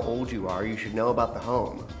matter how old you are, you should know about the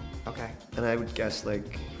home. Okay. And I would guess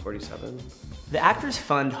like 47. The Actors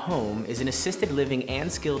Fund Home is an assisted living and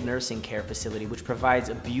skilled nursing care facility which provides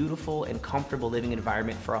a beautiful and comfortable living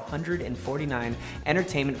environment for 149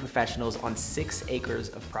 entertainment professionals on 6 acres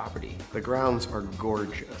of property. The grounds are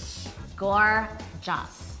gorgeous.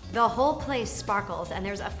 Gorgeous. The whole place sparkles, and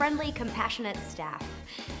there's a friendly, compassionate staff.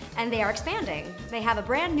 And they are expanding. They have a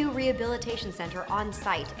brand new rehabilitation center on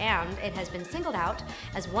site, and it has been singled out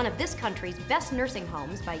as one of this country's best nursing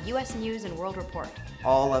homes by US News and World Report.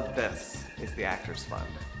 All of this is the Actors Fund.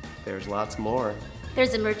 There's lots more.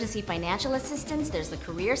 There's emergency financial assistance, there's the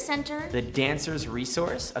Career Center, The Dancers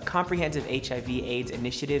Resource, a comprehensive HIV/AIDS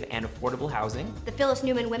initiative and affordable housing. the Phyllis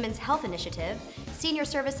Newman Women's Health Initiative, senior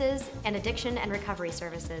services, and addiction and recovery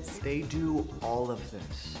services. They do all of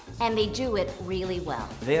this. And they do it really well.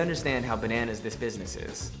 They understand how bananas this business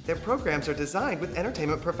is. Their programs are designed with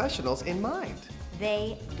entertainment professionals in mind.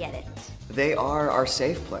 They get it. They are our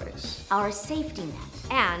safe place. Our safety net.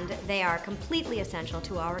 And they are completely essential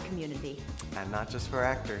to our community. And not just for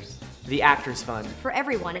actors. The Actors Fund. For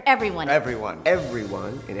everyone, everyone. Everyone.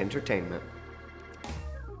 Everyone in entertainment.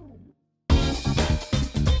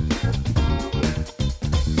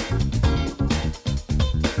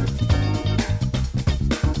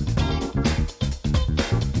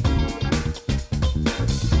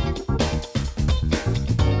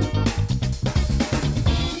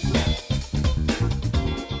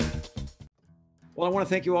 Well, I want to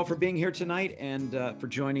thank you all for being here tonight and for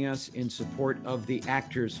joining us in support of the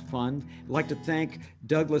Actors Fund. I'd like to thank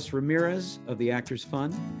Douglas Ramirez of the Actors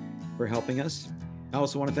Fund for helping us. I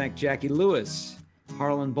also want to thank Jackie Lewis,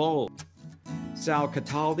 Harlan Bowl, Sal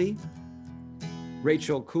Cataldi,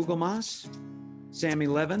 Rachel Kugelmas, Sammy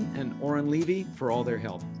Levin, and Oren Levy for all their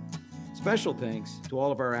help. Special thanks to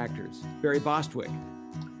all of our actors: Barry Bostwick,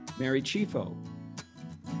 Mary CHIEFFO,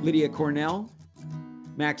 Lydia Cornell,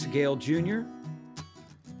 Max Gale Jr.,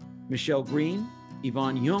 Michelle Greene,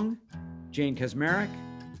 Yvonne Jung, Jane KACZMAREK,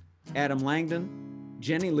 Adam Langdon,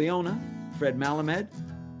 Jenny Leona, Fred Malamed,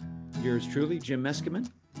 yours truly, Jim Meskimen,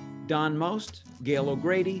 Don Most, Gail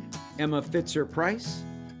O'Grady, Emma Fitzer-Price,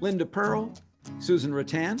 Linda Purl, Susan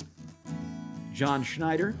Rattan, John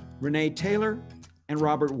Schneider, Renee Taylor, and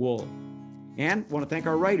Robert WUHL. And want to thank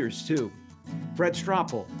our writers too: Fred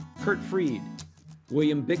Stroppel, Kurt Fried,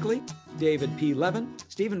 William Bickley, David P. Levin,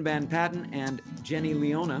 Stephen Van Patten, and Jenny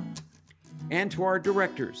Leona. And to our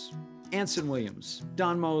directors: Anson Williams,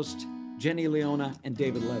 Don Most, Jenny Leona, and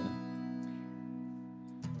David Levin.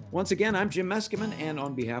 Once again, I'm Jim Meskimen, and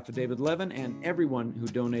on behalf of David Levin and everyone who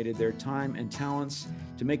donated their time and talents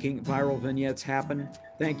to making Viral Vignettes happen,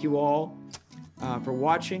 thank you all. for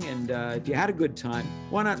watching. And if you had a good time,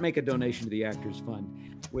 why not make a donation to the Actors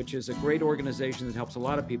Fund, which is a great organization that helps a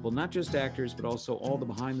lot of people, not just actors, but also all the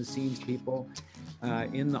behind-the-scenes people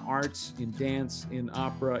in the arts, in dance, in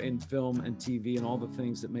opera, in film and TV, and all the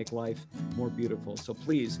things that make life more beautiful. So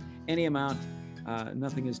please, any amount,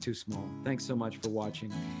 nothing is too small. Thanks so much for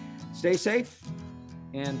watching. Stay safe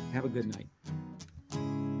and have a good night.